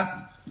Hana.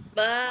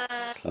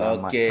 Bye.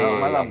 Okey.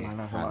 Selamat malam.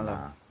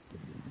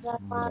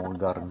 Selamat.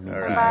 Mogar mimpi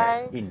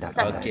Alright. indah.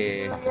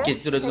 Okay.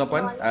 Okay, itu dah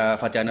tuan-puan.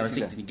 Fatih Anar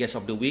Rashid,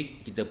 guest of the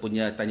week. Kita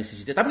punya tanya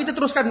cerita. Tapi kita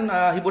teruskan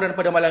hiburan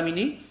pada malam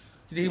ini.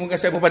 Jadi hiburan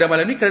saya pada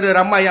malam ini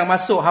kerana ramai yang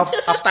masuk half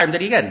time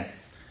tadi kan.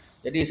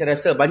 Jadi saya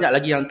rasa banyak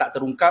lagi yang tak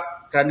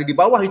terungkap kerana di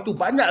bawah itu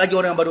banyak lagi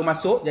orang yang baru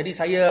masuk. Jadi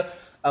saya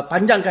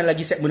panjangkan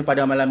lagi segmen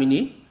pada malam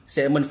ini.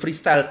 Segmen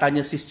freestyle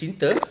tanya sis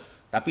cinta.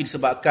 Tapi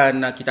disebabkan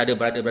kita ada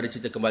berada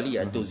cerita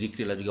kembali iaitu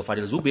Zikril dan juga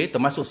Fadil Zubir,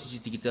 termasuk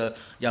CCT kita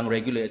yang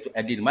regular iaitu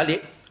Adin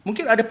Malik.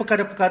 Mungkin ada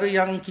perkara-perkara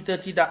yang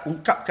kita tidak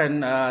ungkapkan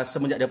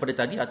semenjak daripada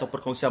tadi atau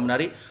perkongsian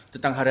menarik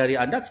tentang hari-hari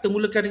anda. Kita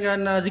mulakan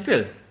dengan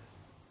Zikril.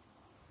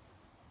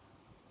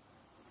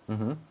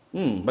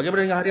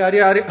 Bagaimana dengan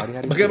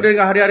bagaimana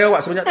dengan hari-hari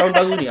awak semenjak tahun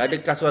baru ni?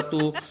 Adakah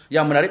sesuatu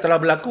yang menarik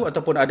telah berlaku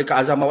ataupun adakah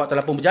azam awak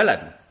telah pun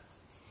berjalan?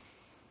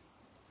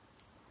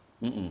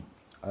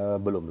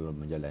 Belum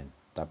berjalan.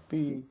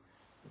 Tapi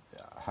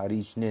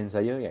hari Isnin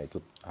saya iaitu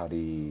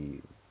hari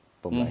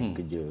pemulahan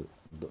kerja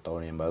untuk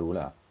tahun yang baru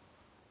lah.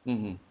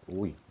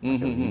 Ui,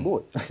 macam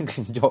ribut.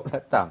 Job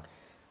datang.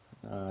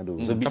 Aduh.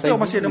 Tapi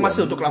awak masih ada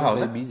masa untuk Clubhouse?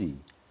 Saya busy.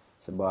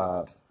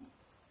 Sebab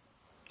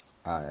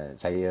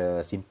saya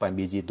simpan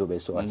busy tu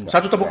besok.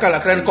 Satu tepukan lah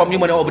kerana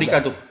komitmen awak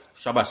berikan tu.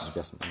 Syabas.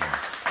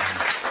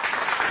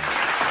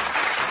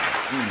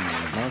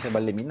 Memang saya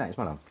balik midnight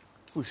semalam.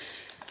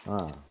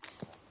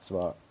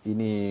 Sebab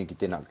ini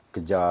kita nak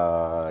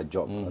kejar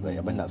job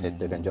nak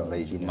settlekan job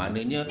dari sini.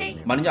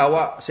 Maknanya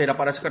awak, saya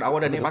dapat rasakan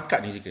awak dah naik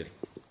bakat ni Zikril.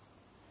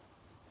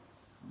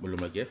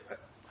 Belum lagi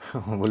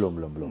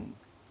belum.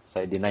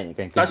 Saya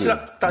dinaikkan kerja.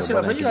 Tak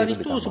silap saya hari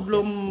tu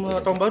sebelum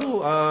tahun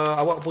baru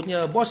awak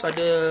punya bos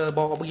ada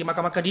bawa awak pergi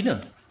makan-makan dinner.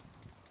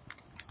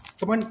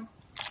 Ke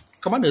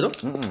mana tu?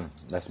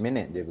 Last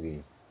minute dia pergi.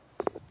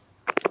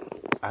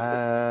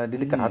 Dia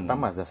dekat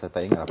Hartamas dah, saya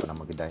tak ingat apa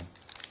nama kedai.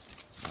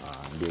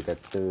 Dia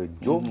kata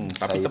jom.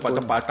 Tapi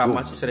tempat-tempat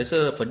Hartamas saya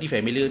rasa Ferdi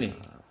familiar ni.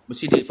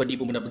 Mesti Ferdi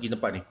pun pernah pergi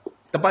tempat ni.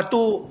 Tempat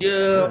tu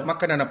dia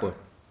makanan apa?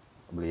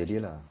 Boleh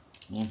jadilah.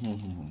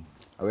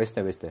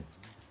 Western.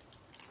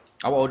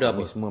 Awak order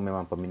apa? Semua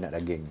memang peminat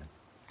daging.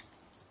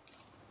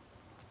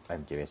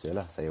 Macam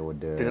biasalah, saya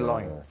order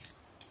tenderloin.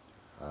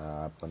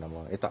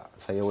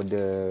 Saya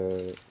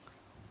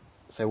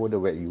order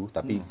wagyu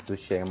tapi tu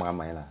share yang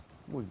ramai lah.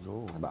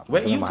 Wagyu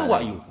ke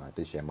wagyu?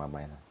 Tu share yang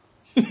ramai lah.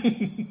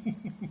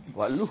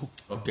 Walu.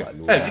 Okey.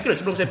 Zikril,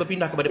 sebelum saya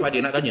berpindah kepada Pak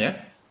Din nak tanya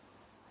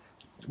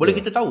boleh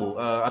kita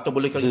tahu atau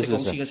boleh kita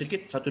kongsikan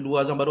sedikit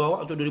 1-2 azam baru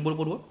awak untuk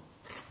 2022?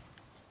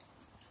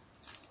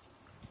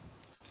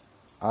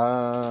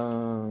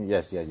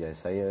 Yes.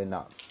 Saya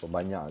nak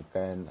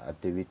perbanyakkan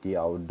aktiviti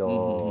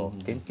outdoor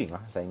camping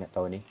lah saya ingat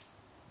tahun ni.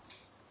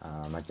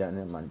 Macam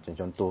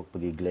contoh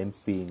pergi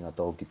glamping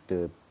atau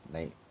kita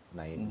naik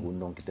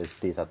gunung, kita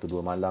stay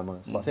 1-2 malam.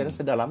 Sebab saya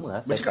rasa dah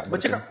lama lah.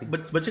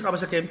 Bercakap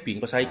pasal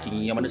camping, pasal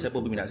hiking yang mana saya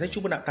pun berminat. Saya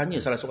cuba nak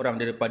tanya salah seorang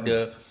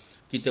daripada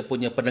kita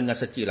punya pendengar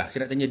setia lah.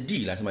 Saya nak tanya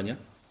D lah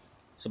sebenarnya.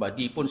 Sebab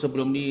D pun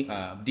sebelum ni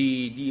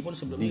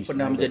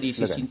pernah menjadi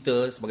si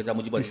cinta sebagai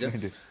tamu jembat kita.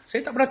 Saya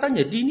tak pernah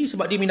tanya D ni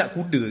sebab dia minat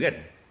kuda kan.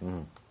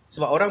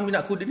 Sebab orang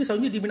minat kuda ni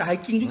selalunya dia minat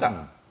hiking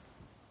juga.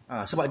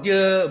 Sebab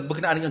dia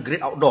berkenaan dengan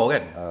great outdoor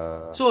kan.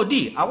 So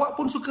D, awak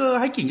pun suka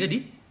hiking ke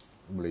D?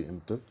 Boleh,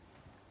 betul.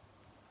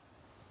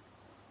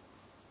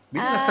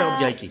 Bila last time awak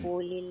pergi hiking?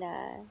 Boleh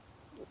lah.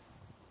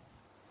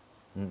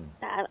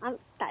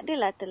 Tak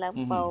adalah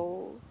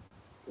terlampau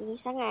ini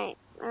sangat.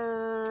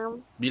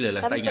 Bila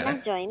lah, tak ingat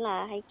pernah join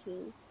lah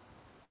hiking.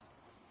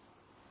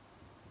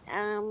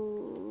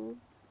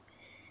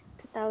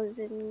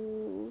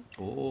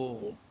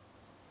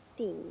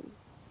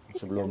 2018.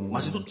 Sebelum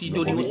masa tu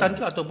tidur di hutan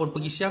ke ataupun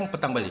pergi siang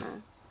petang balik?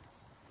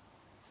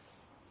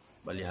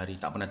 Balik hari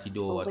tak pernah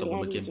tidur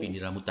ataupun bercamping di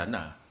dalam hutan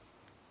lah.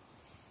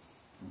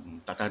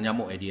 Tak tahan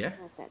nyamuk dia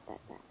Tak.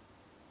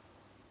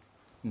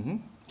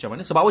 Macam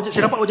mana? Sebab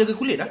saya nampak awak jaga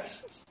kulit lah.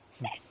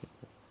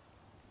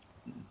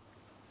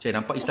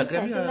 Saya nampak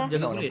Instagram dia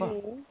jaga kulit.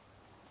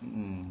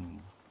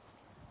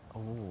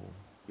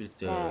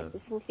 Filter.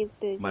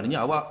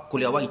 Maknanya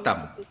kulit awak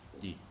hitam.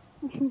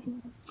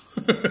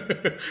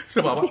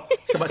 Sebab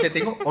saya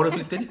tengok orang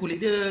filter ni kulit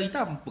dia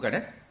hitam, bukan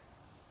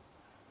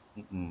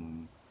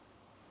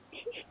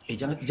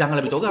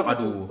janganlah beritahu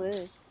orang.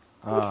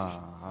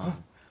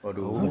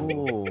 Aduh.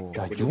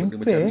 Dah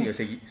jumpa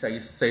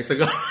saya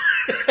segar.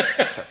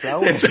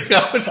 Saya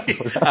segar ni.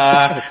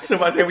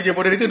 Sebab saya punya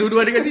model itu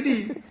dua-dua ada kat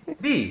sini.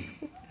 Di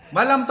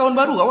malam tahun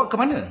baru awak ke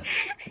mana?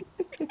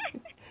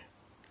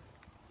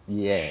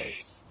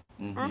 Yes.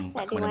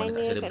 Tak ke mana-mana,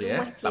 tak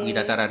celebrate tak pergi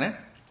dataran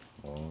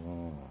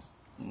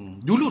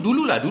Dulu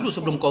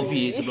sebelum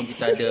COVID, sebelum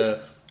kita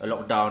ada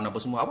lockdown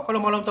apa semua. Awak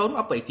kalau malam tahun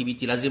apa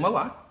aktiviti lazim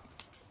awak?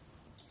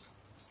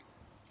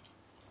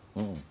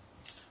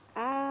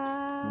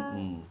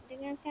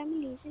 Dengan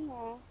family je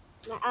lah.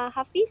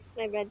 Hafiz,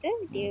 my brother,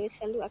 dia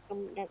selalu akan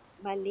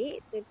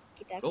balik, so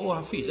kita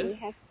akan Hafiz,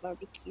 have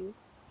barbecue.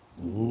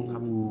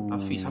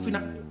 Hafiz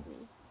nak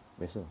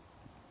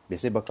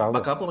biasa bakar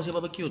apa masa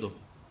barbecue tu?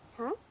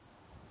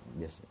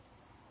 Biasa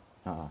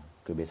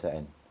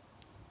kebiasaan.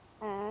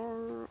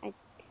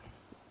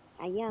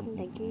 ayam,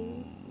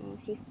 daging,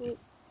 seafood.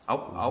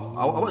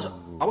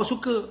 Awak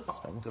suka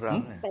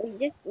Terang kan. But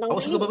it's just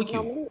Awak suka barbecue?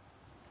 Normally,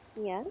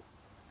 ya.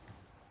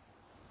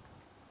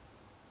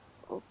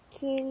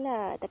 Okey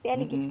lah. Tapi I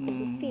lagi suka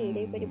buffet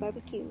daripada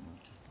barbecue.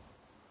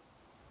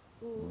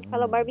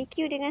 Kalau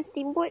barbecue dengan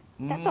steamboat,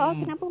 tak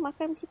tahu kenapa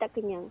makan mesti tak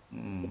kenyang.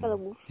 Tapi kalau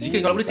buffet,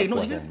 Zikir kalau boleh take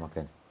note Kuat Zikir. kan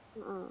makan.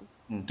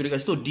 Tu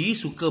dekat situ, dia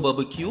suka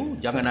barbecue,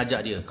 jangan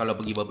ajak dia kalau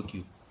pergi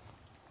barbecue.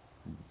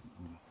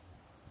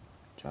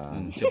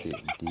 Cantik.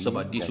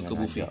 Sebab dia Jangan suka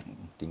buffet. ajak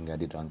Tinggal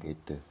di dalam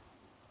kereta.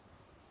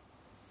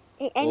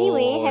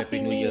 anyway,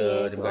 Happy New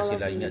Year. Terima kasih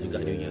lah, ingat juga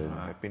New Year.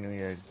 Happy New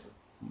Year.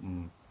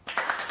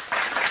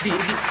 Di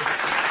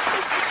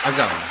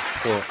Azam.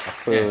 So,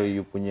 apa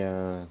you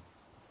punya...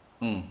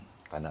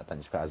 Tak nak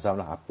tanya cakap Azam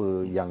lah.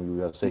 Apa yang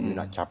you rasa you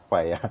nak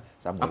capai lah.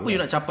 Sama Apa you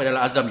nak capai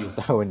dalam Azam you?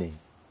 tahun ni?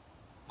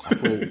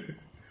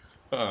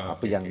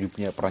 Apa yang you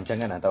punya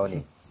perancangan lah tahun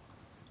ni?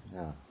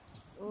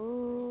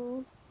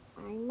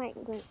 I might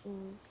go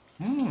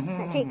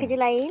nak cari kerja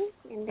lain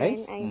and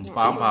then I nak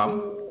Faham.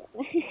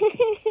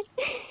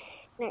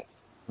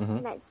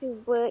 nak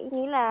cuba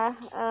inilah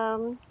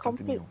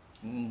complete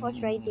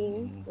horse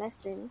riding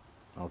lesson.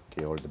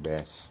 Okay, all the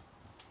best.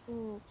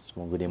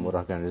 Semoga dia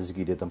murahkan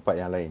rezeki dia tempat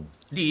yang lain.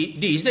 Di,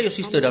 is that your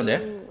sister down there?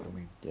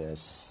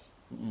 Yes.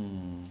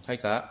 Hai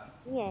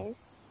Kak. Yes.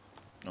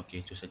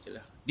 Okey, itu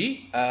sajalah.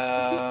 Di,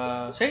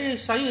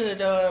 saya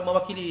dah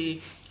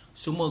mewakili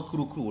semua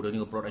kru-kru dan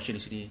juga production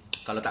di sini.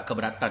 Kalau tak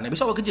keberatan,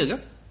 besok awak kerja ke?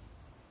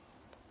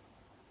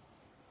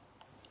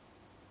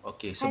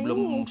 Okey,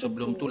 sebelum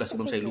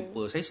saya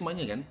lupa, saya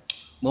sebenarnya kan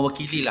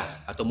mewakili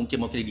lah atau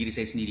mungkin mewakili diri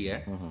saya sendiri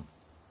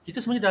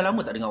Kita sebenarnya dah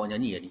lama tak dengar awak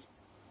nyanyi ya, Di.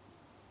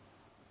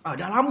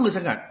 Dah lama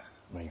sangat.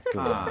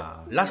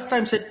 Last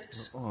time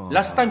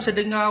saya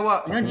dengar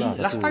awak nyanyi,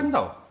 last time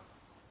tau.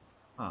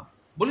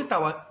 Boleh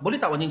tak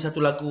awak nyanyi satu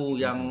lagu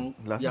yang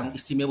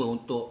istimewa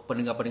untuk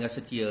pendengar-pendengar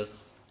setia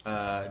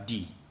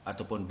di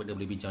ataupun Benda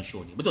Boleh Bincang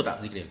show ni. Betul tak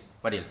Zikril?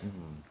 Fadil?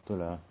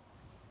 Betul lah.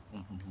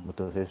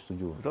 Betul, saya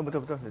setuju.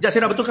 Betul. Sekejap,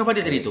 saya nak betulkan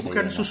Fadil tadi tu.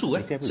 Bukan susu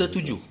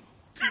setuju.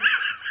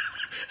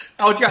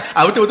 Awak cakap,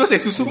 betul-betul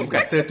saya susu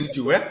bukan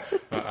setuju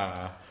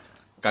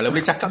Kalau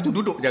boleh cakap tu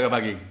duduk, jangan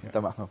baring. Minta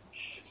maaf.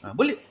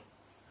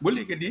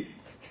 Boleh ke Di?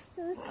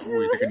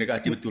 Dia kena ke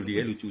hati betul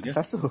dia, lucunya.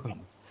 Sasu.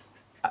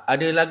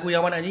 Ada lagu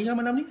yang awak nak nyanyi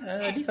malam ni?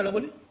 Di, kalau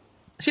boleh.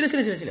 Sila.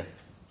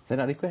 Saya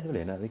nak request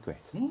boleh?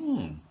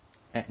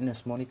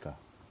 Agnes Monica.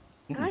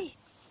 Ai.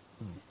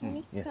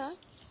 Monica.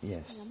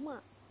 Yes. Alamak.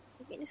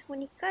 Agnes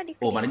Monica dia.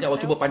 Maknanya awak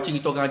cuba pancing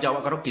itu orang ajak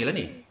awak karaoke lah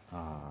ni.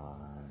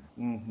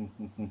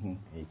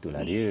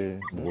 Itulah dia.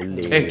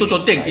 Boleh. Itu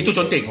conteng.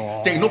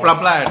 Take note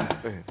pelan-pelan.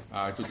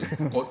 Itu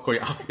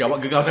awak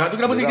gegar sangat tu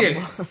kenapa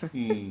sikit?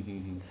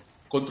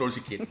 Kontrol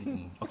sikit.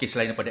 Okey,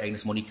 selain daripada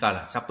Agnes Monica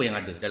lah, siapa yang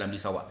ada dalam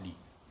list awak ni?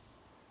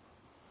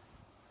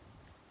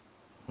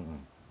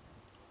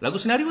 Lagu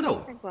senario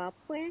tahu? Lagu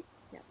apa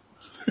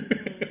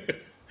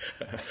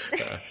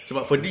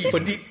Sebab Ferdi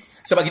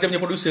sebab kita punya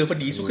producer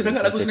Ferdi suka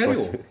sangat lagu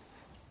senario.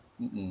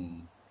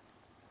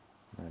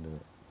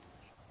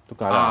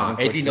 Tukarlah.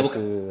 Edlin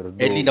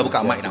dah buka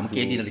mic dah. Mungkin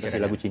Edlin ada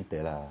cakap lagu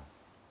cinta lah.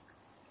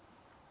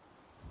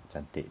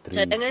 Cantik.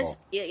 Cadangan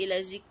saya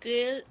ialah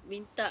Zikril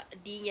minta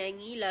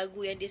dinyanyi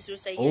lagu yang dia suruh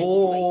saya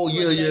nyanyi.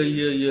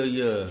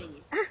 Ya.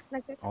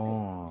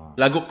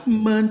 Lagu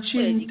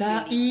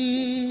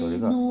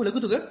Mencintaimu.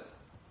 Lagu tu ke?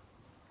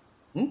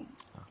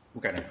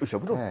 Bukan.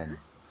 Siapa tu?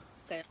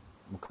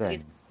 Bukan.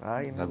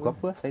 Lagu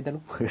apa? Saya dah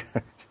lupa.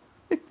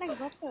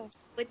 Lagu apa?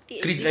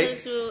 Petik Chris dia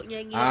suruh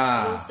nyanyi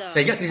Rosa.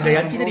 Saya ingat Chris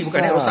Dayanti tadi,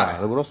 bukan Rosa.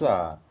 Lagu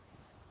Rosa.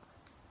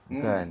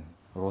 Bukan.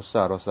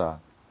 Rosa.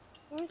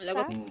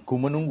 Lagu apa? Ku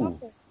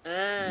Menunggu.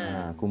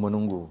 Ku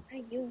Menunggu.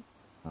 Ayu.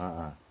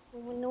 Ku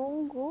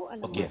Menunggu.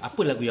 Okey,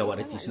 apa lagu yang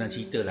awak reti? Senang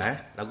cerita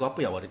lah. Lagu apa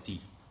yang awak reti?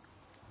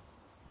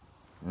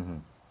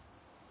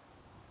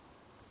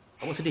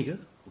 Awak sedih ke?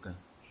 Bukan.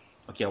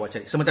 Okey, awak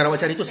cari. Sementara awak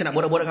cari tu, saya nak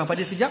borak-borak dengan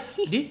Fadil sekejap.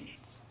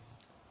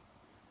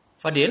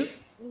 Fadil?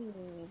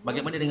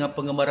 Bagaimana dengan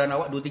pengembaraan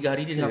awak 2-3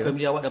 hari ni dengan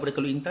family awak daripada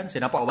Teluk Intan?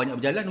 Saya nampak awak banyak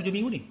berjalan hujung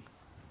minggu ni.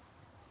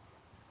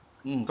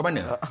 Ke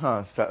mana?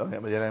 Tak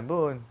banyak berjalan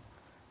pun.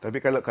 Tapi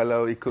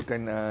kalau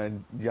ikutkan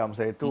jam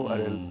saya tu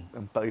ada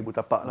 4,000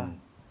 tapak lah.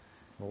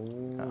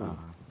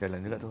 Jalan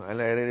juga tu.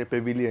 Area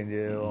pavilion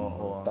je.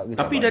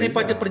 Tapi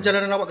daripada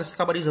perjalanan awak ke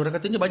Setapak Rizal, orang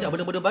katanya banyak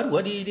benda-benda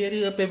baru di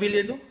area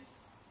pavilion tu.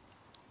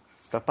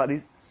 Setapak di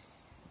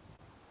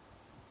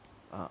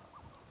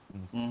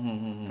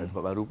tak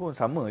tempat baru pun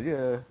sama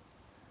je.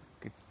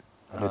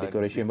 Ada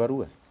decoration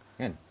baru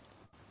kan?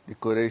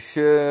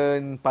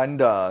 Decoration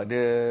panda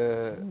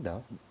dia.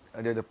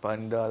 Ada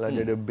panda lah,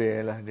 dia ada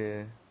bear lah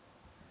dia.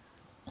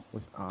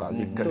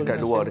 Dekat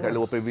luar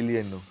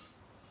pavilion tu.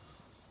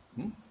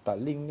 Tak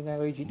link dengan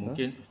Raya Cina.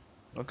 Mungkin.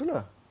 Betul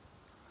lah.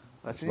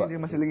 Maksudnya dia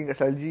masih lagi kat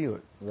salji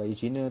kot. Raya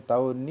Cina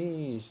tahun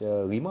ni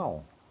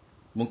rimau.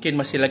 Mungkin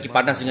masih lagi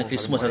panas dengan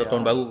Christmas atau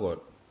tahun baru kot.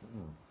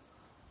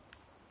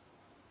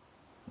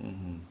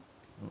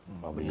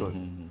 Betul.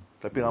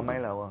 Tapi ramai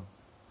lah orang.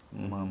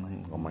 Ramai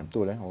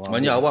betul orang.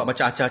 Maknanya awak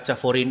macam acah-acah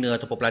foreigner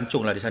ataupun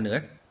pelancong lah di sana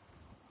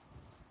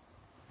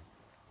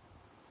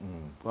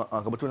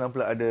Kebetulan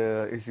pula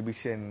ada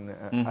exhibition,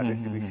 art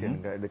exhibition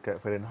dekat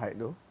Fahrenheit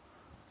tu.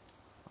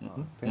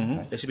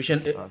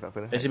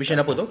 Exhibition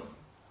apa tu?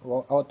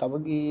 Awak tak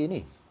pergi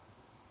ni?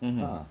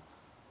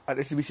 Art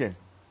exhibition.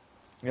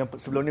 Yang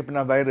sebelum ni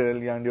pernah viral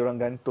yang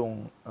diorang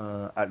gantung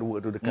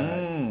artwork tu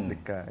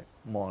dekat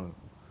mall.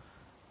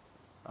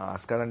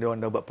 Sekarang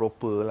diorang dah buat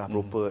proper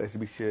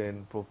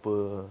exhibition,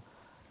 proper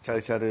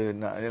cara-cara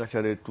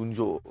cara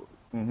tunjuk,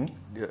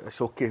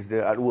 showcase the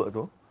artwork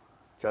tu.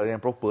 Cara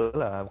yang proper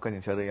lah, bukannya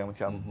cara yang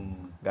macam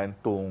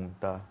gantung,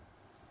 tak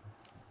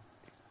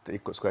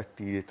ikut suka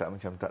hati, tak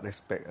macam tak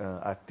respect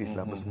artis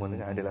lah apa semua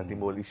kan. Adalah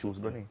timbul isu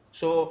sebelum ni.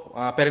 So,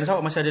 parents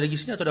awak masih ada lagi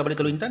sini atau dah balik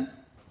ke Luintan?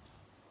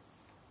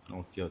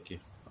 Okey.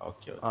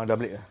 Dah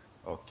balik lah.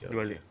 Okey.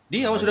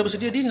 Di, awak sudah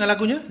bersedia dengan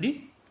lagunya?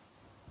 Di?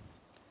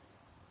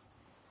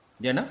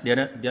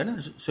 Diana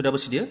sudah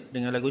bersedia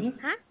dengan lagunya?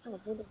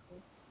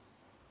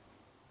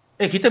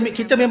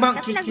 Kita memang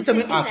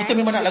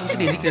nak lagu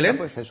sedih Zikri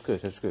kan? Saya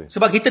suka.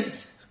 Sebab kita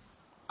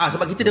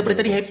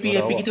daripada tadi happy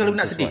kita kalau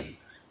nak sedih.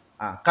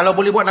 Kalau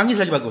boleh buat nangis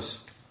lagi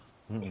bagus.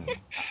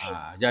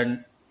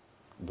 Jangan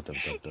betul.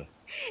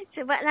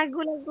 Sebab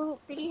lagu-lagu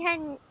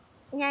pilihan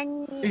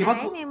nyanyi memang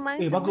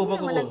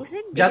bagus. lagu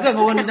sedih. Jangan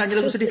orang nak nyanyi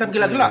lagu sedih tapi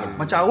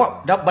gelak-gelak. Macam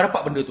awak dah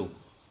dapat benda tu.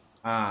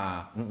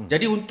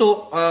 Jadi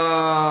untuk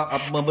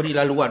memberi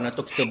laluan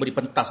atau kita beri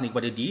pentas ni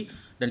kepada Di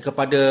dan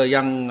kepada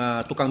yang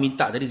tukang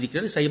minta tadi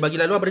Zikri, saya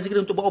bagi laluan pada Zikri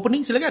untuk buat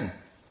opening, silakan.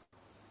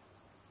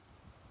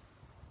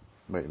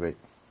 Baik.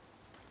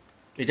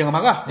 Jangan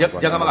marah.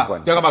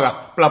 Jangan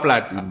marah.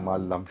 Pelan-pelan.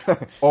 Malam.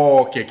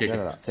 Okey.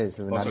 Saya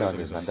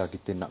sebenarnya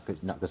kita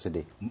nak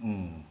kesedih.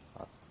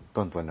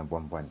 Tuan-tuan dan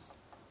puan-puan.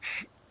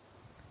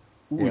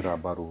 Era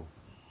baru,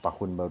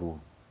 tahun baru.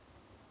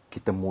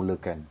 Kita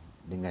mulakan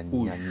dengan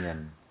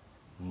nyanyian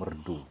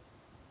merdu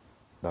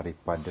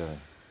daripada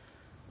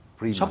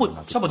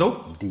Siapa tu?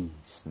 Dee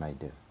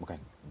Snider. Bukan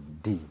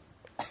D.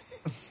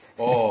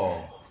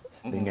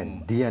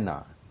 Dengan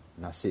Diana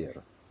Nasir.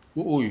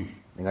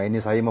 Dengan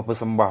ini saya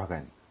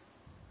mempersembahkan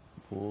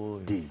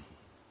D.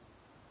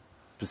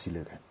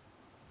 Persilakan.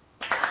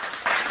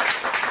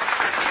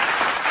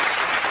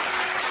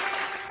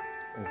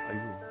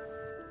 Ayu.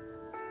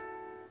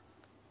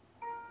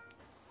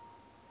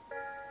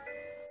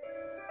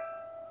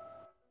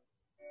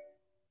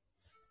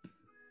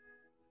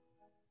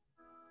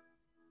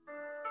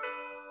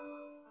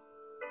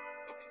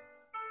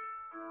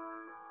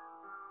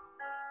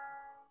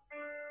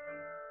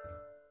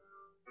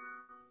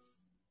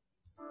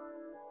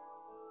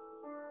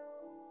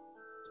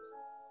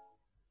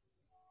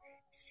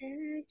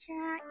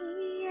 Sejak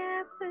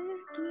ia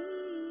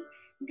pergi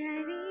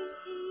dari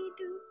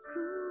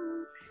hidupku,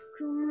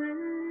 ku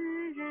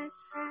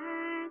merasa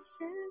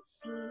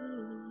sepi.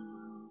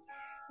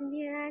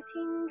 Dia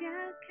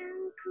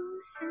tinggalkanku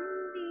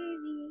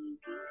sendiri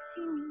di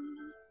sini,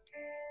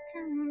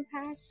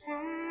 tanpa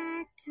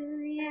satu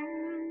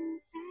yang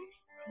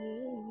pasti.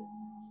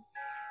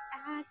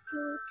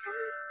 Aku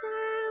tak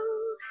tahu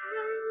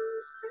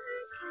harus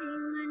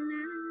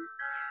bagaimana.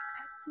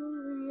 Aku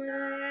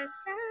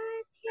merasa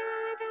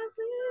tiada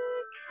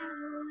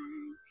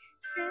berkawan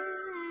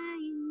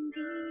selain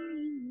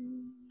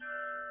dirimu,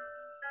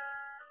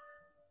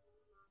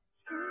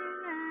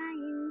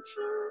 selain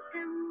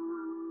cintamu.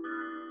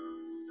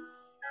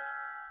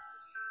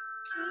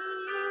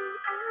 Kirim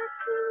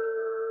aku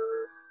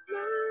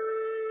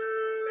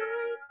malaikatmu,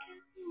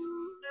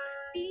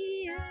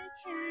 biar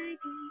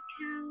jadi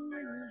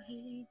kawan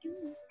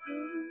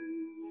hidupku,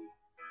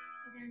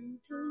 dan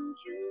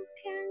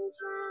tunjukkan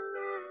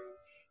jalan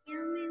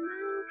yang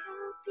memang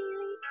kau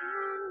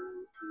pilihkan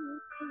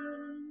untukku.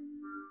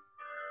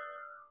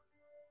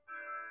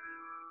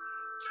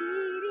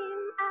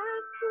 Kirim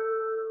aku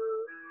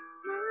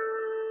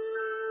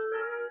malaikatmu,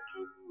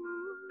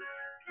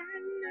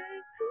 karena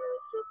ku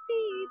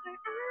sepi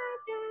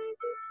berada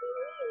di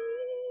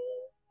sini,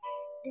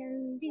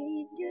 dan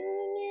di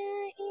dunia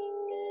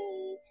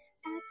ini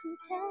aku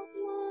tak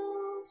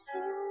mau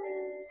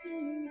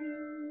sendiri.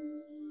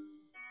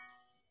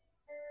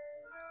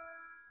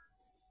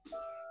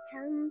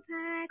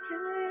 Tanpa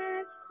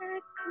terasa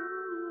ku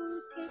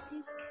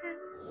tetiskan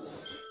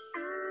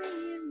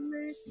air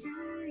mata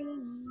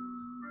ini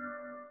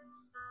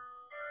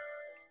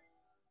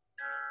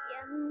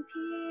yang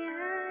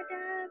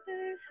tiada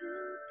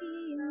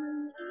berhenti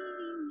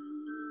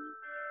mengiringi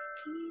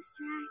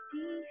kisah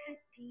di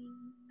hati.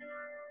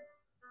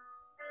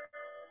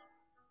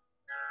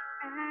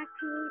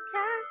 Aku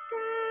tak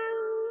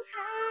tahu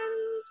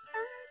harus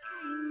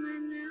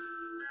bagaimana.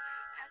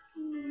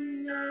 Aku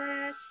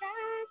merasa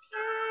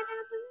tiada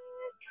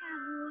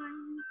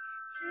berkawan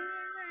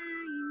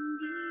selain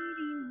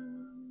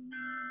dirimu,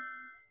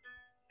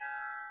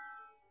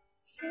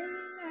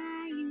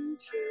 selain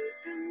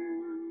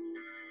cintamu.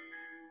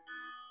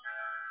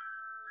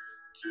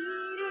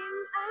 Kirim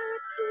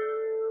aku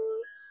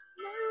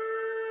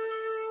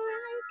malaikatmu,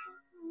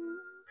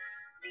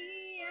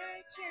 biar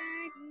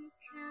jadi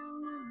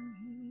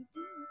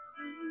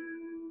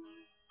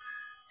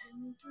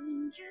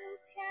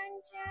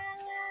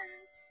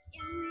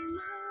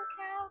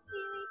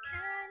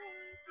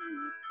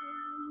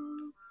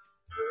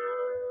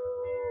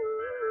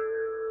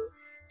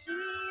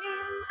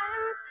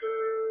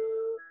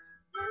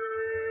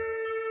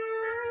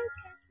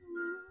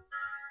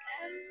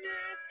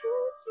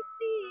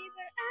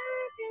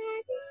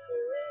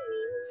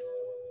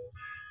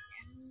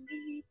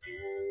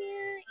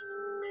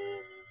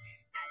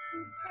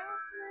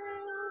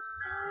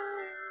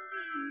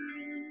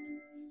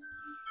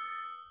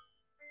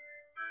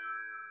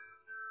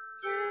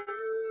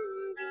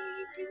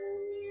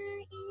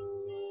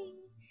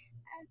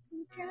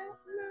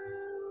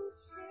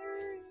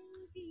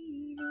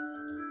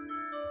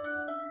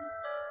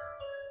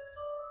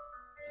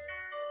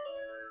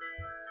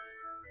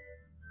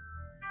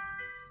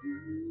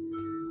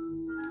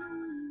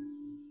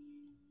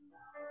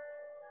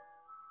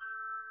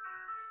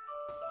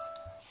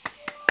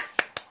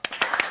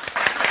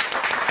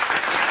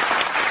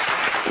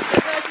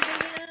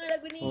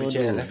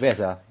BCL tu best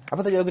lah. Apa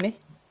tajuk lagu ni?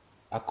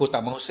 Aku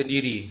tak mahu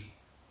sendiri.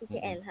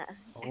 BCL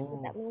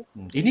Aku tak mau.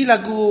 Ini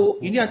lagu,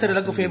 ini antara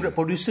lagu favourite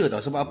producer tau.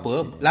 Sebab apa?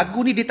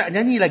 Lagu ni dia tak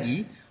nyanyi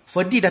lagi,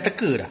 Ferdy dah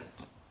teka dah.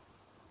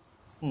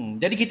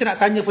 Jadi kita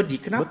nak tanya Ferdy,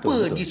 kenapa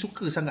Betul. dia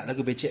suka sangat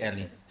lagu BCL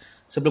ni?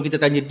 Sebelum kita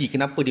tanya D,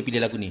 kenapa dia pilih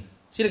lagu ni?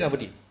 Silakan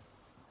Ferdy.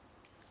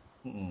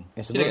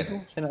 Sebelum tu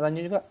saya nak tanya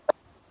juga.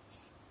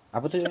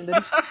 Apa tajuk yang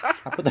tadi?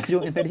 Apa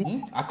tajuk yang tadi?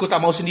 Aku tak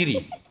mahu sendiri.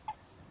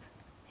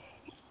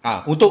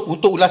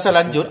 Untuk ulasan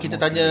lanjut, kita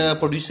tanya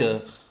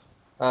producer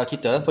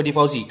kita, Ferdy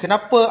Fauzi.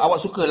 Kenapa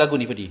awak suka lagu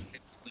ni, Ferdy?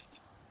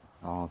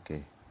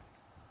 Okey.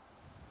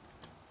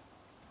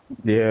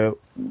 Dia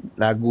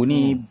lagu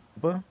ni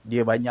apa?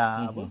 Dia banyak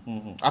apa?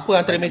 Apa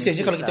antara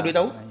mesejnya kalau kita boleh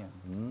tahu?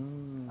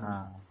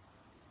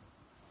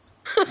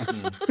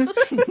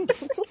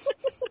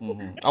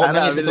 Awak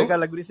nangis bila betul? kan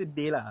lagu ni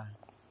sedih lah.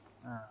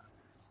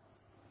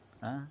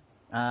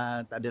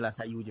 Tak adalah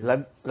sayu je.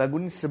 Lagu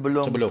ni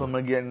sebelum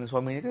pemergian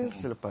suaminya ke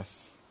selepas?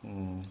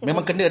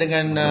 Memang kena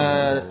dengan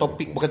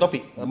topik, bukan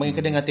topik, memang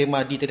kena dengan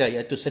tema D tadi,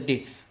 iaitu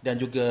sedih dan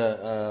juga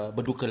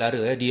berduka lara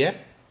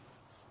dia.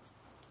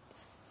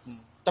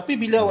 Tapi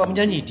bila awak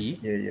menyanyi D,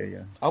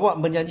 awak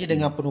menyanyi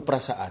dengan penuh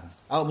perasaan,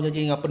 awak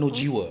menyanyi dengan penuh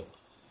jiwa,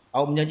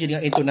 awak menyanyi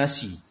dengan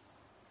intonasi.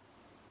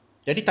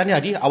 Jadi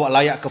tanya D, awak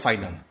layak ke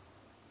final.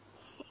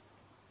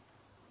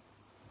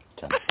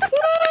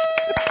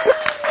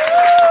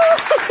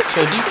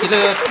 So D, kita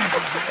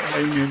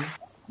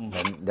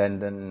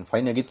dan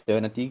final kita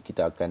nanti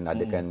kita akan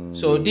adakan.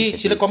 So D,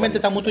 sila komen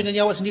tentang mutu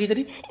nyanyi awak sendiri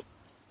tadi.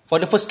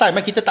 For the first time,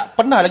 kita tak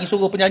pernah lagi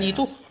suruh penyanyi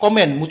itu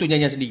komen mutu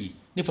nyanyian sendiri.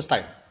 Ni first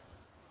time.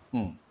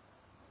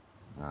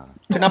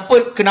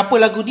 Kenapa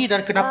lagu ni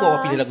dan kenapa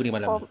awak pilih lagu ni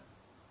malam ni?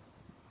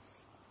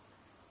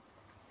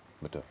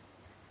 Betul.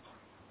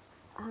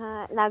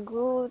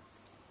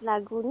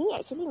 Lagu ni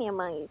actually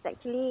memang it's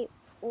actually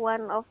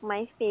one of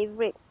my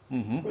favourite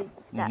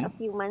sejak a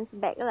few months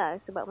back lah.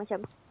 Sebab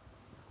macam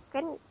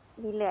kan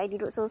bila I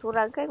duduk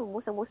sorang-sorang kan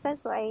bosan-bosan,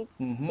 so I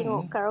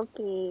tengok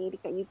karaoke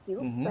dekat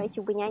YouTube, so I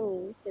cuba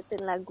nyanyi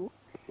certain lagu.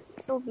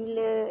 So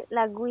bila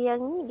lagu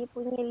yang ni dia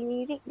punya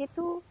lirik dia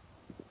tu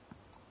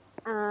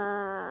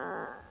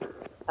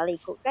kalau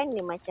ikutkan dia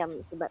macam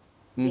sebab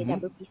dia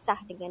dah berpisah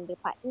dengan the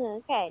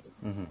partner kan.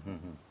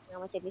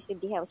 Macam dia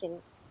sedih lah,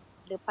 macam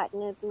the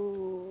partner tu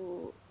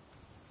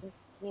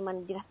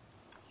memang dia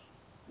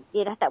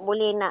dah tak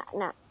boleh nak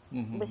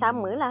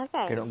bersama lah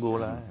kan. Cannot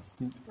go lah.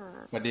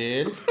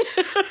 Fadil.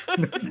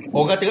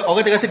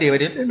 Orang tengah sedih,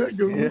 Fadil.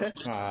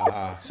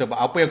 Sebab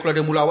apa yang keluar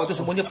dari mulut awak tu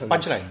semuanya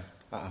punchline.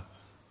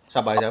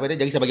 Sabar je, Fadil.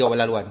 Jangan saya bagi awak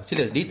laluan.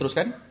 Sila,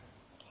 diteruskan.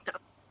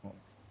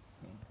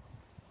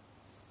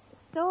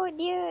 So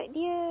dia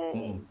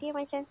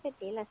macam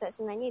sedih lah sebab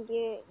sebenarnya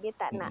dia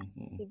tak nak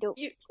hidup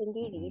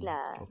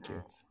sendirilah.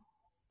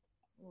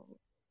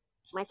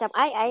 Macam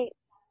I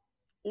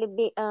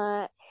lebih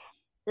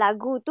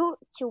lagu tu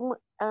cuma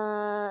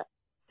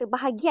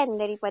sebahagian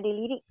daripada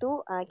lirik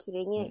tu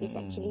kiranya is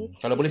actually.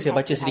 Kalau boleh saya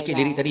baca sedikit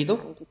lirik tadi tu.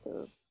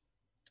 Gitu.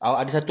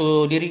 Ada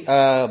satu lirik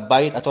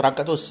bait atau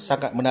rangka tu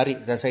sangat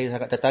menarik dan saya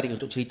sangat tertarik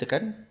untuk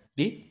ceritakan.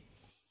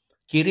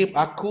 Kirim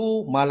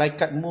aku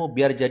malaikatmu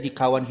biar jadi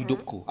kawan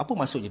hidupku. Apa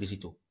maksudnya di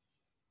situ?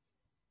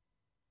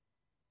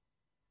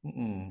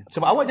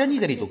 Sebab awak janji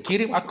tadi tu,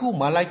 kirim aku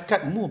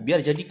malaikatmu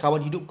biar jadi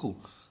kawan hidupku.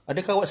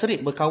 Adakah awak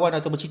serik berkawan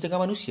atau bercinta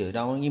dengan manusia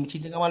dan awak ingin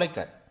bercinta dengan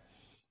malaikat?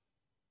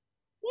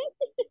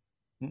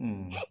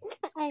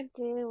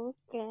 Ada,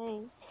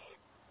 bukan.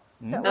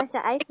 So,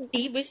 macam I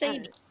boleh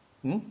saya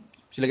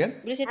silakan.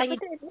 Boleh saya tanya?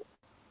 Apa tu?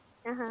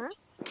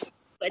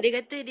 Sebab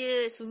dia kata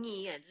dia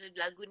sunyi kan. So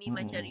lagu ni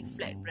macam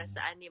reflect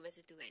perasaan dia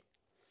masa tu kan.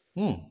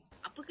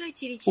 Apakah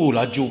ciri-ciri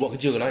laju buat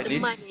kerja lah Adeline.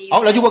 teman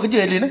Awak laju buat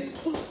kerja Adeline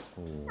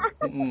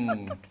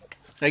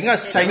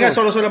Saya ingat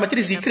soalan-soalan macam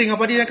ni Zikri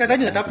dengan Fadil akan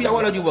tanya. Tapi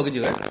awak laju buat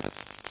kerja kan.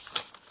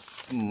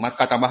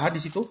 Markah tambahan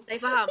di situ. Saya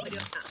faham apa dia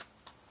nak.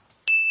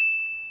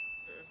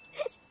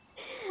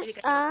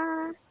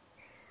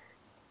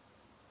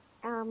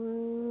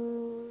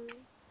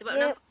 Sebab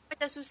nampak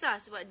macam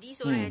susah. Sebab dia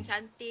seorang yang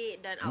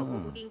cantik dan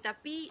outgoing,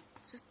 tapi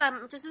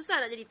susah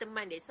nak jadi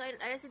teman dia. So I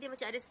rasa dia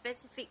macam ada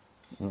spesifik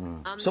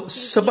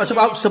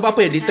sebab apa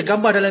ya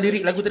tergambar dalam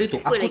lirik lagu tadi tu.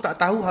 Aku tak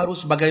tahu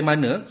harus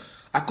bagaimana.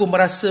 Aku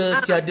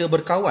merasa tiada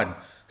berkawan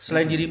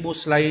selain dirimu,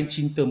 selain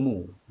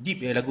cintamu.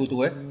 Deep lagu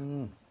tu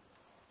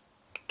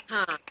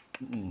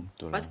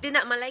Lepas tu dia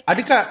nak malaikat.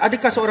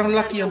 Adakah seorang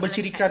lelaki yang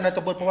bercirikan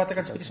atau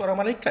berpewatakan seperti seorang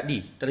malaikat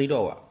dalam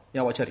hidup awak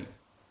yang awak cari?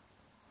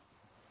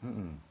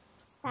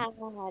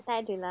 Tak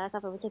adalah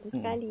sampai macam tu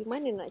sekali.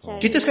 Mana nak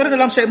cari. Kita sekarang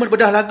dalam segmen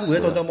bedah lagu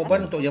tuan-tuan dan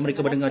puan, untuk yang mereka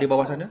mendengar di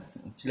bawah sana.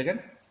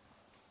 Silakan.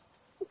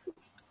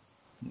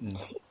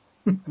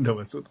 Dah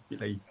masuk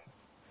topik lain.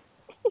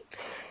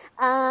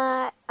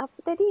 Apa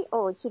tadi?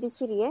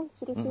 Ciri-ciri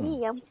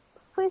Ciri-ciri yang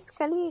first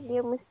kali dia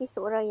mesti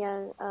seorang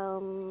yang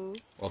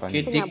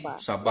okey,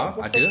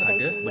 sabar. Ada.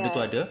 Benda tu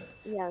ada.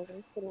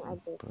 Yang kena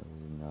ada.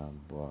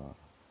 Penyabar.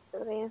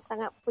 Seorang yang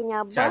sangat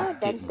penyabar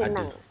Cantik dan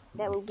tenang.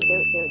 That will be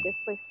the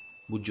first.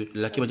 Wujud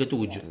lelaki macam tu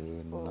wujud.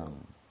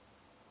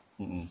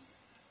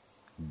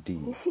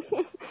 D.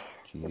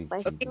 Ciri-ciri.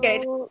 Lepas Okay,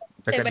 tu,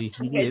 Cakap saya di bagi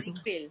Google kat tu.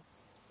 Zikril.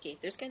 Okay,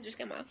 teruskan,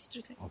 maaf,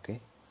 teruskan. Okey.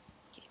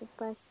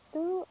 lepas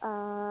tu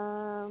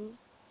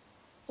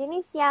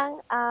jenis yang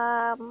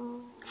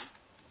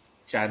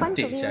fun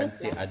to be with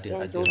Cantik lah. ada.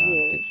 Yang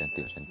jovial.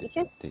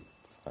 Cantik.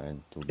 Fun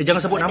to be.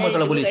 Jangan sebut nama Ada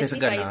kalau dua boleh, kat saya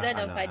sini, segan. Faizal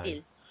dan Alah. Fadil.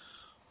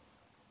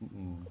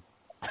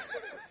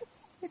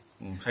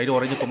 Saya ni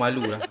orangnya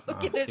pemalu lah.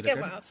 Okay, teruskan,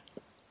 maaf.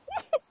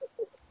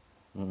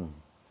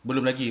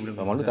 Belum lagi.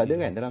 Pemalu tak ada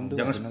kan dalam tu?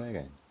 Jangan Sebenarnya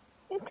kan?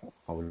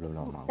 Oh, belum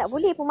lah. Tak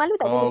boleh, pemalu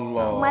tak boleh.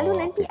 Allah. Pemalu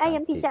nanti Okey,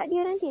 ayam cantik. pijak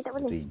dia nanti, tak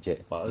boleh. Reject.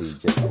 Pas.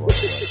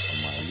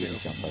 Pemalu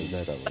macam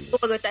Faizal tak boleh.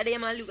 Bagus, tak ada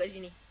yang malu kat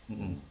sini.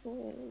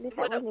 Dia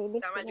Semua tak boleh. Dia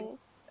tak malu. kena-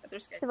 Tak,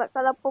 teruskan. Sebab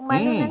kalau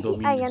pemalu nanti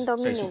I yang Saya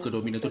dominant. suka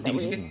dominan tu. Ding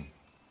sikit.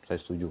 Saya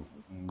setuju.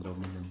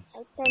 Dominan.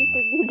 I tend to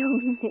be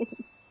dominant.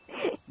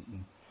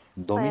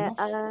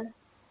 Dominos?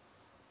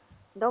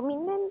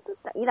 Dominant tu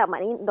tak, yelah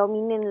maknanya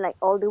dominant like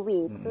all the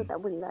way. So tak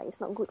boleh lah. It's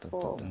not good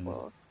for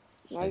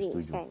marriage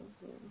setuju. kan.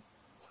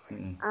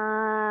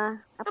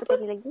 Apa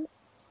tadi lagi?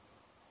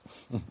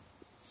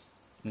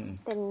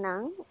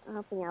 Tenang,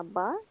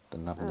 penyabar.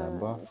 Tenang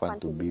penyabar, fun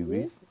to be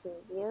with.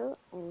 Jovial,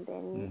 and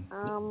then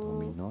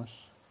Dominos.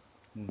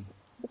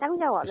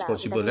 bertanggungjawab lah.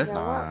 Responsible,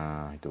 bertanggungjawab.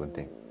 Itu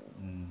penting.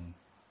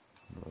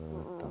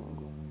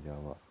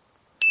 Bertanggungjawab.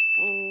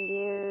 And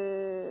dia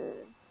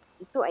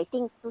itu I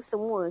think tu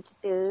semua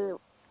kita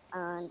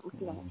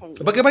mestilah nak cari.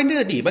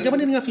 Bagaimana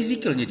dengan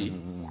fizikalnya dia?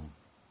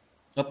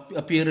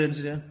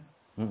 Appearance dia.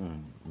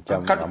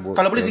 Macam rambut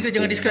Kalau boleh Zikri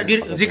jangan describe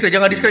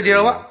diri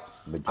awak.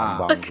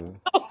 berjambang tu.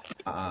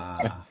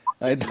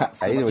 Tak,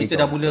 saya Kita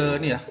dah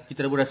mula ni lah.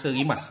 Kita dah mula rasa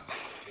rimas.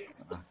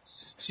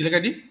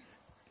 Silakan Di.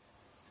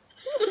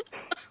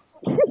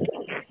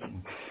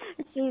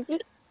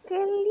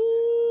 Physically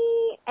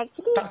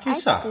actually Tak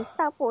kisah. I tak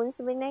kisah pun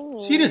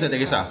sebenarnya. Serius tak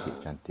kisah?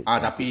 Cantik.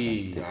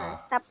 Tapi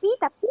Tapi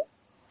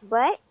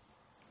but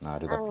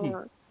Ada tapi.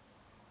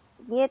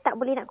 dia tak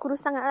boleh nak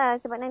kurus sangat lah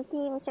sebab nanti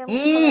macam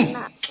kalau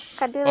nak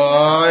kadal.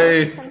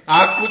 Oi,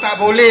 aku tak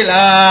boleh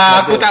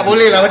lah.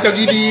 Macam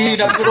gini.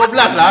 Dah pukul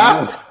 12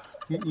 lah.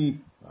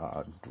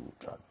 Aduh,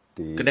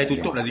 cantik. Kedai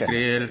tutup lah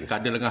Zikril.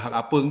 Kadal dengan hak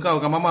apa engkau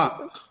dengan mamak?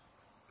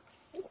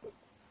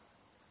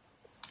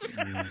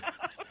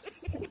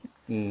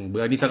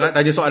 Berani sangat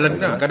tanya soalan ni.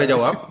 Kan dah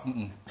jawab.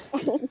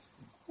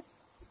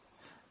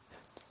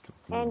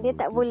 And dia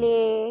tak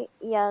boleh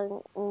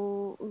yang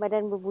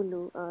badan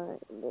berbulu.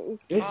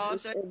 No.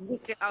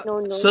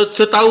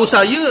 Setahu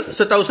saya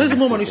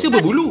semua manusia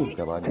berbulu.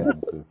 Bahagian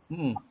muka.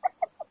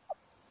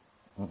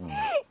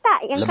 Tak,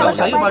 yang Setahu kalau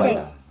saya kat badan.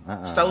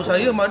 Setahu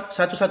saya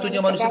satu-satunya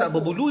manusia tak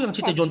berbulu yang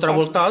cerita John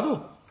Travolta tu.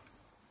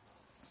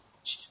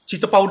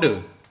 Cerita powder.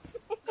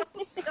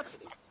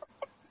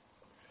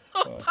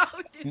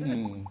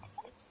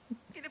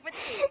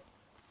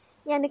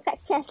 Yang dekat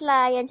chest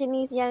lah, yang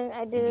jenis yang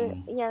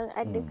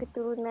ada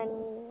keturunan.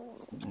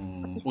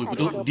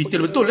 Betul,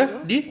 detail betul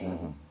Di.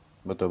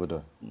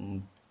 Betul.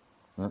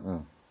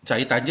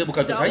 Saya tanya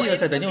bukan untuk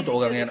saya tanya untuk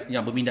orang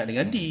yang berminat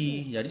dengan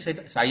Di. Jadi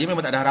saya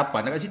memang tak ada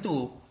harapan kat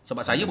situ.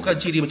 Sebab saya bukan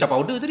ciri macam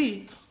powder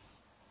tadi.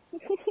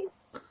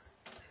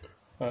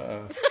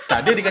 Tak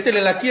ada, dia kata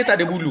lelaki yang tak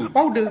ada bulu.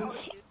 Powder.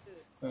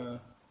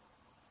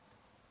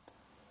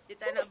 Dia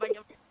tak nak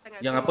banyak sangat.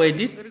 Yang apa,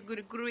 Edith?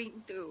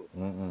 Guru-guru-guruing tu.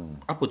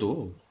 Apa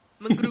tu?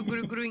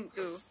 Mengguru-guru-guruing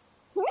tu.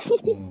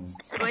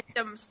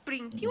 Macam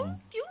spring. Tiu.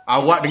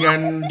 Awak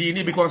dengan Di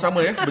ni lebih kurang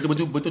sama ya.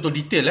 Betul-betul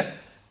detail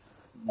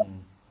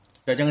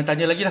Dan jangan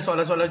tanya lagi lah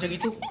soalan-soalan macam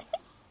itu.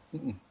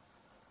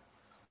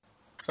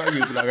 Saya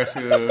pula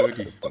rasa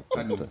Di.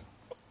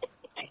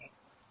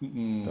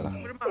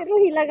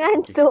 Terus hilang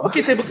ngantuk.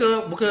 Mungkin saya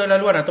buka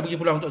laluan atau pergi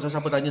pulang untuk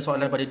siapa tanya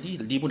soalan pada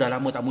Di. Di pun dah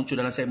lama tak muncul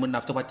dalam segmen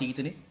after party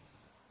kita ni.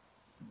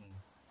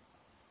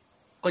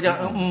 Kau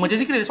jangan macam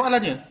Zikri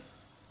soalannya.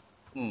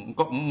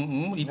 Kau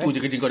itu je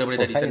kerja kau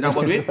daripada tadi. Senang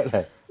buat duit.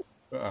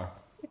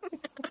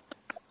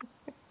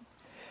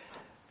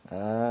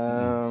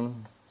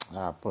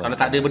 Apa? Kalau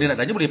tak ada benda nak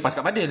tanya boleh pass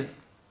kat Fadil.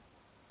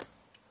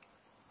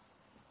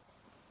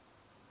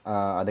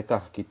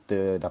 Adakah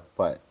kita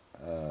dapat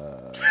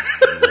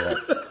melihat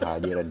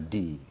kehadiran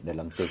D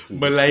dalam sesi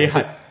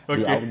Melaihat.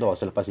 di Okey. outdoor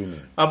selepas ini?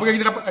 Apakah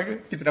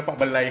kita dapat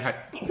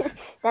melaihat?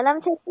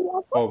 Dalam sesi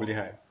apa? Oh,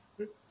 melihat.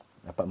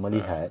 Dapat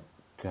melihat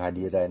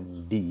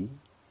kehadiran D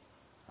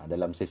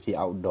dalam sesi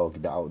outdoor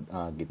kita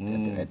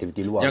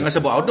aktiviti luar. Jangan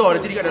sebut outdoor,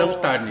 nanti dekat dalam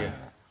hutan dia.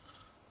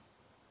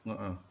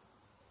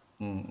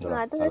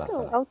 Salah.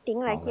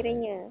 Outing lah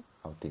kiranya.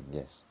 Outing,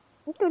 yes.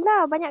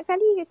 Itulah banyak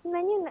kali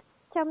sebenarnya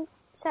macam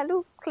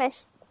selalu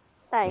clash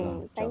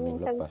time. Macam Timing minggu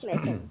selalu lepas.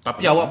 clash.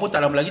 Tapi awak pun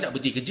tak lama lagi nak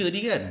berhenti kerja ni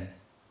kan?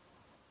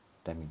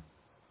 Timing.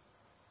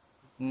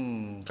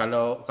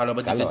 Kalau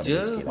berhenti Kalau ada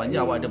kerja, sikit maknanya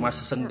lagi. awak ada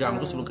masa senggang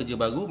tu sebelum kerja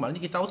baru,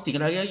 maknanya kita outing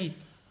lah hari-hari.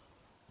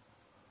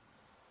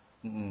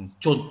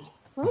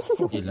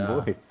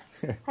 Yelah.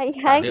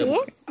 Hari-hari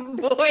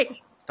Boy.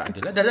 Tak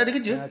adalah, dah ada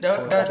kerja.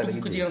 Dah tunggu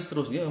kerja yang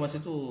seterusnya.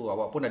 Masa tu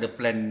awak pun ada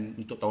plan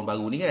untuk tahun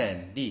baru ni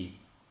kan, Di?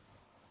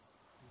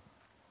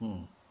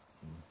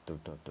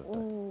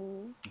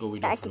 Betul. Go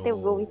with Tak, the kita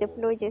flow. go with the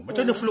flow je.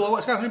 Macam mana flow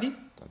awak sekarang, Adi?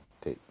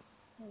 Cantik.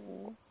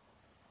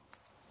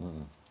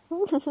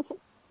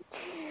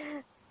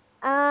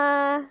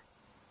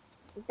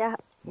 Dah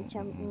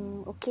macam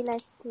okey lah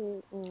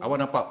sikit.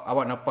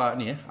 Awak nampak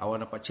ni awak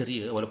nampak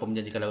ceria walaupun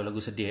menjanjikan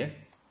lagu-lagu sedih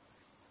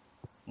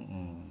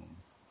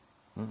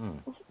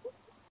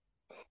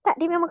Tak,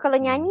 dia memang kalau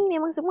nyanyi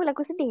memang semua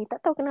lagu sedih.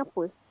 Tak tahu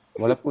kenapa.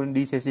 Walaupun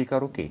di sesi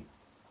karaoke.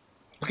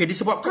 Okey,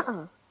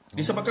 disebabkan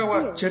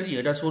awak ceria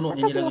dan seronok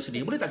nyanyi lagu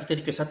sedih, boleh tak kita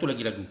request satu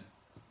lagi lagu?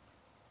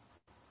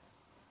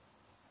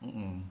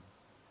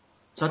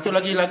 Satu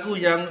lagi lagu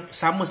yang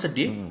sama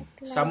sedih,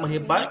 sama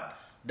hebat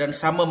dan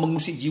sama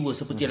mengusik jiwa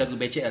seperti lagu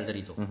BCL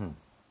tadi tu.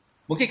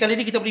 Mungkin kali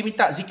ni kita boleh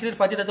minta Zikrin,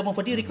 Fadil ataupun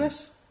Fadil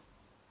request.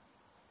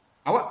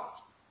 Awak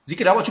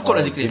Zikrin, awak cukup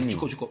lah Zikrin.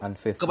 Cukup.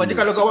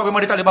 Kebanyakan lagu awak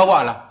memang dia tak boleh bawa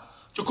lah.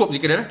 Cukup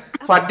Zikrin.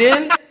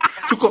 Fadil,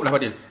 cukup lah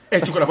Fadil.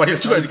 Cukup lah Fadil.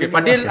 Cukup lah Zikrin.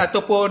 Fadil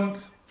ataupun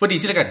Fadil,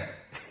 silakan.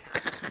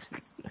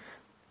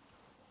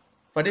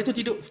 Fadil tu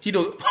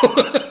tidur.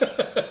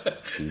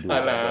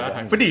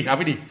 Alah. Fadil.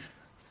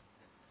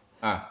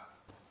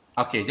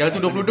 Okey, jangan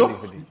tuduh-tuduh.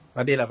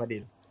 Fadil.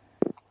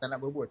 Tak nak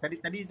berbual. Tadi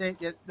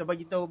saya dah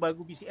bagi tahu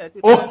lagu BCL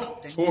tu.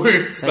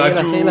 Saya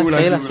lah.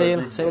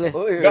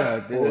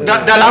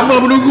 Dah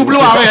lama menunggu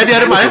peluang Adi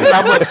Arman.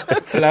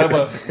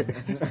 Lama.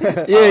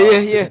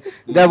 Ya.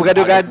 Dah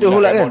bergaduh-gaduh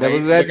pula kan.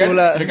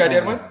 Silakan Adi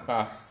Arman.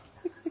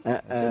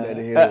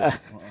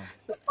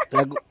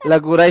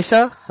 Lagu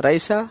Raisa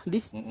di.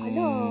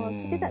 Aduh,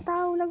 kita tak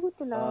tahu lagu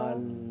tu lah.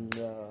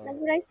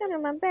 Lagu Raisa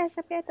memang best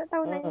tapi saya tak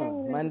tahu nak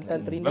nyanyi. Mantan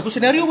terindah. Lagu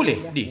senario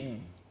boleh,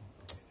 Di?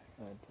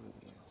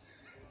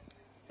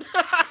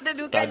 Dah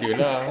dua Tak kali.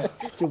 adalah.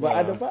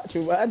 Cubaan Pak,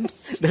 cubaan.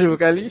 Dah 2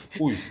 kali.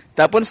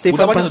 Tak pun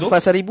Stefan Budak mana tu?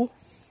 Pasaribu.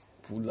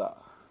 Pula.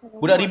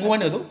 Budak ribu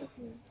mana tu?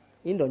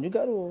 Indon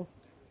juga tu.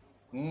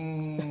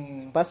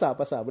 Pasar.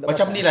 Budak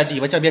Macam pasar. ni lah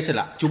Di, macam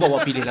biasalah. Cuba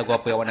awak pilih lagu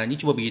apa yang awak nyanyi,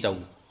 cuba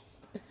beritahu.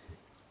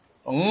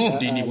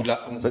 Di ni pula.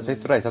 Saya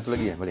try satu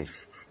lagi boleh?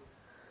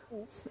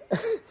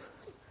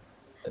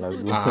 Lagu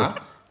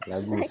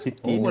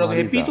Siti lagu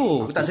happy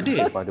tu, tak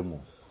sedih. Padamu.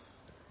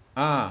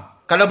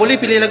 Kalau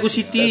boleh pilih lagu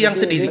Siti yang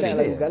sedih sikit.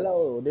 Lagu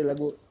galau, dia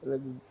lagu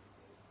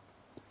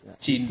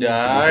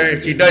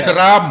Cindai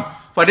seram.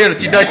 Fadil,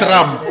 Cindai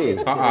seram.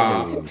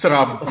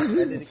 Seram.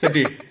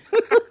 Sedih.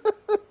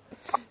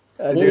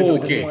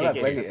 Okey.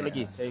 Satu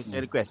lagi.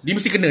 Saya request. Ni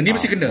mesti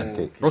kena.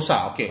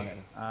 Rosa, okey.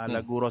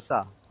 Lagu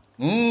Rosa.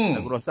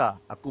 Lagu Rosa.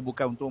 Aku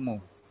bukan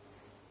untukmu.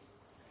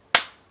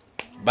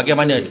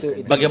 Bagaimana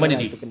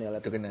Di?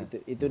 Itu kena.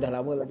 Itu dah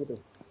lama lagu tu.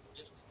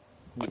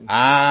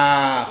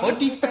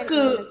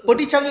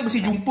 Fadi cari mesti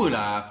jumpa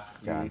lah.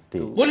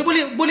 Cantik.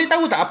 Boleh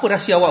tahu tak apa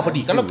rahsia awak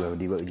Fadi? Kalau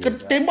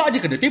tembak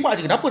je kena.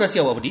 Apa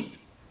rahsia awak Fadi?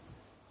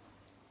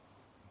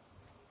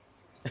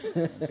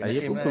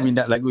 Saya pun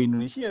peminat lagu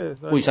Indonesia.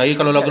 Saya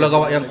kalau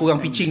lagu-lagu awak yang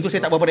kurang pitching tu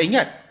saya tak berapa nak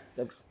ingat.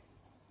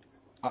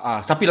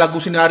 Tapi lagu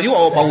senario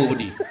awak power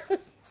Fadi.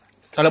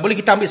 Kalau boleh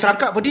kita ambil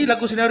serangkap Fadi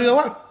lagu senario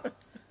awak.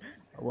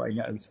 Awak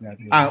ingat lagu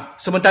senario.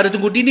 Sementara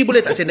tunggu Dini boleh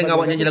tak saya dengar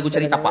awak nyanyi lagu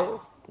Cari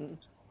Tapak?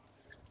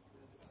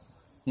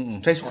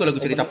 Saya suka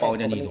lagu Cari Tapak awak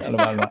nyanyi tu.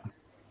 Alamak.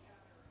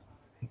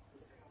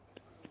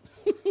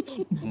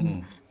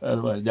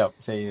 Sekejap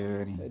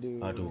saya ni.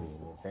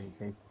 Aduh. Saya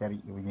cari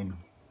punya ni.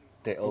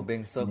 Teh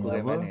Obeng so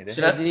kurang mana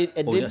dia.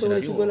 Dia tu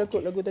cuba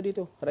lagu tadi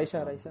tu.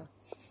 Raisa.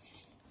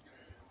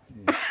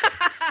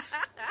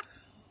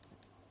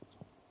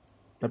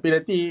 Tapi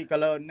nanti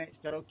kalau next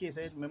karaoke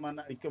saya memang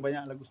nak record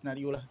banyak lagu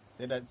senario lah.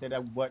 Saya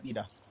dah buat ni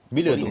dah.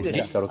 Bila tu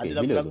karaoke?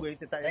 Ada lagu-lagu yang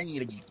kita tak nyanyi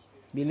lagi.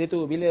 Bila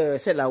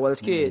set lah awal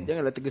sikit.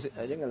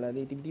 Janganlah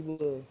ni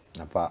tiba-tiba.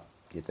 Nampak?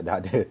 Kita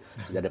dah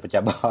ada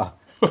pencabar.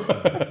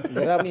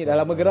 Geram ni, dah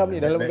lama geram.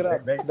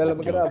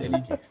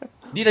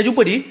 Di dah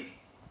jumpa Di?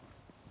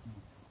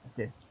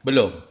 Okey.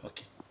 Belum.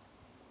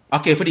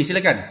 Okey Fadi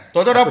silakan.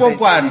 Tuan-tuan dan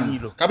puan-puan,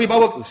 kami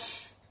bawa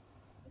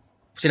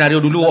senario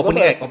dulu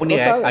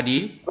opening act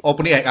Adi.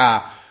 Opening act.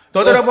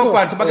 Tuan-tuan dan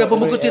puan-puan, sebagai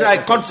pembuka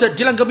tirai konsert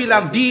Gilang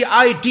Gemilang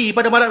DID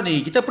pada malam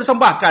ni, kita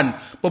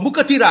persembahkan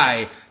pembuka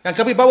tirai yang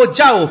kami bawa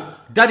jauh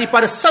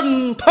daripada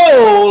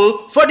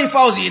Sentul, Fadi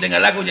Fauzi dengan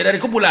lagunya dari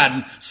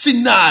kumpulan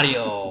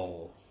Senario.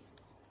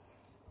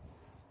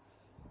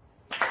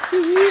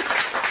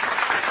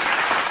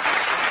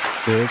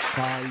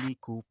 Sekali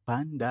ku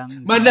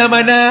pandang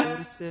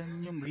Mana-mana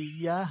tersenyum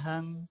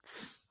riang.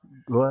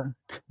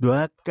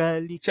 Dua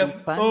kali ku Macam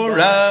pandang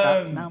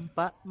orang. tak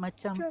nampak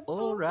macam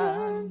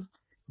orang.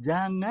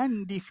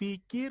 Jangan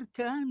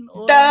difikirkan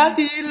orang. Dah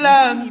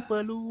hilang.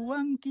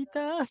 Peluang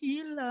kita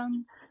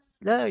hilang.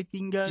 Dah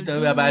tinggal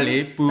Kita dulu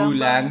balik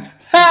pulang.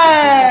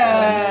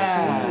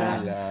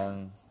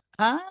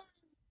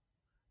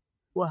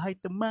 Wahai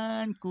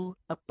temanku,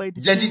 apa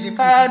Janji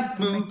depanmu.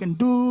 tunaikan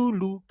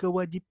dulu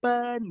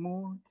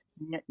kewajipanmu.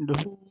 Ingat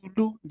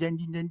dahulu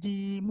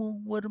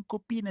janji-janjimu. Warung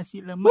kopi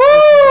nasi lemak.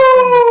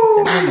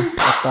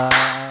 Apa?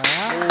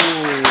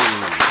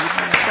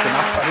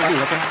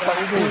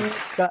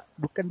 Tak,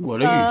 bukan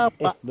lagi.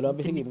 tapak. Belum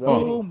habis lagi.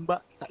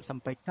 Ombak tak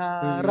sampai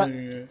karat.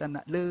 Tak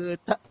nak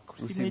letak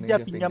Kursi meja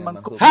pinjam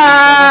mangkuk. Oh,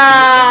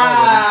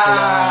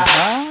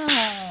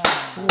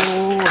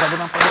 lagu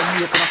nampak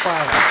dia kenapa?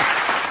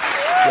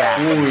 Ya.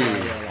 Ui,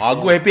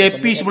 lagu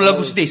happy-happy sebelum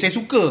lagu sedih. Saya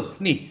suka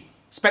ni.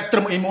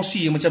 Spektrum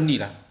emosi yang macam ni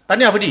lah.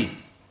 Tahniah Fadi.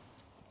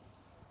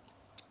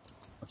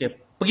 Okay,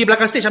 pergi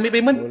belakang stage ambil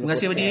payment. Terima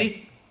kasih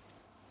Fadi.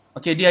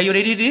 Okay, Di, are you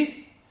ready,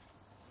 Di?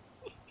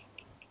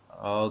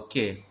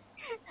 Okay.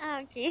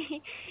 Okay.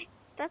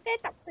 Tapi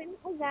tak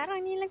pernah jarang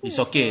ni lagu. It's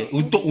okay.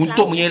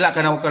 Untuk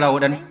mengelakkan awak ke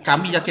laut dan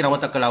kami yakin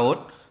awak tak ke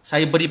laut,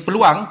 saya beri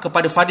peluang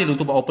kepada Fadil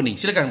untuk buat opening.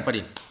 Silakan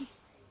Fadil.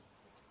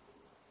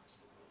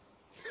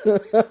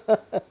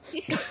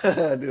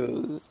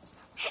 Aduh.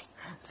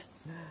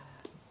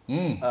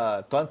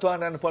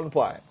 Tuan-tuan dan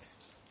puan-puan,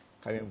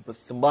 kami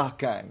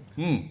persembahkan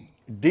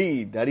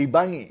D dari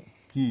Bangi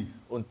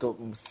untuk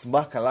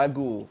mempersembahkan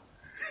lagu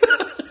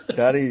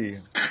dari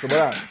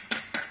seberang.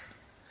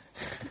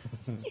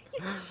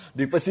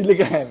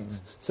 Dipersilakan.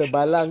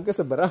 Sebalang ke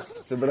seberang?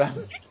 Seberang.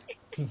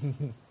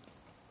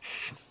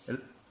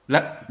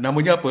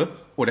 Namanya apa?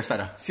 Oh, dah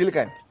start dah.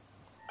 Silakan.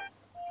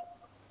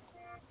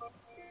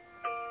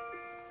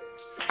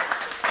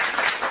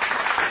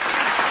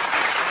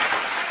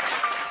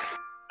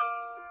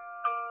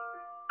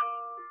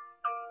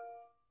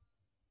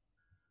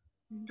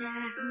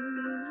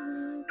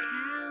 Dahulu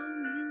kau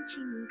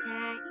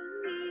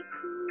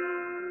mencintaiku,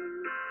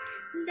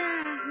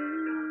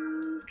 dahulu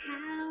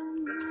kau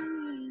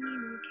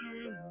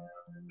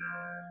menginginkanku,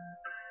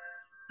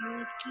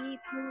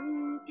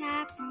 meskipun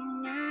tak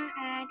pernah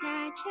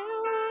ada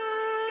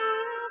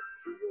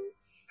jawabku,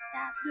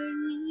 tak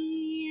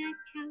berniat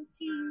kau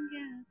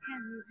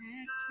tinggalkan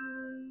aku.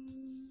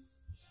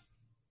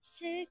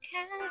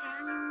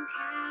 Sekarang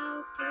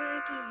kau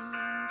pergi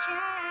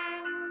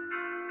menjauh,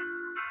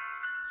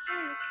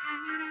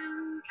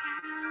 sekarang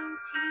kau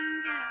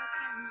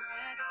tinggalkan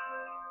aku.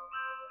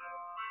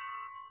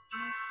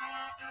 Di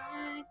saat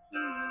ku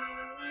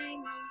mulai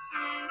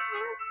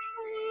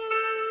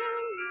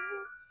mengharapkanmu,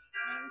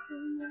 dan ku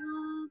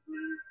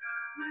mohon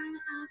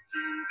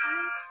maafkan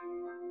aku.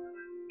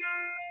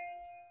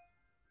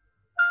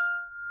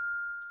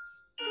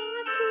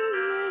 Aku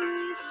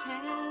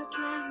menyesal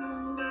telah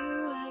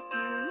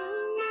membuatmu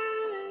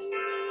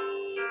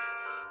menangis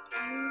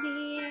dan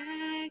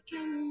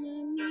biarkan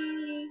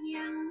memilih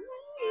yang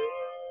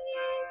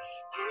lain.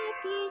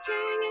 Tapi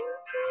jangan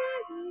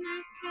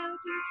pernah kau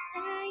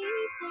dustai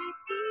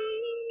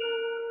takdirmu.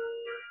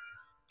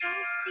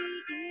 Pasti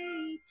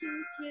itu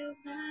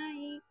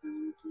terbaik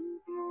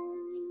untukmu.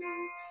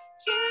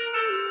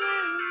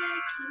 Janganlah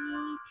lagi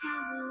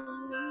kau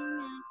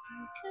mengingatku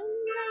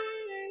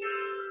kembali.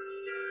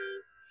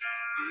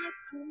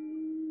 Aku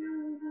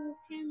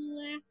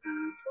bukanlah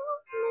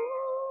untukmu,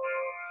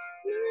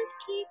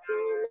 meski ku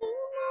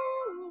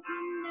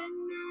memohon dan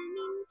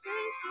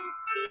meminta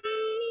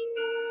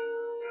hatimu.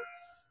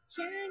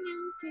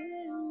 Jangan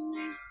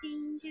pernah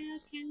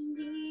tinggalkan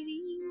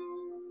dirimu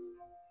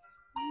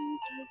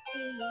untuk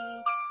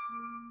diriku.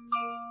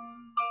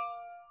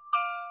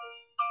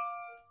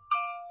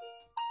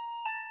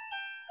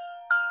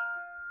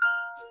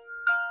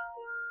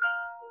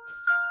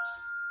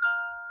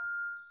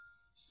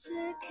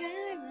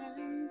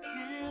 Sekarang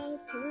kau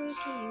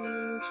pergi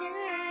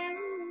menjauh,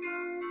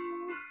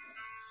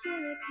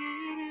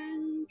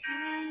 sekarang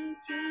kau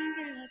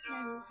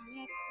tinggalkan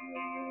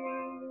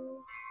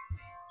aku.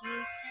 Di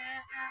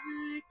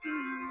saat ku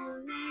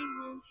mulai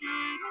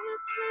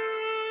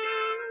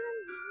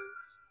mengharapkanmu,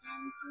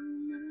 dan ku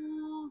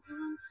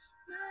mohon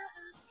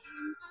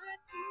maafkan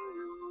aku.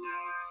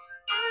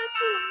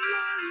 Aku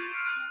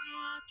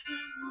menyesal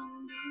telah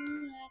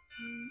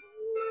membuatmu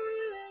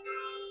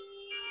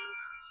menangis,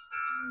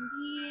 dan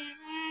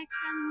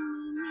biarkan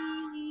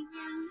memilih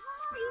yang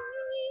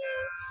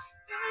lain.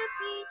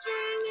 Tapi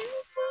jangan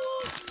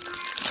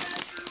pernah kau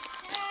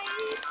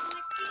dustai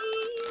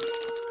takdirmu.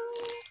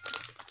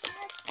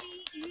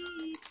 Pasti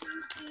itu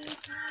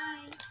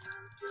terbaik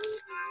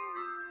untukmu.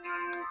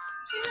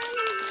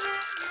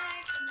 Janganlah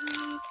lagi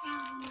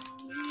kau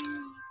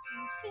mengingatku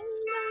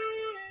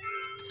kembali.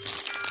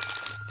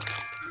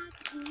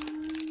 Aku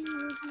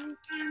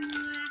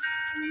bukanlah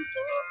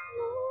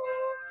untukmu,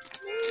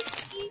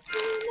 meski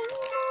ku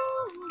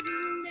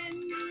memohon dan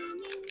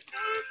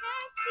meminta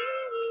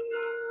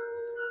hatimu.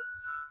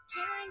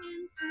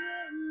 Jangan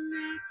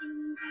pernah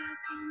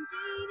tinggalkan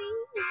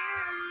dirinya.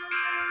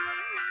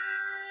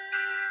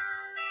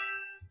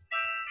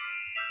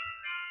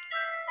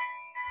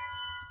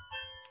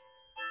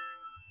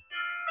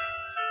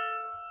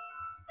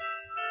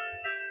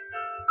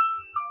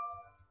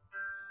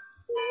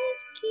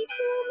 Meski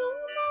ku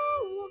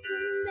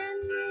memohon dan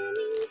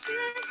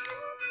meminta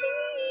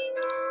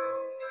hatimu,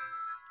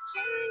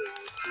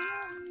 jangan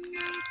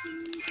pernah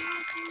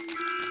tinggalkan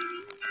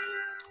dirinya.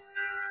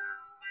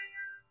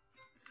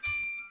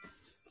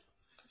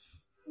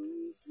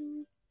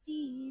 Untuk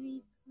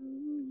diriku.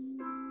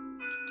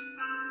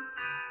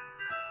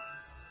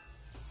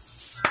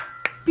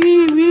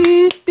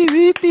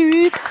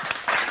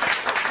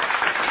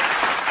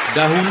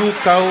 Dahulu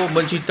kau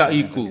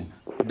mencintaiku,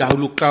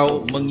 dahulu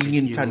kau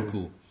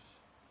menginginkanku.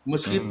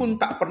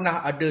 Meskipun tak pernah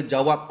ada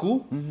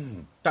jawabku,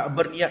 tak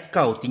berniat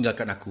kau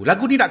tinggalkan aku.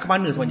 Lagu ni nak ke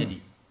mana sebenarnya, Di?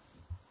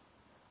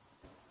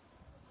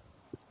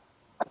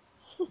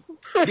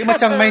 Dia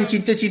macam main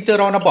cinta-cinta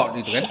roundabout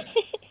gitu kan?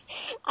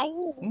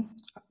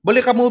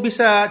 Boleh kamu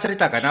bisa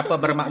ceritakan apa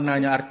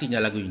bermaknanya,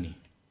 artinya lagu ini?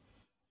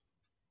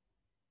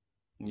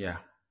 Ya.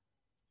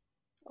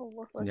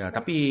 Ya,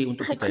 tapi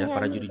untuk kita ya,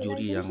 para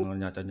juri-juri yang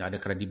nyatanya ada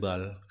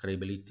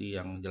credibility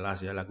yang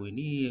jelas ya, lagu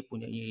ini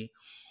punya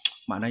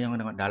makna yang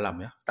sangat dalam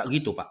ya. Tak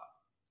gitu, Pak?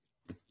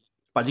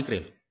 Pak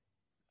Jikril?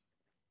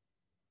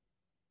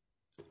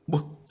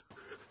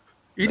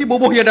 Ini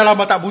boboh yang dah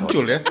lama tak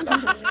muncul ya.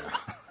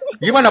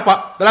 Gimana,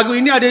 Pak? Lagu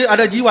ini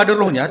ada jiwa, ada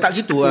rohnya, tak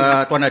gitu,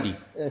 Tuan Adi?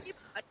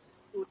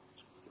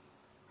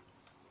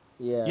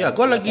 Ya,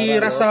 kau lagi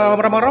rasa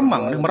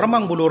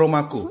meremang bulu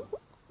romaku.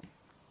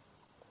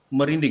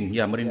 Merinding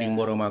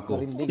bulu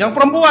romaku. Yang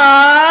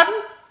perempuan.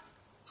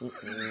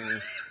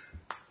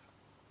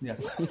 Ya.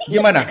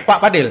 Gimana, Pak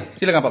Fadil?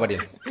 Silakan Pak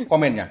Fadil,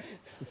 komennya.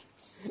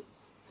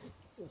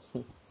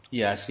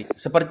 Ya, asik.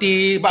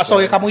 Seperti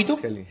bakso yang kamu itu?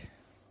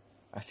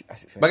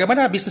 Asik.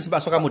 Bagaimana bisnis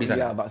bakso kamu di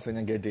sana? Ya,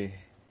 baksonya gede.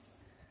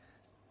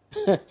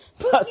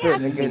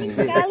 Baksonya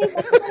gede.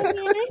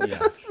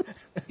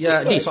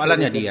 Ya, Di,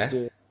 soalannya dia.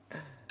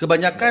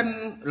 Kebanyakan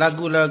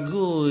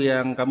lagu-lagu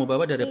yang kamu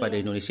bawa daripada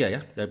Indonesia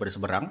ya, daripada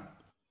Seberang.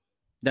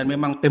 Dan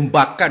memang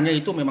tembakannya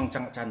itu memang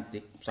sangat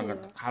cantik,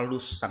 sangat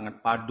halus,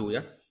 sangat padu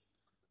ya.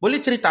 Boleh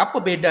cerita apa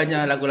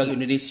bedanya lagu-lagu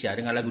Indonesia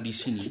dengan lagu di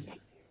sini,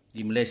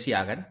 di Malaysia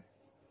kan?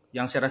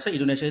 Yang saya rasa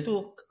Indonesia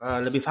itu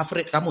lebih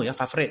favorit kamu ya,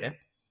 favorit ya.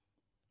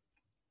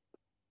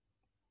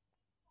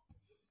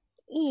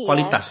 Iya.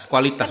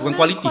 Kualitas, bukan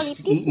kualitas.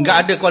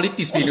 Enggak ada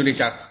kualitas di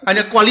Indonesia,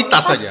 hanya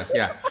kualitas saja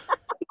ya.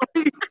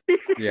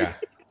 Ya.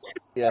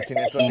 Ya,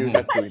 sinetron dia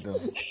satu itu.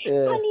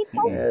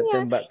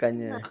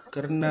 Tembakannya.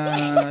 Karena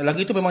lagu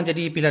itu memang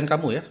jadi pilihan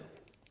kamu ya.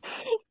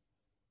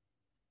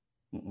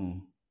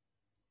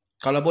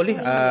 Kalau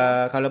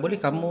boleh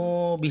kamu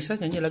bisa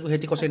nyanyi lagu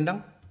Hati Kau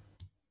Sendang?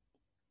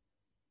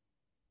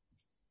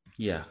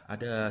 Ya,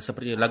 ada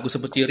lagu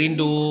seperti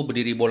Rindu,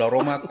 Berdiri Bola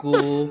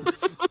Romaku.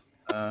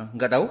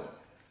 Enggak tahu?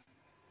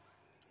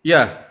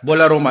 Ya,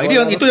 Bola Roma.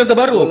 Itu yang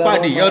terbaru,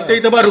 Pak Adi.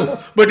 Yang terbaru,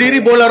 Berdiri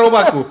Bola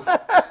Romaku.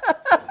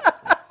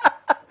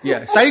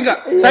 Ya, saya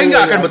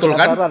enggak akan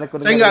betulkan.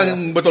 Saya enggak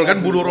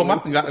betulkan bulu Roma,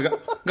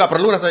 enggak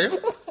perlu rasanya.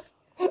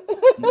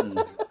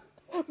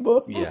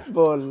 Iya.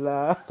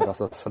 Bola.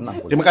 Terasa senang.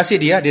 Terima kasih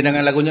dia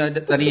dengan lagunya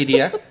tadi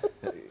dia.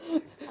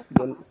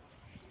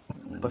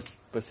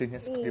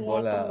 Persisnya seperti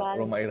bola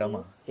Roma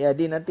Irama. Ya,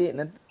 Di nanti.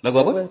 Lagu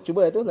apa?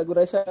 Coba itu lagu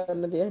Raisa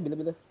nanti ya,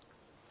 bila-bila.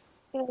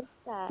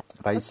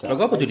 Raisa.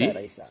 Lagu apa tu, Di?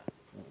 Raisa.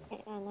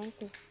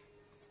 Nanti.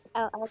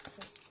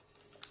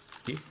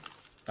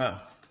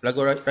 Lagu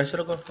Raisa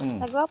lagu.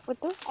 Lagu apa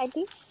tu,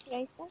 Adi?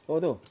 Raisa? Oh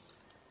tu.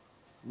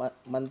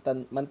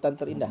 Mantan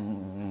terindah.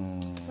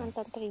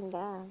 Mantan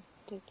terindah.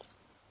 Okay.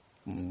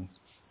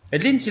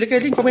 Edlin, silakan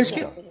Edlin komen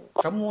sikit.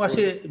 Kamu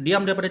masih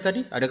diam daripada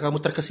tadi? Adakah kamu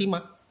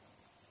terkesima?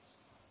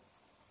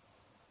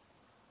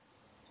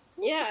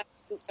 Ya,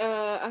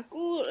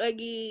 aku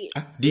lagi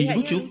Di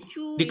lucu.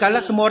 Dikala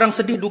semua orang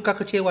sedih, duka,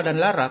 kecewa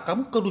dan lara,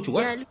 kamu kelucu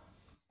kan?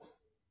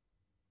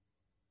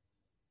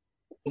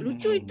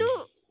 Lucu itu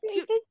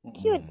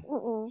cute.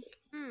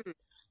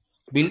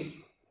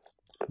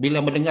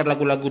 Bila mendengar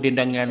lagu-lagu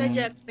dendangan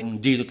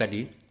Di itu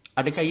tadi,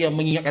 adakah ia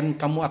mengingatkan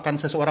kamu akan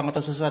seseorang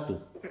atau sesuatu?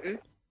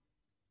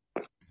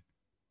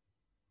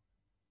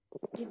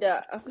 Tidak,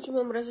 aku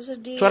cuma merasa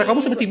sedih. Suara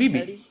kamu seperti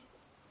Bibi.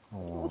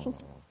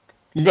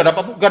 Enggak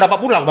dapat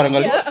pulang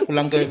barangkali. Ya.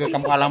 Pulang ke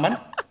kampung halaman.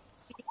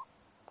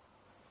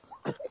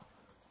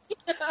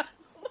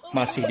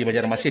 Masih di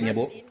Banjarmasin ya,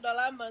 Bu. Udah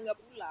lama enggak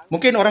pulang.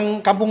 Mungkin orang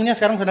kampungnya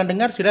sekarang sedang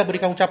dengar, sila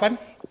berikan ucapan.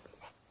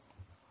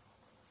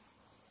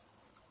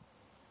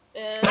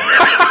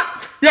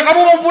 Ya kamu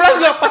mau pulang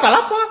enggak pasal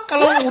apa?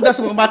 Kalau udah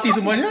semua mati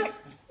semuanya.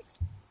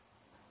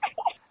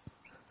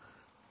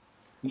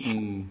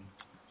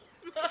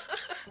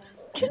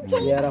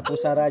 Ziarah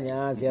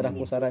pusaranya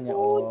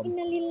Om.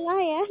 Innalillah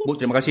ya. Bu,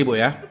 terima kasih Bu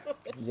ya.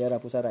 Ziarah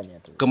pusaranya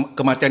tuh.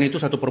 Kematian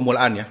itu satu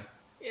permulaan ya.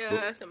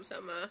 Ya,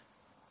 sama-sama.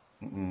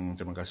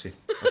 Terima kasih.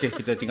 Okey,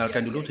 kita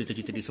tinggalkan dulu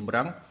cerita-cerita di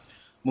Seberang.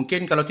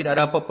 Mungkin kalau tidak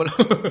ada apa-apa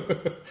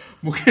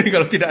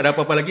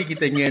lagi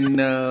kita ingin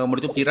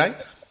menutup tirai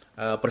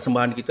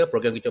persembahan kita,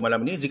 program kita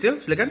malam ini. Zikril,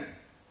 silakan.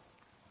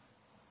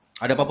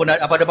 Ada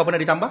apa-apa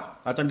nak ditambah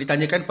atau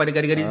ditanyakan pada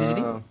gadis-gadis di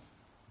sini?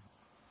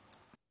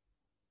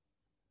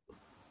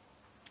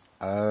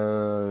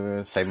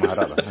 Saya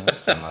mengharap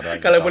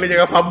kalau boleh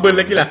jangan fumble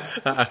lagi lah.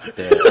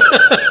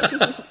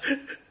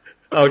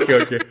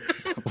 Okey.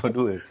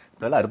 Dua.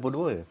 Betul lah,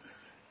 22.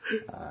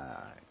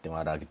 Kita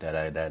marah, kita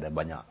ada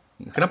banyak.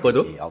 Kenapa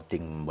tu?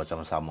 Outing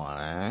bersama-sama.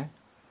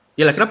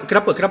 Yalah,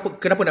 kenapa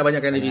nak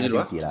banyakkan energi di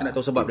luar? Kita nak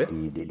tahu sebab dia.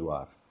 Di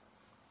luar.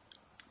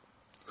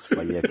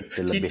 Supaya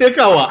kita lebih kita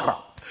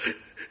kawak.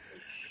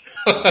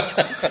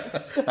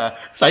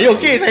 Saya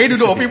okey, saya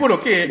duduk office pun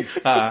okey.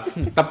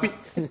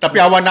 Tapi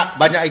awak nak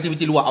banyak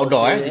aktiviti luar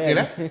outdoor kita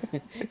lah.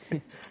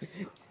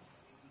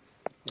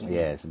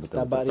 Yes,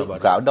 betul. Starbucks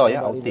Bukan outdoor ya,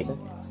 Starbucks outing.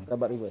 reverse,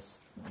 Starbucks reverse.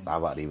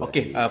 Starbucks reverse.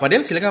 Okey,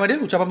 Fadil, silakan Fadil,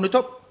 ucapan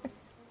penutup.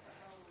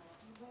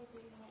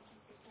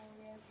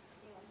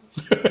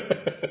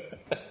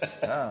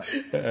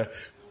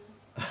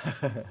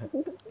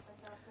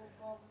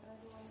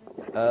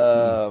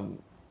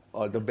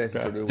 All the best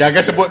untuk dia.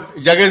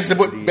 Jangan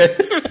sebut best.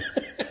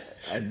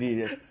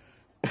 Adi dia.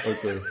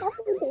 Okey.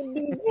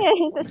 DJ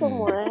untuk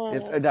semua.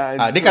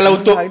 Dia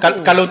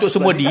kalau untuk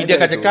semua dia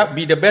akan cakap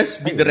be the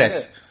best, beat the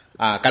rest.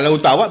 Kalau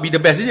untuk awak be the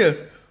best je.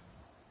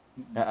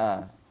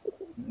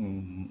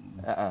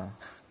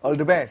 All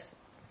the best.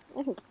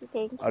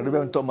 Thank you. All the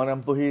best untuk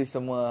merampuhi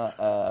semua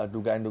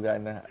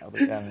dugaan-dugaan apa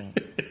yang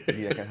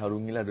dia akan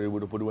harungilah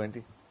 2022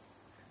 nanti.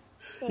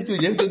 Itu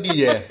je untuk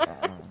dia.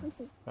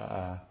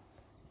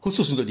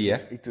 Khusus untuk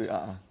dia. Itu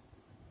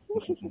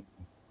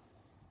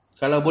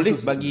Kalau boleh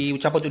bagi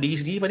ucapan untuk diri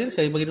sendiri Fadil,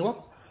 saya bagi ruang.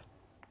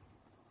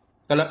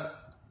 Kalau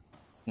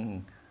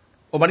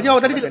maknanya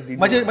awak tadi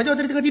awak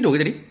tadi tengah tidur ke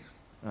tadi?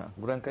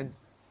 Kurangkan.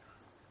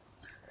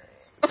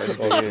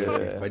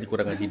 Banyak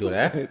kurangkan tidur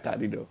lah.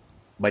 Tak tidur.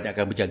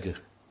 Banyakkan berjaga.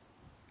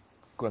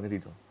 Kurangkan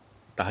tidur.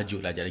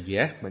 Tahajud lah sekejap lagi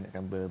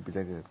Banyakkan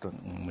berjaga, betul.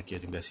 Okey,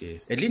 terima kasih.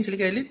 Edlin,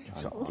 silakan Edlin.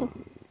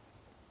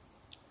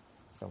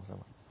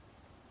 Sama-sama.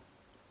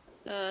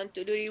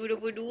 Untuk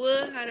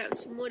 2022 harap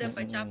semua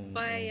dapat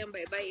capai yang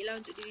baik-baik lah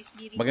untuk diri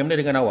sendiri. Bagaimana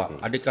dengan awak?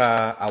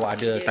 Adakah awak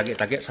ada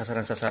target-target,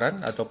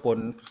 sasaran-sasaran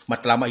ataupun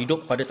matlamat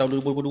hidup pada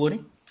tahun 2022 ni?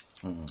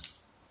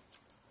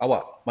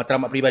 Awak,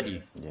 matlamat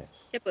peribadi?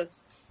 Siapa?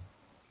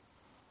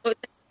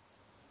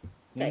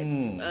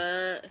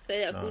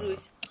 Saya nak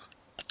kurus.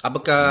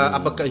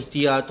 Apakah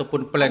ikhtiar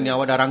ataupun plan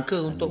yang awak dah rangka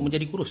untuk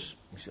menjadi kurus?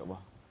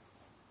 InsyaAllah.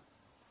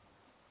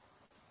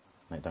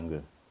 Naik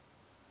tangga.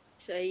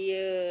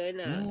 Saya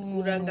nak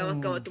kurangkan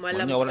makan waktu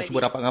malam. Maknanya awak nak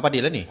cuba rapat dengan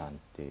Fadil lah ni?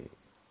 Cantik.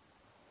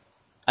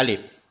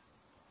 Alip?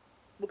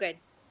 Bukan.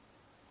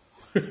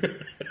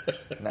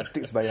 Nak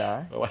tips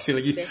bayar Masih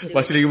lagi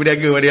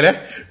berniaga Fadil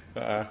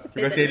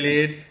Terima kasih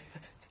Edlin.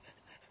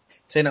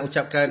 Saya nak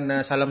ucapkan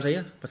salam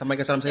saya,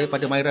 sampaikan salam saya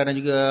pada Maira dan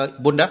juga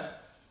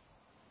Bonda.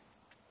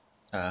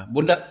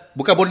 Bonda,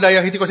 bukan Bonda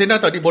yang Hiti Kosenda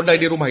tau, di Bonda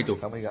di rumah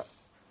itu. Sama juga.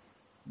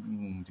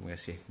 Terima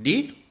kasih.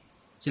 Di,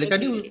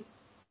 silakan Di.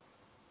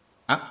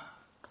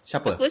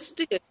 Siapa? Apa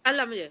tu je,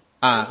 salam je.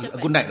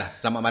 Good night lah.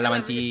 Selamat malam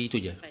nanti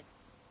itu je.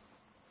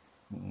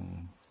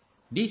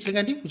 Di,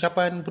 silakan Di,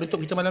 ucapan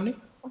penutup kita malam ni.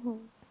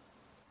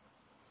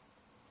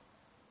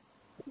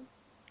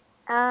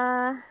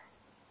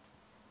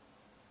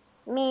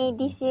 May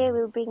this year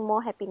will bring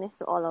more happiness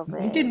to all of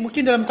us.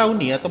 Mungkin dalam tahun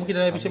ni atau mungkin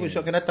dalam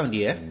episod-episod akan datang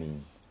dia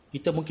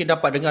kita mungkin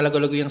dapat dengar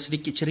lagu-lagu yang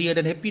sedikit ceria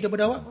dan happy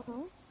daripada awak.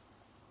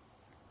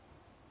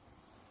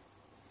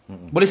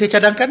 Boleh saya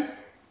cadangkan?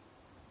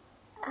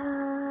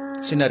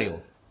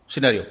 Senario.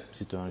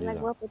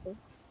 Lagu apa tu?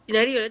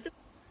 Senario lah tu.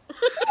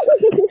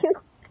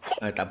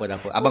 Tak apa.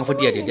 Abang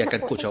Ferdi ada, dia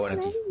akan coach awak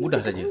nanti. Mudah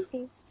saja.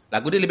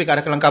 Lagu dia lebih ke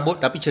arah kelang kabut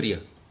tapi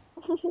ceria.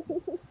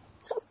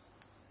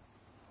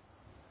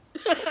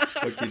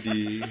 Okay,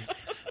 Di.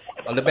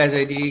 All the best,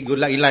 Di. Good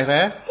luck in life,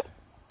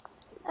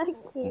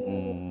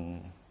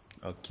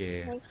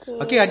 Okay.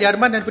 Okay, Adi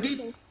Arman dan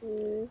Ferdi.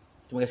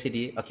 Terima kasih,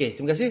 Di. Okay,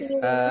 terima kasih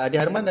Adi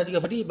Arman dan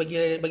juga Ferdi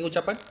bagi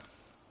ucapan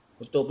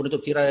untuk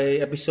penutup tirai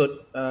episod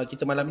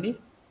kita malam ini.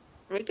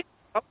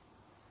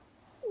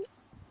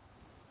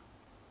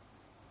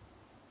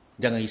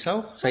 Jangan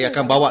risau, saya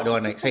akan bawa dia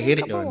orang naik. Saya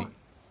heret dia orang ni.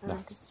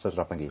 Saya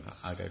sudah panggil.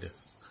 Ada.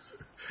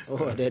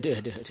 Oh, ada.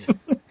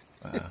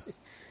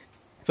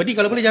 Ferdi,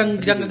 kalau boleh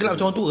jangan gelap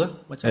macam orang tua.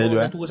 Macam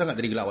orang tua sangat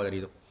tadi gelap awak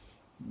tadi tu.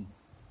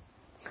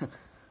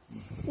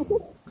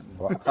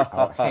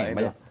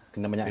 Banyak.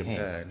 Kena banyak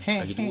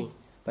Lagi dua.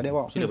 Tadi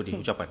awak. Sila Ferdi,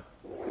 ucapan.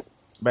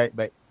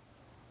 Baik.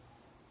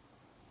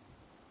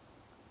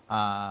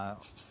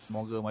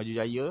 Semoga maju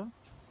jaya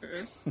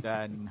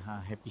dan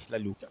happy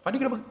selalu. Fadi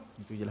kenapa?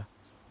 Itu je lah.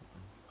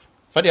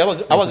 Fadi,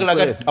 awak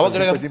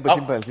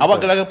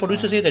gelagan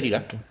producer saya tadi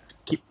lah.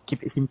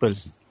 Keep it simple.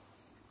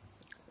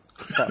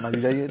 Tak, maju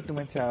jaya tu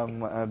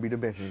macam be the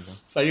best je.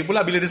 Saya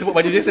pula bila dia sebut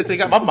maju jaya saya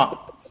teringat mamak.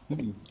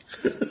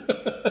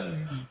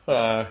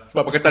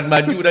 Sebab perkataan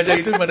maju dan jaya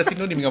itu mana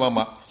sinonim dengan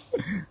mamak.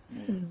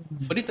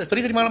 Fadi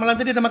tadi malam-malam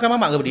tadi dah makan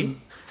mamak ke Fadi?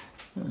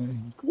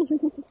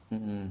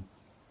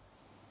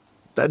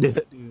 Tak ada.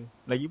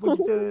 Lagipun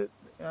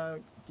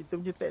kita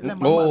punya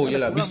tagline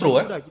yelah, bistro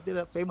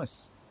kita dah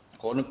famous.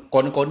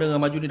 Corner-corner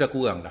dengan maju ni dah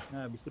kurang dah.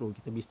 Bistro.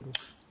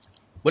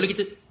 Boleh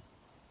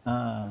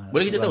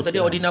kita tahu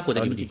tadi awak dinner apa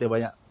tadi? Kita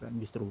banyak kan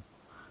bistro.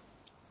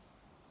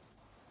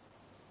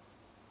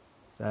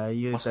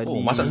 Saya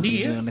tadi masak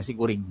sendiri nasi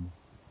goreng.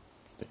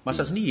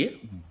 Masak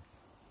sendiri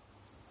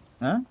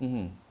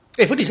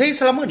Ferdi, saya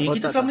selama ni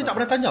tak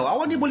pernah tanya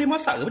awak ni boleh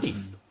masak ke Ferdi?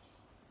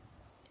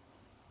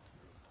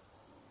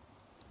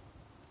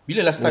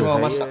 Bila last time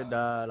awak masak?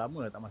 Dah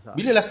lama tak masak.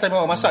 Bila last time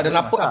awak masak dan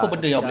apa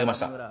benda yang awak boleh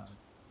masak?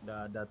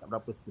 Dah tak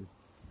berapa skill.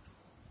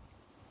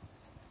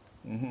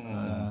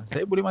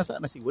 Saya boleh masak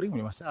nasi goreng,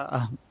 boleh masak.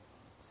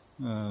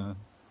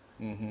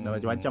 Dah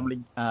macam-macam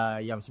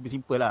yang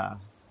simple-simple lah.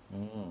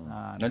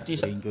 Nanti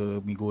goreng ke,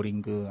 mi goreng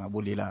ke,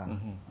 boleh lah.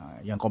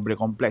 Yang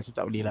kompleks-kompleks tu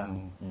tak boleh lah.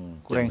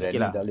 Kurang sikit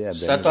lah.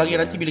 Satu hari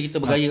nanti bila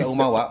kita bergaya kat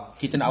rumah awak,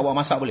 kita nak awak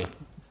masak boleh?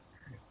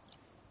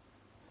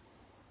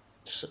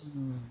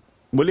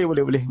 Boleh.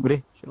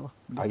 InsyaAllah.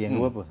 Hari yang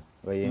apa?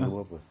 Raya yang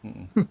apa?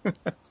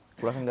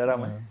 Kurangkan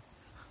garam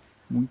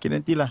Mungkin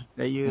nantilah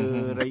raya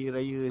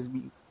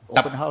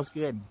open house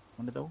ke kan.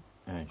 Mana tahu.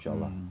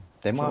 InsyaAllah.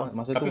 Tema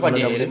masa tapi tu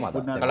Fadil,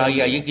 kalau hari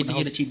raya kita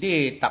kira cheat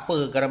day, tak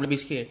apa, garam lebih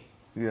sikit.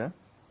 Ya.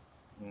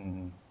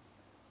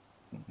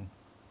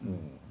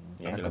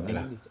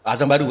 Itulah.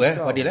 Azam baru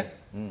Fadil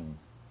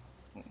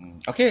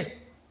Okey.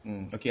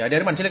 Okey, ada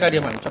Arman, silakan ada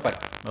Arman, cepat.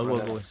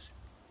 Bagus.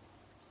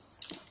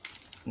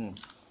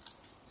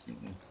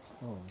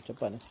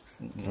 Cepat.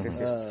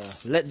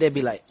 Let there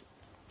be light.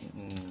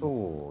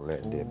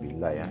 Let there be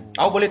light.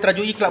 Awak boleh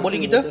terajui kelab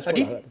bowling kita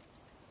tadi?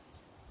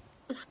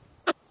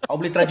 Awak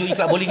boleh terajui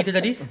kelab bowling kita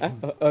tadi?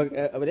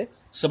 Apa dia?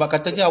 Sebab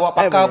katanya awak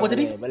pakar apa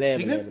tadi? Boleh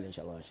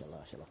insyaAllah.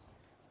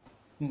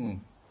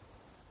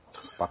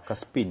 Pakar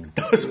spin.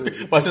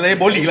 Maksud saya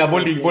bowling.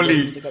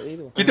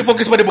 Kita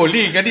fokus pada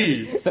bowling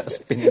tadi.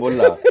 Spin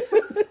bola.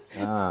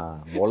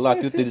 Bola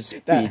tu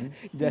spin.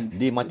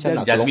 Dia macam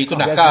nak Jazmi tu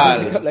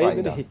nakal.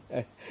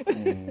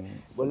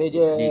 Boleh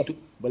je.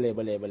 Boleh.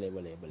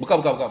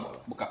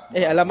 Buka.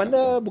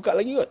 Alamanda buka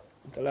lagi kot.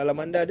 Kalau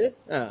Alamanda ada.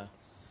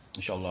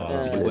 InsyaAllah.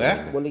 Kita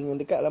cuba Bowling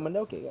yang dekat Alamanda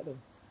okey kat tu.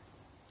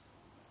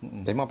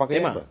 Tema pakai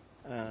apa?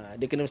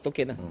 Dia kena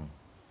stokin lah.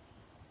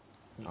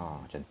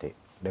 Cantik.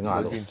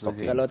 Dengar tu.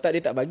 Kalau tak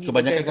dia tak bagi.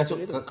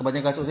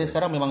 Kebanyakan kasut saya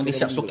sekarang memang dia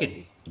siap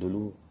stokin.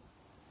 Dulu.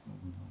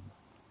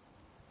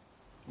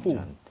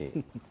 Cantik.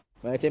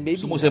 Macam baby.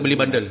 Semua saya beli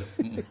bundle.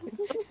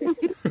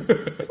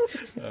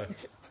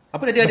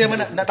 Apa tadi ada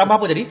nak tambah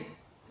apa tadi?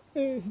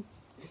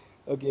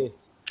 Okey.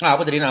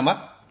 Apa tadi nak tambah?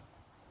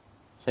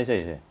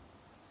 Saya.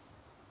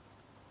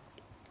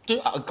 Tu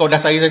kau dah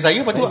saya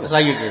lepas tu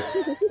saya ke?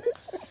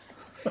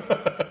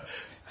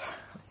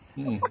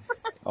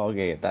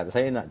 Okey,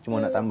 saya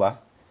cuma nak tambah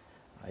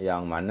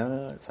yang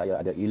mana saya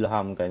ada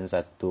ilhamkan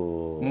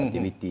satu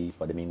aktiviti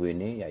pada minggu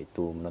ini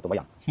iaitu menonton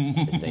wayang.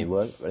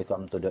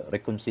 Welcome to the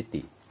Raccoon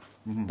City.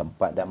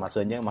 Tempat dan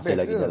masanya masih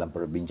lagi dalam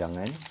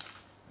perbincangan.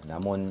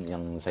 Namun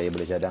yang saya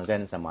boleh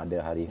cadangkan sama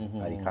ada hari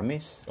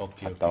Khamis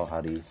atau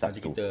hari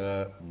Sabtu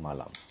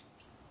malam.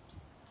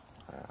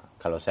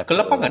 Kalau saya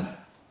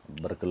Kelapangan?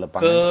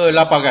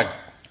 Berkelapangan.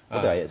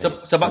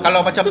 Sebab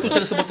kalau macam tu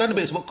cara sebutan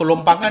lebih sebut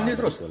kelompangan dia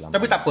terus.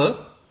 Tapi tak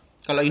apa.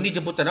 Kalau ini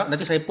jemputan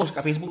nanti saya post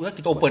kat Facebook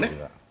kita open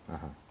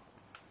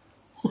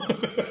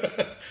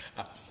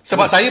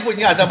Sebab saya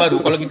punya azam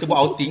baru kalau kita buat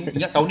outing,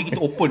 ingat tahun ni kita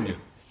open je.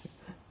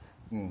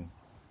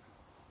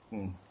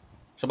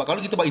 Sebab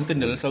kalau kita buat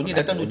internal, selalunya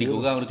datang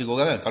 2-3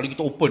 orang kan. Kalau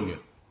kita open je.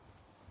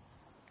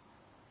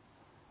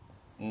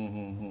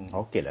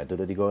 Okey lah, tu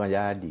 2-3 orang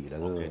jadi lah.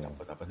 Okey,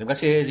 tak apa. Terima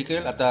kasih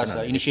Zikril atas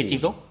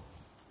inisiatif tu.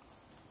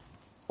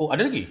 Oh,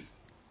 ada lagi?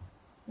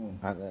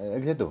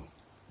 Lagi satu?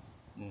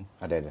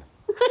 Ada.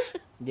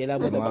 Dia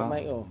lama dapat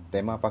mic tu.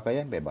 Tema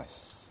pakaian bebas.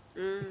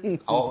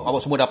 Awak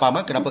semua dah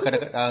faham kenapa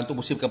kadang-kadang untuk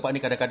musim keempat ni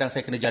kadang-kadang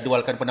saya kena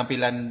jadualkan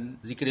penampilan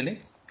Zikril ni,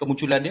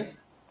 kemunculan dia.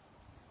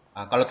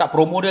 Kalau tak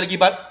promo dia lagi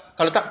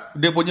kalau tak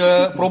dia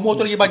punya promo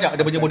tu lagi banyak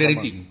dia punya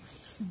moderating.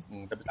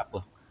 Tapi tak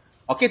apa.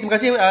 Okey, terima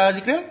kasih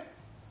Zikril.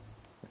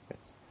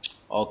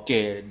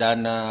 Okey,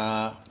 dan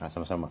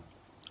sama-sama.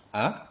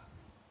 Apa?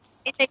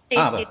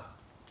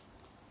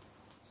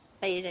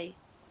 Saya.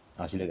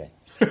 Silakan.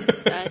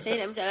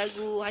 Saya nak minta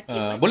lagu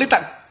Hatim. Boleh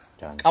tak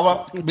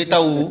awak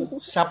beritahu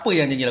siapa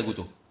yang nyanyi lagu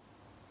tu?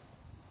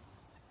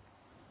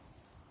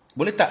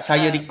 Boleh tak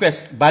saya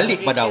request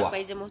balik pada awak?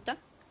 Faizal Mohtar.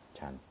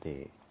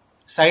 Cantik.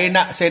 Saya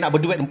nak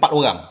berduet 4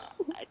 orang.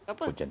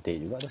 Apa? Cantik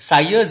juga tu.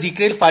 Saya,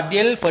 Zikril,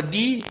 Fadil,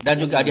 Ferdi dan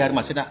juga Adi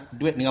Harman. Saya nak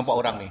duet dengan 4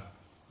 orang ni.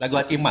 Lagu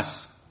Hati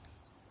Emas.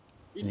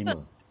 5.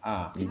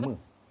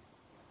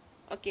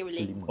 Okey,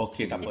 boleh.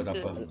 Okey, tak apa.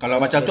 Kalau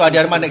macam tu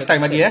Adi Harman next time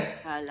Adi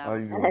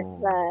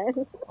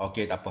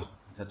Okey, tak apa.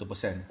 1%.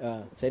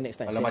 Saya next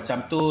time. Kalau macam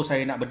tu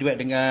saya nak berduet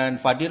dengan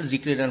Fadil,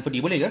 Zikril dan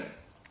Ferdi, boleh ke?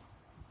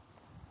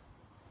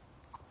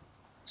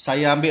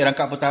 Saya ambil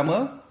rangkap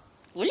pertama.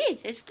 Boleh,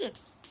 saya suka.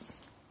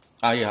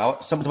 Ya,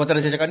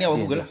 sementara saya cakap ni awak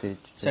Google lah.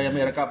 Saya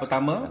ambil rangkap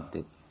pertama.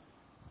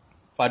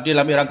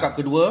 Fadil ambil rangkap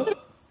kedua.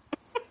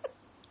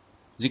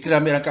 Zikril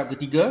ambil rangkap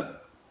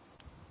ketiga.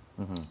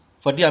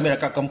 Ferdi ambil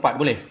rangkap keempat,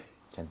 boleh?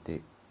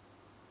 Cantik.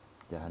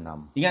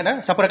 Jahanam. Ingat dah,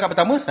 siapa rangkap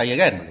pertama? Saya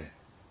kan?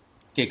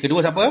 Okey, kedua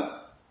siapa?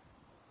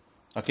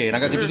 Okey,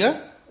 rangkap ketiga?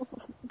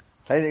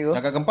 Saya cikgu.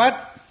 Rangkap keempat?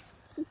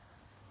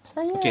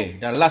 Saya. Okey,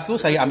 dan last tu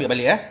saya ambil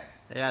balik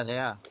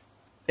Saya.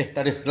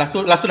 tak ada. Last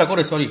tu dah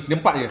chorus, sorry. Dia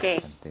 4 je. Okey.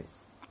 Cantik.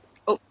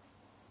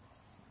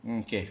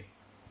 Okey.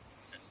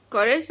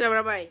 Chorus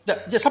ramai-ramai.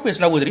 Siapa yang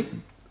senawa tadi?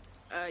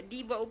 D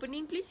buat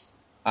opening please.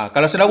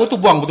 Kalau senawa tu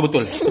buang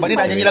betul-betul. Sebab dia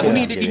nak nyanyi lagu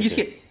ni, dia tinggi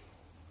sikit.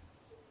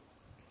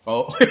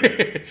 Oh.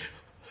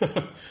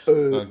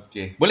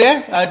 Okey.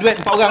 Boleh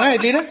duet 4 orang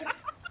Adeline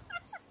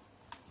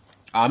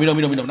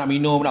Minum. Nak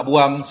minum, nak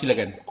buang,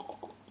 silakan.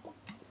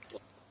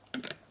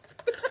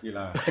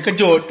 Yelah.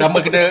 Terkejut. Nama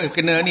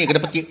kena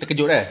petik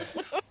terkejut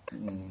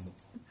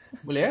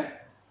Boleh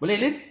Boleh,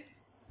 Lin?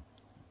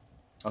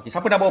 Okey,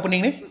 siapa nak bawa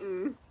opening ni?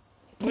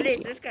 Boleh,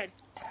 teruskan.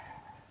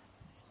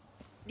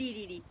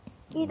 Di.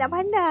 Tak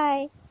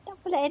pandai. Tak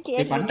pula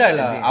edit. Pandai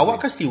lah.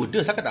 Awak kan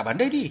stewardess, takkan tak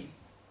pandai di?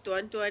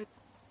 Tuan-tuan.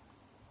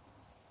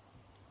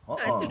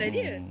 Itu dah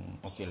dia.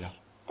 Okey lah.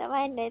 Tak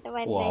pandai.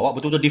 Wah, awak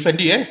betul-betul defend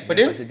dia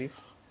Fadil?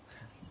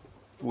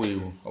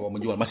 Wih, awak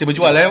menjual. Masih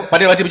berjual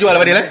Fadil masih berjual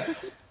Fadil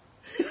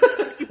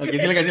Okey,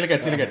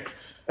 silakan.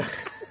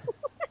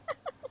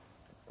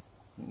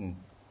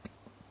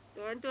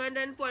 Tuan-tuan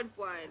dan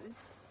puan-puan,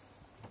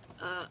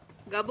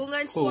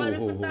 gabungan suara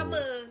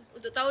pertama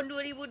untuk tahun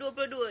 2022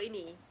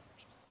 ini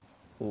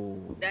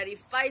dari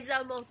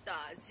Faizal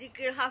Mohtar,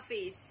 Zikri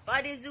Hafiz,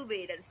 Fadil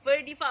Zubair dan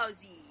Ferdi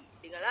Fauzi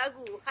dengan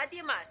lagu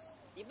Hati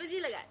Emas.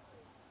 Dipersilakan.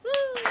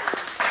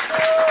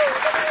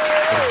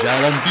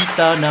 Berjalan di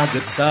tanah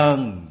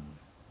gersang,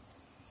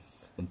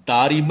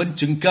 mentari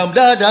mencengkam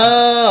dada,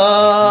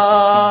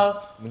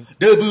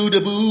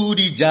 debu-debu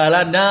di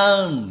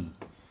jalanan,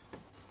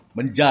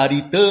 menjadi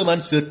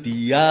teman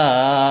setia.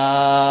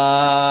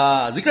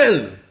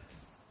 Zikril,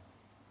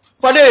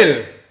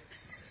 Fadil.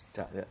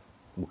 Tak.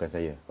 Bukan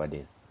saya,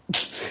 Fadil.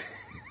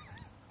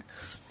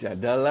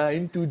 Tiada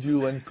lain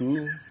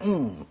tujuanku.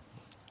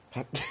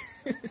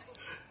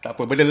 Tak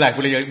apa, benda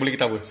live boleh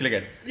ketawa.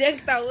 Silakan. Dia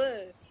ketawa.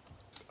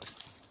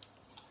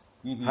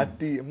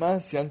 Hati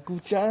emas yang ku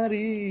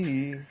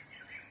cari,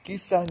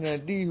 kisahnya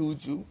di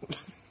hujung.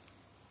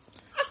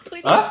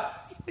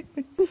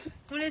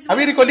 Mula semula.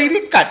 Habis recording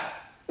ni cut.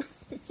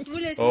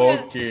 Mula semula.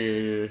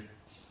 Okey.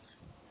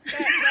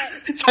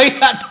 Saya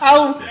tak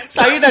tahu.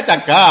 Saya dah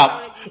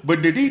cakap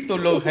benda ni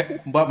tolong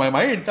buat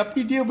main-main,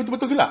 tapi dia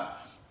betul-betul gelak.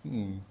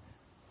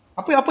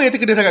 Apa yang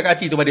terkena sangat kat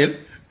hati tu, Fadil?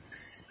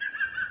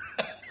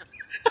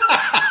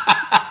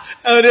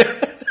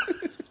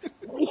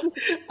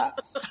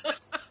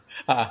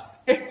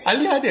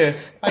 Alia ada.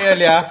 Hai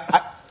Alia.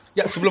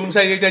 Ya, sebelum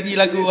saya nyanyi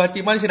lagu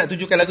Hati Emas, saya nak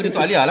tunjukkan lagu ni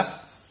untuk Alia lah.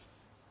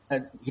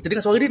 Kita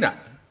dengar suara dia tak?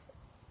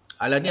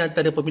 Alia ni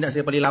antara peminat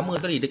saya paling lama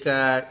kali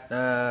dekat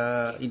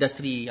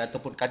industri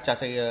ataupun kancah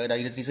saya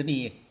dari industri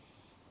seni.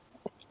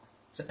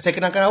 Saya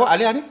kenalkan awak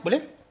Alia ni,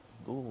 boleh?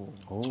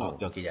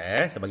 Okey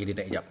ya. Saya bagi dia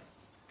naik sekejap.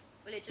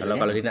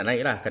 Kalau dia nak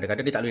naik lah.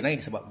 Kadang-kadang dia tak boleh naik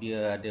sebab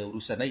dia ada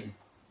urusan lain.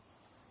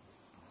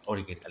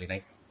 Dia tak boleh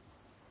naik.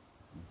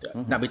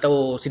 Nak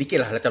beritahu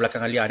sedikit lah latar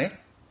belakang Alia ni.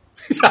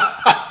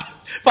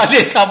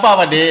 Fadil, sabar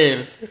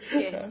Fadil.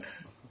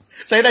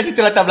 Saya nak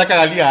cerita latar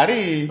belakang Alia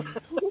ni.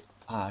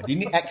 Dia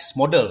ni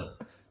ex-model.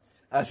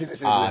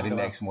 Dia ni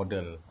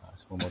ex-model.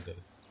 Semua model.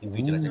 Itu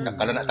je nak cakap.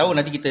 Kalau nak tahu,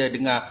 nanti kita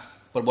dengar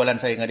perbualan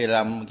saya dengan dia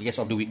dalam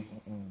Guest of the Week.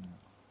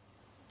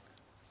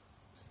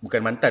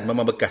 Bukan mantan,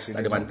 memang bekas.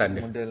 Tak ada mantan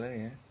dia. Model lah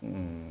ya.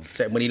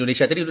 Segmen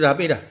Indonesia tadi dah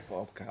habis dah.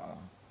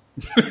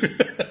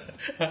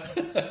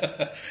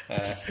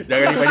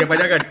 Jangan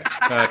dipanjang-panjangkan.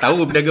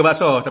 Tahu berniaga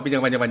bakso, tapi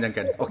jangan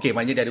panjang-panjangkan. Okey,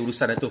 maknanya dia ada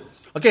urusan dah tu.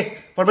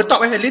 Okey, from the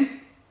top Lin.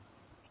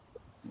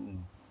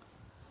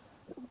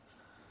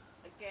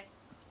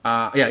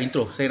 Ya,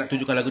 intro. Saya nak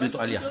tunjukkan lagu ni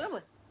untuk Alia.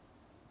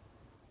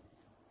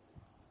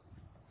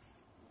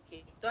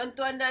 Okay.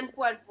 Tuan-tuan dan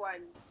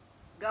puan-puan,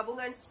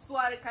 gabungan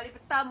suara kali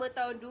pertama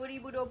tahun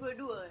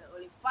 2022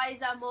 oleh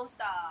Faizal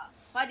Mohtar,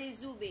 Fadil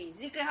Zubair,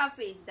 Zikri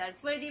Hafiz dan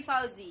Ferdi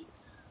Fauzi.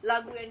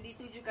 Lagu yang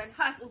ditujukan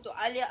khas untuk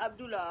Alia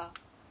Abdullah,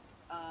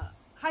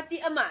 Hati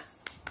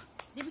Emas.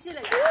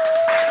 Dipersilakan.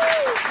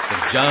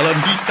 Berjalan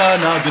di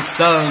tanah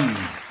gersang,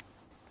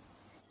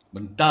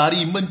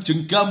 mentari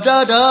mencengkam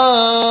dada,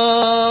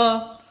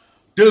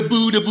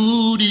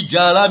 debu-debu di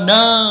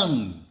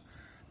jalanan,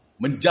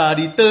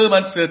 menjadi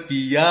teman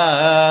setia.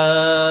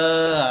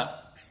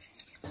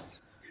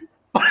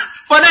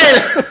 Fadil!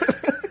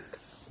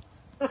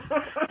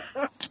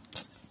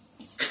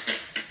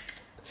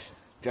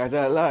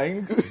 Tiada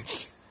lain ku.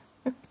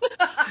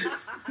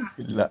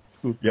 Gelak.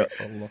 Ya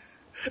Allah.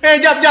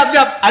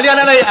 Jap. Alia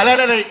nak naik.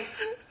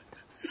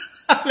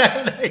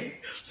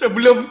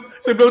 Sebelum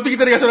tu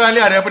kita dengar suara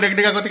Alia daripada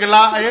dengar kau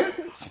tergelak ya.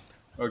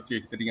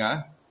 Okey, kita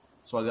dengar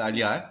suara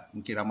Alia.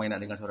 Mungkin ramai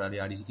nak dengar suara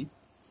Alia di sini.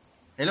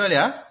 Hello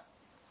Alia.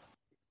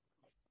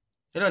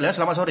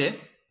 Selamat sore.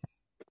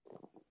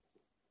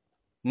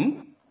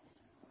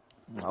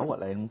 Awak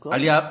lain muka.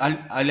 Alia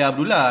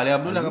Abdullah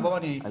kat bawah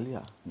ni.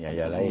 Alia. Ni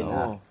ayah lain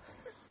lah.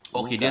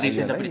 Okey, dia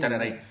resign tapi dia tak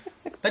nak naik.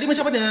 Tadi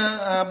macam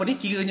mana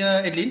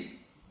kiranya Adeline?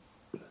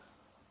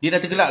 Dia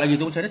dah tergelak lagi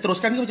tu macam mana?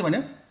 Teruskan ke macam mana?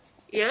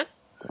 Ya.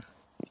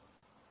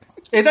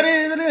 Tak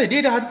ada.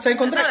 Dia dah sign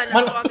kontrak.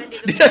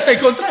 Dia dah sign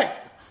kontrak.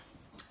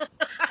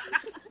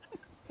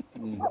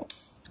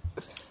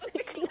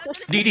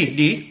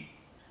 Di.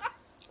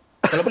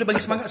 Kalau boleh bagi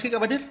semangat sikit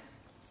kat Fadil.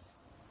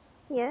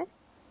 Ya.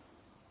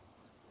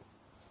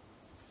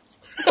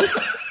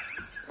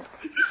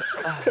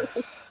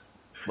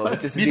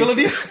 Di tolong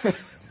dia.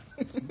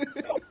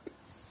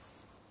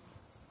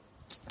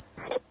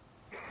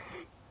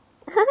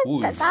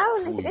 Tak tahu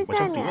nak cakap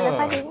macam mana. Ada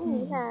pada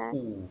ni lah.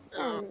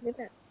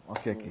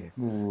 Okey. Okay,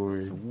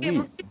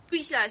 mungkin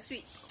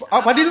switch.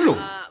 Fadil dulu?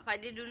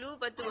 Fadil dulu,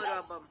 lepas tu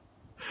baru Abang.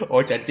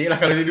 Oh, cantik lah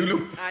kalau dia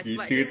dulu.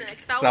 Sebab dia nak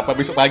ketawa. Sampai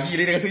besok pagi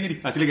dia rasa gini.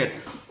 Silakan.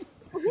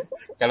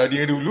 Kalau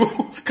dia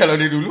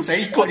dulu, saya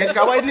ikut je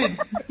cakap Abang Adeline.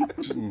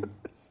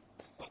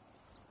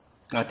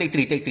 Take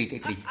three.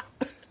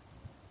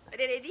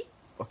 Ada ready?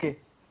 Okey.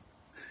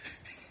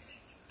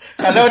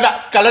 Kalau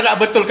nak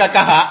betulkan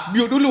kahak,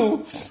 mute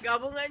dulu.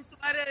 Gabungan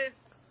suara.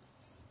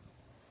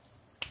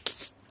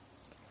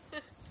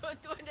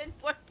 Tuan-tuan dan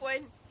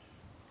puan-puan.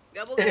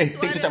 Gabungan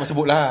suara. Take tu tak payah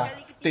sebut lah.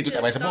 Take tu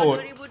tak payah sebut.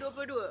 Tahun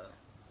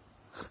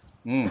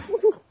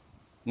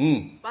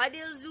 2022.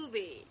 Fadil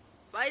Zubir,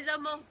 Faizal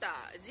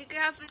Mohtar, Zikri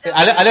Hafiz.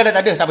 Ala dah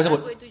tak ada, tak payah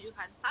sebut.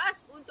 Tujuan khas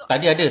untuk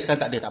Tadi ada,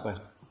 sekarang tak ada, tak apa.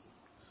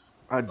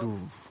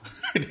 Aduh.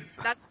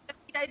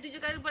 Tidak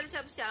ditujukan kepada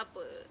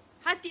siapa-siapa.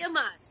 Hati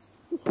emas.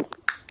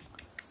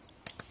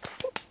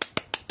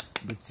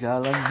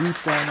 Berjalan di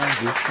tanah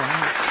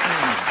gesang.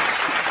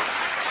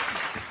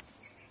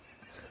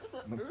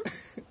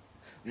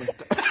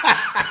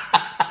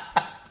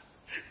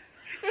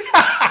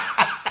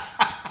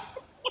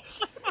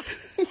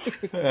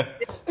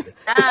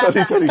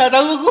 Sorry. Tak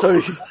tahu aku.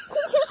 Sorry.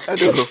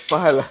 Aduh,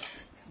 faham lah.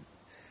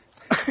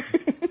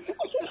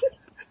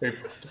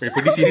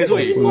 Pedih serius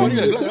weh. Ni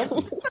gelak.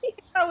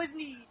 Tahu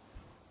ni.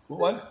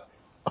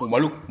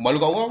 Malu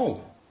kat orang tu.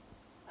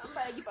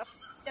 Nampak lagi Pak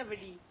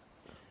Fadil.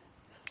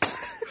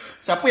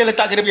 Siapa yang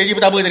letak kena pergi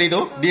pertama tadi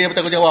tu? Dia yang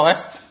bertanggungjawab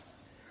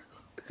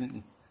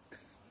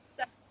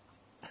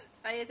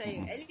Saya.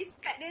 At least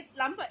kad dia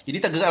lambat.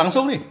 Ini tak gerak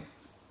langsung ni.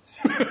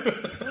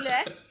 Mula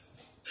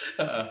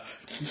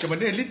Macam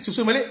mana Adeline?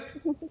 Susun balik.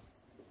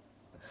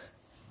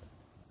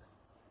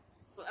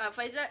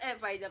 Faizal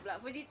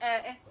pula.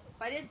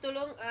 Fadil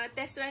tolong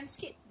test run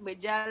sikit.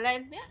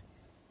 Berjalan ya.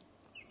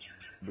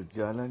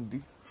 Berjalan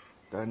di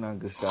tanah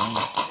gesang.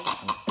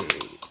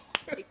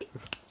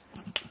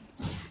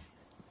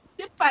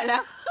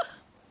 Cepatlah.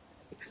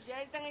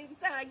 Jangan tangan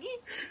gesang lagi.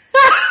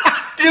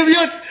 Dia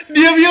mute.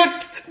 Dia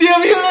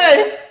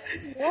mute.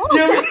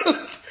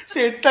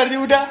 Setan je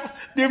budak.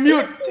 Dia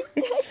mute.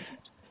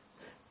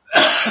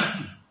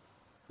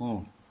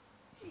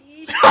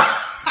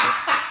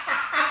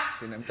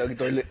 Saya nak minta pergi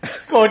toilet.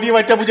 Kau ni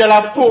macam bujang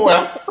lapuk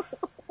lah.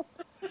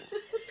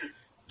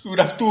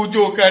 Sudah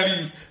 7 kali.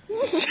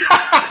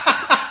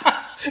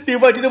 Dia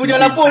buat cerita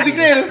bujang lapuk si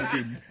Kril.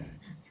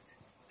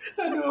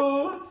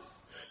 Aduh.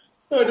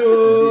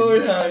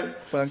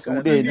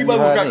 Ini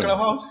baru kat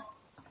Clubhouse.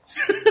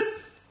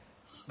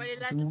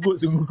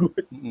 Sungguh-sungguh.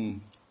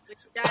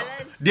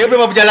 Dia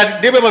memang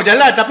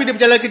berjalan tapi dia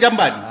berjalan ke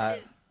jamban.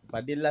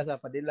 Fadil lah.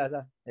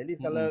 At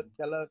least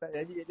kalau tak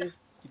jadi dia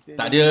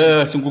tak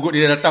ada, sungguh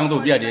dia datang tu,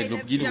 biar dia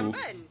duduk pergi tu.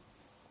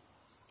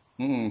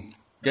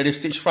 Dia ada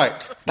stage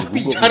fright.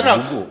 Tapi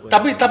jarang.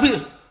 Tapi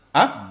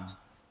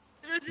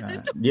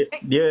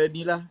dia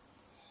ni lah.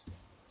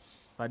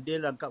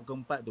 Fadil rangkap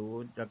keempat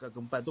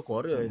tu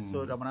chorus.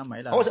 So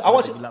ramai-ramai lah.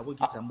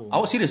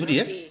 Awak serius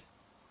tadi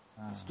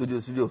Setuju.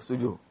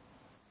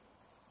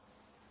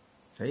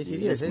 Saya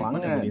serius.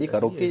 Semangat. Dia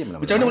karaoke je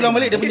Macam mana ulang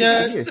balik dia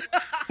punya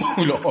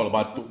ulang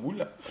batuk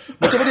pula.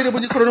 Macam mana dia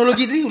punya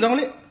kronologi tadi? Ulang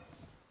balik.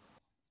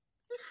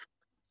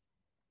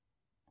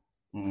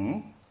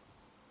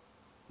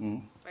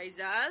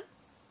 Faizal,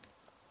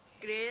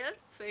 Kril,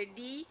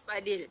 Ferdi,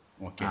 Fadil.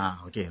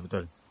 Okey,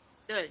 betul.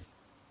 Okey.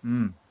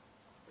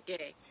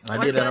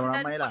 Fadil dah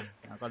ramai-ramai lah.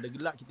 Kalau dia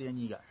gelak kita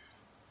nyanyi kat.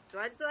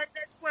 Tuan-tuan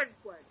dan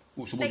puan-puan.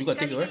 Semua juga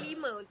tengok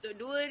 5 untuk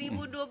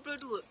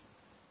 2022.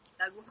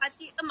 Lagu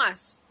Hati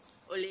Emas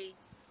oleh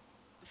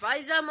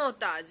Faizal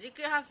Mohtar,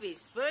 Zikri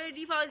Hafiz,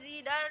 Ferdi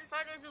Fauzi dan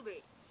Fadil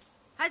Zubir.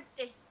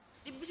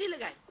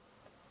 Dipersilakan.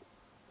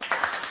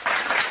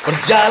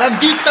 Berjalan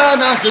di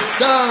tanah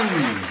gesang,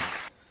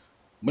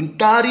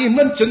 mentari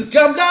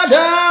mencengkam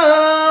dada,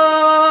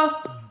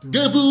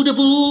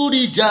 debu-debu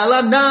di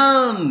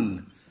jalanan,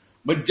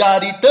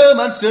 menjadi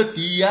teman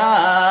setia.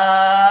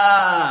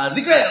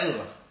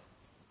 Zikril.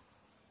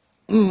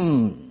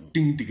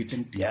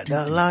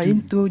 Tiada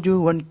lain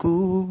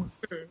tujuanku,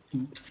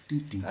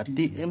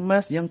 hati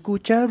emas yang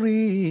ku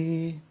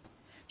cari,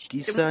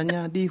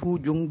 kisahnya di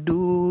hujung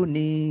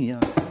dunia,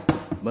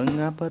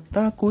 mengapa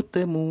tak ku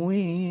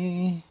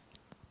temui?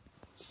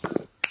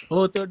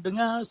 Oh,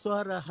 terdengar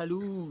suara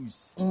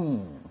halus,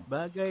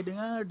 bagai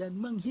dengar dan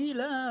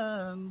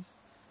menghilang.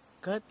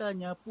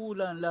 Katanya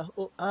pulanglah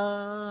oh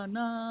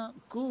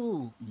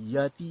anakku,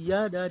 ia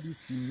tiada di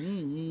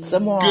sini.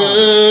 Semua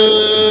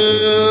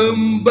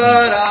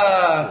Gembara,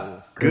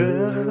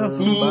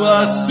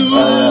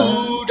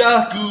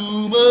 sudah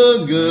ku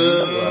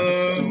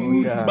mengembara.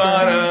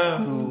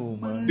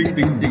 Ding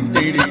ding ding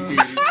ding ding.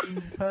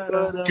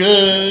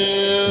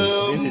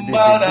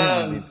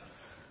 Gembara,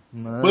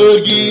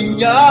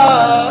 perginya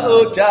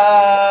oh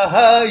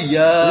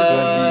cahaya.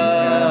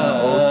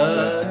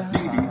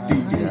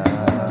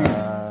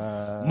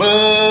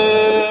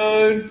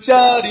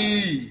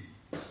 Mencari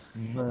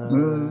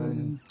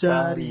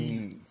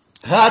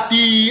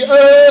hati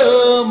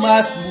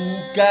emas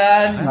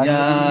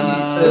bukannya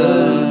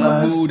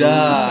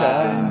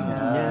mudah.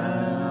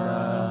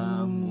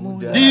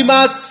 Di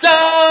masa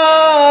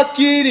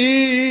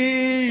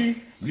kini,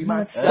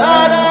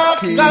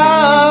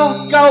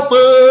 adakah kau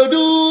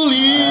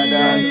peduli?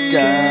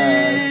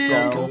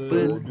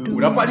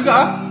 Dapat juga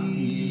ah.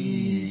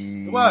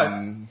 Dapat.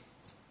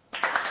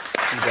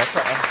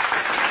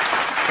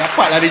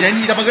 Dapatlah dia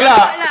nyanyi tanpa gelak.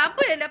 Dapatlah.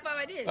 Apa yang dapat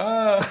Fadil?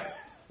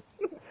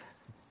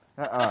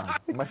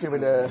 Masih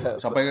pada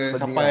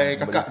sampai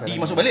kakak D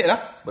masuk balik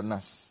lah.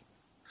 Bernas.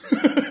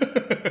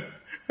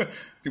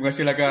 Terima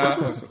kasihlah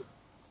kak.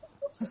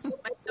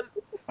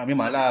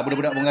 Memanglah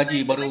budak-budak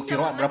mengaji baru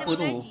kiraat berapa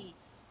tu.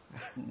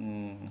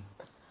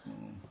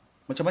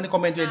 Macam mana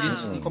komen tu Edin?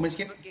 Komen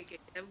sikit. Okey.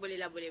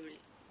 Boleh.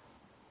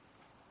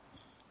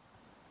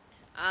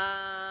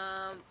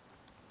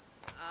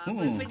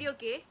 Ferdi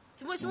okey.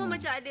 Semua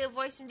macam ada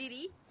voice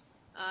sendiri.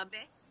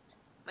 Best.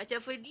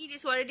 Macam Ferdi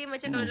dia suara dia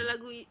macam kalau dalam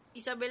lagu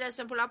Isabella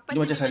 98 dia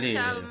macam Salim.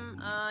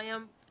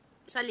 Yang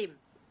Salim.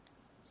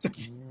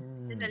 Salim.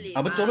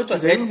 Betul.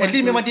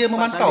 Edin memang dia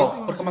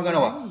memantau perkembangan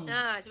awak.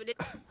 Sebab dia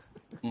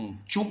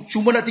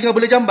Cuma nak tinggal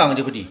bela jambang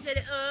je Ferdi. macam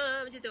dia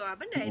macam tu.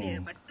 Pandai dia.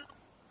 Lepas tu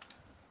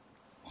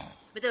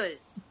betul.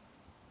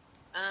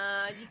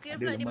 Zikir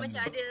pula dia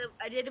macam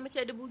ada macam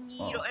ada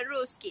bunyi rock and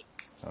roll sikit.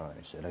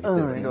 Insya-Allah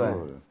kita itu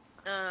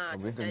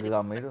Boleh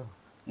tenggelam itu.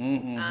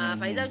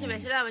 Faizal macam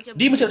biasalah macam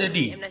D macam mana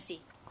D?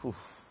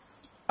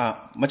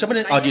 Macam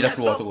mana? Dia dah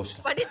keluar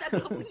terus. Dia tak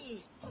keluar bunyi.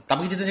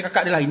 Tapi kita tanya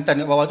kakak dia lah, Intan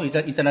kat bawah tu,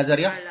 Intan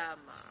Nazariah.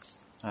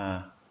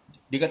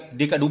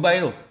 Dia kat Dubai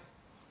tu.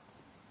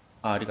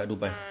 Dia kat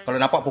Dubai. Kalau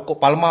nampak pokok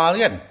palma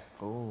kan?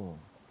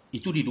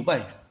 Itu di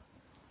Dubai.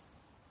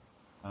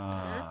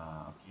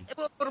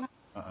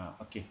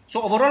 Okay.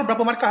 So overall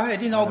berapa markah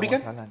Edin awak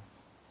berikan?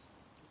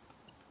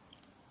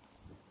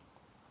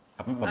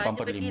 Apa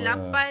 8/5.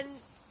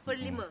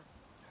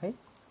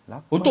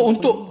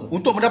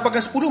 Untuk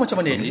mendapatkan 10 macam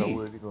mana Edin?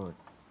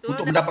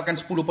 Untuk mendapatkan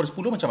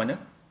 10/10 macam mana?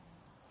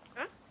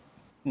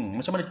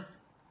 Macam mana?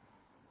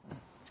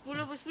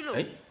 10/10.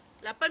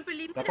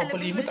 8/5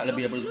 tak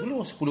lebih daripada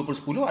 10.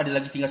 10/10 ada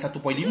lagi tinggal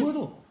 1.5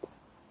 tu.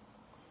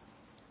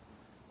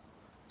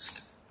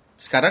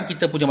 Sekarang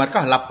kita punya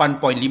markah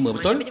 8.5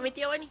 betul?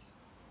 Matematik awak ni.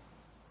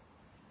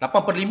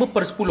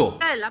 8/5/10.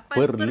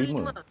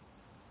 8/5.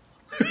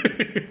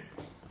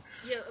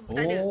 Ya,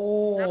 tak ada.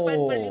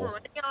 8/5.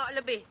 Maknanya awak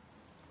lebih.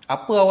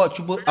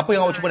 Apa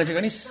yang awak cuba nak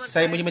cakap ni?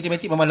 Saya punya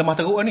matematik memang lemah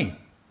teruk lah ni.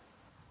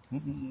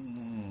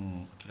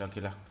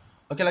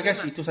 Okeylah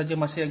guys, itu saja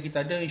masa yang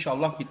kita ada.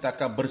 InsyaAllah kita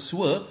akan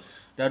bersua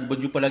dan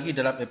berjumpa lagi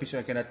dalam episod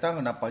yang akan datang.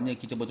 Nampaknya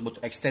kita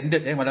betul-betul extended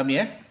malam ni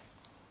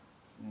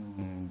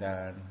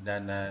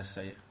dan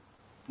saya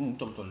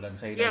betul dan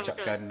saya nak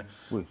ucapkan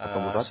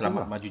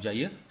selamat maju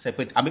jaya. Saya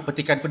ambil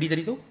petikan Ferdi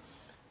tadi tu.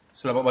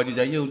 Selamat maju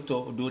jaya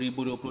untuk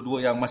 2022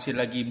 yang masih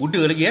lagi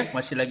muda lagi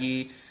masih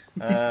lagi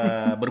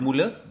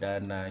bermula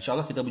dan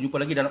insyaAllah kita berjumpa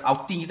lagi dalam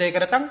outing kita yang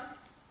akan datang.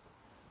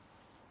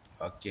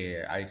 Okey,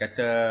 I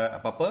kata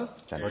apa-apa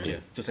Roger,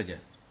 itu saja.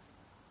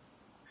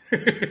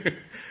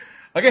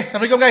 Okey,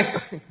 Assalamualaikum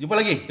guys. Jumpa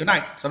lagi. Good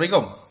night.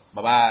 Assalamualaikum.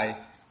 Bye-bye.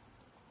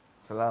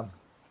 Salam.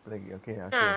 Lagi. Okey.